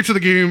 before we get to the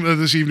game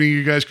this evening,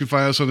 you guys can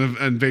find us on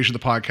Invasion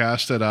of the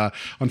Podcast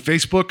on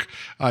Facebook.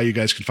 You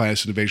guys can find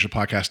us at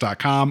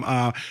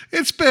invasionofpodcast.com.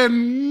 It's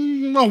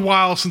been a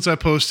while since I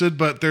posted,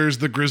 but there's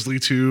the Grizzly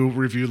 2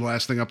 review, the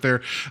last thing up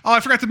there. Oh, I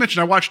forgot to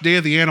mention, I watched Day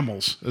of the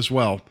Animals as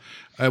well,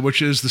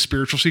 which is the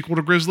spiritual sequel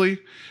to Grizzly,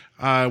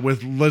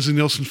 with Leslie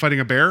Nielsen fighting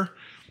a bear.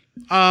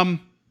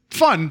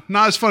 Fun.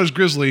 Not as fun as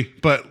Grizzly,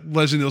 but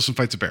Leslie Nielsen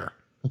fights a bear.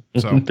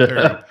 So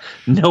there you go.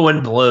 No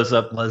one blows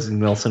up Leslie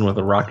Nielsen with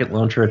a rocket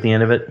launcher at the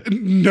end of it.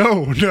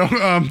 No,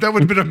 that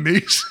would have been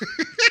amazing.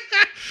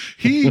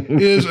 He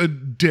is a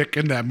dick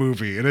in that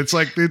movie, and it's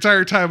like the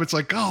entire time it's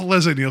like, oh,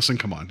 Leslie Nielsen,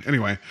 come on.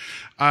 Anyway,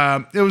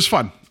 it was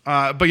fun.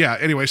 But yeah,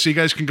 anyway, so you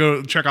guys can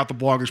go check out the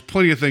blog. There's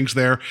plenty of things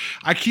there.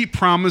 I keep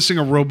promising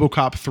a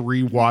RoboCop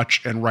 3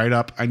 watch and write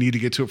up. I need to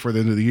get to it for the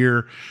end of the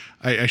year.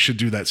 I should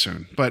do that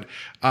soon. But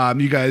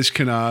you guys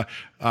can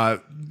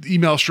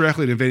email us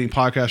directly at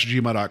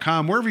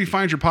invadingpodcast@gmail.com. Wherever you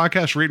find your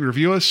podcast, rate and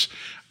review us.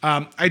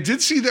 I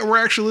did see that we're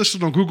actually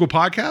listed on Google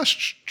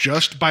Podcasts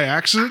just by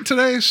accident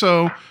today.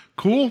 So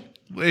cool.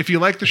 If you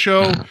like the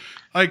show,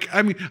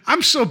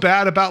 I'm so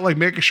bad about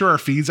making sure our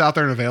feed's out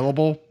there and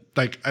available.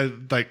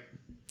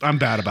 I'm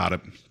bad about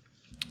it.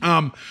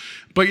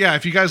 But yeah,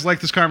 if you guys like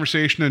this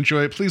conversation and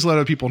enjoy it, please let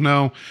other people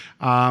know,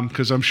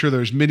 because I'm sure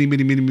there's many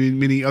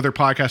other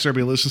podcasts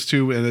everybody listens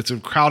to, and it's a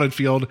crowded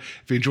field.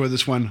 If you enjoy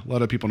this one, let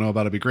other people know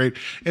about it. It'd be great.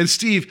 And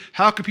Steve,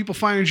 how can people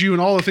find you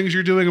and all the things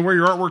you're doing and where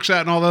your artwork's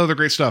at and all the other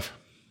great stuff?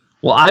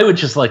 Well, I would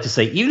just like to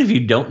say, even if you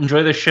don't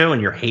enjoy the show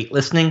and you hate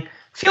listening,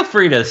 feel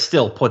free to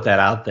still put that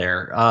out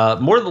there.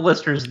 More of the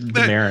listeners,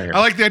 the merrier. I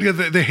like the idea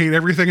that they hate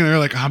everything and they're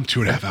like, I'm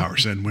 2.5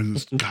 hours in when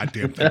this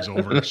goddamn thing's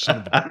over. Son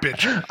of a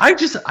bitch.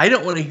 I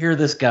don't want to hear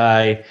this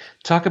guy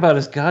talk about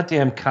his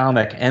goddamn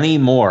comic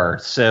anymore.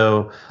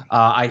 So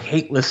I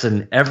hate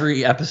listen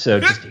every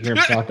episode just to hear him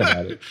talk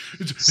about it.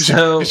 He's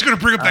going to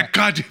bring up that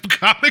goddamn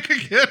comic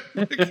again.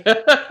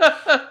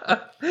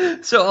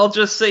 So I'll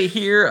just say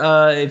here,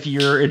 if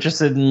you're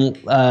interested in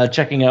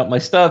checking out my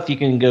stuff, you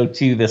can go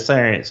to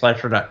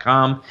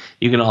theSaturdayNightSlasher.com.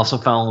 You can also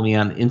follow me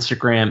on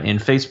Instagram and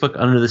Facebook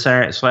under the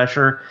Saturday Night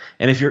Slasher.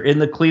 And if you're in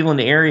the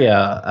Cleveland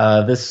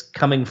area, this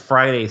coming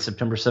Friday,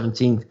 September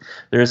 17th,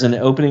 there's an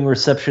opening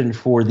reception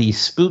for the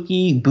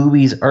Spooky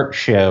Boobies Art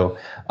Show.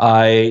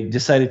 I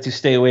decided to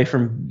stay away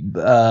from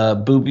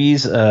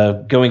boobies,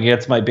 going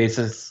against my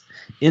basis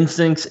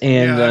instincts,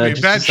 and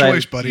bad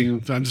choice, buddy.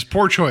 Just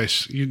poor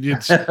choice.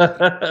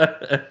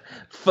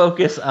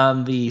 Focus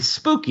on the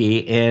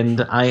spooky,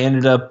 and I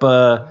ended up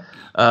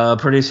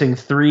producing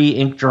 3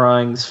 ink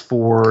drawings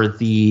for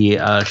the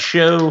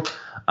show.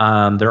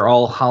 They're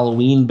all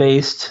Halloween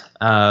based,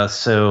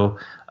 so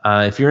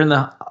if you're in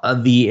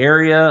the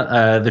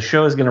area, the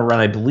show is going to run,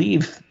 I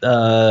believe,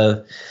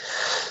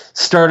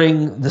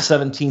 starting the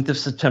 17th of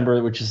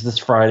September, which is this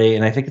Friday,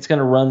 and I think it's going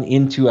to run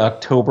into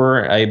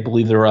October. I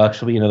believe there will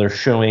actually be another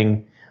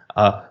showing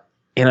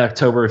in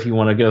October if you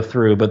want to go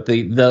through. But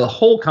the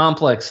whole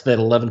complex that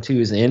 11-2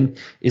 is in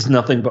is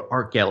nothing but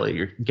art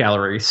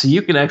gallery. So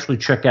you can actually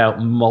check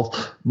out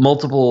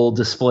multiple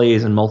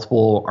displays and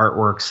multiple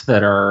artworks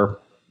that are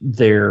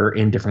there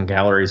in different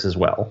galleries as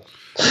well.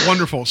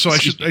 Wonderful. So I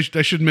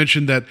should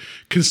mention that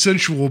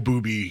consensual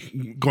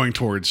booby going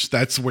towards,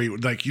 that's the way,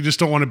 like, you just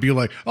don't want to be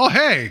like, oh,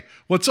 hey,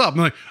 what's up? I'm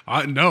like,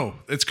 no,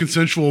 it's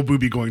consensual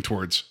booby going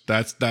towards.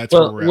 That's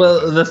where we're at.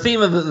 Well, the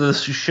theme of the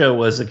show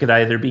was it could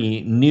either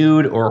be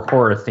nude or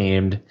horror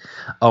themed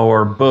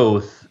or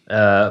both.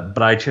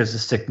 But I chose to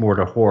stick more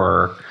to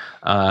horror.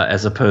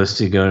 As opposed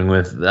to going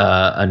with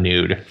a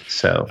nude.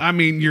 So I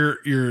mean,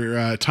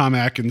 your Tom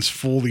Atkins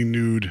fully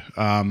nude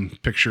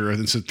picture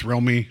and said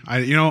 "thrill me."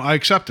 I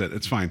accept it.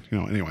 It's fine.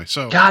 Anyway.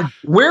 So God,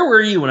 where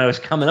were you when I was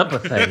coming up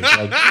with things?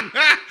 Like,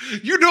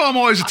 I'm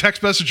always a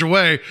text message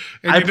away.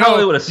 And I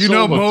probably would have sold a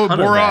ton more of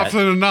that.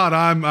 often than not.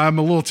 I'm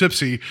a little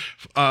tipsy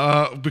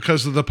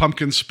because of the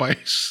pumpkin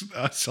spice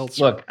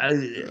seltzer. Look,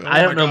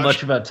 I don't know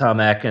much about Tom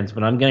Atkins,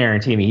 but I'm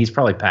guaranteeing he's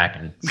probably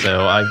packing.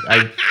 So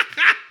I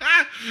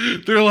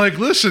They're like,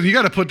 listen, you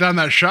got to put down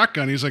that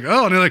shotgun. He's like,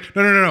 oh, and they're like,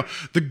 no.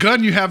 The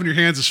gun you have in your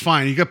hands is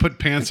fine. You got to put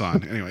pants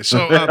on. Anyway,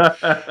 so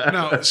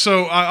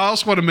So I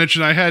also want to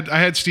mention I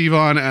had Steve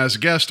on as a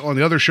guest on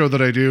the other show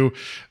that I do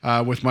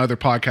with my other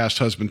podcast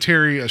husband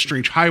Terry,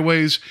 Strange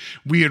Highways.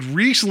 We had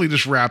recently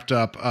just wrapped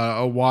up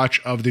a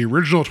watch of the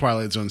original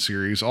Twilight Zone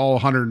series, all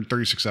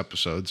 136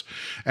 episodes,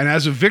 and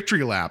as a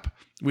victory lap,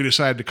 we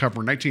decided to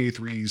cover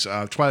 1983's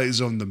Twilight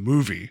Zone, the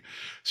movie.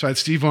 So I had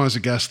Steve on as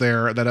a guest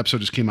there. That episode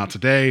just came out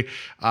today.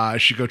 You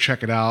should go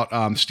check it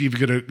out. Steve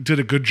did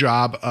a good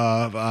job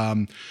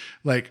of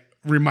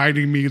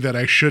reminding me that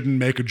I shouldn't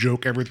make a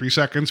joke every 3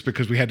 seconds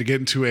because we had to get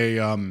into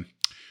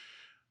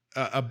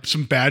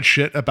some bad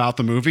shit about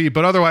the movie.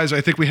 But otherwise, I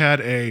think we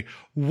had a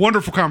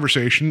wonderful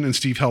conversation, and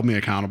Steve held me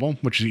accountable,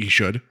 which he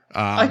should.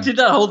 I did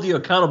not hold you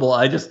accountable.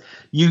 I just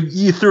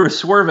you threw a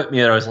swerve at me,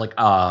 and I was like,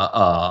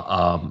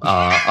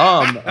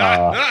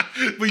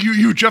 But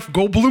you Jeff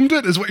Goldblumed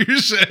it, is what you're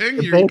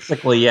saying?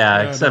 Basically,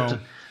 yeah. Except. No.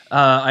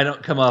 I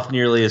don't come off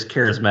nearly as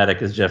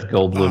charismatic as Jeff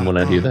Goldblum when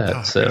I do that.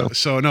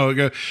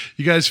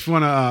 You guys, if you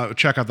want to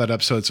check out that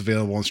episode, it's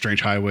available on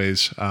Strange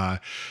Highways.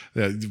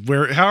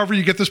 However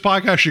you get this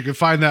podcast, you can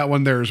find that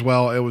one there as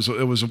well. It was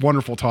a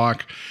wonderful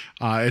talk.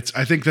 I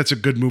think that's a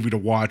good movie to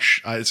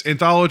watch. It's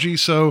anthology,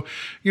 so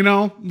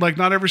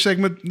not every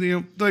segment.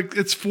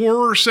 It's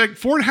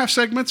 4.5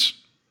 segments.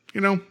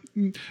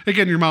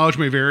 Again, your mileage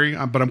may vary,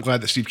 but I'm glad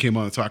that Steve came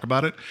on to talk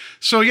about it.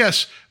 So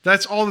yes,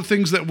 that's all the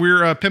things that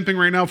we're pimping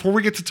right now. Before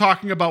we get to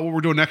talking about what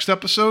we're doing next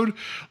episode,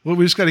 we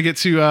just got to get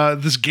to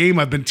this game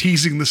I've been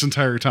teasing this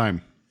entire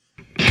time.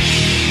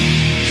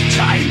 It's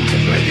time to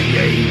play the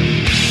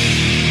game.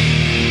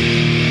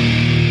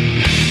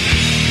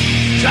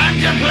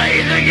 Time to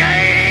play the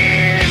game.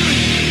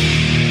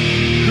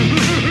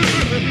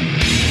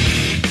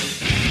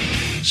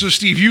 So,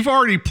 Steve, you've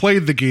already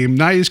played the game.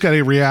 Now you just got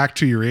to react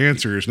to your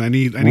answers, and I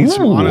need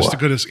some honest to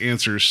goodness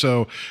answers.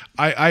 So,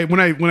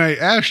 when I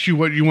asked you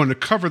what you wanted to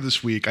cover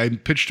this week, I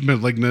pitched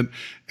Malignant,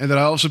 and then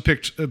I also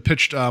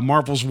pitched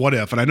Marvel's What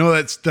If. And I know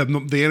that's the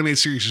animated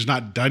series is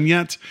not done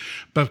yet,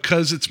 but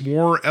because it's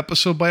more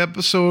episode by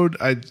episode,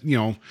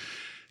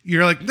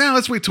 you're like, nah,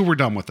 let's wait till we're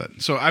done with it.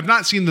 So I've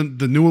not seen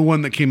the newer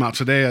one that came out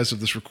today as of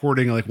this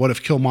recording. Like, what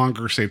if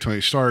Killmonger saved Tony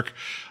Stark?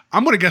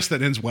 I'm going to guess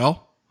that ends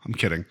well. I'm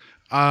kidding.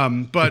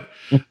 But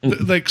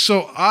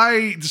so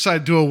I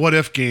decided to do a what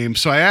if game.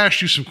 So I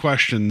asked you some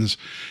questions,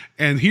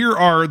 and here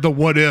are the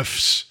what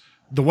ifs,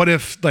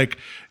 like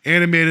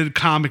animated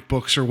comic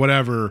books or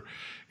whatever.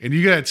 And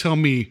you got to tell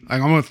me, I'm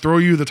going to throw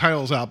you the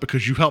titles out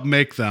because you helped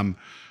make them.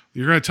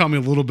 You're going to tell me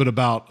a little bit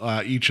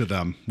about each of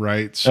them,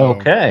 right? So,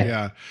 okay.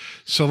 Yeah.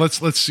 So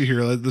let's see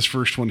here. This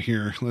first one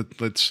here.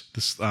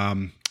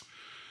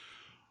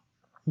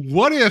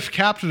 What if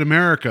Captain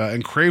America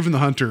and Kraven the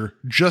Hunter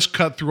just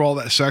cut through all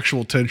that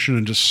sexual tension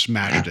and just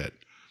smashed it?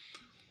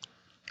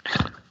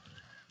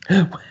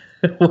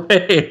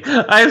 Wait,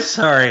 I'm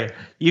sorry.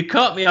 You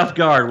caught me off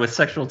guard with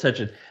sexual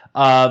tension.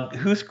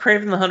 Who's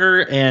Kraven the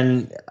Hunter?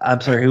 And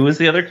I'm sorry, who was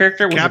the other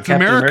character? Was Captain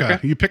America.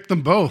 You picked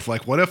them both.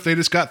 Like, what if they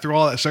just got through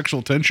all that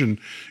sexual tension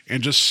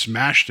and just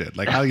smashed it?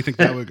 Like, how do you think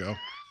that would go?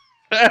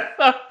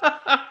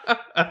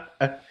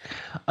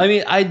 I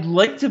mean, I'd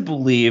like to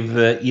believe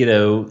that,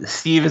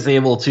 Steve is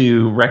able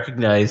to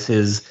recognize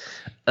his,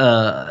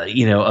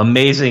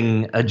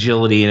 amazing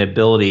agility and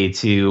ability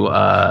to.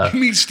 You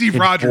mean Steve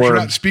Rogers? You're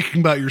not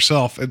speaking about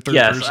yourself in third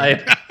person.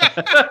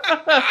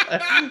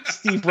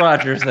 Steve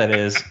Rogers, that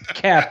is.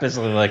 Cap, as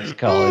I like to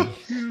call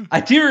him. I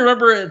do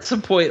remember at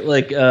some point,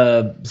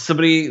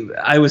 somebody,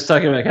 I was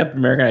talking about Captain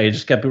America, and I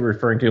just kept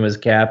referring to him as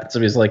Cap, and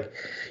somebody's like,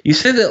 you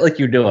say that like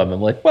you know him.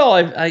 I'm like, well,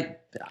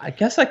 I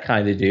guess I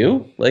kind of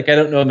do. Like, I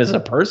don't know him as a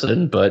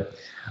person, but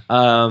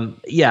I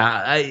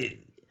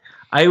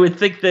would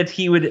think that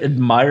he would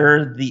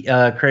admire the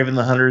Kraven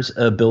the Hunter's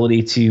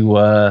ability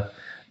to,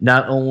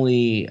 not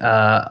only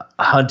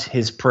hunt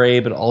his prey,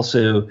 but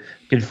also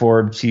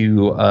conform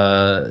to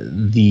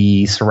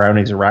the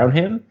surroundings around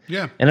him.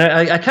 Yeah. And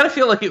I kind of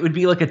feel like it would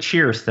be like a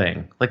Cheers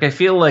thing. Like, I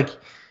feel like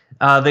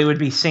they would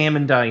be Sam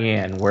and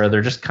Diane, where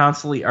they're just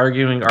constantly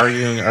arguing,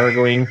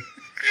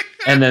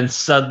 and then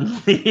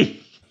suddenly...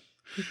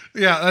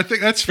 Yeah, I think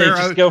that's fair.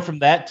 They just go from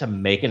that to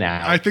making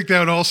out. I think that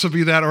would also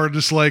be that, or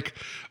just like,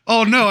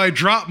 oh no, I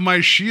dropped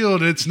my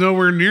shield. It's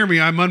nowhere near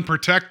me. I'm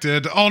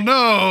unprotected. Oh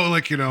no,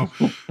 like, you know,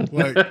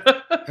 like,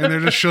 and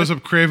there just shows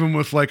up Craven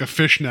with like a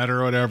fishnet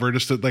or whatever,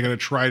 just like a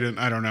trident.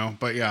 I don't know,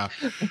 but yeah,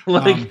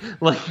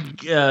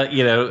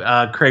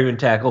 Craven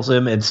tackles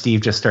him and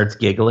Steve just starts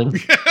giggling.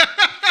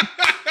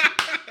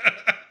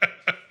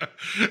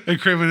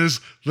 And Craven is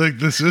like,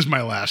 this is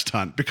my last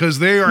hunt, because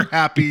they are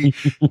happy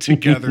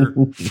together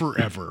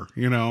forever,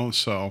 you know?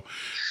 So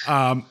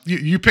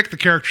you pick the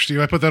character, Steve.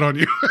 I put that on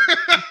you.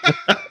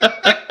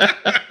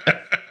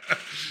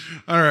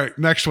 All right,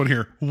 next one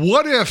here.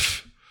 What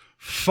if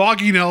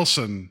Foggy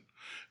Nelson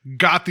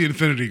got the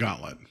Infinity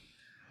Gauntlet?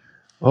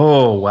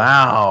 Oh,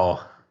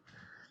 wow.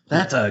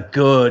 That's a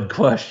good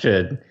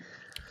question.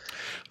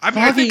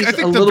 I think a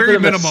the little very bit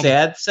of minimum, a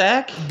sad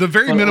sack. the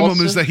very minimum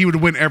also, is that he would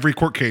win every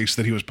court case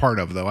that he was part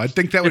of, though. I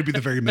think that would be the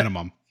very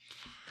minimum.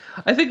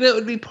 I think that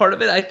would be part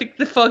of it. I think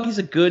that Foggy's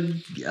a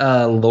good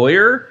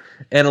lawyer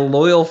and a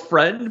loyal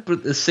friend, but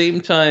at the same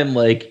time,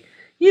 like,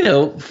 you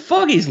know,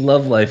 Foggy's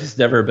love life has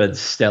never been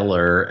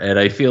stellar, and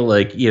I feel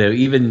like, you know,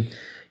 even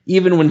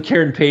when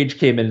Karen Page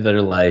came into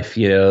their life,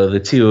 you know,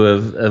 the two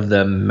of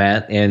them,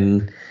 Matt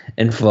and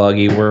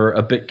Foggy, were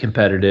a bit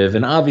competitive,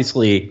 and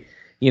obviously,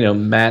 you know,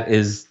 Matt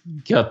is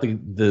got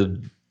the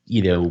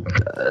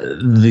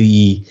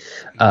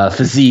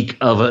physique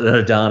of an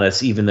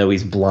Adonis, even though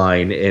he's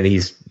blind, and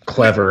he's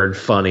clever and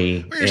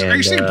funny. Are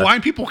you saying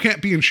blind people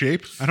can't be in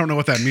shape? I don't know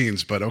what that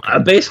means, but okay.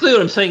 Basically,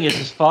 what I'm saying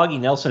is Foggy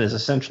Nelson is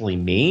essentially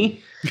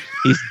me.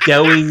 He's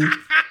doughy.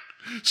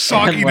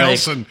 Soggy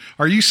Nelson.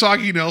 Are you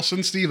Soggy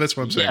Nelson, Steve? That's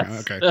what I'm saying.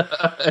 Yes.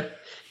 Okay.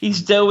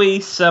 He's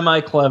doughy,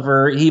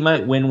 semi-clever. He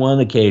might win one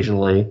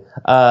occasionally.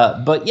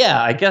 But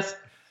yeah, I guess,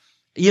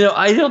 you know,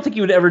 I don't think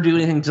he would ever do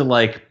anything to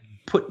like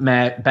put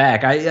Matt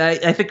back.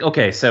 I think,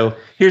 okay, so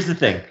here's the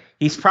thing.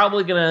 He's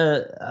probably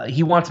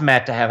he wants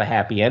Matt to have a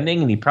happy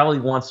ending, and he probably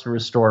wants to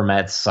restore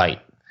Matt's sight.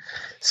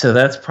 So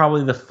that's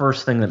probably the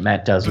first thing that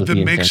Matt does but with then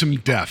the makes Infinity.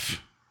 him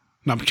deaf.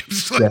 No, I'm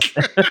kidding.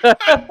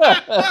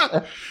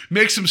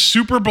 Makes him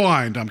super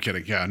blind. I'm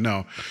kidding. Yeah,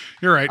 no,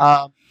 you're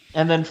right.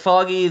 And then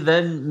Foggy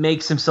then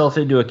makes himself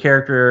into a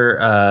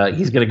character.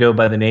 He's going to go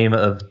by the name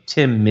of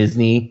Tim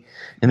Misney,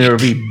 and there will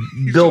be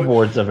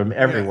billboards of him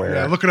everywhere.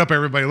 Yeah, look it up,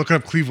 everybody. Look it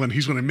up, Cleveland.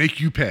 He's going to make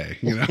you pay.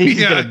 You know,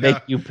 He's going to make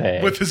you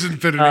pay with his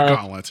Infinity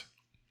Gauntlet.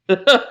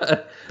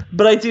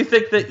 But I do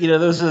think that, you know,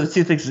 those are the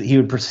two things that he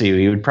would pursue.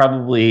 He would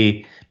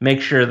probably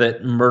make sure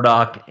that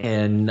Murdoch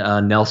and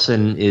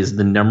Nelson is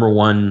the number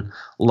one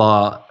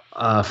law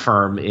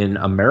firm in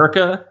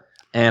America.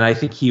 And I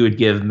think he would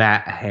give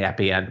Matt a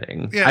happy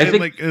ending. Yeah, I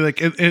think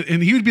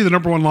and he would be the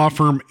number one law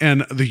firm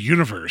in the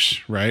universe,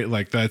 right?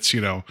 Like, that's,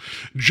 you know,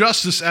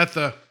 justice at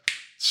the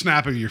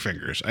snap of your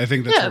fingers. I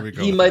think that's where we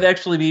go. He might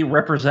actually be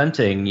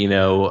representing, you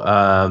know,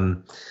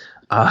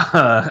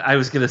 I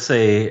was going to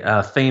say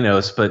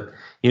Thanos, but,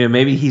 you know,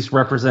 maybe he's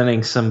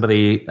representing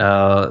somebody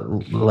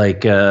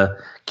like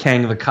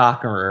Kang the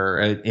Conqueror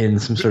in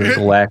some sort of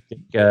galactic,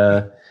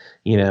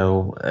 you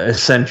know, not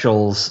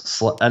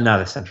Essentials,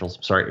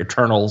 sorry,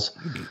 Eternals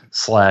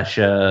 /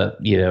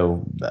 you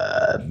know,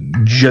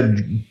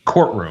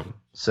 courtroom.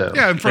 So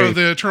yeah, in front of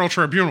the Eternal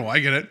Tribunal. I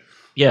get it.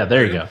 Yeah,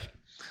 there you go.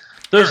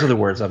 Those are the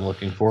words I'm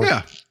looking for.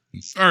 Yeah.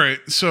 All right.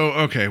 So,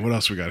 okay, what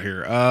else we got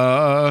here?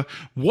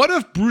 What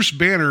if Bruce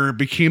Banner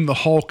became the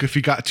Hulk if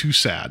he got too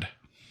sad?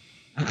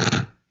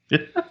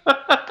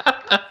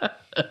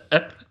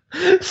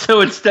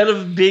 So instead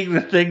of being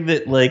the thing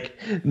that like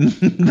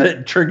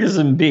that triggers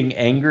him being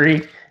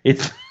angry,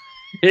 it's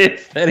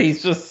that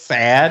he's just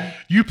sad.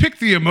 You picked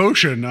the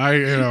emotion. I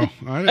didn't.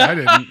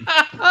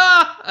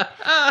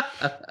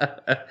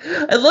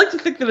 I'd like to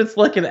think that it's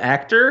like an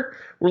actor,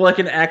 where like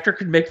an actor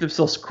could make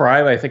themselves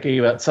cry by thinking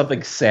about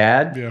something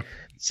sad. Yeah.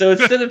 So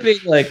instead of being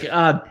like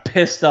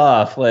pissed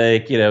off,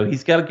 like, you know,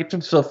 he's got to get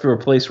himself through a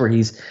place where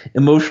he's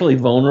emotionally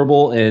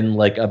vulnerable and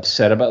like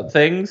upset about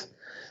things.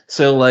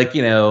 So, like,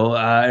 you know,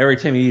 every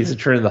time he needs to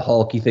turn to the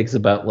Hulk, he thinks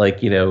about,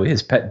 like, you know,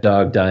 his pet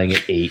dog dying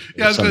at 8.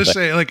 Yeah, I was going to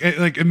say, like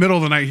in the middle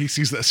of the night, he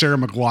sees that Sarah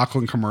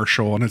McLachlan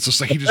commercial, and it's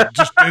just like, he just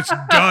it's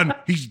done.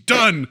 He's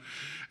done.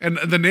 And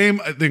the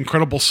name, The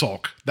Incredible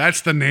Sulk,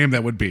 that's the name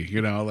that would be,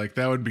 you know, like,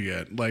 that would be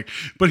it. Like,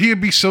 but he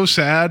would be so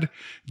sad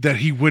that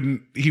he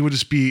would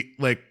just be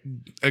like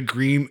a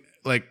green,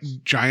 like,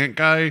 giant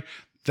guy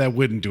that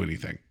wouldn't do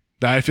anything.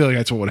 I feel like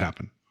that's what would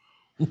happen.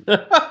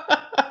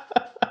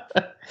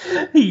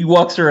 He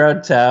walks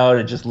around town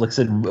and just looks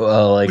at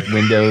like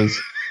windows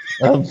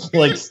of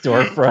like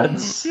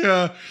storefronts.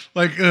 Yeah,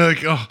 like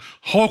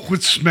Hulk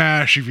would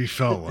smash if he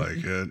felt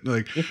like it.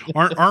 Like,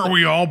 aren't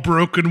we all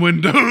broken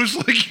windows?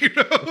 Like, you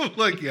know,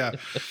 like, yeah.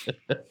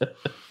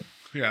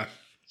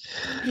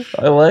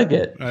 I like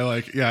it.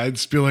 I'd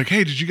just be like,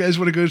 hey, did you guys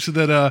want to go to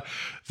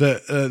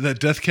that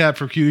Death Cab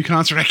for Cutie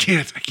concert? I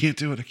can't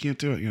do it.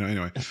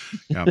 Anyway.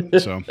 Yeah.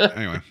 So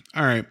anyway.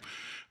 All right.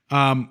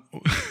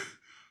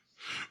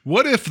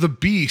 What if the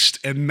Beast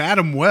and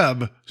Madam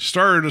Web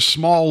started a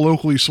small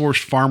locally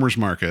sourced farmer's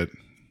market?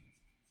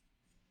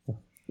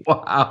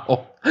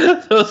 Wow.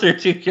 Those are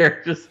two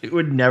characters that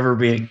would never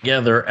be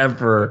together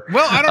ever.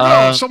 Well, I don't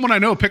know. Someone I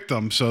know picked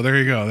them, so there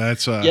you go.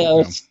 That's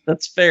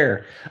that's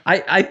fair.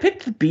 I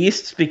picked the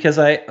Beast because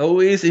I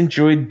always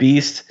enjoyed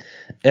Beast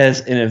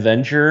as an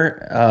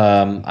Avenger.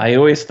 I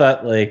always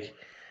thought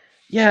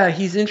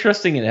he's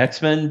interesting in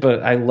X-Men,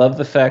 but I love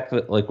the fact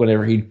that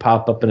whenever he'd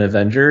pop up in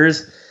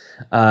Avengers,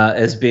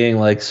 as being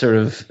sort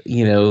of,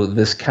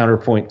 this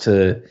counterpoint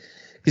to,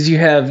 because you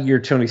have your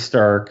Tony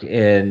Stark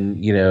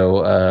and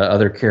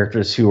other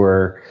characters who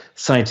are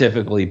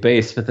scientifically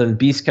based, but then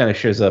Beast kind of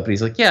shows up and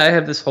he's like, yeah, I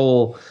have this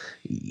whole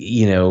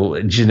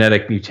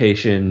genetic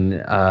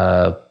mutation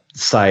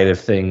side of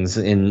things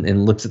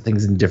and looks at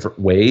things in different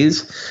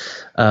ways.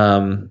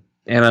 And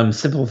I'm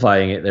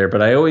simplifying it there,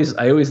 but I always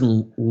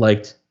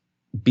liked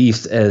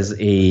Beast as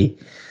a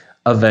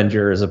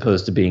Avenger as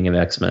opposed to being an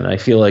X-Men. I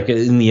feel like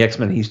in the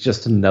X-Men he's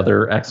just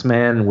another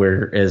X-Man,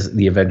 whereas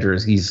the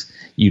Avengers he's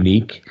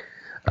unique.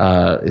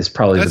 Is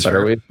probably the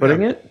better way of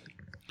putting it.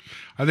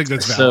 I think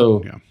that's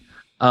valid.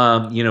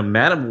 So,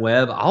 Madam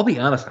Web, I'll be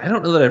honest, I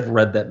don't know that I've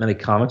read that many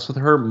comics with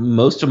her.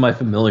 Most of my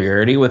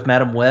familiarity with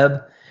Madam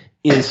Web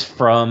is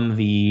from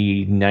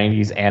the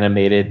 90s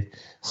animated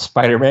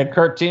Spider-Man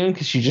cartoon,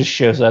 because she just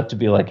shows up to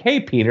be like, hey,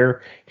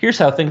 Peter, here's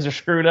how things are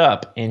screwed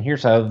up, and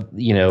here's how,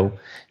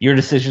 your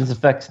decisions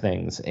affect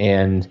things.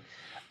 And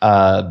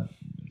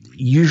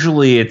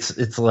usually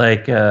it's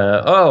like,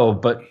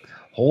 but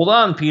hold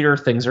on, Peter,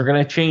 things are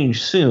going to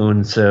change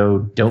soon, so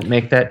don't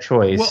make that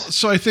choice. Well,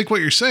 so I think what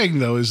you're saying,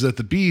 though, is that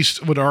the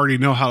Beast would already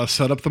know how to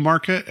set up the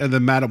market, and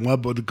then Madam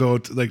Web would go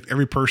to,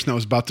 every person that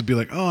was about to be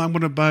like, oh, I'm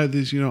going to buy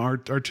these,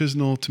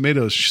 artisanal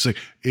tomatoes. She's like,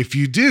 if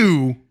you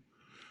do,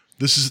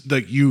 this is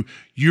you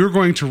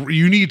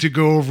need to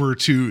go over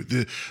to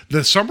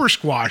the summer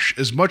squash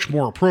is much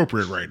more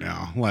appropriate right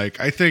now.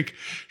 I think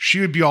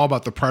she would be all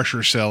about the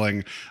pressure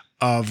selling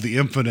of the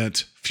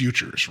infinite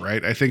futures,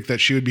 right? I think that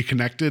she would be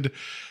connected,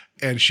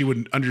 and she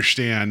would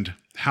understand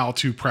how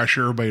to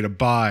pressure everybody to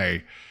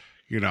buy,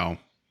 the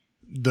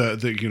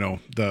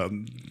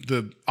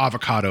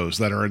avocados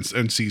that are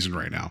in season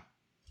right now.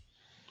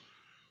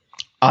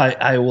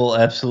 I will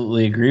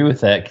absolutely agree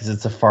with that, because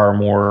it's a far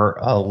more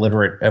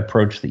literate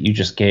approach that you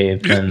just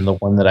gave than the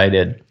one that I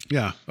did.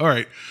 Yeah. All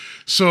right.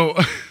 So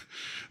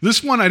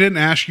this one I didn't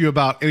ask you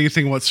about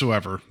anything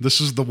whatsoever. This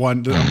is the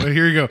one.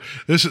 Here you go.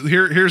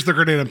 Here's the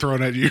grenade I'm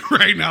throwing at you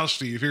right now,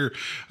 Steve. Here,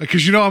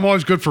 because I'm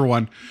always good for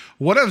one.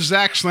 What if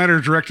Zack Snyder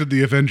directed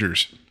the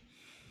Avengers?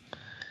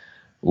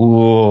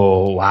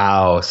 Ooh,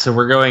 wow. So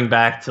we're going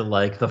back to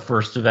the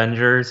first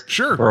Avengers?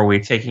 Sure. Or are we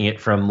taking it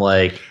from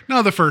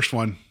No, the first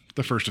one.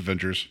 The first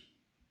Avengers.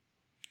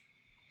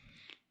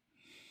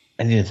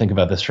 I need to think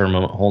about this for a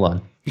moment. Hold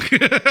on.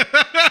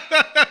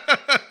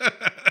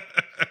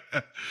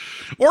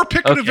 Or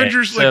pick an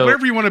Avengers,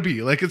 whatever you want to be.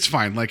 It's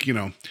fine.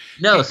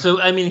 No,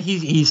 so I mean,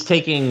 he's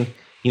taking,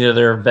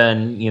 there have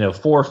been,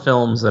 4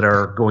 films that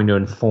are going to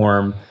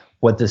inform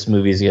what this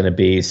movie is going to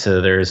be. So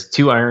there's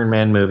 2 Iron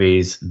Man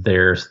movies,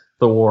 there's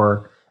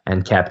Thor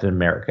and Captain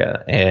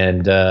America.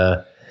 And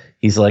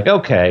he's like,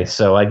 okay,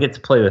 so I get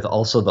to play with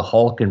also the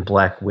Hulk and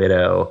Black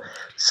Widow.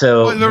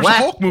 So there's a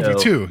Hulk movie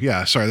too.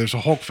 Yeah, sorry, there's a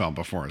Hulk film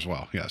before as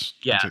well. Yes.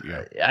 Yeah.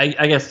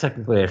 I guess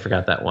technically I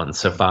forgot that one.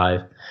 So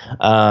 5.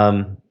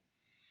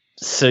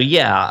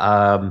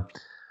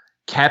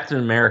 Captain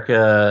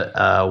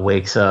America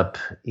wakes up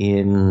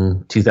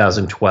in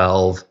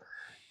 2012,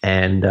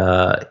 and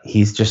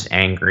he's just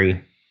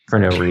angry for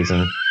no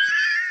reason.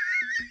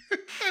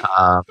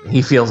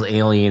 He feels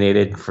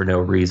alienated for no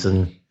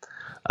reason.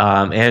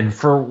 And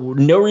for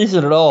no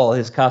reason at all,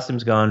 his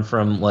costume's gone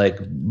from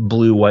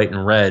blue, white,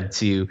 and red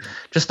to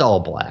just all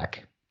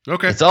black.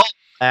 Okay. It's all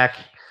black,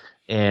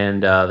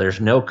 and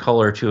there's no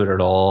color to it at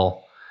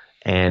all.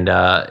 And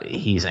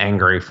he's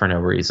angry for no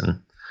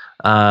reason.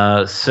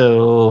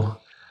 So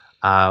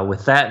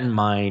with that in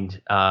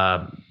mind,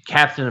 Iron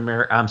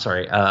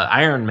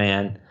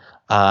Man,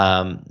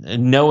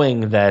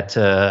 knowing that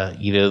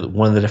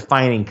one of the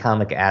defining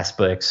comic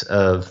aspects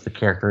of the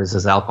character is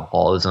his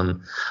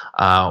alcoholism,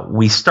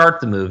 we start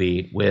the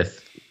movie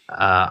with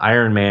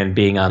Iron Man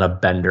being on a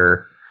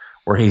bender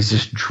where he's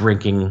just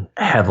drinking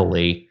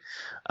heavily.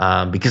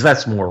 Because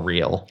that's more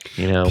real,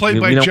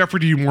 Played by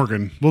Jeffrey D.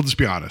 Morgan. We'll just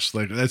be honest;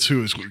 that's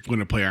who is going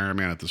to play Iron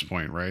Man at this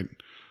point, right?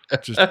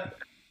 Just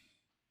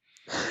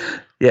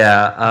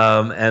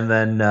yeah. And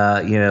then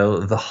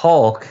the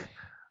Hulk,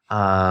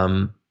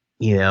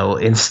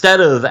 instead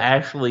of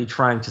actually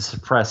trying to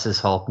suppress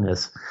his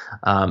Hulkness,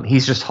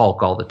 he's just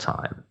Hulk all the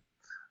time.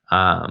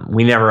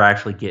 We never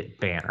actually get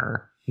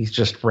Banner. He's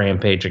just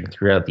rampaging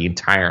throughout the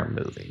entire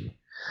movie,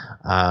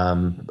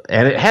 and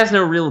it has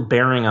no real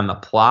bearing on the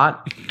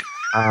plot.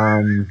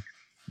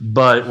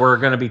 but we're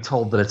going to be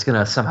told that it's going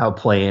to somehow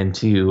play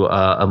into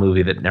a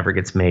movie that never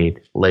gets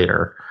made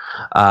later.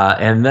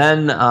 And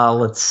then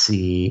let's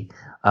see,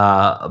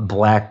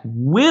 Black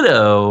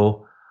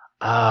Widow.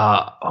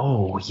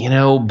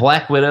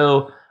 Black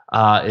Widow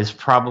is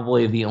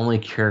probably the only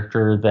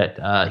character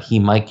that he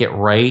might get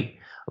right.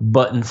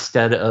 But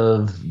instead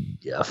of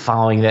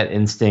following that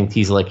instinct,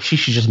 he's like, she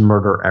should just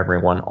murder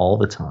everyone all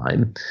the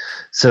time.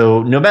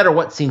 So no matter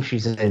what scene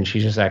she's in, she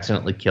just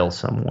accidentally kills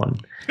someone.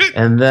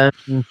 And then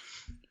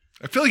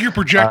I feel like you're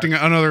projecting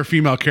another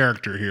female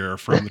character here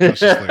from the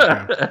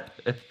Justice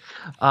League.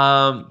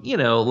 Yeah.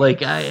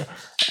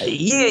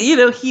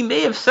 He may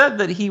have said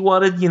that he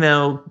wanted,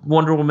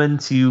 Wonder Woman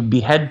to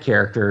behead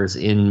characters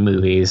in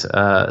movies.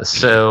 Yeah.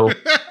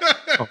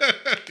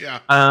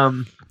 All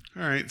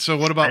right. So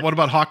what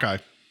about Hawkeye?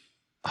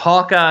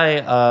 Hawkeye,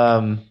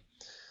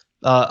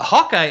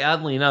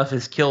 oddly enough,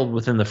 is killed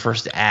within the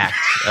first act.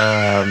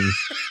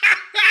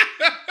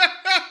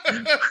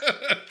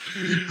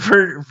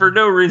 For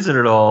no reason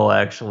at all,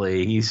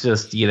 actually. He's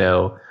just,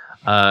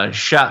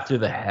 shot through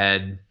the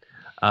head,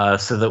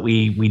 so that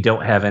we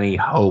don't have any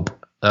hope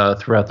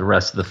throughout the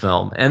rest of the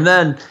film. And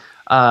then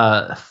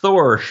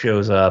Thor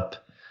shows up,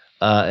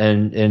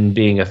 and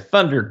being a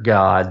thunder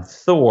god,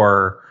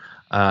 Thor,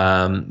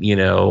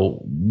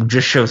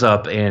 just shows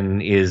up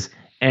and is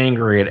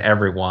angry at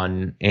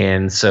everyone.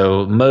 And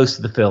so most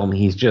of the film,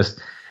 he's just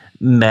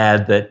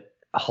mad that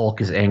Hulk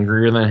is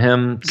angrier than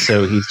him.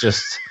 So he's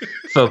just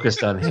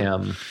focused on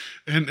him.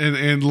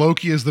 And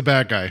Loki is the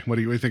bad guy. What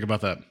do you think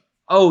about that?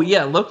 Oh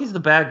yeah, Loki's the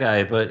bad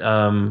guy, but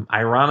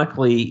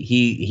ironically,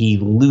 he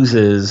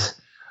loses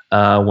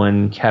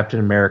when Captain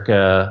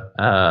America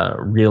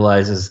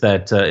realizes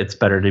that it's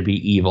better to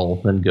be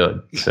evil than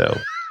good. So.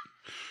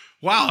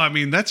 Wow, I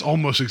mean, that's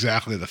almost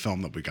exactly the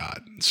film that we got.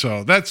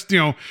 So that's,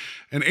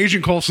 and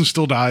Agent Coulson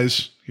still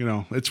dies.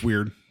 It's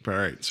weird. All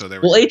right, so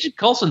there we go. Agent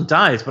Coulson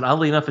dies, but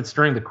oddly enough, it's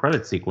during the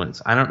credit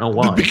sequence. I don't know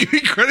why. The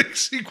beginning credit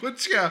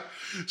sequence, yeah.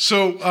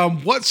 So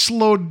what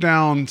slowed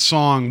down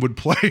song would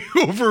play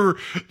over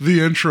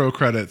the intro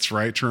credits,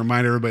 right, to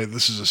remind everybody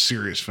this is a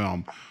serious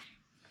film?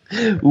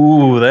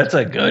 Ooh, that's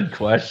a good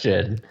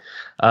question.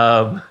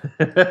 Who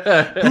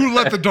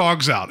Let the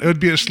Dogs Out? It would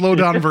be a slow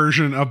down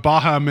version of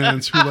Baha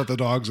Men's Who Let the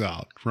Dogs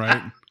Out,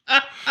 right?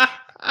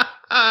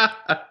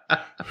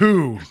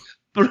 Who?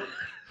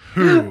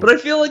 But I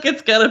feel like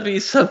it's got to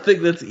be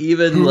something that's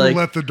even Who like...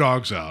 Let the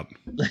Dogs Out?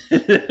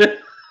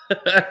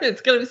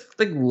 It's got to be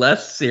something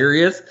less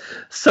serious,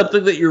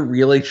 something that you're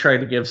really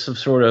trying to give some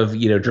sort of,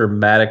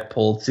 dramatic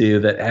pull to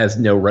that has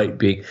no right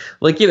being.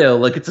 Like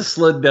it's a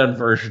slowed down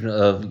version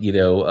of,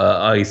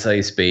 Ice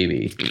Ice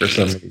Baby for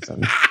some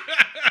reason.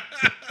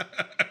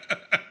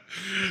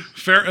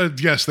 Fair,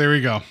 yes, there we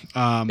go.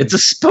 It's a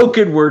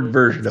spoken word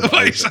version of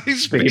Ice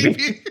Ice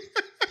Baby.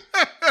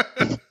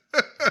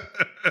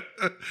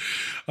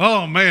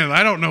 Oh man,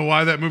 I don't know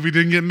why that movie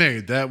didn't get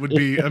made. That would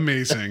be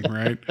amazing,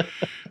 right?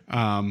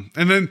 And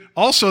then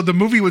also the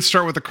movie would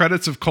start with the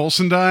credits of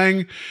Coulson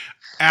dying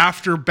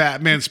after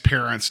Batman's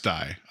parents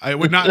die. It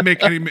would not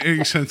make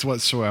any sense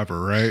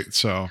whatsoever, right?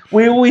 So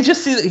we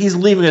just see that he's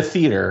leaving a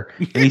theater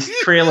and he's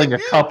trailing a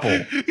couple.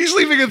 He's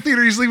leaving a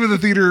theater. He's leaving the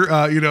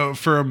theater,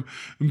 from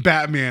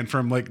Batman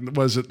from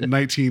was it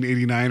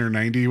 1989 or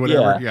 90,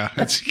 whatever. Yeah.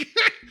 It's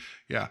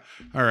yeah.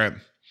 All right.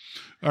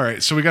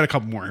 So we got a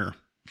couple more here.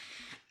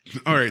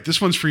 All right. This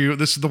one's for you.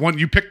 This is the one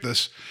you picked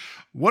this.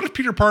 What if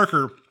Peter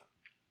Parker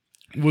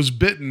was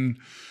bitten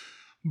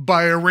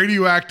by a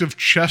radioactive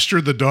Chester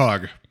the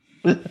dog?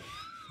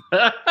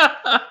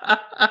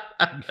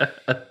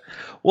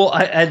 Well,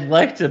 I'd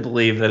like to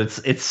believe that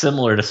it's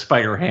similar to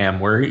Spider-Ham,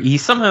 where he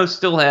somehow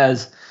still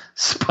has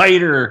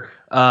spider,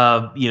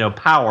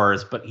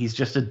 powers, but he's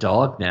just a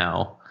dog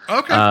now.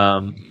 Okay.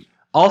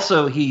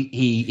 Also,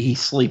 he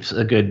sleeps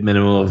a good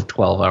minimum of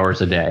 12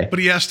 hours a day. But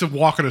he has to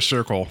walk in a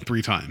circle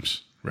 3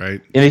 times, right?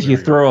 And if you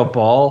throw a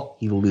ball,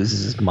 he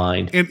loses his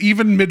mind. And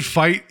even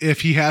mid-fight,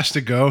 if he has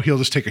to go, he'll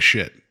just take a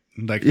shit.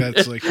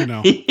 That's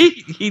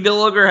He no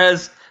longer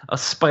has a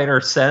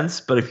spider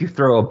sense, but if you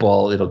throw a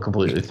ball, it'll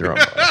completely throw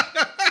him away.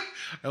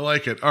 I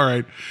like it. All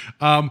right.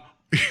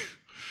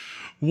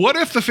 What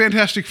if the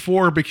Fantastic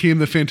Four became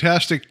the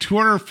Fantastic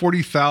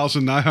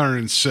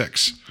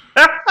 240,906?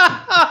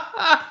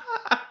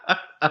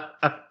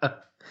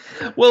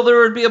 Well, there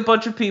would be a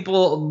bunch of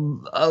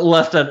people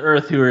left on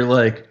Earth who are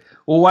like,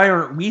 well, why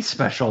aren't we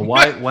special?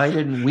 Why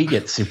didn't we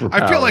get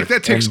superpowers? I feel like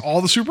that takes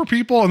all the super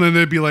people, and then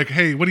they'd be like,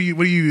 "Hey, what do you?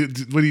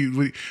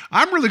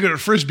 I'm really good at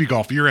frisbee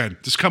golf. You're in.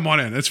 Just come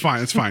on in. It's fine.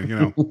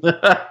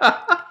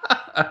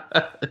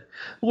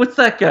 What's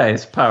that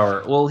guy's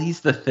power? Well,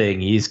 he's the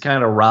Thing. He's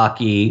kind of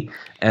rocky,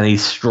 and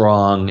he's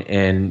strong,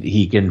 and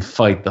he can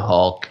fight the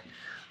Hulk.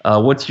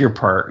 What's your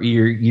part?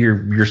 Your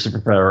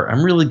superpower?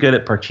 I'm really good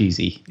at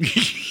Parcheesi.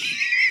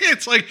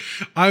 It's like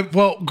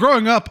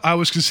growing up, I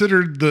was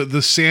considered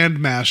the sand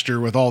master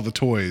with all the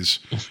toys.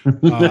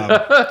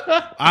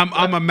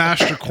 I'm a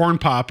master corn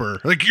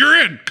popper. Like, you're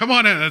in. Come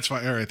on in. That's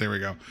fine. All right, there we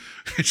go.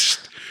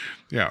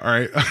 All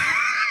right.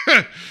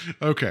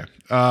 Okay.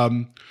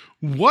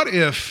 what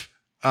if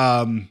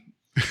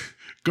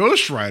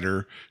Ghost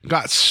Rider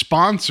got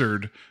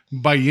sponsored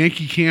by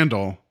Yankee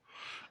Candle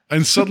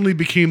and suddenly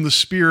became the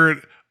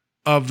spirit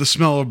of the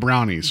smell of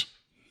brownies?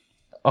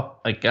 Oh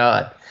my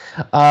God.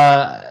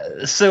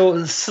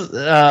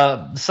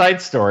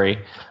 Side story.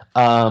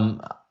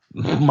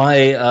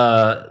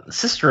 My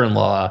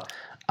sister-in-law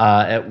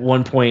at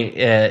one point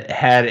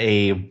had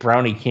a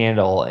brownie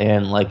candle,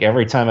 and like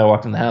every time I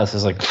walked in the house, I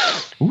was like,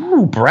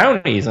 "Ooh,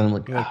 brownies!" And I'm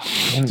like, oh,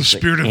 man, The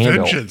spirit of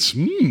candle. vengeance.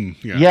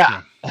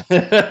 Yeah.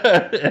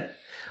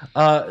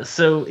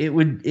 So it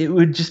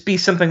would just be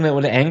something that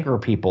would anger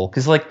people,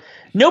 because like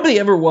nobody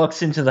ever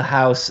walks into the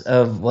house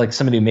of like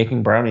somebody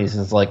making brownies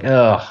and it's like,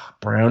 oh,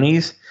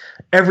 brownies.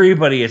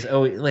 Everybody is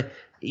like.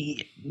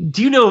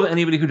 Do you know of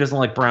anybody who doesn't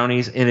like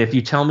brownies? And if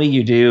you tell me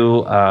you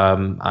do,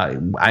 I'm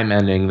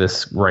ending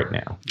this right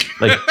now.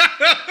 Like,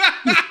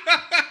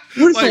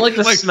 who doesn't like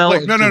the smell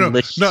of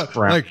delicious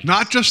brownies? Like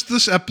not just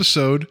this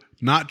episode,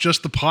 not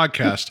just the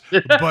podcast,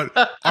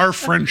 but our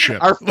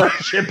friendship. Our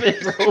friendship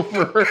is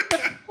over.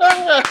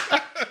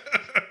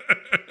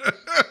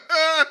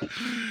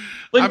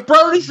 Like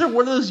brownies are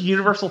one of those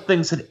universal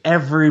things that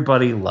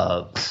everybody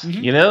loves.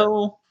 Mm-hmm. You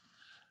know.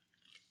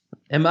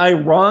 Am I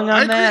wrong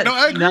on that? No,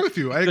 I agree with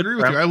you.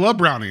 I love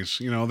brownies.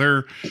 You know,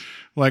 they're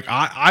like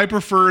I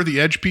prefer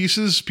the edge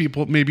pieces.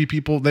 People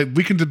that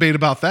we can debate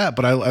about that,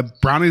 but I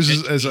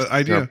brownies as an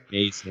idea,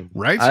 amazing.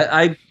 Right?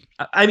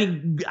 I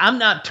mean, I'm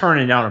not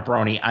turning down a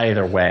brownie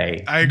either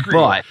way. I agree,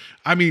 but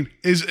I mean,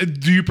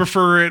 do you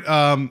prefer it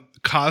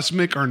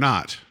cosmic or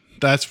not?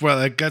 That's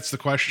the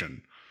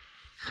question.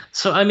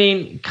 So I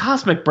mean,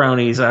 cosmic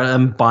brownies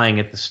I'm buying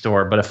at the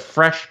store, but a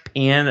fresh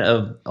pan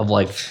of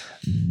like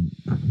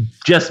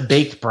just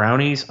baked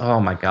brownies, oh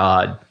my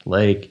God.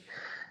 Like,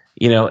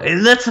 you know,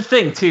 and that's the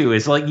thing too,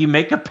 is like you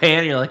make a pan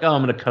and you're like, oh,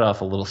 I'm gonna cut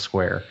off a little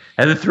square,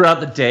 and then throughout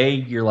the day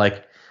you're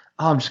like,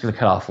 oh, I'm just gonna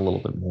cut off a little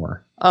bit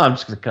more,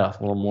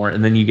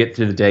 and then you get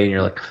through the day and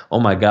you're like, oh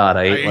my God,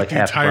 I ate like the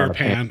half entire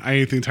pan. I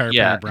ate the entire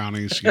pan of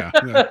brownies. Yeah.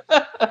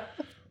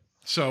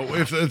 So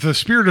if the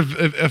spirit of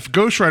if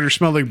Ghost Rider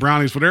smelled like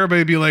brownies, would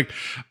everybody be like,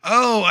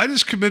 oh, I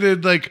just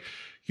committed, like,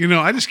 you know,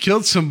 I just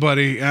killed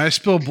somebody and I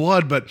spilled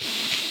blood, but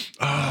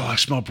oh, I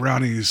smell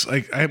brownies.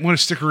 Like, I want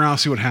to stick around and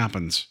see what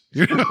happens.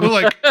 You know,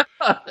 like.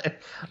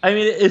 I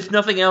mean, if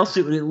nothing else,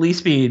 it would at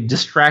least be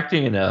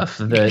distracting enough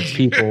that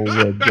people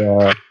would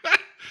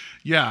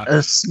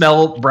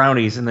smell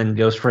brownies, and then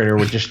Ghost Rider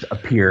would just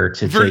appear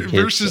to take his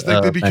versus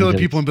like they'd be killing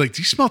people and be like,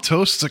 do you smell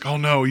toast? It's like, oh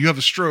no, you have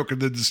a stroke,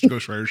 and then this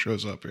Ghost Rider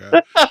shows up.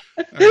 Yeah.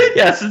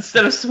 Yes,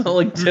 instead of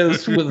smelling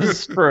toast with a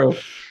stroke.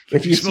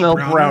 If you smell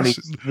brownies,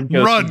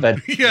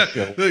 run. Yeah.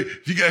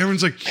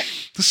 Everyone's like,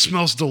 this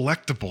smells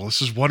delectable.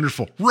 This is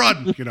wonderful.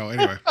 Run. You know,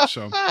 anyway.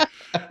 So,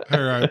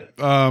 all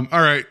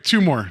right.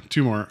 Two more.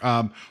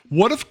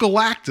 What if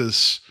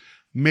Galactus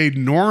made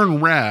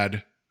Norrin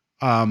Rad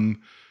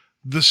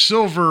the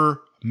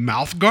silver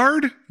mouth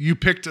guard? You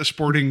picked a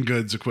sporting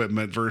goods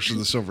equipment versus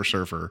the Silver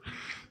Surfer.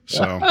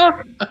 So.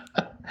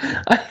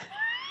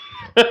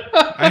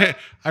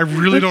 I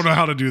really don't know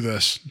how to do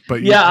this,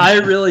 but I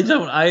really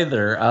don't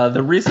either.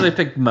 The reason I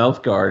picked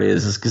mouth guard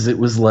is because it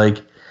was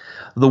like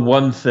the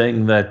one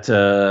thing that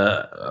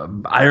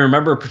I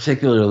remember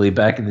particularly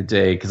back in the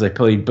day, because I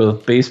played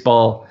both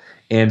baseball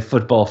and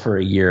football for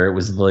a year. It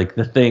was like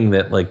the thing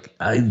that like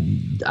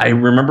I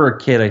remember a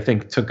kid I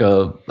think took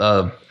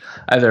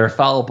either a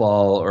foul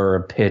ball or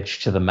a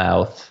pitch to the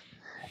mouth.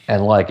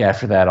 And like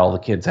after that, all the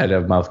kids had to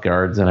have mouth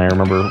guards. And I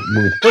remember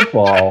with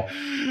football.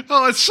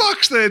 Oh, it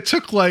sucks that it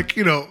took like,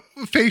 you know,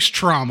 face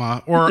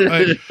trauma or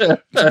to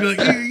be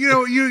like,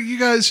 you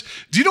guys,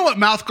 do you know what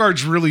mouth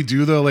guards really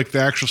do though? Like the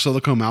actual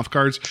silicone mouth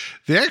guards,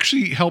 they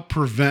actually help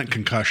prevent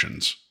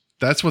concussions.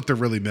 That's what they're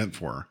really meant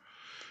for.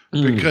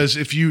 Because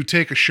if you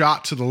take a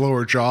shot to the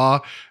lower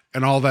jaw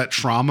and all that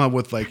trauma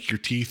with like your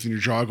teeth and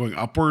your jaw going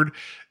upward,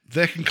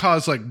 that can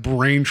cause like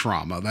brain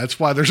trauma. That's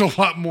why there's a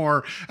lot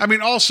more. I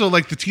mean, also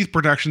like the teeth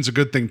protection's a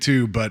good thing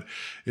too, but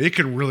it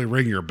can really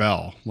ring your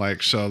bell.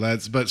 Like, so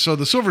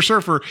the Silver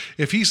Surfer,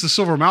 if he's the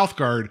silver mouth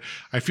guard,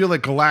 I feel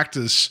like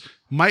Galactus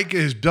might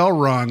get his bell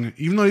rung,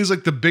 even though he's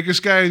like the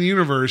biggest guy in the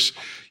universe.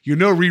 You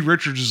know, Reed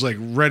Richards is like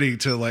ready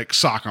to like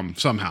sock him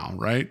somehow,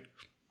 right?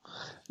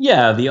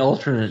 Yeah. The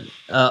ultimate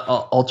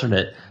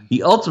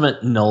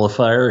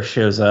nullifier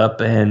shows up,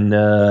 and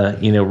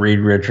Reed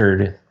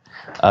Richards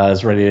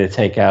is ready to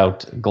take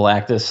out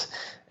Galactus,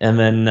 and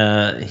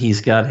then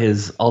he's got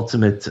his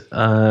ultimate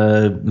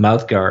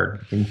mouth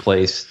guard in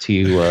place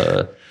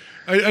to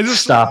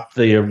stop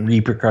the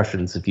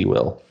repercussions, if you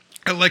will.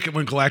 I like it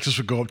when Galactus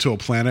would go up to a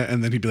planet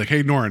and then he'd be like,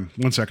 "Hey, Norrin,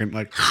 1 second,"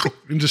 like,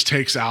 and just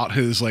takes out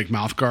his like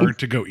mouth guard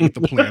to go eat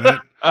the planet.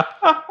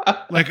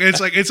 Like it's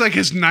like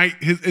his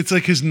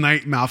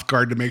night mouth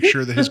guard to make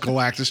sure that his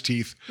Galactus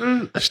teeth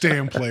stay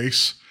in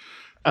place.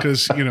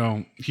 because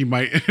he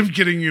might end up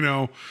getting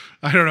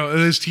I don't know,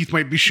 his teeth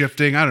might be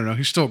shifting. I don't know.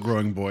 He's still a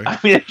growing boy. I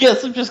mean, I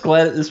guess I'm just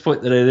glad at this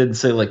point that I didn't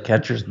say like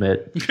catcher's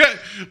mitt.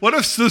 What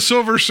if the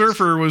Silver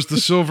Surfer was the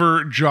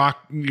silver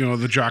jock,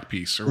 the jock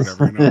piece or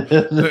whatever?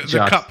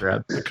 The cup.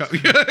 Strap. The cup.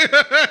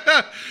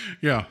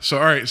 Yeah. So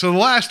all right. So the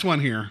last one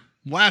here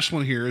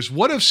is,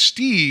 what if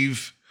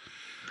Steve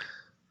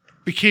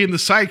became the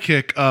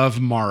sidekick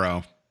of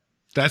Morrow?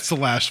 That's the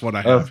last one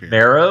I have here.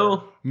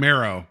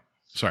 Marrow?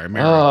 Sorry,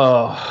 Marrow.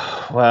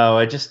 Oh, wow.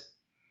 I just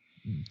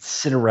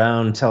sit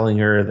around telling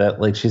her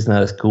that like she's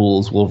not as cool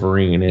as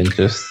Wolverine and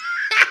just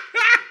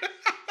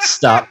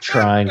stop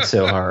trying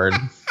so hard.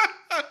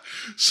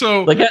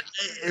 So like,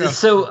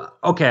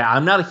 okay,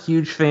 I'm not a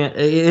huge fan.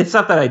 It's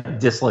not that I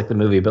dislike the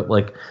movie, but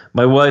like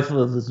my wife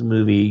loves this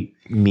movie,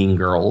 Mean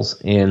Girls,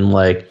 and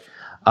like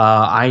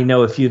I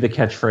know a few of the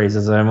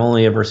catchphrases. And I've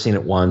only ever seen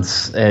it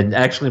once, and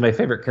actually, my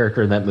favorite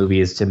character in that movie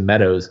is Tim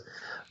Meadows.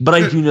 But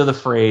I do know the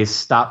phrase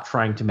 "stop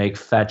trying to make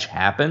fetch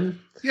happen."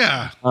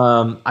 Yeah.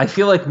 I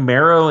feel like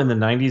Marrow in the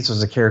 90s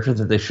was a character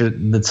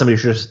that somebody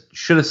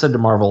should have said to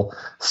Marvel,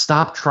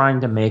 "Stop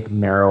trying to make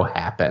Marrow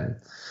happen."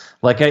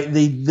 Like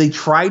they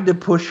tried to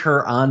push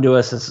her onto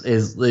us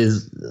as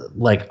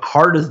like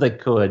hard as they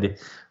could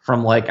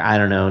from like, I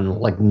don't know,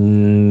 like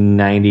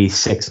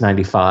 96,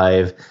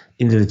 95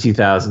 into the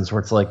 2000s, where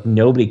it's like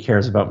nobody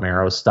cares about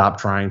Marrow. Stop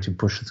trying to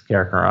push this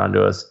character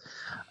onto us.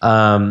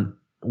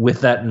 With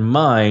that in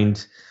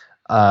mind,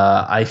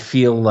 I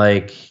feel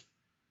like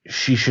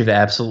she should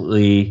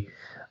absolutely.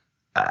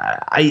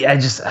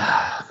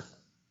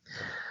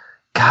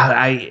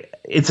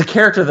 It's a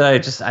character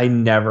that I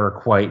never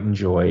quite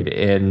enjoyed,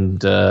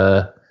 and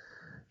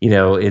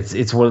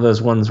it's one of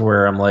those ones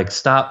where I'm like,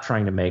 stop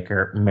trying to make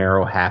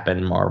Marrow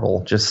happen,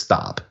 Marvel. Just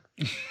stop.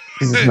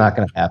 It's not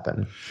going to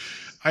happen.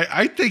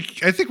 I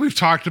think we've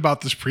talked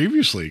about this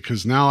previously,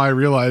 because now I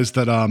realize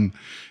that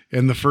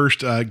in the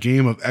first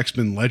game of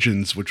X-Men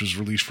Legends, which was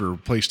released for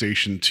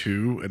PlayStation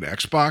 2 and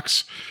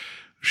Xbox,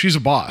 she's a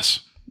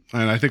boss.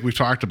 And I think we've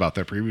talked about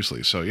that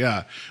previously. So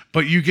yeah,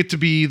 but you get to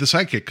be the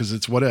sidekick because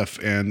it's What If,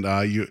 and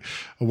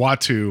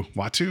Uatu,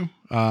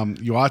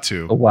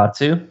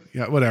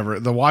 yeah, whatever,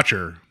 the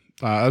Watcher.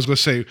 I was going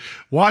to say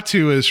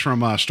Uatu is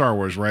from Star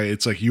Wars, right?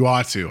 It's like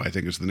Uatu, I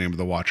think, is the name of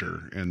the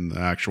Watcher in the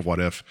actual What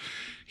If.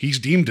 He's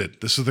deemed it.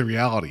 This is the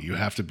reality. You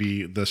have to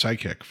be the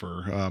sidekick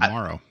for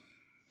Morrow.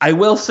 I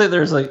will say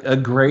there's a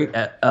great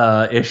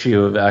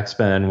issue of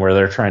X-Men where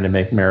they're trying to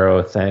make Marrow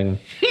a thing.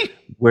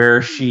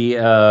 Where she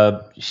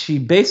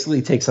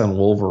basically takes on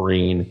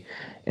Wolverine,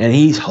 and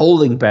he's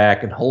holding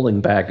back, and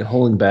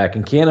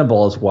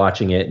Cannonball is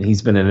watching it, and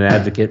he's been an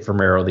advocate for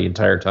Marrow the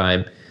entire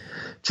time.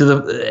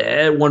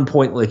 At one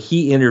point, like,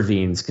 he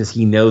intervenes because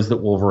he knows that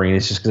Wolverine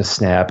is just going to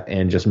snap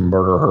and just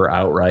murder her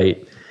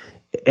outright,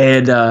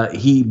 and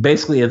he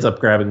basically ends up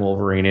grabbing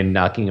Wolverine and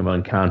knocking him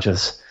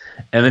unconscious.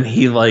 And then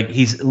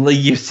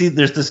you see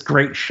there's this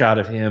great shot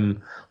of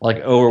him like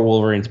over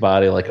Wolverine's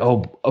body, like,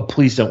 oh,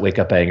 please don't wake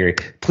up angry.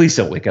 Please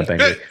don't wake up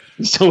angry.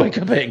 Please don't wake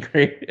up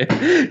angry.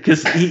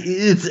 Because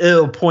it's at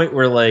a point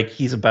where like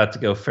he's about to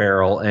go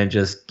feral and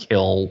just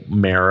kill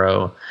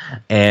Marrow.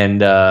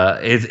 And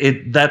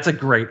that's a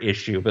great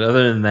issue. But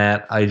other than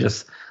that,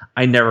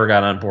 I never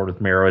got on board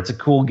with Marrow. It's a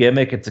cool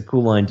gimmick. It's a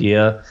cool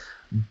idea.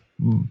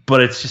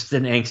 But it's just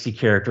an angsty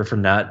character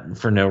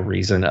for no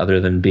reason other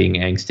than being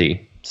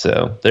angsty.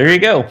 So there you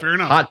go. Fair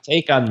enough. Hot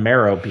take on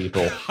Marrow,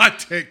 people. Hot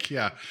take,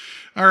 yeah.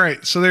 All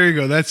right, so there you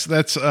go.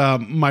 That's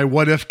my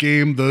What If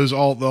game.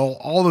 All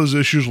those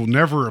issues will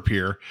never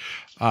appear,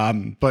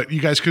 but you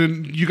guys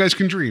can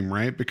dream,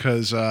 right?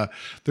 Because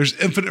there's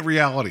infinite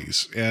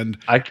realities, and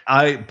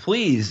I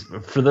please,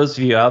 for those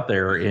of you out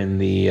there in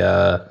the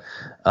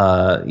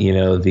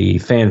the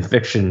fan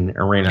fiction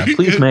arena,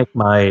 please make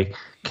my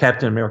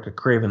Captain America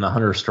Kraven the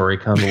Hunter story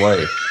come to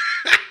life.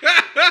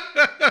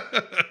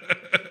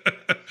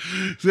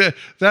 That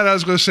I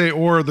was going to say,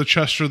 or the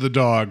Chester the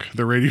dog,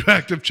 the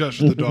radioactive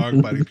Chester the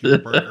dog biting Peter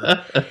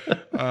Parker.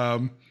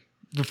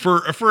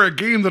 For a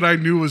game that I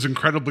knew was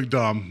incredibly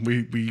dumb,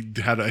 we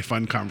had a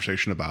fun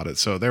conversation about it.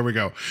 So there we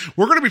go.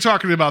 We're going to be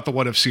talking about the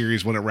What If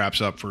series when it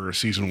wraps up for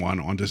season 1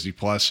 on Disney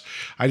Plus.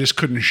 I just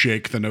couldn't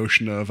shake the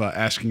notion of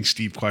asking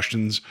Steve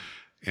questions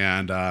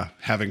and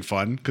having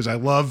fun, because I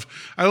love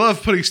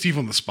putting Steve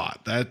on the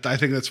spot. I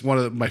think that's one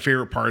of my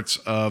favorite parts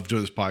of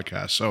doing this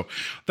podcast. So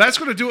that's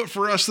going to do it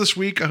for us this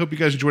week. I hope you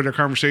guys enjoyed our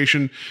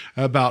conversation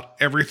about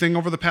everything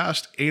over the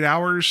past 8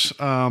 hours.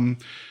 You're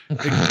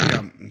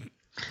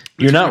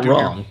not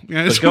wrong.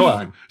 Yeah, but go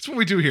on. That's what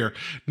we do here.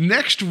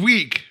 Next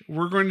week,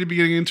 we're going to be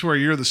getting into our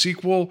Year of the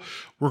Sequel.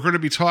 We're going to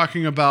be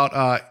talking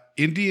about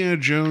Indiana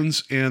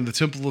Jones and the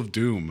Temple of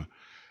Doom.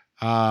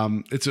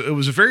 It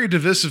was a very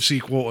divisive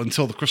sequel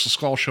until the Crystal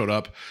Skull showed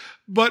up,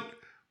 but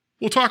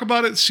we'll talk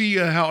about it, see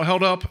how it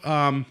held up.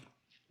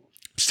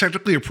 It's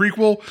technically a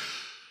prequel.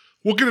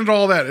 We'll get into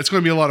all that. It's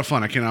going to be a lot of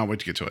fun. I cannot wait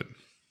to get to it.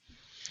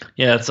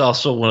 Yeah, it's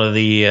also one of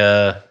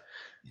the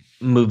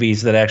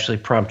movies that actually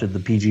prompted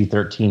the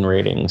PG-13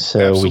 rating,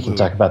 so Absolutely. We can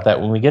talk about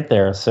that when we get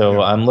there.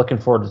 So I'm looking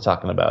forward to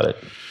talking about it.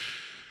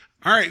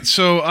 All right.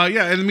 So,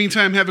 in the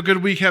meantime, have a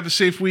good week. Have a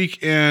safe week.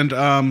 And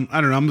I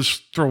don't know. I'm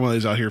just throwing one of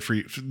these out here for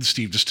you,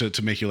 Steve, just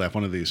to make you laugh.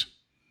 One of these.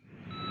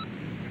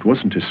 It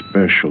wasn't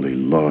especially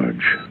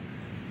large,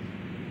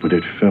 but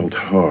it felt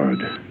hard.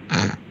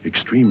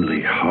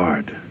 Extremely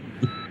hard.